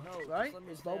 Boba, right?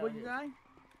 Is Boba your guy?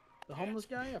 The homeless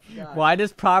guy? I forgot. Why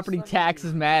does property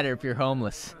taxes matter if you're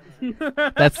homeless?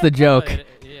 That's the joke.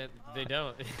 Yeah, they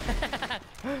don't. That's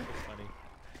funny.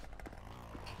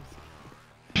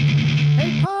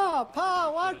 Hey,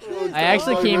 Pa, watch this. I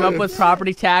actually came up with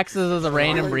property taxes as a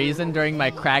random reason during my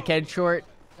crackhead short.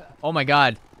 Oh my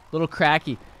god, little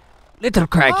cracky. Little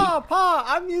cracky. Pa,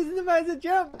 I'm using them as a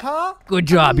jump, Pa. Good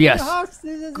job, I'm using yes. the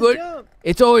hostages as a Good. jump.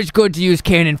 It's always good to use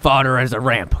cannon fodder as a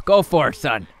ramp. Go for it,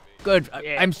 son. Good.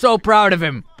 I'm so proud of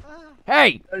him.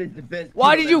 Hey,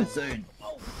 why did you...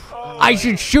 I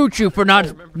should shoot you for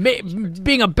not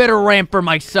being a better ramp for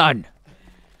my son.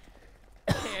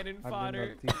 Cannon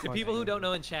fodder. To people who don't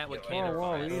know in chat what cannon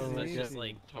fodder is, that's just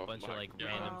like a bunch of like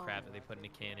random crap that they put in a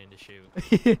cannon to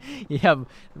shoot. Yeah,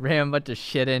 ram a bunch of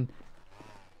shit in.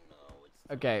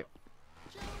 Okay.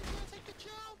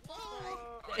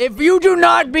 If you do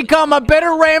not become a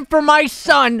better ramp for my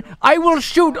son, I will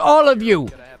shoot all of you.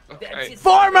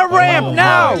 Form a ramp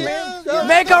now!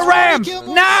 Make a ramp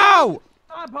now!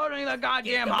 Stop holding the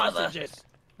goddamn hostages.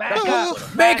 Back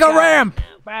up. Make a ramp!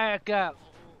 Back up.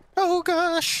 Oh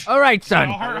gosh. All right, son.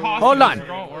 Hold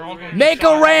on. Make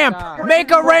a ramp.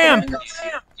 Make a ramp.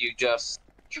 You just.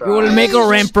 You will make a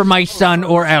ramp for my son,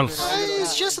 or else.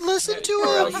 Guys, just listen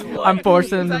to him. I'm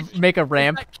forcing him to make a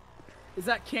ramp. Is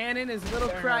that cannon? Is little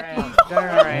cracky?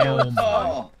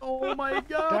 Oh my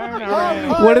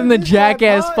god. What in the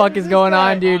jackass fuck is going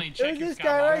on, dude? There's this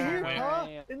guy right here, Pa.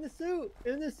 In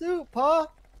the suit, Pa.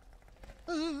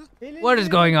 What is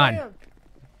going on?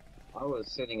 I was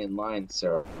sitting in line,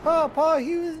 sir. Pa,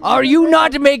 he was... Are you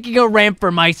not making a ramp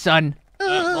for my son?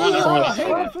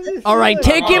 All right,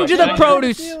 take him to the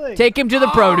produce. Take him to the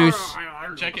produce.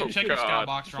 Check your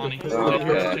skybox, Ronnie.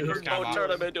 Don't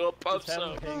turn him into a puff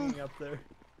hanging up there.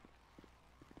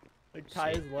 Like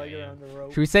tie his leg around the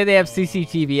rope. Should we say they have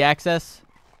CCTV access?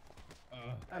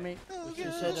 I mean,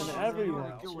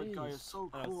 everyone.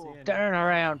 Turn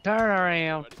around, turn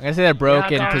around. I'm gonna say they're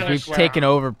broken because we've taken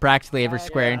over practically every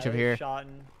square inch of here. I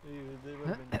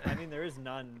mean, there is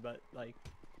none, but like,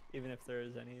 even if there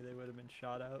is any, they would have been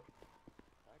shot out.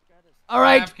 All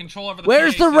right,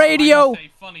 where's the radio?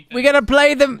 We gotta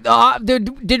play them.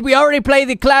 Did we already play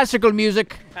the classical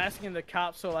music? asking the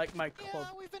cops so like my club.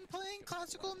 We've been playing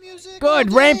classical music.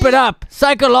 Good, ramp it up.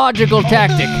 Psychological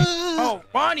tactic. Oh,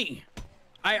 Ronnie!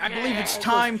 I believe it's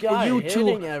time for you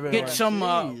to get some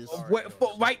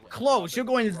right clothes. You're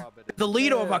going to the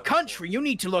leader of a country. You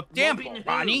need to look damp,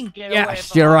 Ronnie.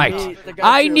 Yes, you're right.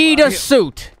 I need a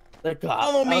suit.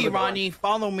 Follow me, Ronnie.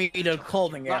 Follow me to the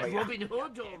clothing area. Robin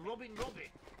Hood or Robin?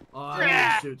 Oh,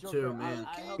 I need a suit too, man.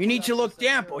 You need to look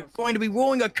damp. You're going to be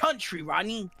ruling a country,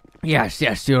 Ronnie. Yes,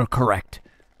 you're correct.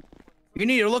 You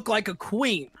need to look like a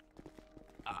queen.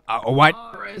 What?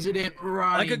 President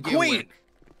Ronnie Like a queen.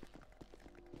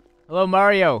 Hello,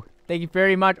 Mario. Thank you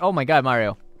very much. Oh my God,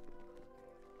 Mario.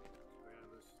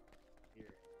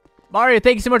 Mario,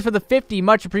 thank you so much for the 50.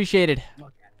 Much appreciated.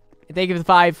 And thank you for the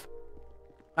 5.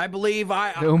 I believe The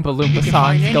Oompa Loompa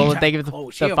song. Stolen. Thank you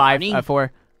for the 5.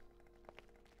 4.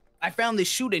 I found this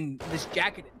suit and this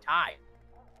jacket and tie.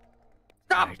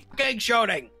 Stop gang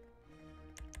shooting.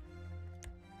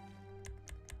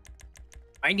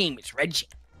 My name is Reggie.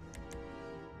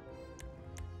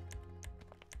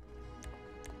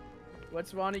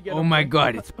 What's Ronnie get? Oh my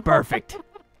God, it's perfect.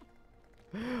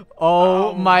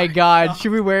 Oh my God,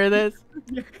 should we wear this?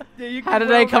 Yeah, How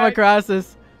did I come across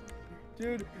this?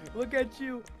 Dude, look at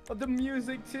you. The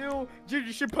music too. Dude,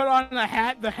 you should put on the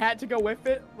hat to go with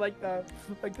it, like the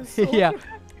soldier. Yeah.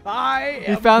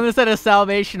 We found this at a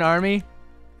Salvation Army.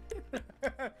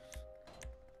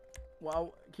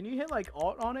 Wow, can you hit like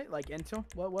alt on it, like enter?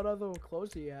 What other clothes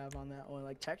do you have on that one,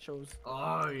 like textures?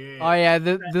 Oh yeah. Oh yeah,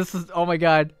 this is. Oh my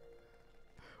God.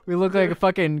 We look like a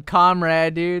fucking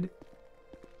comrade, dude.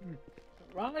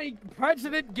 Ronnie,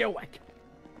 President Gilwick.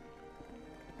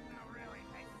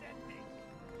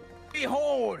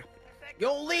 Behold,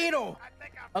 your leader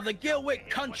of the Gilwick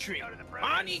country,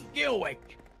 Ronnie Gilwick.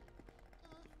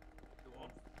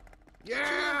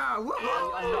 Yeah!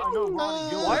 Why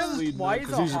is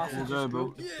the hostages?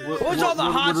 Where's all the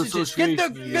hostages? Get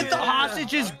the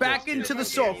hostages back into the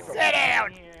sofa. Sit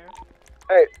down.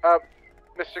 Hey,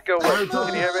 Mr. Gilwood, can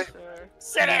you hear me?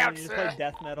 Sit down, sir.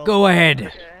 Go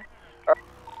ahead.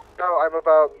 No, I'm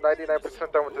about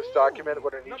 99% done with this document.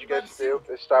 What I need you guys to do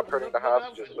is stop hurting the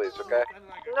hostages, please, okay?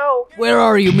 No. Where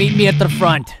are you? Meet me at the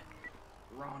front.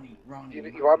 You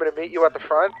want me to meet you at the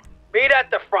front? Meet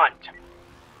at the front.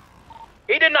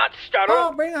 He did not stutter.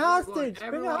 Oh, bring a hostage.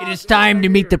 Bring a hostage. It is time to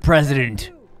meet the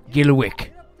president, Gilwick.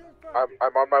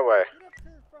 I'm on my way.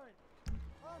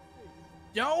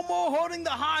 No more holding the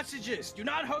hostages. Do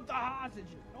not hold the hostages.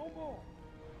 No more.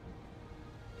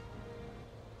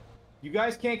 You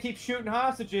guys can't keep shooting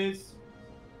hostages.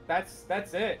 That's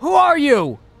it. Who are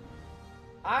you?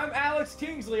 I'm Alex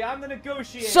Kingsley. I'm the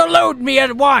negotiator. Salute me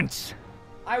at once.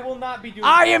 I will not be doing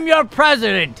I that. am your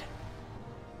president.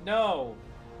 No.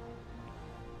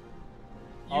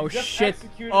 Oh just shit.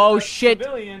 executed Oh a shit.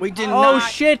 civilian. We did Oh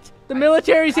not. shit. The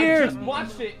military's I here. just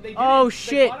watched it. They did Oh it.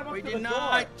 shit. They brought him up We to did the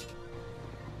not. door.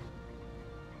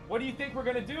 What do you think we're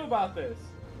gonna do about this?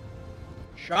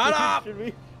 Shut up.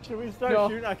 Should we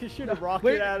start shooting? I can shoot a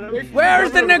rocket at him.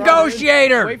 Where's the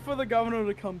negotiator? Wait for the governor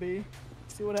to come be.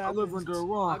 See what happens. I live under a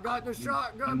rock. I got the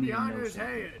shotgun behind his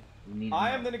head. I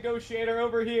am the negotiator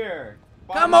over here.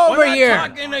 Come over We're not here.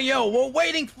 talking to you. We're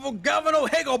waiting for Governor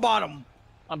Higglebottom.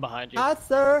 I'm behind you. Hi,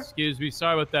 sir. Excuse me,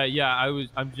 sorry about that. Yeah,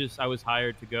 I was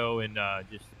hired to go and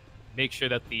just make sure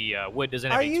that the wood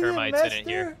doesn't have Are any you the termites in it investor?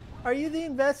 here. Are you the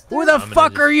investor? Who the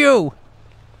fuck are you?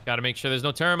 Gotta make sure there's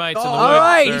no termites in the wood. all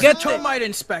right, sir. get the termite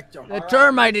inspector. The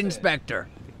termite inspector.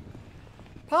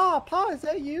 Pa, is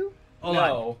that you? Hold No.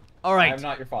 on. All right. I'm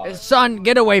not your father. Son,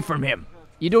 get away from him.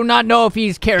 You do not know if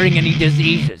he's carrying any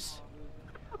diseases.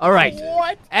 All right.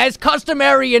 What? As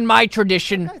customary in my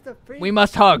tradition, we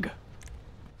must hug.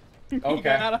 Okay.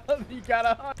 You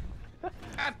gotta.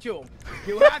 Have to.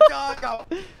 You have to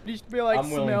hug him. You should be like, I'm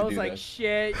willing to smells do like this.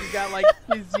 shit. You got like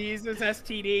diseases,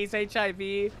 STDs,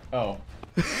 HIV. Oh.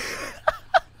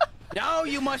 No,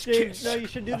 you must Dude, kiss. no, you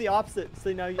should do the opposite.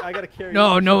 So now I gotta carry.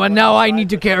 No, you. no, and now I need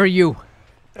to carry you.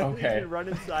 You Okay. can run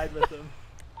inside with him.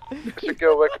 Mr.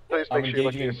 Gilwick, please I'm make sure you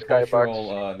look engaging at in the skybox.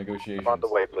 cultural negotiations. I'm on the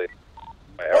way, please.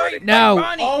 Wait, Now.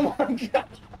 Ronnie. Oh my god.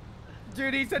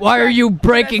 Dude, he said. Why are you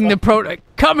breaking the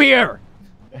Come here.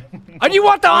 And you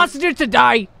want the hostages to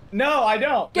die? No, I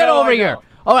don't. Get No, over I here. don't.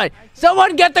 All right.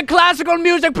 Someone get the classical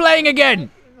music playing again.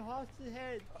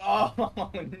 Oh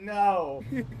no.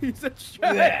 He's a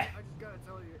Yeah.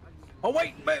 Oh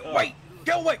wait,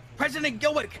 Gilwick, President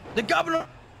Gilwick, the governor,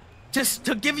 just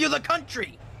to give you the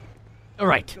country. All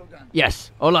right. Yes.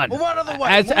 Hold on. Move out of the way.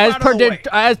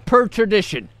 As per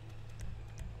tradition.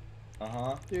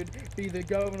 Dude, be the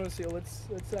governor's here. Let's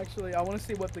actually. I want to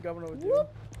see what the governor would do.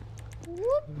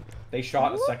 They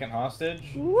shot a second hostage.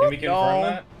 Can we confirm No.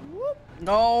 that?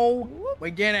 No,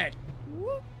 we didn't.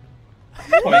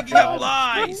 Making up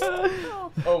lies.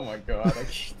 Oh my god, I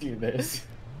can't do this.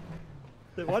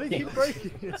 Why do you keep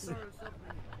breaking this?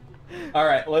 All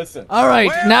right, listen. All right,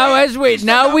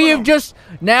 now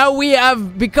we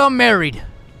have become married.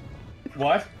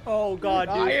 What? Oh god,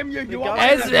 dude. I am your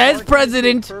As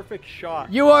president, perfect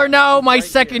shot. you are now my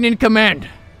second in command.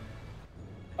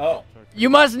 Oh. You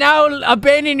must now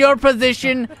abandon your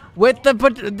position with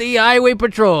the highway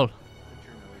patrol.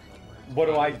 What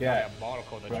do I get?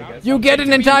 You get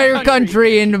an entire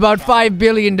country and about $5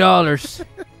 billion.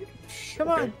 Come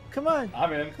on, come on.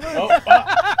 I'm in. Oh,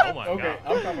 my god.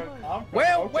 I'm coming.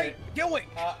 Wait, Gilwick.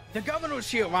 The governor's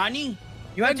here, Ronnie.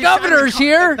 You have The to sign governor's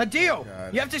here? The deal.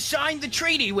 You have to sign the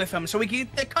treaty with him so we can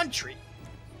get the country.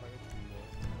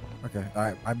 Okay,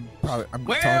 alright. I'm telling him I'm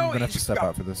Where gonna have is to step go-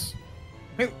 out for this.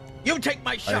 You take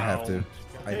my shot. I have to.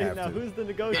 I Hey, have now to. who's the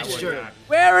negotiator?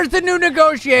 Where is the new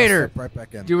negotiator? Step right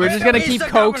back in. Dude, we're just gonna Where's keep the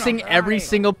governor? coaxing every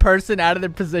single person out of their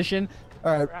position.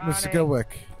 Alright, Mr. Gilwick.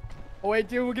 Oh wait,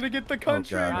 dude, we're gonna get the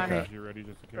country. God, okay.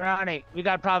 Ronnie, we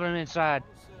got a problem inside.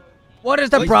 What is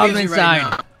the Who's problem busy right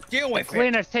inside? now? Deal with it.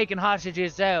 Cleaner's taking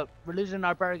hostages out. We're losing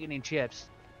our bargaining chips.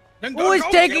 Then Who is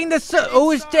taking the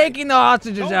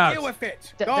hostages Go out? deal with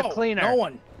it. The Go. cleaner. No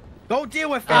one. Go deal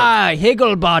with it. Ah,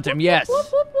 Higglebottom, yes.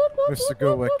 Mr.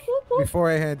 Gilwick,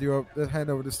 before I hand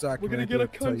over this document, We're gonna I get do a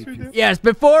have to tell you country, people- dude. Yes,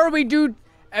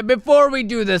 before we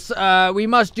do this, we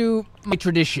must do my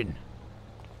tradition.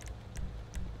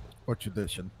 What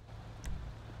tradition?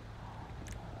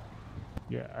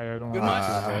 Yeah, I don't You know.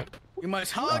 must. You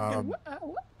must hug.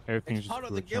 Everything's It's part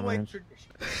just of the glitching, Gilwick man.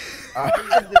 tradition.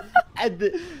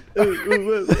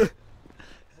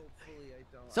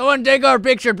 Someone take our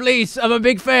picture, please. I'm a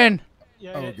big fan.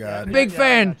 Yeah, Oh, God. Big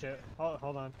fan. I got you.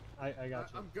 Hold on. I got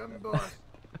you. I'm coming, boss.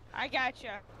 I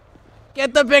gotcha.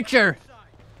 Get the picture.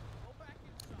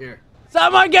 Here.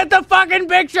 Someone get the fucking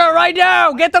picture right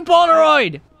now. Get the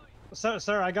Polaroid.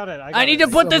 Sir, I got it. I need to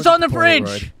put this on the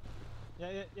fridge.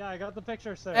 Yeah, I got the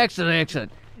picture, sir. Excellent,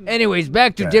 excellent. Anyways,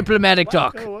 back to diplomatic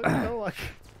talk.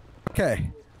 Okay.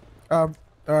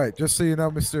 Alright, just so you know,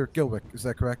 Mr. Gilwick, is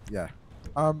that correct? Yeah.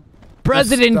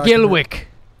 President this document- Gilwick.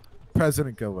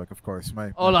 President Gilwick, of course.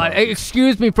 Hold on,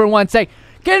 excuse me for one sec.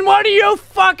 Can one of you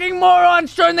fucking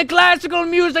morons turn the classical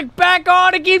music back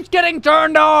on? It keeps getting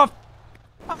turned off.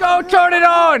 Go turn it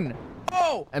on.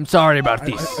 Oh. I'm sorry about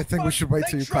this. I think we should wait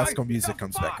till your classical music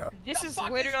comes back up. This is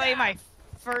literally my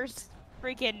first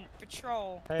freaking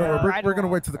patrol. No, we're gonna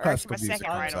wait till the Or actually classical my music second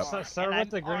comes ride-along, up. Sir and with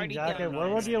the I'm green already jacket, done. where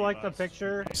would you like the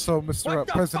picture? So, Mr.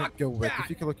 President Gilwick, if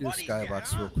you could look at your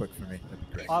skybox real quick for me, that'd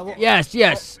be great. Yes,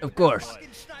 yes, of course.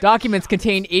 Documents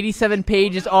contain 87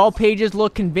 pages. All pages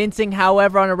look convincing.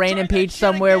 However, on a random page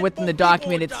somewhere within the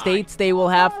document, it states they will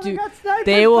have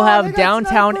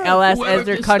downtown LS as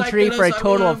their country for a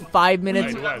total of 5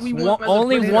 minutes.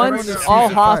 Only once all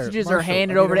hostages are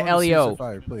handed over to LEO.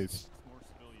 Please.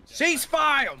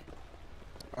 Ceasefire.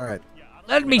 All right.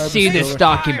 Let me see this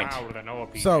document.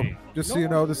 So, just so you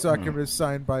know, this document is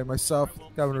signed by myself,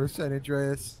 Governor San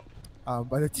Andreas,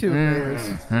 by the two mayors.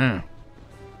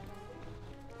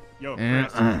 Yo,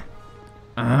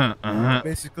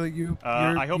 Basically,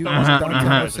 I hope you that wasn't downtown one of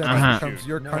Los the Angeles to becomes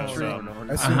your No, country no,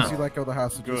 as soon as you let go of the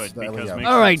hostages to the LEO.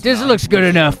 All right, this looks good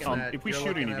enough. If we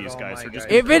shoot any of these guys, they're just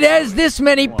If it has this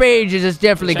many pages, it's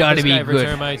definitely got to be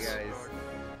good. Right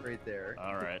there.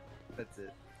 All right. That's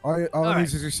it. All it All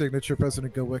needs is your signature,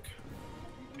 President Gilwick.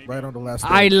 Right on the last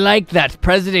I page. like that,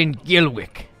 President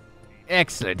Gilwick.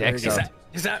 Excellent, There you excellent. go.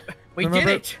 Is that we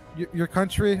Remember, did it? Your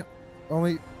country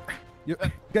only. You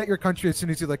get your country as soon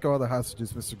as you let go of the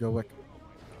hostages, Mr. Gilwick.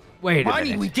 Wait a Ronnie,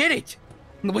 minute. we did it.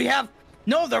 We have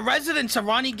the residents of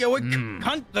Ronnie Gilwick.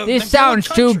 This sounds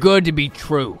too good to be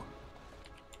true.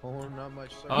 Oh, not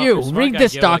much. You, read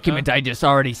this document I just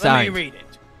already signed. Let me read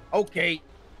it. Okay.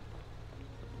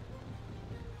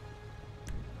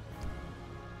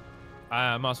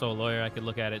 I'm also a lawyer. I could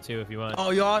look at it too if you want.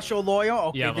 Oh, you're also a lawyer?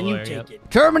 Okay, Yeah, I'm a then lawyer, you take yep. it.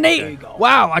 Terminator. There you go.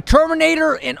 Wow, a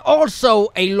Terminator and also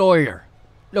a lawyer.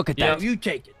 Look at Yeah, that. you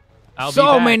take it. I'll be So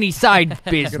back. many side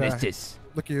businesses.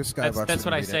 Look at your skybox. That's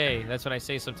what I read it. say. That's what I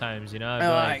say sometimes. You know. I'm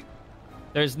All like, right.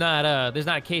 there's not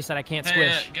a case that I can't Hey,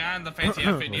 squish. guy in the fancy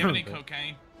outfit, do you have any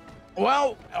cocaine?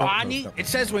 Well, Ronnie, it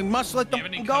says we must let them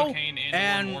go,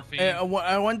 and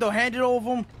I want to hand it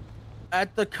over them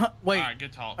at the wait. All right,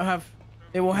 good talk.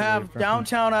 They will have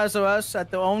downtown as of us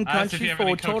at their own Ask if country you have for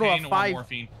any a total cocaine of or 5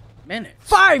 morphine. minutes.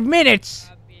 5 minutes.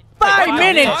 5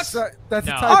 minutes. That's a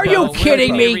No. typo. Are you We're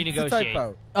kidding gonna me? It's a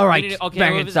typo. All right, Okay,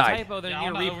 back well, if it's a inside. typo, then Yeah, you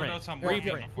I'll need to overdose on reprint.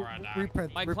 morphine before I die.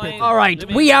 Reprint. My Reprint. client- All right,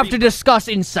 Living we have to reprint. discuss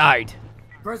inside.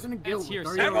 President That's Gilwick, here, are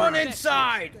sir. you Everyone alright?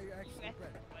 inside.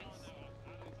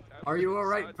 Are you all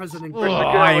right, President? Oh,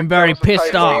 I am very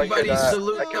pissed off. Everybody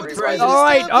salute the president.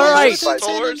 All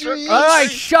right,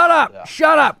 shut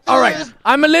up. All right,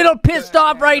 I'm a little pissed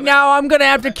off right now. I'm gonna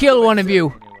have to kill one of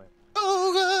you.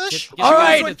 All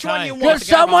right, does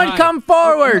someone come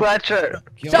forward?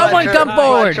 Someone come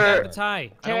forward. The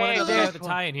tie. I don't want to have the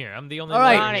tie in here. I'm the only All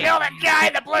one. right. Kill the guy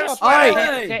in the blue sweater. All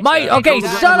right, Mike. Okay,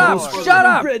 shut up.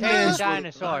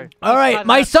 Dinosaur. All right,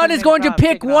 my son is going to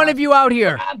pick one of you out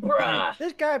here.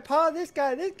 This guy, Paul. This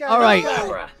guy. All right.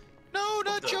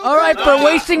 All right, for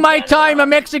wasting my time,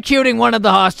 I'm executing one of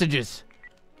the hostages.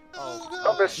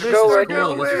 Oh, Mr. Gowick, if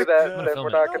you do that, then we're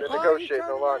not going to negotiate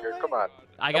no longer. Come on.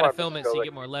 I gotta film it so you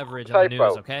get more leverage on the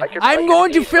news, okay? I'm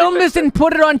going to film this and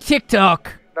put it on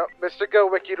TikTok. No, Mr.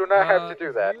 Gowick, you do not have to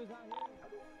do that.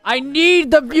 I need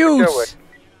the views.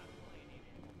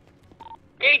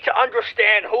 Need to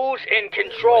understand who's in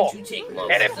control.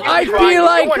 And if you I feel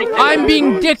like I'm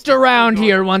being dicked around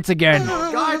here once again.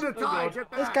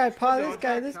 This guy, Paul.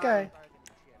 This guy.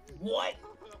 What?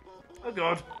 Oh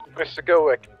God. Mr.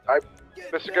 Gowick,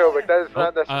 Mr. Gowick, that is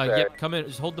not necessary. Yep, come in.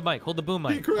 Just hold the mic. Hold the boom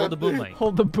mic. Hold the boom mic.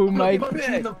 Hold the boom mic.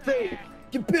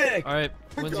 Get back. All right,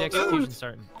 when's the execution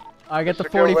starting? I got the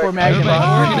 44 Magnum.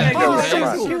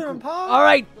 All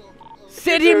right,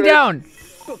 sit him down.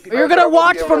 You're gonna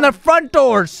watch from the front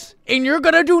doors, and you're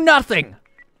gonna do nothing.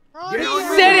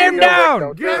 Sit him down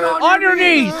on your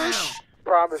knees.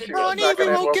 Promise you. Ronnie, we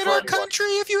won't get our country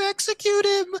if you execute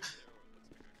him.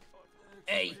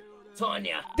 Hey,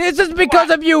 Tanya. This is because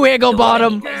of you,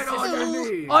 Higglebottom.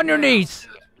 On your knees.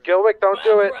 Gilwick, don't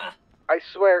do it. I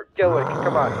swear, Gilwick,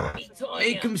 come on.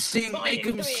 Make him sing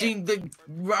the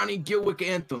Ronnie Gilwick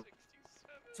anthem.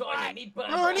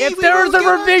 If there is a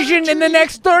revision in the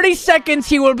next 30 seconds,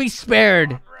 he will be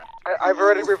spared. I've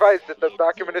already revised it. The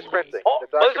document is printing. Oh,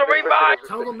 there's a revive.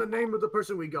 Tell them the name of the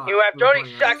person we got. You have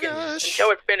 30 seconds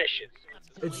until it finishes.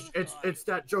 It's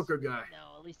that Joker guy.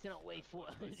 No, at least they don't wait for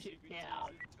it. What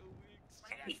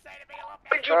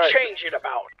did you change it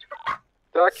about?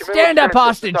 Stand up,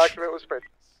 hostage. Document was printed.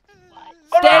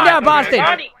 Stand up, hostage.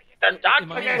 The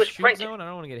document was printed. I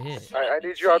don't want to get hit. I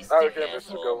need you out here,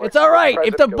 Mr. Gowick. It's all right.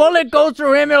 If the bullet goes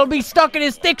through him, it'll be stuck in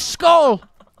his thick skull.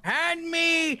 Hand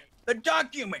me the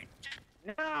document.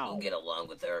 I'll get along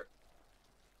with her.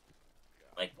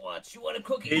 Like what? You want a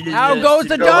cookie? How goes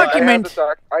the document?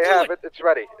 I have it. It's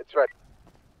ready. It's ready.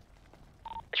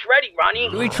 It's ready, Ronnie.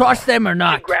 Do we trust them or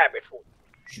not? Grab it for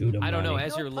I don't know.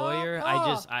 As your lawyer,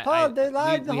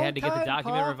 we had to get the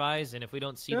document revised, and if we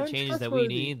don't see the changes that we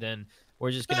need, then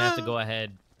we're just gonna have to go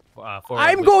ahead.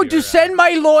 I'm going to send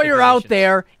my lawyer out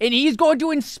there, and he's going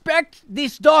to inspect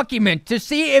this document to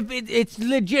see if it's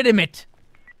legitimate.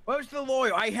 Where's the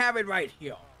lawyer? I have it right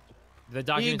here. The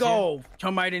document. Here you go,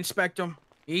 termite inspector.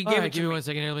 He gave it to me. 1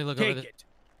 second here. Let me look over it.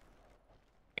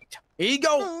 Here you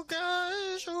go. Oh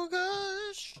gosh, oh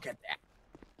gosh. Look at that.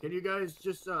 Can you guys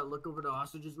just look over the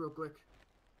hostages real quick?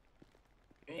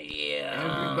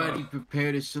 Yeah. Everybody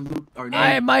prepare to salute our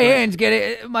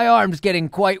my arm's getting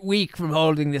quite weak from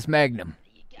holding this Magnum.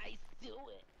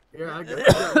 Yeah,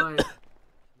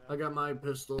 I got my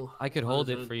pistol. I could hold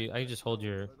it for you. I can just hold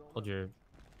your.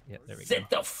 Yeah, there we go. Sit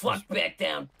the fuck back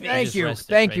down, Thank bitch.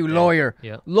 Thank you, lawyer.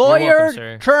 Yeah. Lawyer,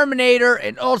 welcome, Terminator,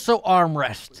 and also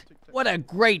armrest. What a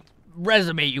great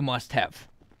resume you must have.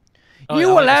 Oh, you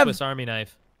I will like have a Swiss Army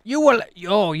knife. You will.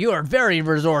 Oh, you are very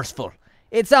resourceful.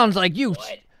 It sounds like you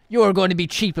are going to be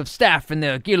chief of staff in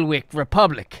the Gilwick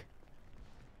Republic.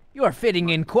 You are fitting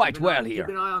in quite well here.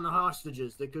 Keep an eye on the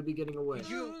hostages. They could be getting away. Did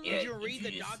you read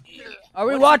the document? Are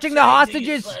we watching the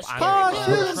hostages? But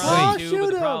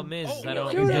the problem is I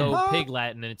don't know Pig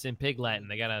Latin, and it's in Pig Latin.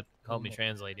 They gotta help me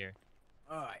translate here.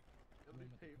 All right.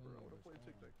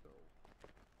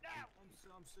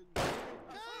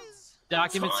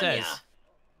 Document says.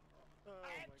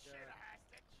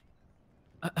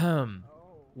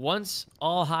 Once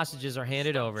all hostages are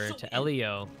handed over to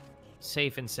LEO,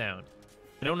 safe and sound.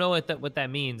 I don't know what that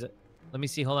means. Let me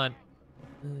see. Hold on.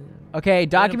 Okay,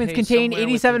 documents contain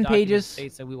 87 pages.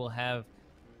 States that we will have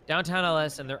downtown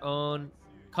LS and their own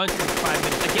country for 5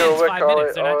 minutes. Again, it's 5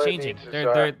 minutes. They're not changing.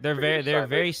 They're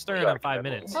very stern on 5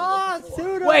 minutes.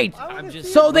 Wait,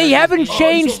 so they haven't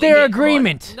changed their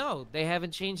agreement? No, they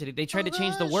haven't changed it. They tried to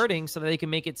change the wording so that they can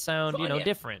make it sound,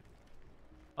 different.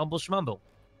 Humble schmumble.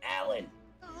 Alan.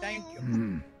 Thank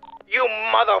you. You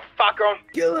motherfucker.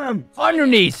 Kill him. On your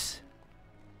knees.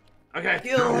 Okay.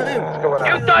 Kill him.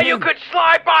 You thought you could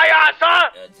slide by us, huh?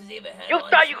 You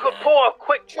thought you could pull a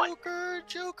quick one.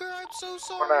 Joker, I'm so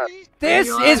sorry. This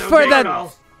is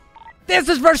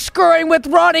for screwing with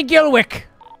Ronnie Gilwick.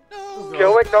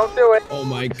 Gilwick, don't do it. Oh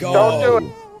my God. Don't do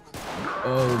it.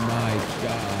 Oh my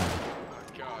god.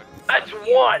 That's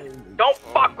one. Don't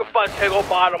fuck with us,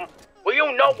 Higglebottom. Well,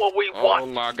 you know what we want. Oh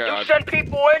my god. You send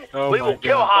people in, Oh we my will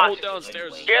kill God. hostages. Go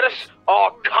downstairs. Get us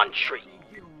our country.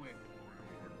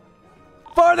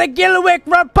 For the Gilwick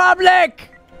Republic!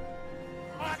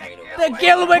 The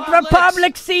Gilwick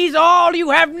Republic sees all. You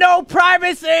have no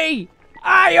privacy.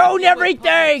 I own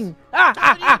everything.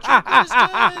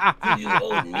 You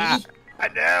own me? I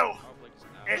know.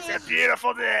 It's a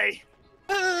beautiful day.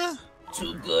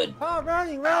 Too good. Paul,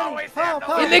 running. In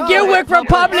the Gilwick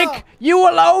Republic, you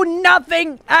will own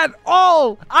nothing at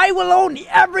all. I will own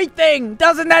everything.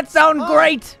 Doesn't that sound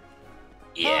great?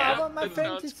 I want my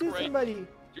friend to shoot somebody.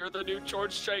 You're the new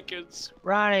George Jenkins.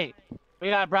 Ronnie, we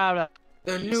got a problem.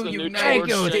 The He's new the new United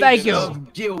George States Thank you.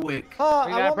 of Gilwick. Paul,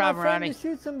 We I got a want my problem, friend Ronnie. to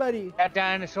shoot somebody. That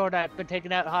dinosaur that's been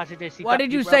taking out hostages. What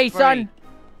did you say, son?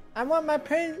 I want my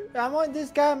friend. I want this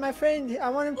guy, my friend. I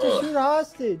want him to shoot a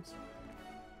hostage.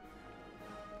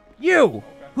 You.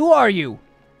 Who are you?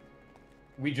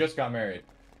 We just got married.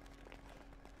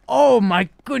 Oh my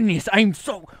goodness, I'm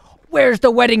so... Where's the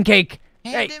wedding cake?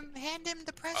 Hand him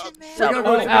the present,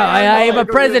 man. I have a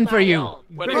present for you.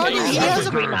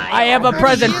 I have a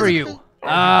present for you.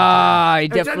 I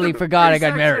definitely forgot I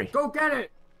got married. Go get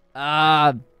it.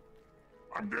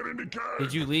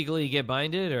 Did you legally get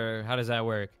binded, or how does that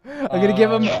work? I'm gonna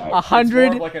give him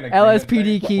 100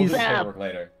 LSPD keys.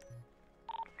 Later.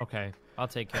 Okay, I'll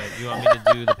take care. You want me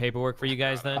to do the paperwork for you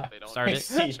guys then? Start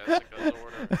it.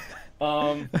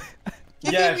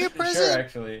 Yeah, sure,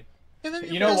 actually.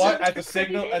 You know what? As a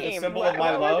symbol of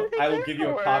my love, I will give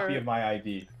you a copy of my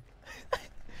ID.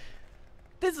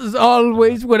 This is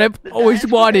always what I've always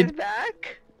wanted.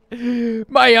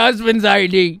 My husband's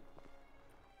ID.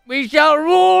 We shall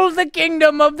rule the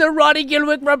kingdom of the Roddy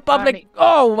Gilwick Republic.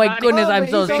 Oh my goodness, I'm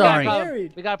so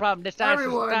sorry. We got a problem. This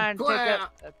dinosaur's trying to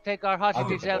take our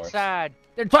hostages outside.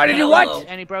 They're trying to do what?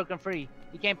 And he broke them free.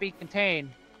 He can't be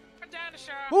contained.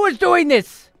 Who is doing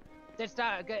this? This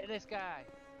guy.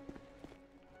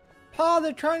 Paul,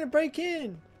 they're trying to break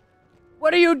in.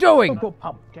 What are you doing?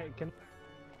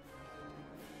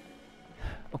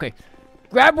 Okay,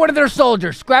 grab one of their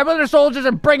soldiers. Grab one of their soldiers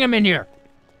and bring him in here.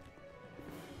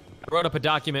 I wrote up a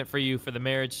document for you for the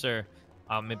marriage, sir.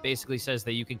 It basically says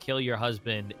that you can kill your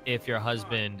husband if your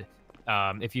husband,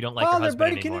 if you don't like Paul, your husband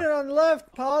they're breaking anymore. in on the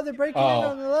left. Paul, they're breaking in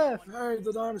on the left. Hey,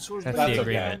 the dinosaurs. That's That's the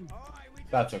okay. agreement.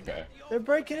 That's okay. They're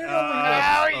breaking in over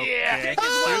Oh, here. yeah.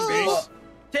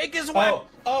 Take his weapon.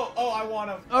 Oh, I want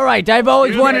him. All right, I've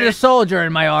always wanted a soldier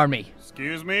in my army.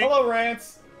 Excuse me? Hello,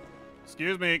 Rance.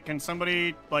 Excuse me, can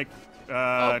somebody, like,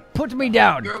 Put me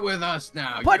down. You're with us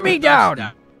now. Put You're me with us down.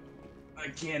 now. I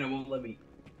can't. It won't let me.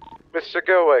 Mr.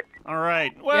 Gilwick.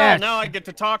 Alright, well, Yes. now I get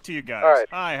to talk to you guys. All right.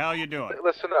 Hi, how you doing?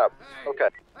 Listen up. Okay.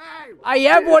 I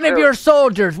have one of your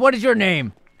soldiers. What is your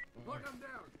name?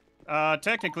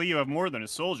 Technically, you have more than a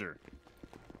soldier.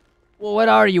 Well, what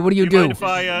are you? What do you do? Mind if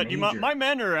I, my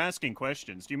men are asking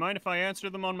questions. Do you mind if I answer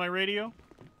them on my radio?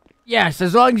 Yes,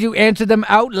 as long as you answer them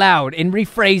out loud and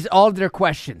rephrase all their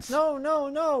questions.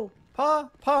 No.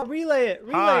 Paul, relay it.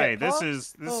 Hi, it, Paul.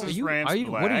 this is Are you- Rance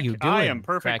Black. what are you I doing, am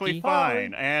perfectly Cracky?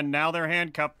 fine, and now they're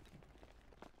handcuffed.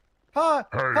 Paul,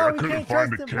 Hey, Paul, I we couldn't can't find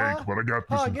trust a him, cake, Paul. but I got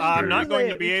Paul, this get I'm him not going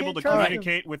to relay be it. We able to can't trust him.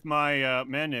 communicate with my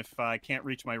men if I can't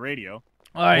reach my radio.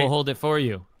 All right. We'll hold it for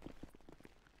you.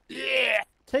 Yeah.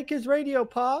 Take his radio,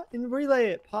 Paul, and relay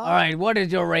it, Paul. All right, what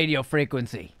is your radio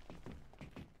frequency?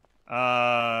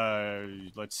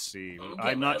 Let's see.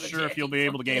 I'm not sure if you'll be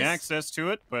able to gain access to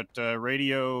it, but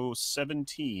radio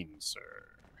 17, sir.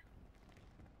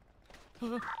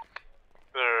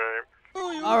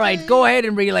 All right, go ahead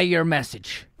and relay your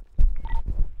message.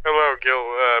 Hello,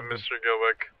 Mr.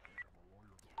 Gilwick.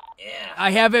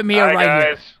 I have him here Hi, right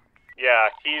guys. here. Yeah,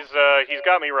 he's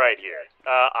got me right here.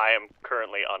 I am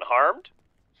currently unharmed.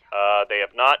 They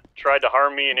have not tried to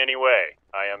harm me in any way.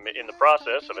 I am in the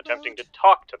process of attempting to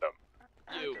talk to them.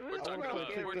 We're talking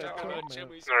about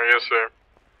Jimmy Oh, yes, sir.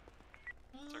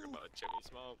 Talking about Jimmy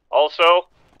Smoke. Also,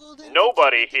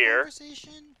 nobody here,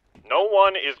 no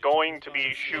one is going to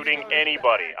be shooting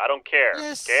anybody. I don't care, okay? You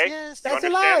That's a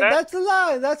understand lie. that? That's a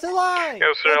lie. That's a lie.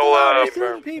 Yes, sir. That's a lie. We're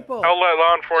shooting people. I'll let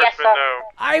law enforcement know.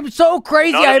 I'm so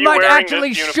crazy, None of I you might wearing actually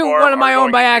this shoot uniform one of my are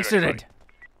own by going to shoot accident.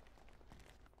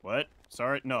 What?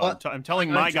 Sorry? No, What? I'm telling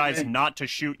I'm my not guys sure. not to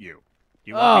shoot you. Do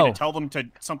you want me Oh. to tell them to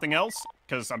something else?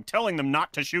 Because I'm telling them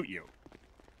not to shoot you.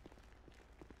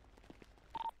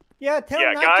 Yeah, tell Yeah,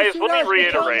 him not guys, to shoot let me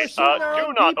us, but tell him we're reiterate. shooting our Do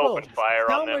own not people. open fire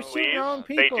Tell on him them, we're shooting our own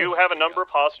please. They people. do have a number of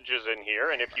hostages in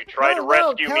here, and if you try to No,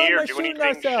 rescue tell me him or we're do shooting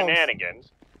anything ourselves.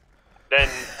 shenanigans, then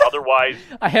otherwise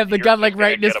I have the you're gun just like gonna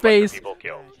right in his get a bunch of face. people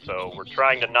killed. So we're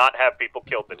trying to not have people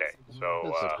killed today.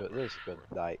 So This is good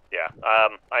night. yeah,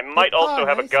 I might also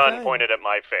have a gun pointed at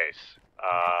my face.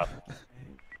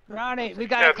 Ronnie, we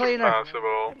got a cleaner.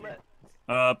 Possible.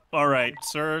 All right,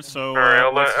 sir. So, Alright,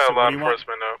 I'll let what law do you want?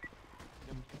 enforcement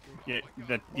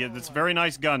know. Yeah, that's a very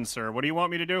nice gun, sir. What do you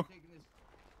want me to do?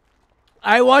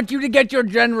 I want you to get your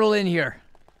general in here.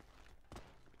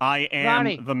 I am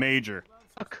Ronnie. the major.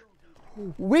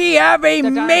 We have a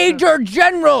major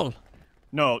general.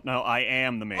 No, I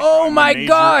am the major. Oh I'm my the major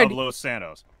God. of Los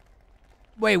Santos.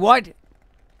 Wait, what?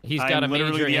 He's I'm got a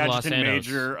literally major the in Los adjutant Santos.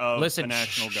 major of Listen, the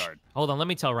National Guard. Hold on, let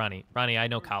me tell Ronnie. Ronnie, I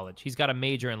know college. He's got a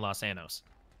major in Los Santos.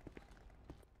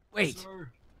 Wait.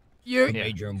 Yeah.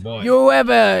 You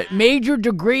have a major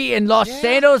degree in Los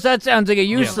Santos? That sounds like a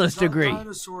useless degree.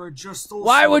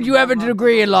 Why would you have a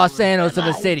degree in Los Santos of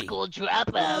a city? No.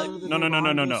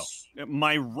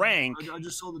 My rank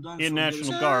in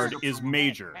National Guard is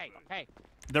major.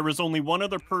 There is only one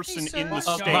other person in the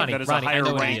state Ronnie, that is Ronnie, a I higher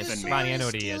know what he rank is. than me. Ronnie, I know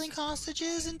what he is. Stealing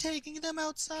hostages and taking them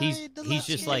outside. He's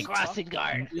just like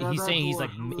he's saying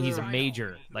he's a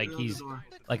major, like he's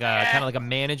like a kind of like a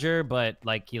manager, but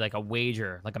like a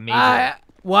wager, like a major.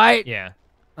 Why? Yeah.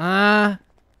 I'm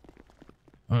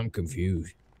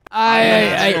confused.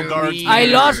 I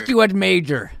lost you at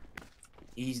major.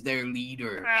 He's their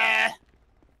leader.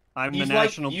 I'm He's the like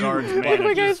National you. Guard's Look at my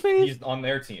manager. guy's face. He's on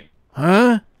their team.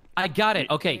 Huh? I got it.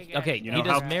 Okay. You He know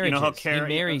does how- marriages. you know how He Carrie-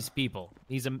 marries people.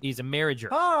 He's a marriager.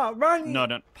 Pa, Ronnie. No.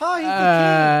 Pa, he's the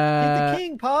king. He's the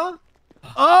king, Pa.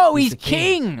 Oh, he's the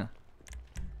king. king.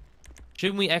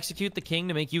 Shouldn't we execute the king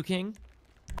to make you king?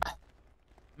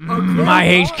 I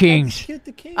hate kings.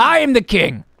 I am the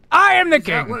king. I am the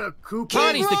king.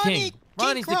 Ronnie's the king.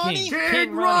 Ronnie's the king.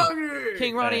 King Ronnie.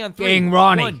 King Ronnie on 3. King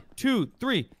Ronnie. 1, 2,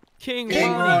 3. King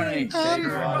Ronnie. King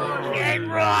Ronnie.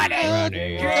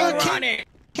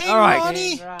 All right.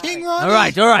 King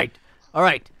Ronnie. All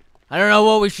right. I don't know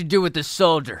what we should do with this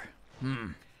soldier.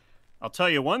 I'll tell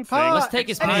you one thing. Let's take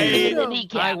his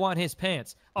pants. I want his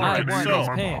pants. All right, I want so his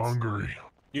pants.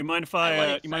 you mind if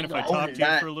I talk to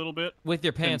you for a little bit? With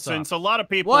your pants off. Since a lot of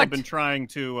people What? have been trying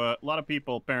to, a lot of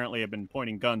people apparently have been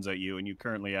pointing guns at you, and you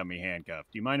currently have me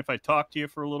handcuffed. Do you mind if I talk to you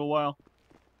for a little while?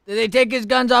 Did they take his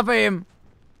guns off of him?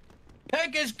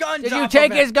 Take his guns Did off you of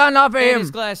take him. his gun off of And him?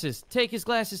 his glasses. Take his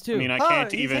glasses too. I mean, I Pa,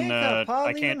 can't he's even, handcuffed, Pa. I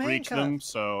Leave can't him reach them, handcuffed.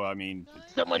 so, I mean,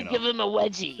 Someone give him a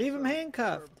wedgie. Leave him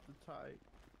handcuffed.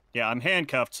 yeah, I'm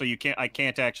handcuffed, so I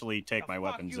can't actually take my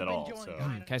weapons at all, so.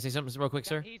 Can I say something real quick,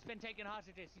 sir?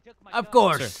 Of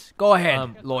course. Go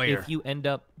ahead, lawyer. If you end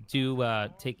up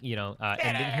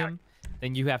ending him,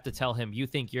 then you have to tell him you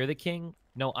think you're the king.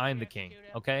 No, I'm the king.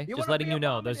 Okay, just letting you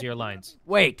know. Those are your lines.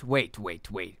 Wait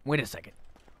a second.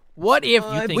 What if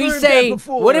think- we I've say, heard that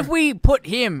before. what if we put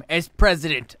him as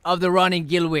president of the Ronnie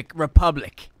Gilwick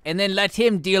Republic and then let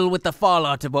him deal with the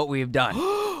fallout of what we've done?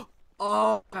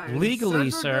 Legally,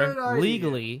 sir,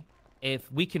 legally,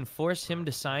 if we can force him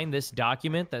to sign this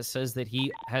document that says that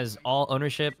he has all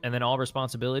ownership and then all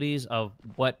responsibilities of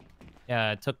what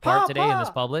took part today in this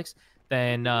Publix,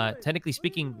 then technically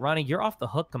speaking, Ronnie, you're off the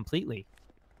hook completely.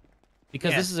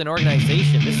 Because this is an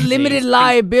organization. This is Limited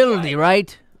liability,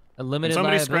 right? A limited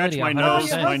Somebody liability. scratch my 100%.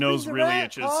 nose. My nose really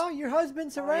itches. Oh, your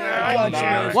husband's a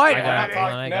rat. What?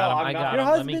 I got him. Your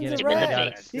Let me get husband's it. a I rat. got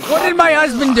it. What did my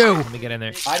husband do? Let me get in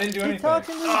there. I didn't do anything. He's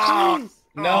talking to the police.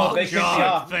 No, they kicked me God,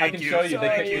 off. I thank can you. show you. They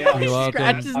kicked me off. You're welcome.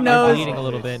 Scratch his I'm nose. bleeding a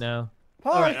little bit now. Pa,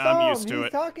 All right, I'm saw used him. to He's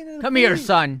it. talking to the Come here, police.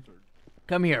 son.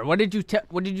 Come here. What did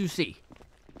you see?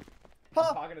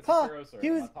 Pa,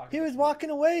 he was walking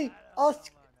away.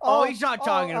 Oh, he's not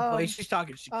talking to police. He's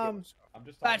talking to security. I'm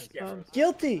just That's talking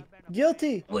different.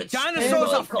 Guilty. Dinosaurs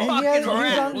are fucking he's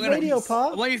rat. on video,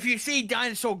 Pa. Well, if you see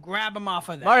dinosaur, grab him off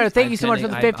of that. Mario, thank you so much for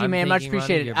the 50, I'm man. Much thinking, Ronnie,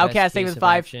 appreciated. your Outcast, best thank you case for of the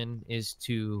 5. action is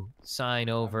to sign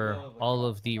over all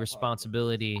of the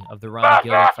responsibility of the Ronnie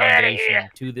Gillick Foundation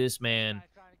to this man.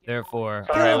 Therefore,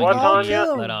 allowing you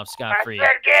to be let off scot-free. Once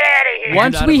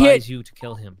I do not we hit- advise you to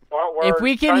kill him. If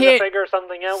we can trying hit- to figure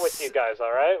something out with you guys, all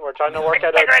right? We're trying to work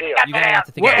out a deal. You gotta have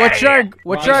to think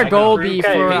What's our goal be for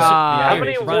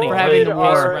Ronnie, for having the pace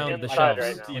war? around the inside shelves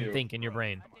right now? and think in your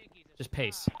brain. Just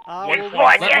pace. Let Let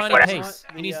Ronnie pace.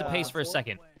 He needs to pace for a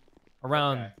second.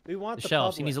 Around We want the the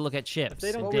shelves, he public. needs to look at If chips they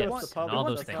and don't give us dips the and public, all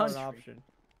those that's things. not an option.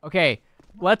 Okay,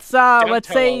 let's Downtown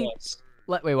say. LS.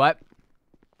 Wait, what?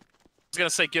 I was gonna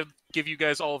say give you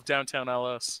guys all of downtown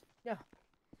LS. Yeah.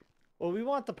 Well, we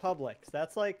want the Publix.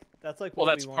 That's like Well, what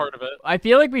that's we want. part of it. I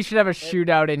feel like we should have a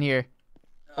shootout in here.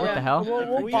 What the hell? If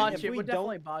We'll we- botch if it. we We'll don't-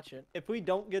 definitely botch it. If we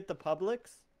don't get the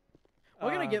Publix,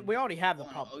 We're gonna get. We already have the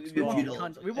Publix.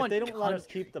 We want. They don't let us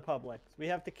keep the Publix. We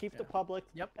have to keep the Publix.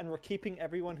 Yep. And we're keeping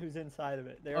everyone who's inside of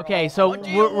it. Okay, so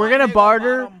we're gonna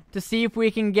barter to see if we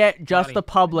can get just the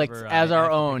Publix as our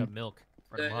own.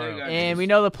 And we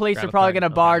know the police are probably gonna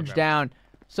barge down.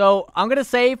 So I'm gonna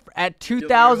say at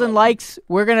 2,000 likes,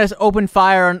 we're gonna open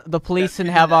fire on the police and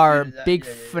have our big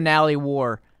finale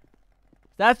war.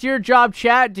 That's your job,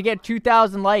 chat, to get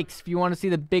 2,000 likes if you want to see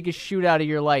the biggest shootout of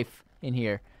your life in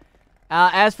here.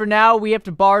 As for now, we have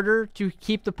to barter to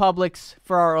keep the Publix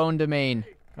for our own domain,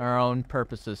 our own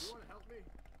purposes.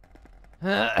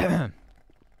 I'm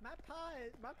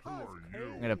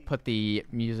gonna put the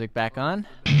music back on.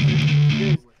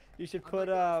 You should put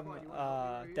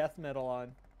death metal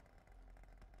on.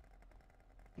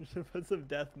 You should put some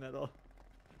death metal.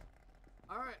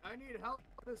 All right, I need help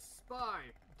with this spy.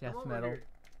 Death metal.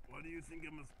 Why do you think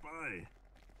I'm a spy?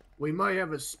 We might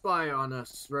have a spy on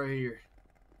us right here.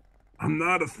 I'm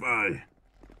not a spy.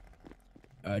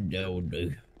 I don't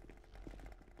do.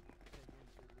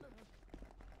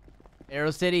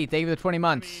 Arrow City, thank you for the 20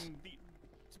 months. I mean,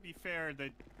 to be fair,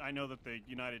 I know that the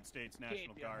United States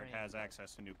National Guard has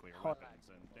access to nuclear weapons,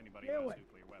 and anybody who has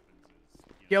nuclear weapons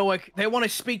is... Gilwick, they want to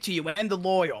speak to you and the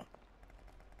lawyer.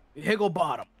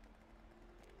 Higglebottom.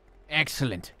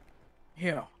 Excellent.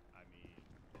 Here.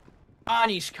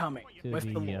 Bonnie's coming. To With the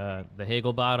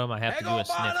Higglebottom, I have to do a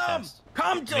sniff test.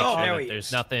 Come to Make sure there that he there's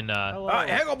is. nothing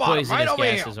Higglebottom, poisonous right over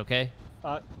gases, here. okay?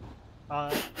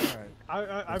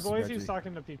 I've always used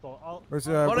talking to people. Where's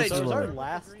This the was our lawyer?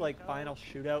 last final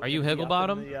shootout. Are you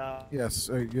Higglebottom? Yes,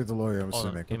 you're the lawyer, I'm Hold on,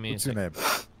 assuming. give me What's a your name?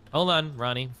 Hold on,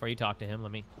 Ronnie, before you talk to him,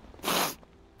 let me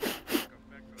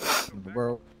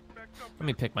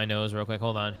pick my nose real quick.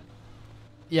 Hold on.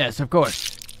 Yes, of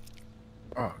course.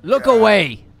 Oh, look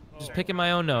away. Just picking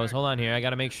my own nose. Hold on here. I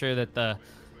got to make sure that the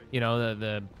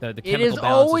chemical It is balance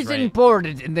always is right.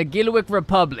 important in the Gilwick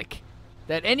Republic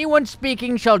that anyone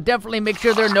speaking shall definitely make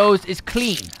sure their nose is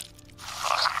clean.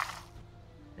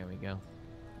 There we go.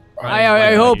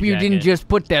 I hope you didn't just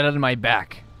put that on my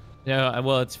back. No,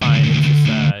 well, it's fine. It's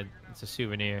just it's a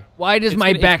souvenir. Why does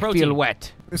my back feel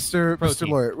wet? Mr.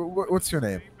 Lawyer, what's your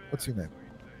name? What's your name?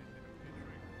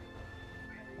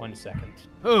 1 second.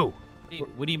 Who?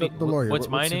 What do you mean? The lawyer. What's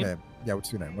my your name? Yeah,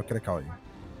 what's your name? What can I call you?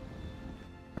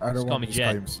 I don't Just call want me to Jet.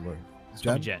 call you Mr. Lawyer. Just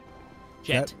call me Jet.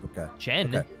 Jet. Okay.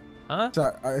 Jen? Okay. Huh?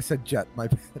 Sorry, I said Jet. My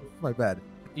bad.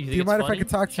 You Do you mind if I could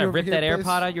talk to you? Should I over rip here, that please?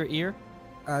 AirPod out your ear?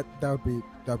 That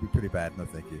would be pretty bad. No,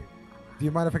 thank you. Do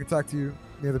you mind if I could talk to you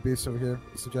near the beast over here,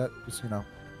 Mr. Jet? Just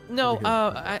No, over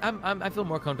here. I feel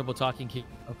more comfortable talking.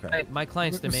 Okay. My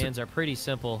client's Look, Mr. demands are pretty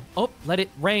simple. Oh, let it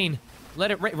rain. Let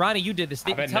it rain. Ronnie, you did this.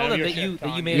 Tell them that you made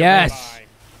it rain. Yes.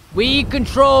 We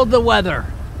control the weather.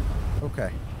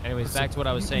 Okay. Anyways, back to what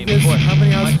I was saying you guys- before. how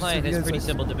many My houses client do you has guys pretty have?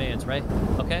 simple demands, right?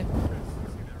 Okay?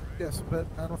 Yes, but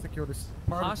I don't think you understand.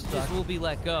 Hostages will be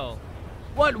let go.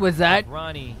 What was that?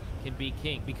 Ronnie can be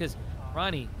king because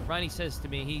Ronnie says to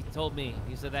me, he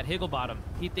said that Higglebottom,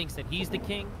 he thinks that he's the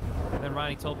king, and then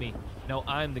Ronnie told me, no,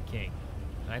 I'm the king.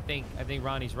 And I think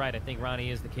Ronnie's right. I think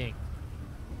Ronnie is the king.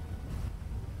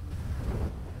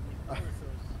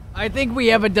 I think we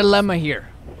have a dilemma here.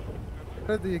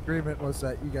 The agreement was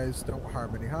that you guys don't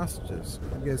harm any hostages.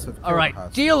 You guys have killed All right,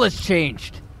 hostages. deal has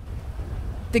changed.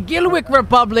 The Gilwick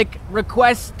Republic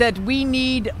requests that we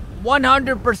need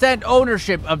 100%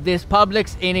 ownership of this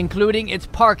Publix, including its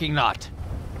parking lot.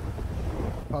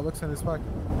 Publix and his parking.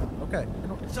 Okay,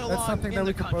 that's something that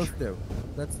we can both do.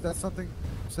 That's something.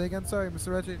 Say again, sorry,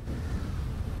 Mr. Reggie.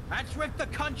 That's with the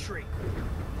country.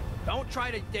 Don't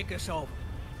try to dick us over.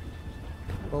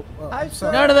 Well, I'm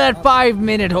sorry. None of that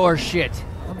 5-minute horse shit.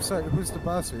 I'm sorry, who's the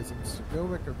boss here? Is it Mr.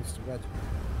 Gilwick or Mr. Reggie?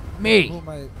 Me. Who am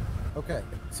I? Okay,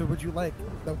 so would you like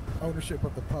the ownership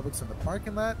of the Publix and the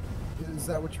parking lot? Is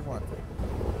that what you want?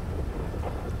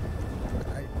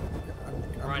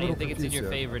 Ronnie, I think it's in your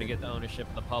favor to get the ownership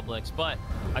of the Publix, but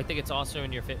I think it's also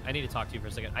in your favor. I need to talk to you for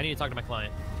a second. I need to talk to my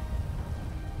client.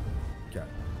 Okay.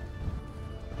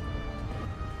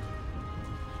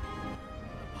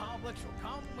 The Publix will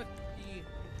come with the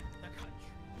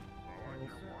country.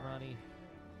 Ronnie,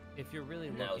 if you're really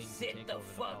Now looking to sit take the over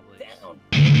fuck the Publix,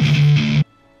 down.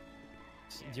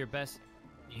 your best.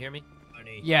 You hear me?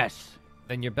 Yes.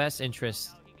 Then your best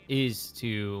interest is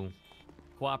to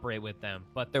cooperate with them,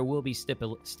 but there will be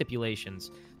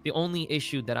stipulations. The only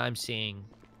issue that I'm seeing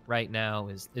right now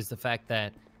is the fact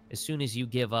that as soon as you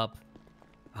give up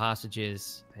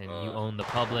hostages and you own the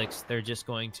Publix, they're just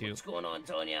going to. What's going on,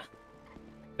 Tonya?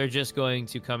 They're just going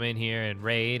to come in here and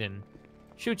raid and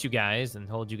shoot you guys and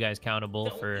hold you guys accountable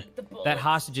for that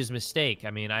hostage's mistake.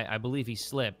 I mean, I believe he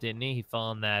slipped, didn't he? He fell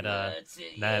on that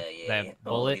that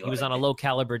bullet. He was on a low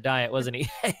caliber diet, wasn't he?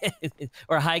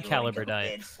 Or a high caliber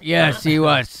diet. Yes, he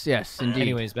was. Yes, indeed.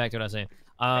 Anyways, back to what I was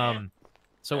saying.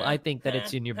 So I think that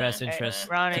it's in your best interest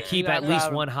Ronnie, to keep at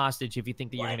least one hostage if you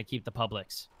think that you're going to keep the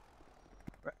PUBLIX.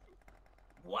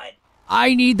 What?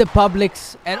 I need the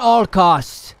PUBLIX at all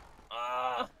costs.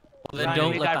 Well, then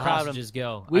don't let the hostages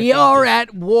go. We are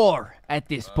at war at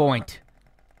this point.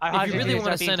 If you really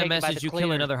want to send a message, you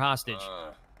kill another hostage.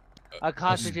 Our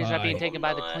hostages are being taken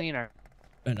by the cleaner.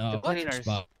 And The cleaners.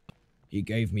 he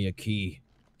gave me a key.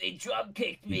 They drop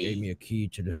kicked me. He gave me a key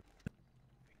to the.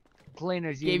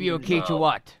 Cleaners Gave you a key to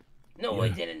what? No, I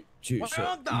didn't. He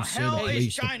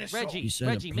said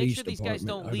Reggie, make sure these guys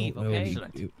don't leave, okay?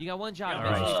 You got one job.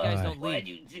 Make sure these guys don't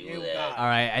leave. All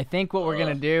right, I think what we're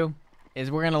gonna do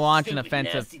is we're gonna launch an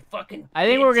offensive. Fucking I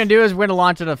think what we're gonna do is we're gonna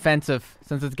launch an offensive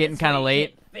since it's getting kind of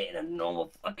late. Fit in a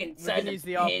normal fucking We size can use of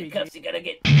the RPG. handcuffs. You gotta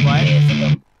get.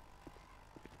 What?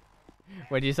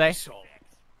 What'd you say?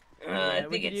 I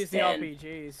we think can it's use the 10.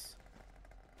 RPGs.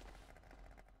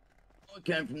 I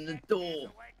came from the door.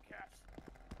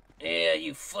 Yeah,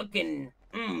 you fucking.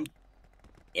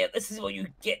 Yeah, this is what you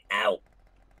get out.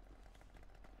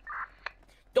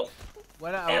 Don't.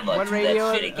 What ever what do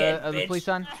radio that shit again, are the bitch. police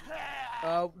on?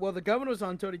 Well, the governor was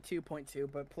on 32.2,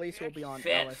 but police will be on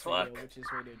Fat LS fuck. radio, which is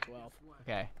radio 12.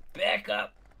 Okay. Back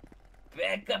up.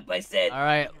 Back up, I said. All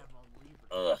right.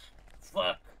 Ugh.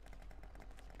 Fuck.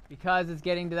 Because it's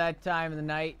getting to that time of the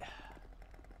night,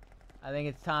 I think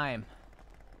it's time.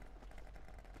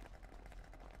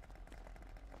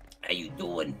 How you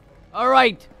doing? All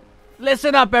right,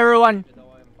 listen up, everyone.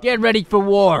 Get ready for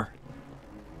war.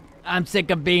 I'm sick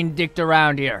of being dicked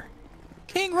around here.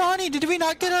 King Ronnie, did we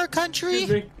not get our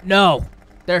country? No,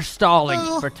 they're stalling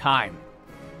for time.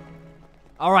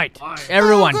 All right,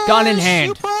 everyone, gun in You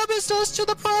hand. promised us to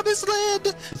the promised land.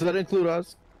 Does that include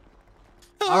us?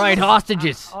 All right,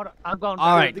 hostages. Hold on, I'm going.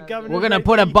 All right, we're gonna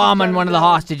put a bomb on one of the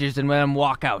hostages and let them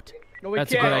walk out. No,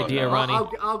 That's a good idea, Ronnie.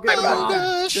 I'll get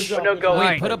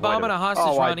Wait, put a bomb on a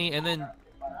hostage, Ronnie, and then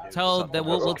tell that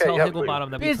we'll tell Higglebottom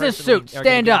that we Business personally suit, are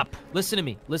stand gonna up. Listen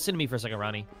to me for a second,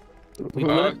 Ronnie. We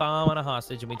put a bomb on a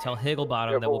hostage and we tell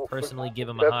Higglebottom that we'll personally give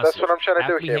him a hostage. That's what I'm trying to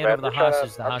After do we here, hand man. over the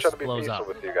hostage, the hostage blows up.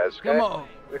 With you guys, okay? Come on.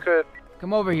 We could.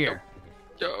 Come over here.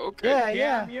 Yo, okay.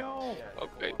 Yeah.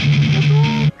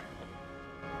 Okay.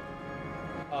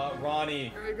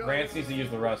 Ronnie, Rance needs to use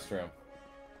the restroom.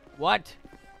 What?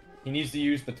 He needs to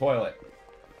use the toilet.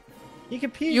 You can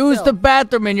pee. Use the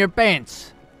bathroom in your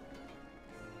pants.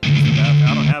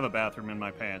 I don't have a bathroom in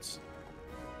my pants.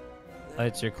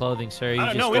 It's your clothing, sir. You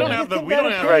just No, we don't have the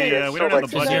budget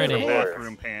for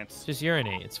bathroom pants. Just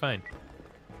urinate. It's fine.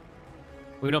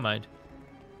 We don't mind.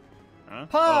 Huh?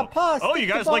 Pa, Oh, you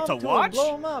guys like to watch?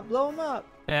 Blow him up. Blow him up.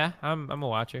 Yeah, I'm a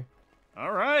watcher.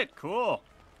 All right, cool.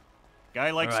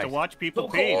 Guy likes to watch people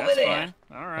Look pee. over That's there. fine.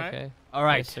 All right. Okay. All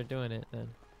right. Start doing it then.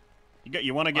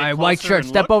 You want to get All right, closer white shirt, and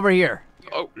step look? over here.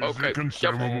 Oh, okay.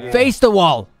 Face the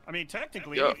wall. I mean,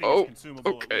 technically, Yeah, anything is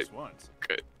consumable at least once.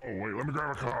 Okay. Oh, wait, let me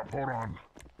grab a cup. Hold on.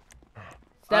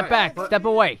 Step back. Step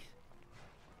away.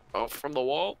 Oh, from the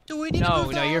wall? Do we need to No,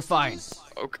 move no, the you're fine. hostages?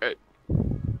 Okay.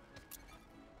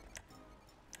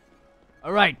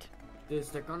 All right. Did it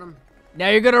stick on him? Now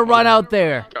you're gonna run out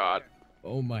there. God.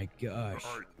 Oh my gosh.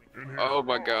 Oh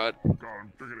my God.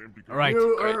 All right. You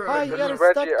you gotta Reggie,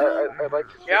 stop doing I'd like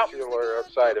to speak to your lawyer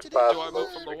outside if possible,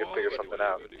 so we can figure something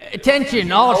out.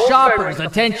 Attention, all shoppers.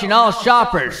 Attention, all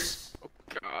shoppers.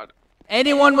 God.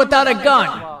 Anyone without a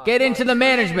gun, get into the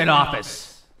management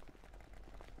office.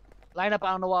 Line up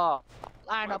on the wall.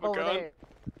 Line up over gun. there.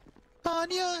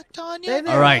 Tanya.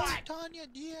 All right. Tanya,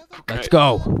 do you have a Let's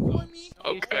go.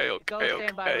 Okay. Go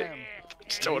stand by them.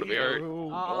 Just don't want to be hurt.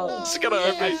 Oh, This is gonna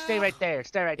hurt me. stay right there.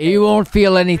 Stay right there. You won't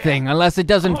feel anything unless it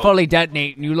doesn't fully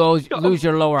detonate and you lose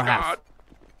your lower half. God.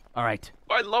 All right.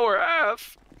 My lower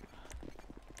half.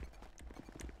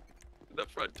 The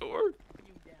front door.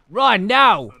 Run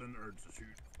now.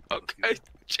 Okay.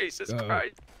 Jesus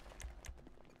Christ.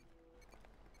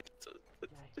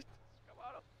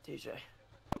 TJ.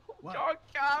 Oh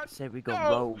God. Say we go No.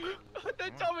 rogue. They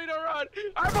tell me to run.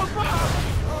 I'm a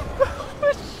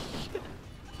bomb.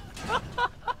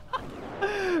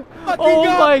 Oh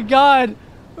my god.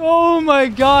 Oh my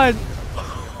god.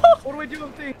 What do we do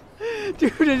with the...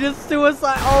 Dude, it is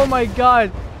suicide. Oh my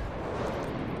god.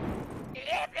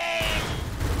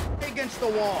 Against the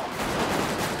wall.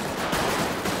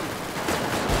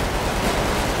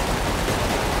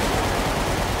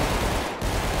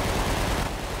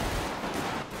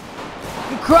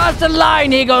 You crossed the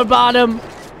line, Higglebottom.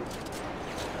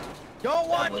 Don't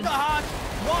watch the hot.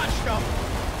 Watch them.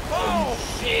 Oh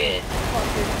shit.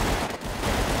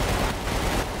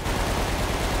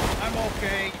 I'm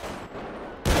okay.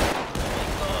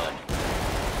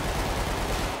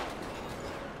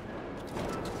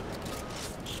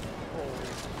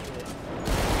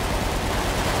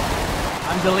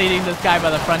 I'm deleting this guy by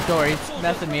the front door. He's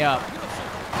messing me up.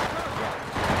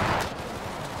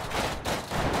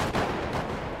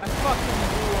 I fucking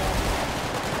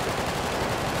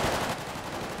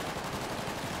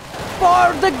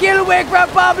For the Gilwick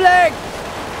Republic!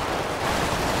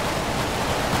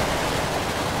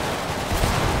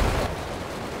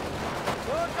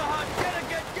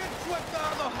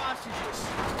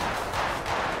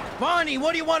 Bonnie,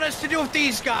 what do you want us to do with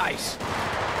these guys?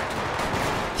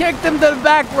 Kick them to the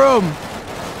back room!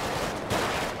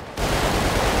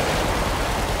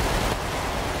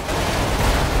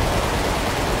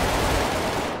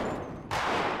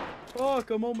 Fuck,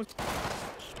 I'm almost...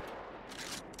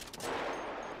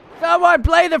 Someone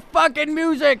play the fucking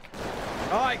music!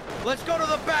 Alright, let's go to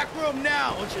the back room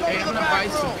now. Let's go to the back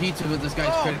room. Some pizza with this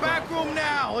guy's credit back room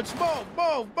now. Let's move.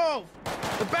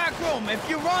 The back room. If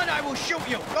you run, I will shoot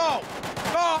you. Go.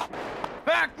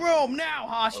 Back room now,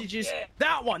 hostages. Okay.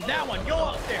 That one. Go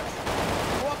up there.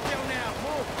 Go up there now.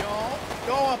 Move, y'all.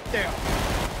 Go up there.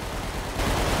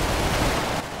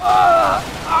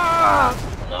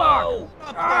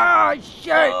 No.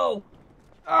 Shit. No.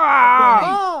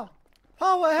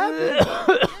 What happened?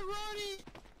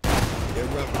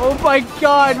 Oh my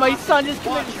god, my son just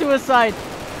committed suicide.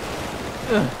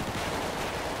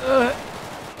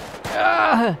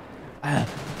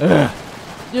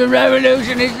 The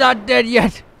revolution is not dead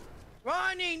yet.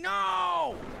 Ronnie,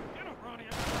 no!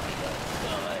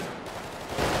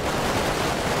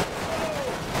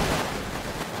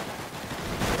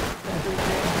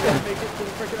 Make it to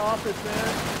the freaking office, man.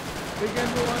 Big end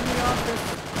in the office.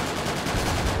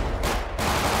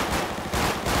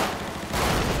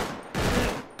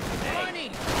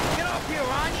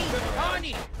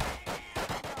 Ronnie!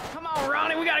 Come on,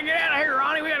 Ronnie, we gotta get out of here,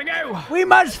 Ronnie, we gotta go! We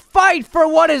must fight for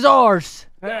what is ours!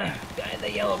 Guy in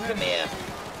the yellow, come here.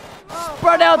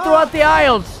 Spread out throughout the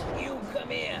aisles! You, come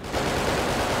here.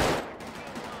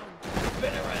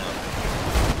 Spin around.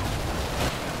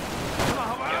 Come on,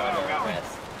 Hobo,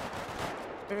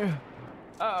 go.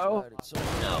 Uh-oh.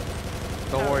 No.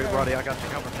 Don't worry, buddy, I got you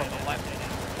coming from the left.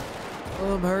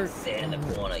 Oh, I'm hurt. Stand in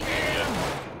the corner,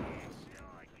 yeah.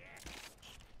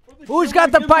 Who's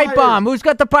got the pipe bomb? Who's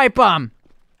got the pipe bomb?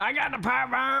 I got the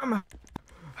pipe bomb.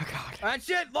 Oh god. That's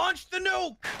it. Launch the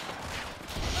nuke.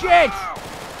 Shit!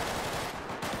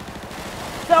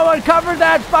 Someone cover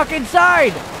that fucking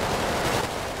side!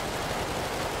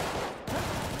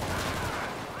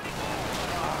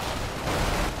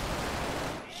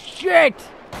 Shit!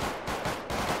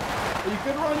 Are you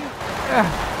good, Ronnie?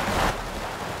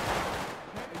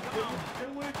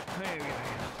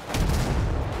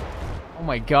 Oh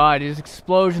my god, there's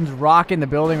explosions rocking the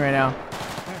building right now.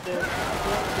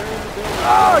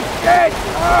 Oh shit!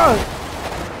 Oh!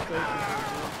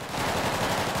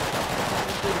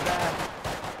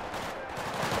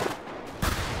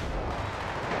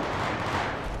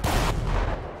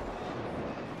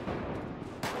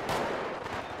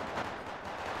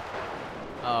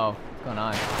 Uh-oh, what's going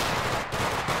on?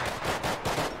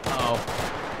 Uh-oh.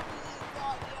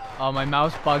 Oh, my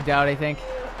mouse bugged out, I think.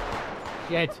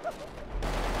 Shit.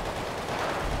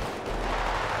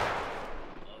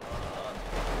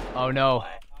 Oh no.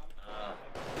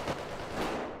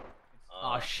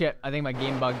 Oh shit, I think my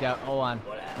game bugged out. Hold on.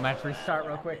 I'm gonna have to restart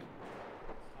real quick.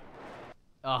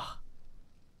 Oh.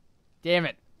 Damn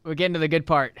it. We're getting to the good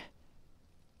part.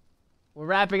 We're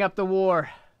wrapping up the war.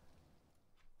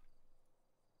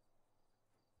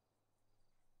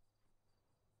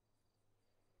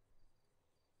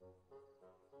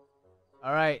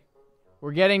 Alright.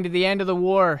 We're getting to the end of the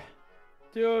war.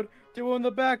 Dude, we're in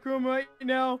the back room right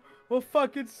now. Well,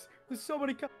 fuck, there's so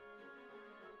many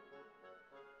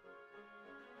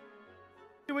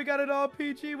we got it all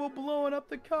PG. We're blowing up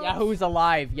the cops. Yahoo's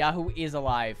alive. Yahoo is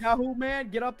alive. Yahoo man,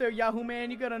 get up there, Yahoo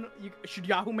man. Should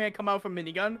Yahoo man come out from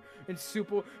minigun and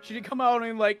super? Should he come out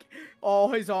in like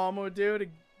all his armor, dude,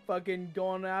 and fucking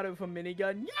going at it with a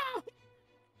minigun? Yeah.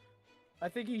 I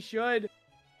think he should.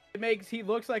 He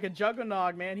looks like a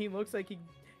juggernaut, man. He looks like he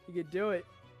could do it.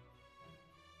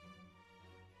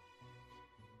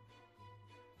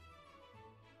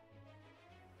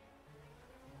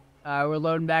 We're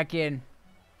loading back in.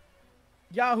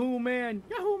 Yahoo man!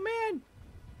 Yahoo man!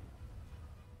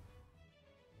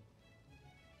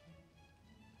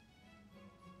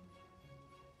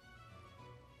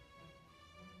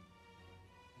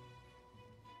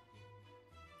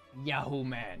 Yahoo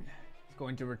Man is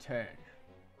going to return.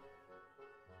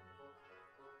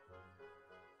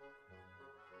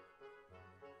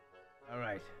 All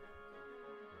right.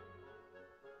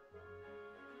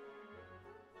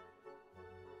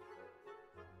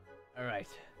 All right.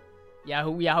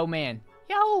 Yahoo Man.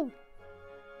 Yahoo!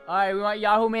 Alright, we want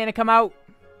Yahoo Man to come out.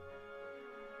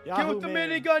 Kill the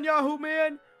minigun, Yahoo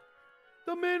Man!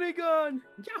 The minigun!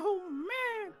 Yahoo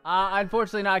Man!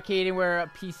 Unfortunately not, Kaden. We're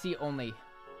PC only.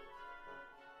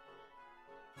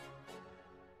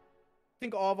 I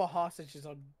think all the hostages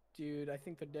are... Dude, I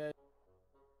think they're dead.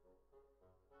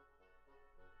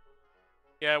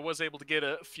 Yeah, I was able to get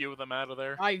a few of them out of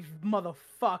there.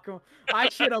 Motherfucker. I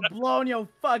should have blown your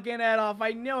fucking head off.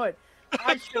 I knew it.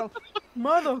 I should have...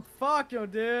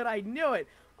 Motherfucker, dude. I knew it.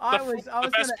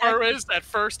 The best part is, at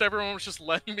first, everyone was just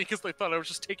letting me because they thought I was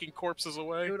just taking corpses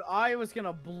away. Dude, I was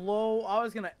gonna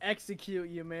execute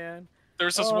you, man.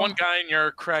 There's this one guy in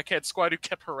your crackhead squad who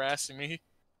kept harassing me.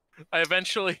 I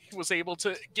eventually was able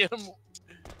to get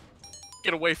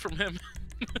away from him.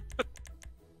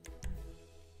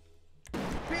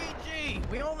 PG,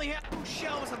 we only have 2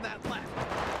 shells of that left.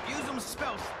 Use them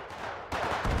spells.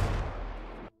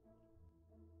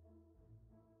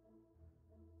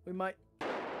 We might...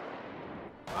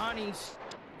 Ronnie's...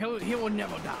 He will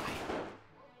never die.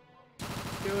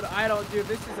 Dude,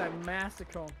 this is a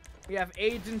massacre. We have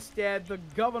agents dead, the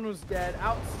governor's dead,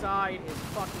 outside is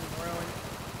fucking ruined.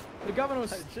 The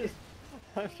governor's...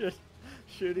 I'm just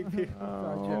shooting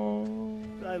people.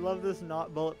 I love this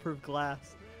not bulletproof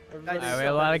glass. Alright, we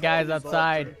have a lot of guys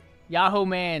outside. Yahoo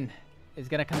Man is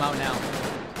gonna come out now.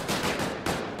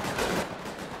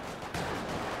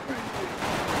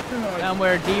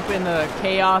 Somewhere deep in the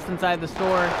chaos inside the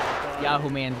store, Yahoo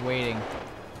Man's waiting.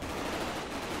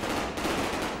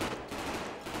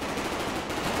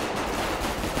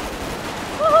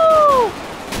 Woohoo!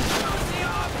 Use the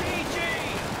RPG!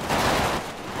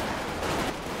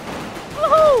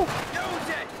 Woohoo! Use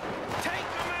it! Take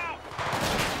them out!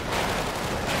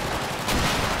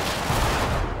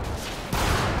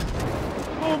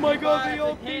 Oh my god, the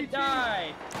old can't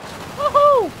die!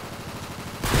 Woohoo!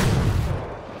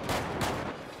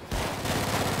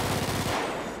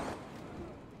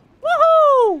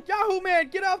 Woohoo! Yahoo Man,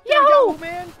 get out there, Yahoo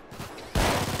Man!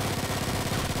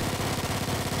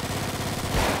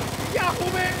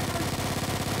 Yahoo Man!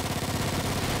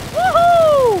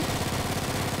 Woohoo!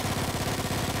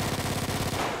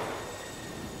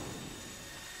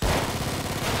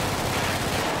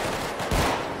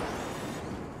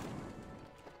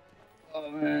 Oh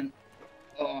man.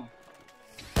 Oh.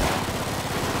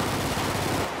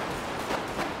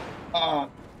 Oh.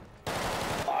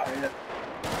 Oh, yeah.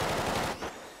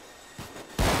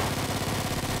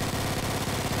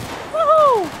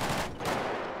 Woohoo!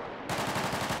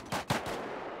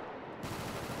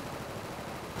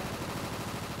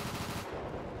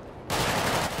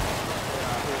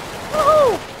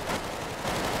 Woohoo!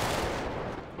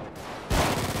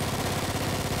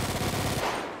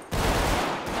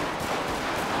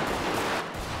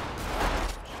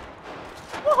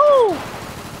 Woohoo!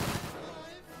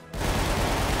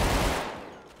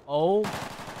 Oh.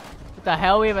 What the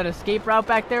hell? We have an escape route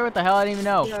back there? What the hell? I didn't even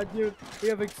know. Yeah, dude, we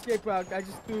have escape route. I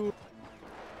just threw...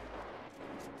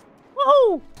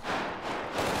 Woohoo!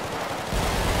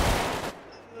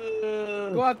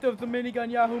 Go out there with the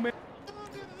minigun, Yahoo Man.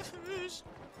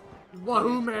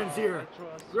 Wahoo Man's here.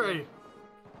 Great.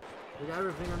 We got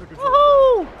everything under control.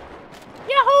 Woohoo!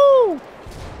 Yahoo!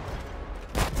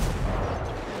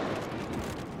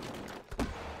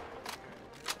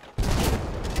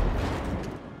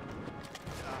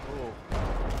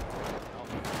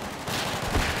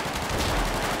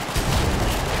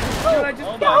 Dude, I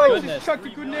just chucked a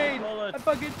grenade. I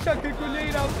fucking chucked a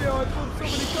grenade out there. I blew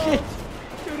so many cars.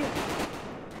 Dude,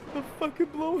 I'm fucking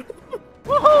blowing.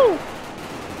 Woohoo!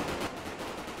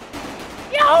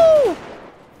 Yahoo!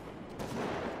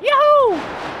 Yahoo!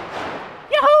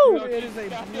 Yahoo! Dude, it is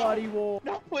a bloody war.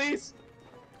 No, please.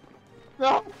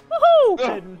 No. Woohoo!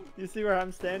 Hidden. You see where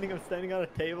I'm standing? I'm standing on a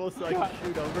table so I can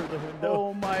shoot over the window.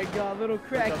 Oh my god, little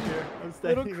cracky. I'm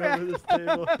standing over this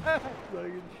table so I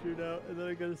can shoot out, and then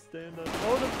I gotta stand on.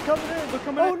 Oh, they're coming in! They're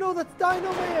coming in! Oh no, that's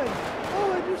Dino Man!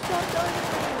 Oh, I just shot Dino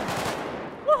Man!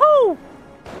 Woohoo!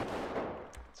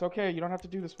 It's okay, you don't have to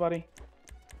do this, buddy.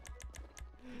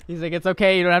 He's like, it's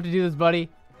okay, you don't have to do this, buddy.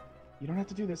 You don't have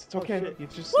to do this, it's okay. Shit.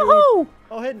 It's just... Woohoo!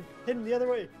 Oh, hidden the other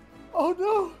way. Oh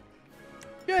no!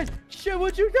 Guys, shit,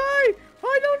 would you die?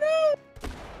 I don't know!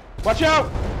 Watch out!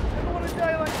 I don't want to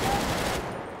die like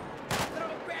that. Little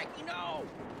Cracky, no!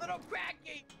 Little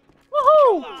Cracky!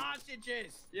 Woohoo! Kill the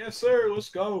hostages! Yes, sir, let's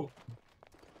go.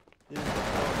 Yeah.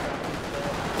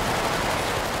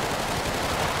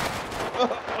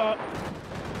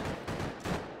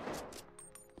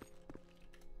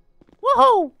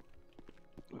 Woohoo!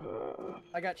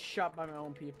 I got shot by my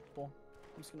own people.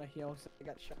 I'm just gonna heal. I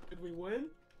got shot. Did we win?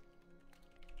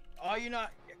 Oh, you're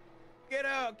not. Get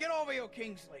out. Get over here,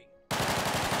 Kingsley.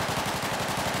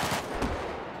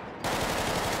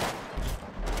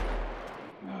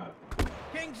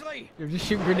 Kingsley. You're just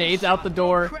shooting grenades out the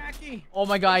door. Cracky. Oh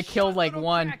my god, I killed like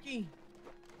one. Cracky.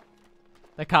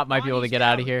 The cop might be able to get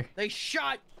out of here. They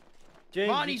shot. James,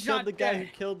 Ronnie's you killed not the guy dead.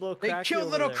 who killed little They Cracky killed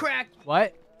over little there. Crack.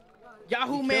 What?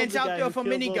 Yahoo Man's out there for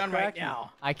minigun right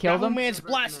now. I killed Yahoo him? Man's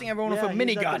blasting everyone with a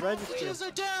minigun. Leaders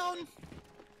are down.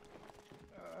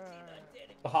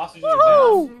 The hostages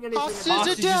Woohoo! are down.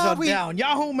 Hostages are down.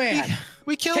 Yahoo Man.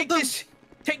 We killed Take them. this.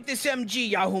 Take this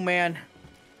MG, Yahoo Man.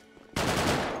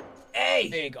 Hey.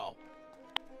 There you go.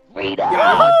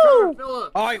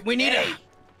 Woohoo! All right, we need it.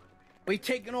 We've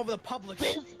taken over the public.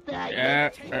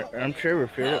 Yeah, I'm sure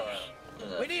Phillips.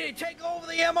 We need to take over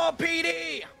the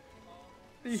MRPD.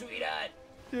 Sweetheart.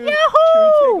 Dude, Yahoo!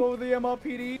 should we take over the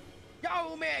MRPD?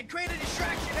 Yahoo Man, create a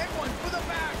distraction. Everyone, for the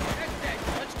back. That's it.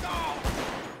 Let's go.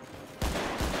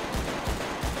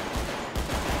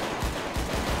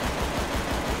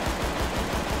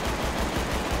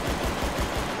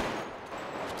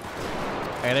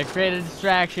 I gotta create a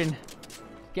distraction.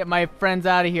 Get my friends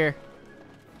out of here.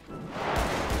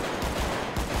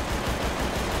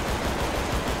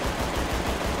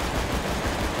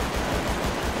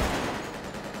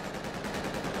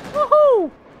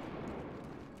 Woohoo!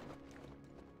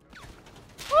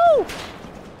 Woo!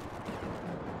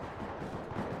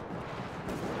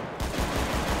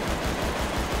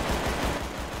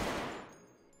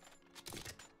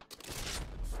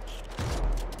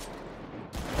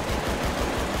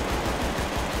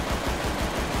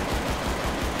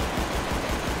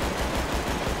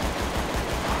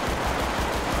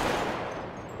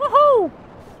 Woohoo!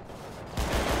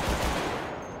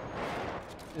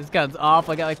 This gun's off.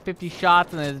 I got like 50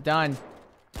 shots and it's done.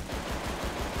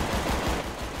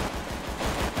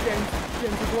 James,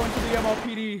 we're going to the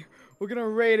MLPD. We're gonna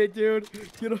raid it, dude.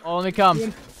 Oh, let me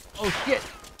come. Oh shit.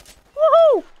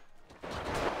 Woohoo!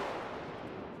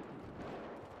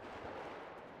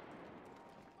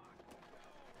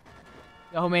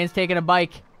 Yahoo Man's taking a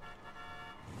bike.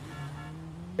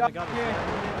 I got gonna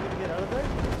get out of there?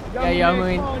 Yeah, Yahoo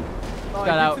Man. Got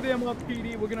Got out. to the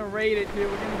MLPD. We're gonna raid it, dude.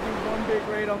 We're gonna do one big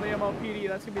raid on the MLPD.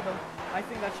 That's gonna be the. I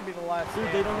think that should be the last. Dude,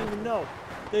 they don't even know.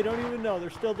 They don't even know. They're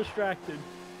still distracted.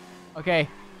 Okay,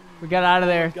 we got out of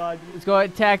there. God, Let's go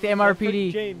attack the That MRPD.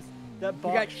 freaking James, that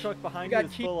box truck behind you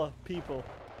is full of people.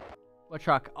 What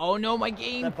truck? Oh no, my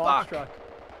game. That box Fuck. truck.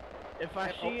 If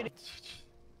I see it.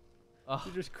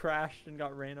 You just crashed and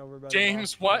got ran over by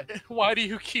James, why do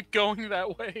you keep going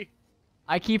that way?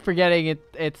 I keep forgetting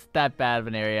it's that bad of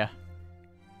an area.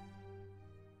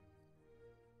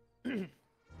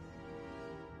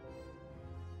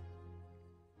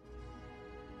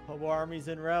 Hobo Army's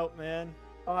en route, man.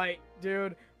 Alright,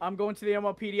 dude. I'm going to the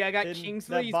MLPD. I got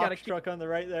Kingsley. That He's got a box truck on the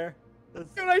right there. Dude,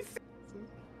 I see.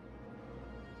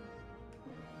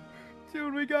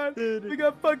 Dude, we got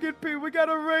fucking people. We got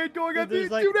a raid going on. There's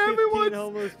Dude, like 15 everyone's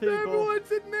homeless people.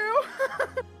 Everyone's in now.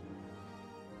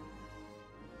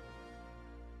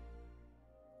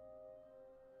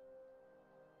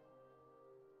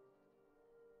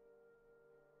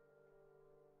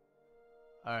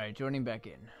 All right, joining back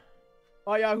in.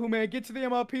 Oh, Yahoo Man, get to the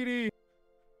MLPD.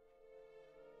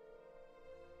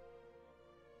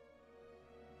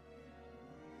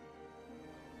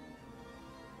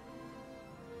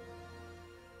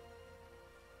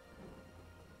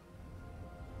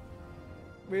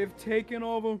 We've taken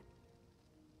over. All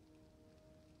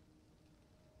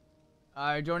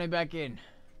right, joining back in.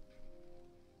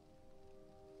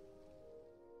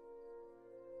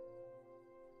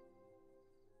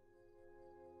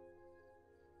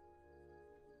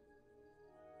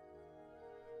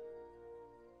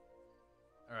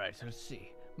 Alright, so let's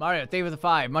see. Mario, thank you for the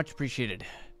 5. Much appreciated.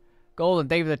 Golden,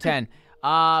 thank you for the 10.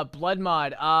 Blood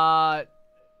Mod. I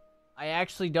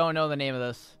actually don't know the name of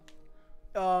this.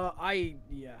 I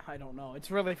don't know.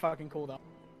 It's really fucking cool though.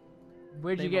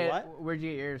 Where'd you Name of get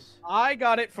yours? I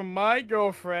got it from my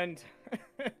girlfriend.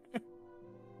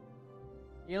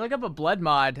 You look up a Blood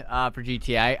Mod for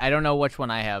GTA. I don't know which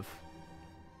one I have.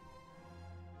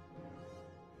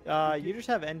 You just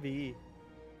have NVE.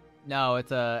 No,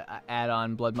 it's a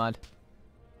add-on Blood Mod.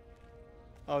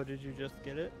 Oh, did you just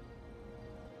get it?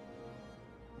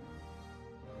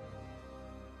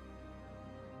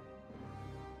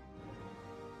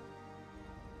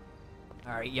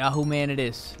 Alright, Yahoo Man it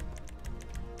is.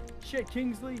 Shit,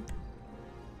 Kingsley.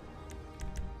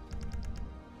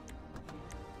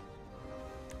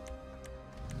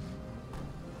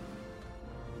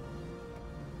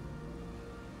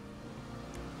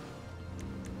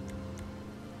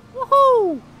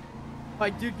 I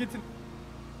did get to.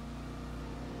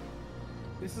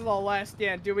 This is our last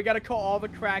stand, dude. We gotta call all the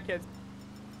crackheads.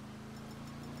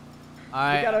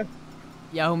 Alright.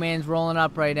 Yahoo Man's rolling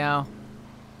up right now.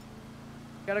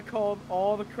 Gotta call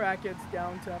all the crackheads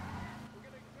downtown.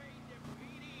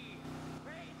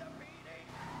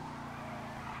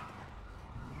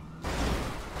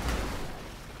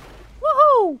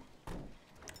 Woohoo!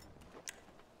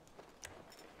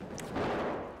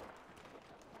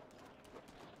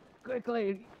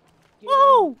 Quickly.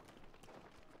 Woohoo!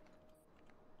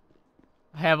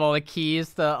 I have all the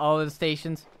keys to all of the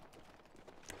stations.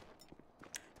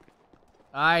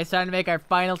 Alright, it's time to make our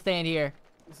final stand here.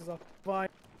 This is a fine.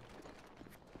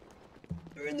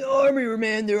 They're in the armory,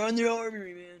 man. They're on the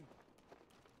armory, man.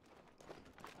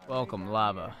 Welcome,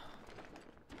 Lava.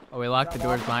 Oh, we locked the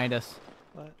doors behind us.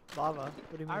 What? Lava? What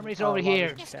do you mean? Armory's over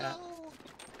here.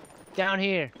 Down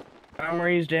here.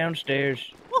 Armory's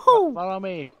downstairs. Woohoo! Follow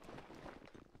me.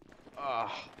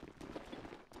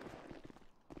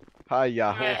 Hi,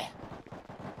 Yahoo.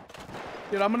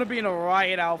 Dude, I'm gonna be in a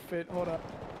riot outfit. Hold up.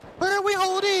 Where are we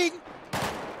holding?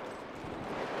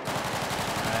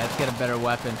 Alright, let's get a better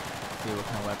weapon. Let's see what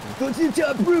kind of weapon. Go to the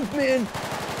top roof, man.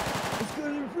 Let's go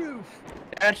to the roof.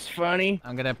 That's funny.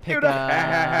 I'm gonna pick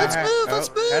Let's move, let's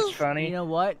move. That's funny. You know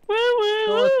what? Go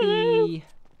with the...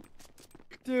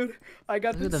 Dude, I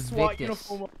got Look at this the SWAT Victus.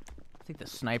 uniform. I think the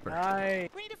sniper. Nice.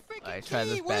 Alright, try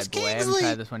this Where's bad boy. I haven't Kingsley?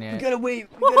 tried this one yet. We gotta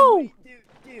wait. Woohoo!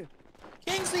 Dude.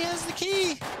 Kingsley has the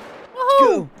key.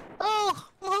 Woohoo! Oh,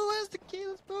 who has the key?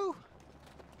 Let's move.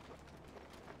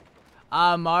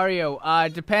 Mario,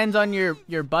 depends on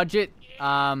your budget.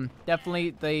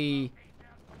 Definitely the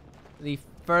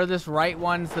furthest right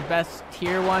one's the best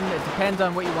tier one. It depends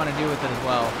on what you want to do with it as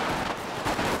well.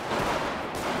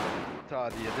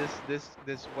 Todd, yeah,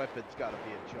 this weapon's gotta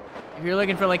be a joke. If you're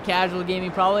looking for like casual gaming,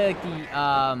 probably like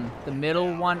the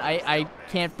middle one. I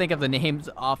can't think of the names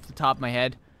off the top of my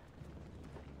head.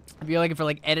 If you're looking for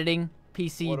like editing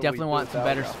PC, you definitely want some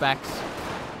better specs.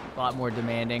 A lot more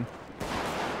demanding.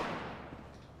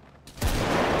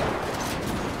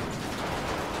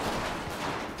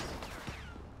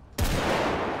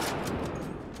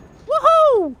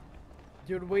 Woohoo!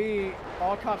 Dude,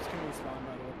 all cops can respawn,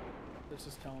 by the way. Let's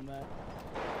just tell them that.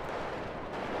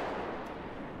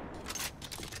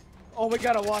 Oh, we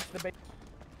gotta watch the base.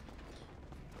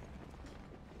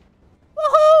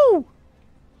 Woohoo!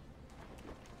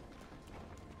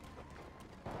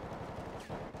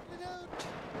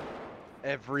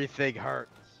 Everything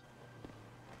hurts.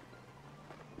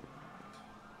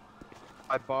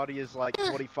 My body is like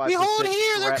 25%. We hold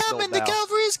here. They're shrapnel coming. now. The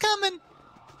cavalry's coming.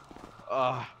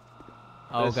 Oh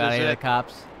This god, I is hear the it.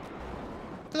 cops.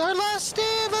 Our last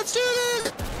stand. Let's do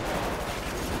this.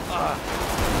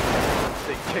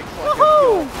 It kicks like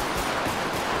Woohoo!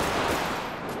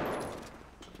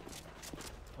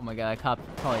 Oh my god, that cop's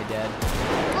probably dead.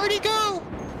 Where'd he go?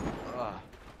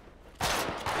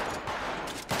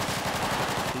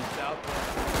 He's out there.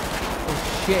 Oh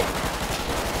shit.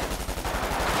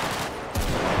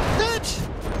 Bitch!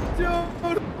 Dude!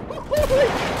 Holy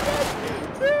shit!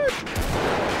 Dude!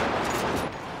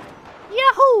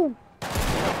 Yahoo!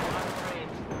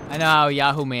 I know how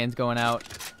Yahoo Man's going out.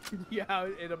 Yeah,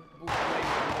 in a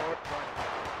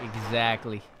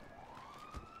Exactly.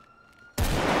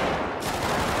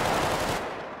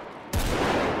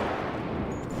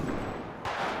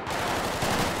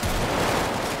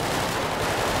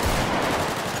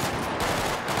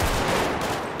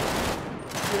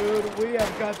 Dude, we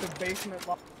have got the basement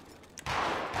locked.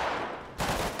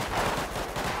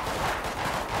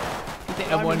 They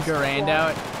have one Garand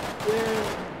out. Dude,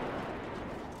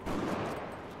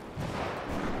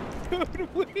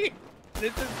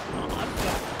 this is awesome.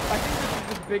 I think this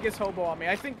is the biggest hobo on me.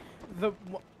 I think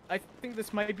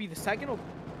this might be the second or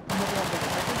I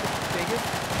think the biggest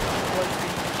was the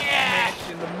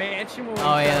mansion. The mansion was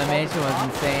Oh yeah, the mansion was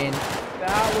insane.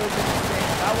 That was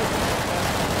insane. That was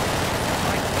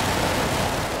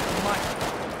Mike.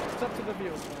 It's up to the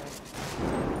viewers, man.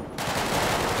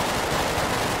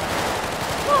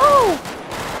 Woohoo!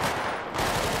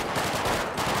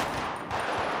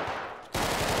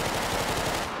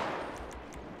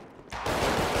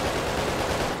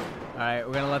 Alright,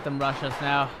 we're gonna let them rush us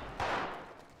now.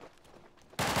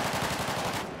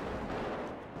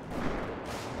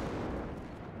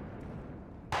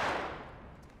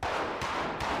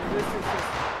 This is just,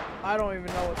 I don't even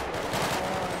know what's going on.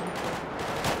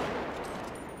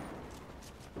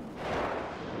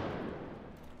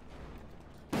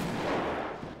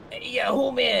 Hey,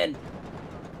 Yahoo Man.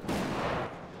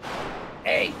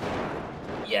 Hey,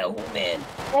 Yahoo Man.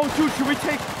 Oh, dude, should we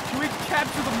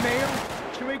capture the mayor?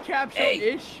 Should we capture Hey.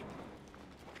 Ish?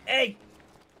 Hey!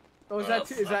 Or is Oh, is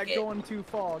that fuck it. going too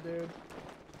far, dude?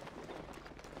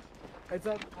 It's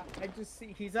up. I just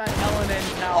see he's at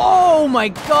L&N Tower. Oh my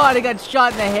god, I got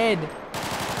shot in the head.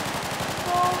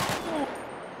 Oh.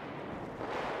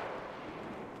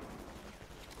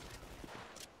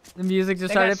 The music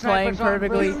just They got started playing snipers on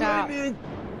perfectly. rooftop.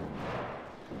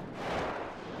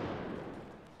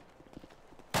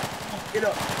 Get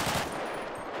up!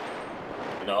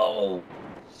 No!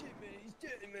 Shit, man, he's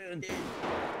dead, man.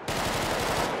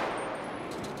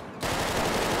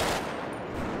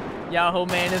 Yahoo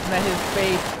Man has met his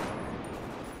fate.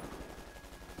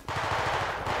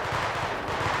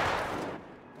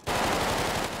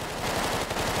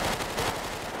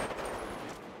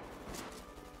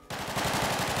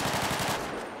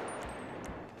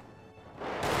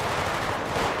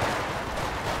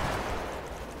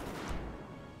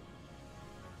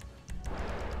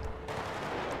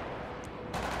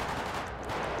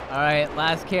 Alright,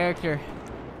 last character.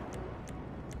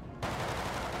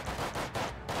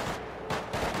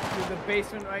 Dude, the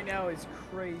basement right now is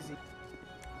crazy.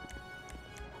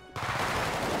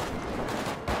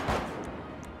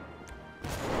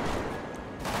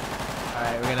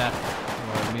 Alright, we're gonna...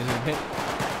 Oh, the music hit.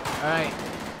 Alright.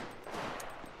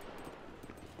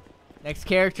 Next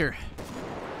character.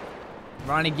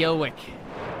 Ronnie Gilwick.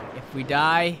 If we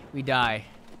die, we die.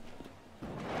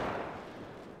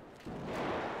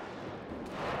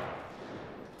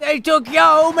 They took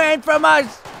Yahoo Man from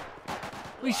us!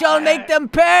 We shall make them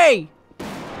pay!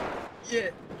 Yeah.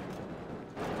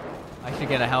 I should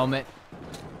get a helmet.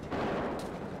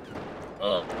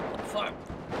 Oh, fuck.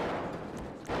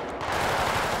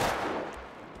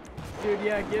 Dude,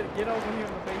 yeah, get over here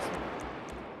in the basement.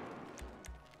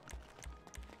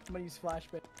 I'm gonna use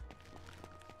flashbang.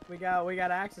 We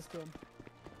got access to him.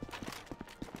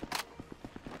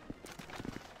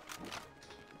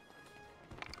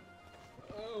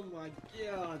 Oh my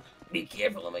god. Be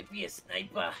careful, it might be a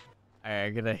sniper.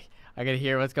 Alright, I gotta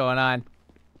hear what's going on.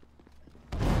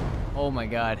 Oh my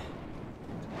god.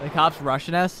 Are the cops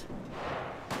rushing us?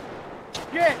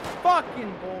 Shit!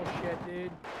 Fucking bullshit,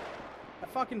 dude. I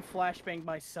fucking flashbanged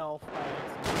myself.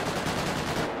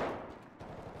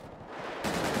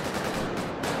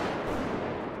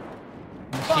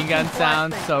 Machine gun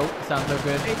sounds so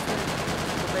good. The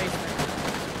basement.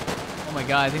 Oh my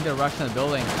god, I think they're rushing the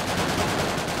building.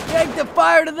 Take the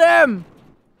fire to them!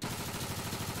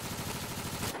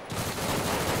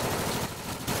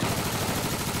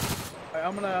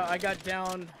 Alright, I got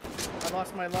down. I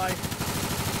lost my life.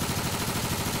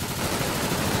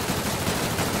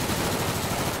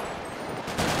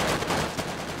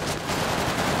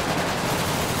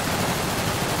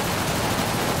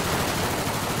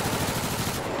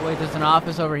 Wait, there's an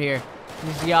office over here.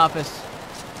 Here's the office.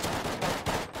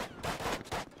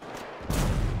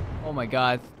 Oh my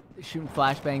god, they're shooting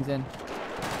flashbangs in.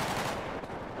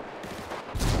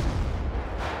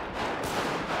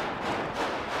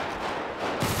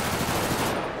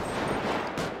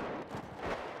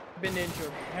 Been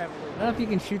injured heavily. I don't know if you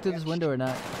can shoot through this window or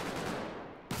not.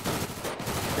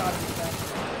 Shot in the back.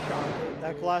 Shot in the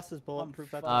That glass is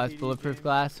bulletproof. It's bulletproof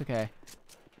glass? Okay.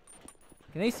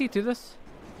 Can they see through this?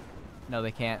 No,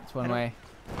 they can't. It's one way.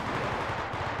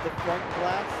 The front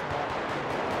glass?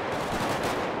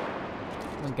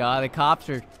 Oh my god, the cops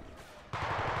are...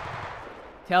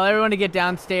 Tell everyone to get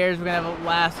downstairs. We're gonna have a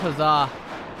last huzzah.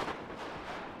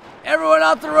 Everyone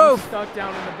off the roof! I'm stuck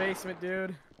down in the basement,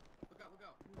 dude.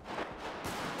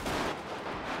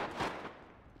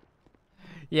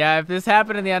 Yeah, if this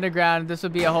happened in the underground, this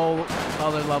would be a whole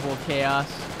other level of chaos.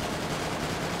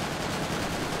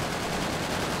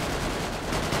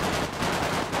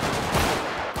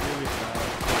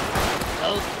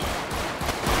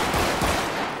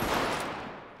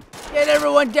 Get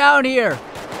everyone down here!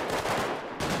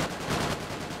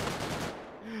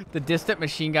 The distant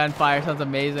machine gun fire sounds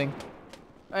amazing.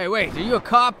 Hey, wait, are you a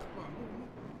cop?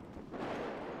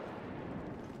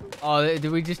 Oh,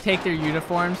 did we just take their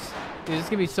uniforms? Dude, this is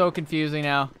gonna be so confusing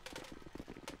now.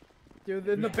 Dude,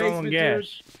 in the basement, dude.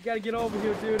 You gotta get over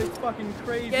here, dude. It's fucking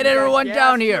crazy. Get everyone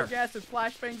down here. Gas and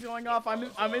flashbangs going off. I'm in.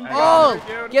 Oh,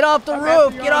 dude. get off the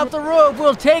roof! Get off the roof!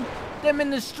 We'll take them in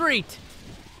the street.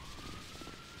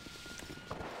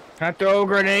 Can I throw a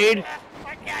grenade?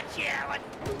 I got you, Alan.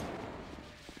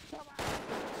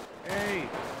 Hey.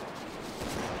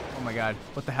 Oh my god,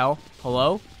 what the hell?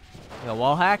 Hello? Like a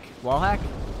wall hack? Wall hack?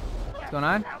 What's going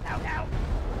on?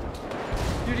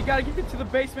 Dude, you gotta get to the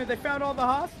basement. They found all the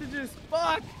hostages.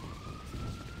 Fuck!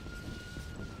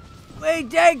 We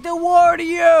take the war to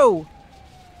you!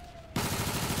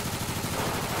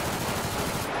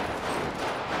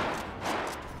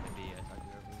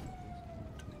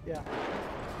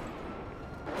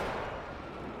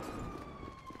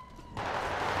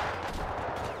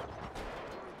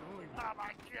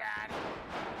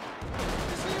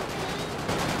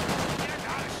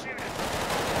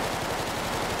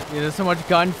 Dude, there's so much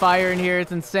gunfire in here.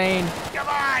 It's insane. Come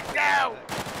on, go!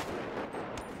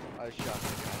 I shot.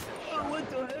 Oh, what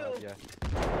the hell? Yeah.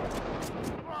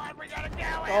 Come on, we gotta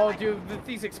go! Oh, dude, with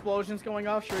these explosions going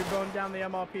off, should we burn down the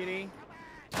MLPD?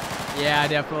 Yeah,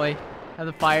 definitely. Have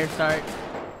the fire start.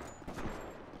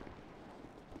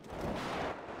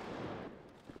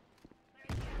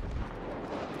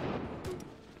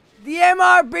 The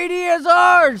MRPD is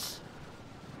ours!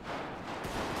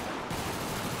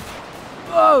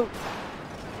 Whoa!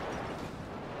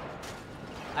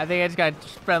 I think I just got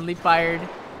friendly fired.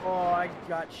 Oh, I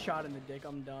got shot in the dick.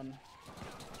 I'm done.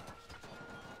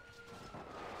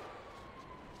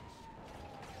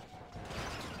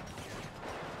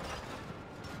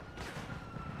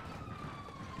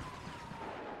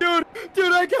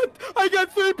 Dude, I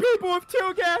got 3 people with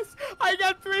tear gas. I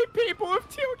got 3 people with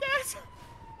tear gas.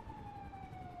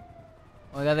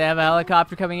 Oh my god, they have a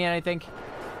helicopter coming in, I think.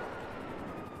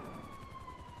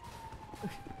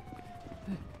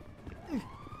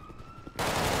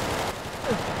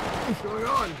 What's going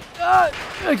on?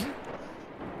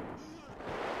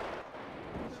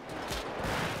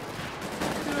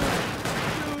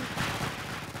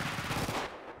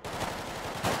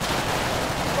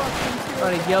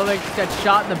 Buddy Gildick got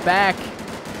shot in the back.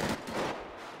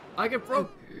 I can throw.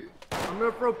 I'm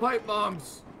gonna throw pipe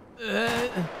bombs. I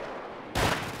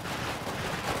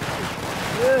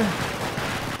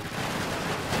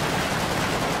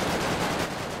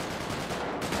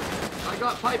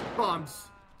got pipe bombs.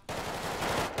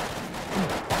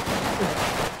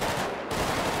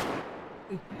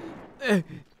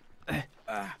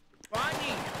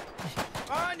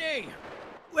 Ronnie!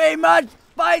 We must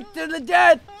fight to the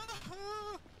death!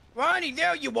 Ronnie,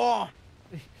 there you are!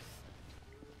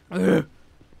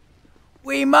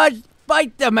 We must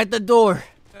fight them at the door.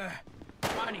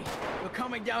 Ronnie, we're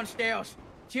coming downstairs.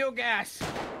 Tear gas.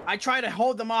 I try to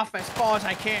hold them off as far as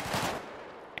I can.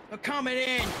 They're coming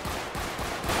in.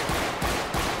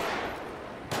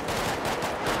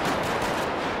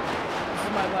 This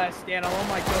is my last stand. I'm on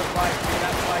my third life, dude.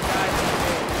 That's why, guys.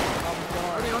 I'm done.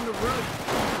 Already on the roof.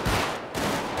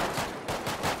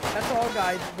 That's all,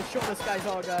 guys. The shortest guy's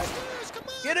all, guys.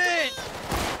 Get in!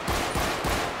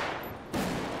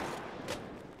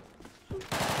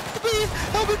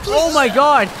 Oh my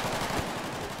god!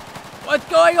 What's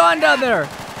going on down there?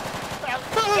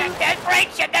 That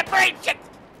breaks it! That breaks it!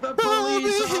 The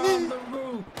police are on the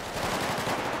roof.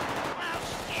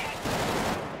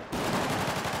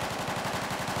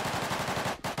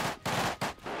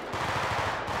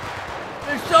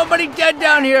 There's somebody dead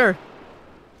down here.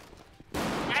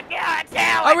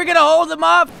 Are we gonna hold them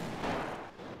off?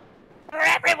 They're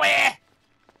everywhere!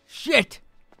 Shit!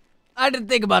 I didn't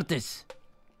think about this.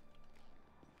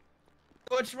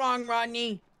 What's wrong,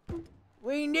 Rodney?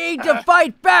 We need to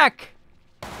fight back!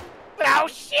 Oh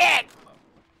shit!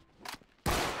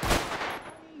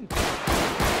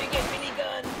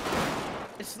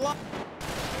 It's locked.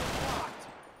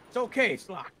 It's okay, it's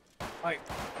locked. Alright.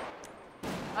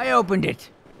 I opened it.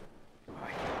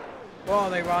 Where are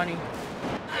they, Ronnie?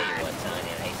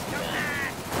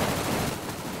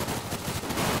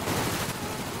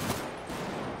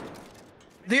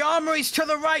 The armory's to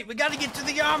the right. We gotta get to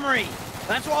the armory.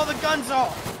 That's where all the guns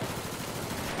are.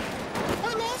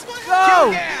 I lost my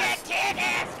Go! Get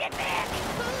ass, get back!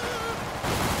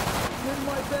 I'm in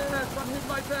my pants. I'm in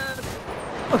my pants.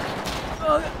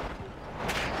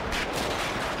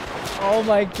 Oh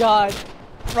my god.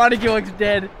 Ronnie Gillick's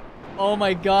dead. Oh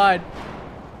my god.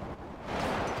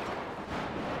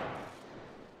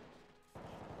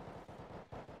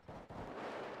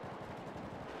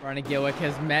 Ronnie Gillick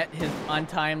has met his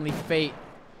untimely fate.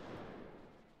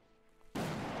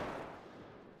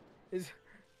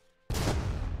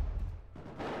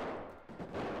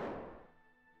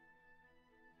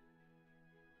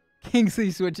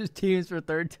 Kingsley switches teams for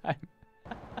 3rd time.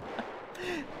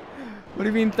 What do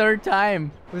you mean 3rd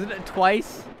time? Was it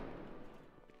twice?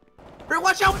 Hey,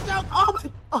 watch out! Watch out! Oh my!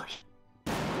 Oh.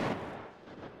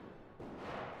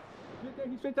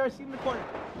 He's right there. I see him in the corner.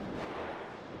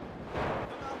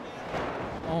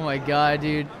 Oh my god,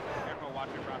 dude.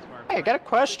 Hey, I got a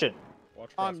question.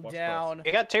 I'm down.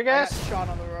 You got tear I gas? got shot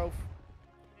on the roof.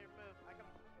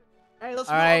 Hey, let's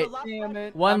All right. Damn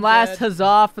it. One I'm last dead.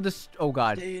 huzzah for the. Oh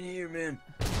god. Stay in here, man.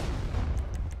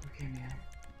 Okay, man.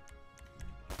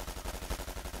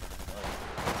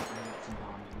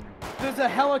 There's a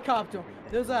helicopter.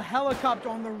 There's a helicopter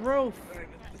on the roof.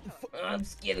 I'm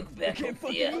scared to go back Can't up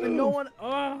fucking there. even no one.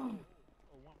 Oh.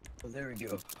 Oh, there we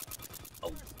go.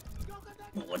 Oh,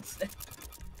 what's that?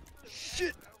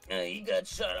 Shit! You got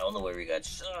shot. I don't know where he got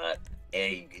shot.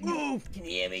 Hey, can you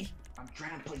hear me? I'm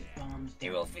trying to place bombs. They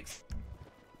will fix.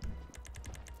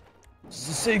 This is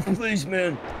a safe place,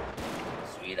 man.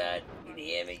 Sweetheart, can you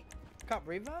hear me? Cop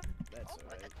Reva? That's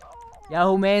alright.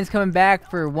 Yahoo Man's coming back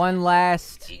for one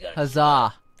last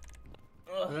huzzah.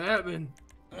 What happened?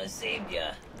 I saved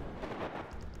ya.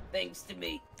 Thanks to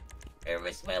me. I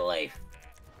risked my life.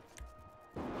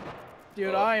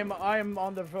 Dude, I am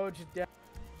on the verge of death.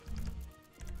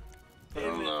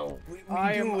 No.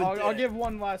 I'll give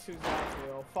one last who's last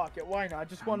deal. Fuck it, why not?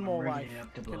 Just one more life.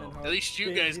 At least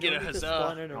you guys get a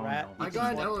huzzah. I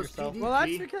got LSPD. Well,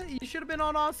 that's because you should have been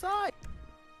on our side.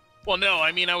 Well, no,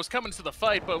 I mean, I was coming to the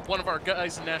fight, but one of our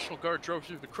guys in National Guard drove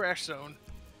through the crash zone.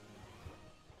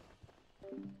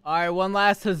 Alright, one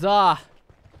last huzzah.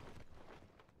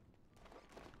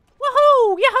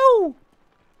 Woohoo! Yahoo!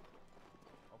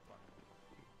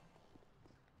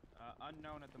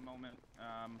 Unknown at the moment.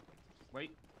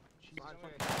 Wait. Woohoo!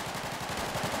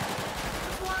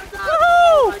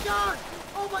 Oh my god!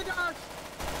 Oh my gosh!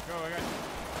 Go, I got you.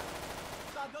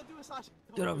 Stop, don't do it, Sasha.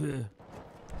 Get up here.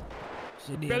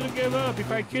 Better give up if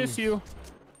I kiss you.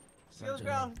 Stay on the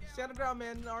ground. Stay on the ground,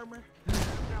 man, in armor. Stay on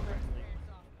the ground, man.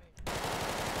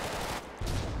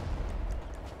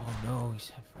 Oh no,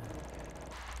 he's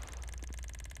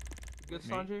Good,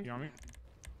 Sanjay? You on me?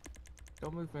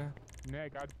 Don't move, man. Yeah, I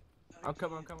got it. I'm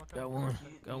coming. Got one.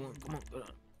 Come on, go on.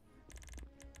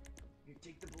 You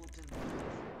take the bulletin.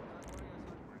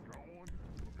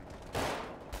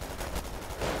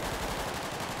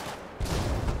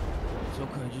 It's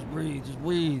okay, just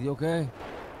breathe, you okay?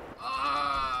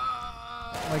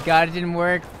 Oh my god, it didn't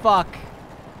work. Fuck.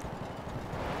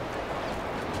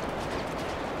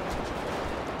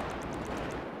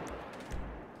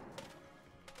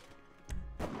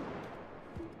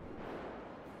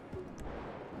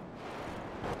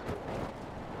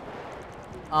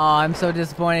 Oh, I'm so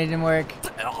disappointed it didn't work.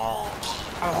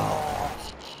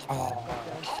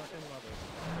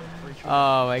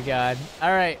 Oh my god.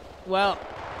 Alright, well,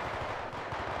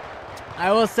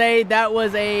 I will say that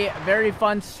was a very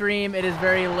fun stream. It is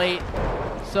very late,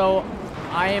 so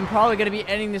I am probably going to be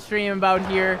ending the stream about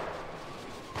here.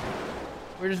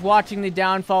 We're just watching the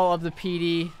downfall of the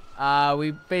PD.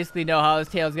 We basically know how this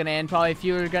tale is going to end. Probably a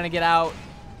few are going to get out.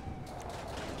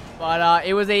 But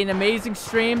it was an amazing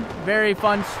stream. Very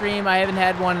fun stream. I haven't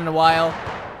had one in a while.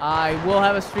 I will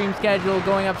have a stream schedule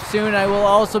going up soon. I will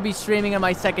also be streaming on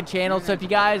my second channel. So if you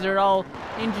guys are all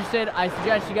interested, I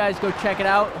suggest you guys go check it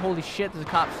out. Holy shit, there's a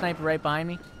cop sniper right behind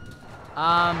me.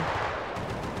 Oh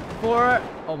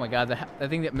my god, I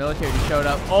think that military just showed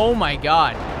up. Oh my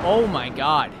god. Oh my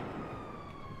god.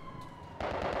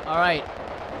 Alright.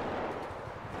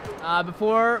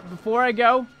 Before I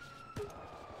go,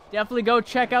 definitely go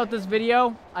check out this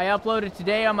video. I uploaded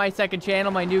today on my second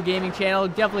channel, my new gaming channel.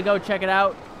 Definitely go check it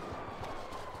out.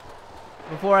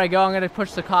 Before I go, I'm going to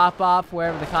push the cop off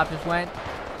wherever the cop just went.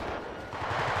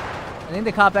 I think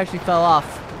the cop actually fell off.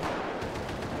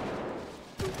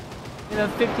 You know,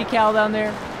 50 cal down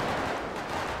there.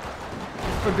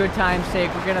 Just for good time's sake,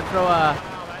 we're going to throw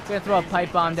a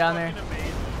pipe bomb down there.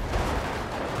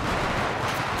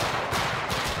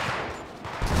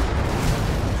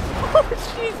 Oh,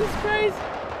 Jesus Christ.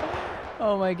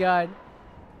 Oh my god.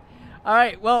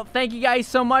 Alright, well, thank you guys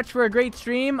so much for a great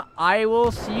stream. I will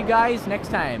see you guys next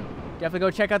time. Definitely go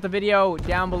check out the video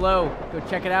down below. Go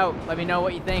check it out. Let me know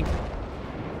what you think.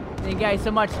 Thank you guys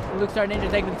so much. Luke Star Ninja,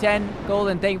 thank you for the 10.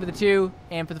 Golden, thank you for the 2.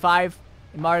 And for the 5.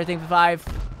 And Mario, thank you for the 5.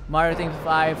 Mario, thank you for the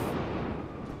 5.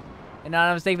 And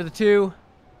Anonymous, thank you for the 2.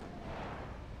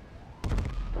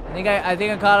 I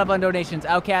think I caught up on donations.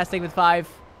 Outcast, thank you for the 5.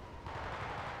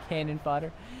 Cannon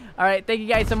fodder. Alright, thank you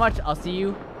guys so much. I'll see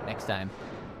you next time.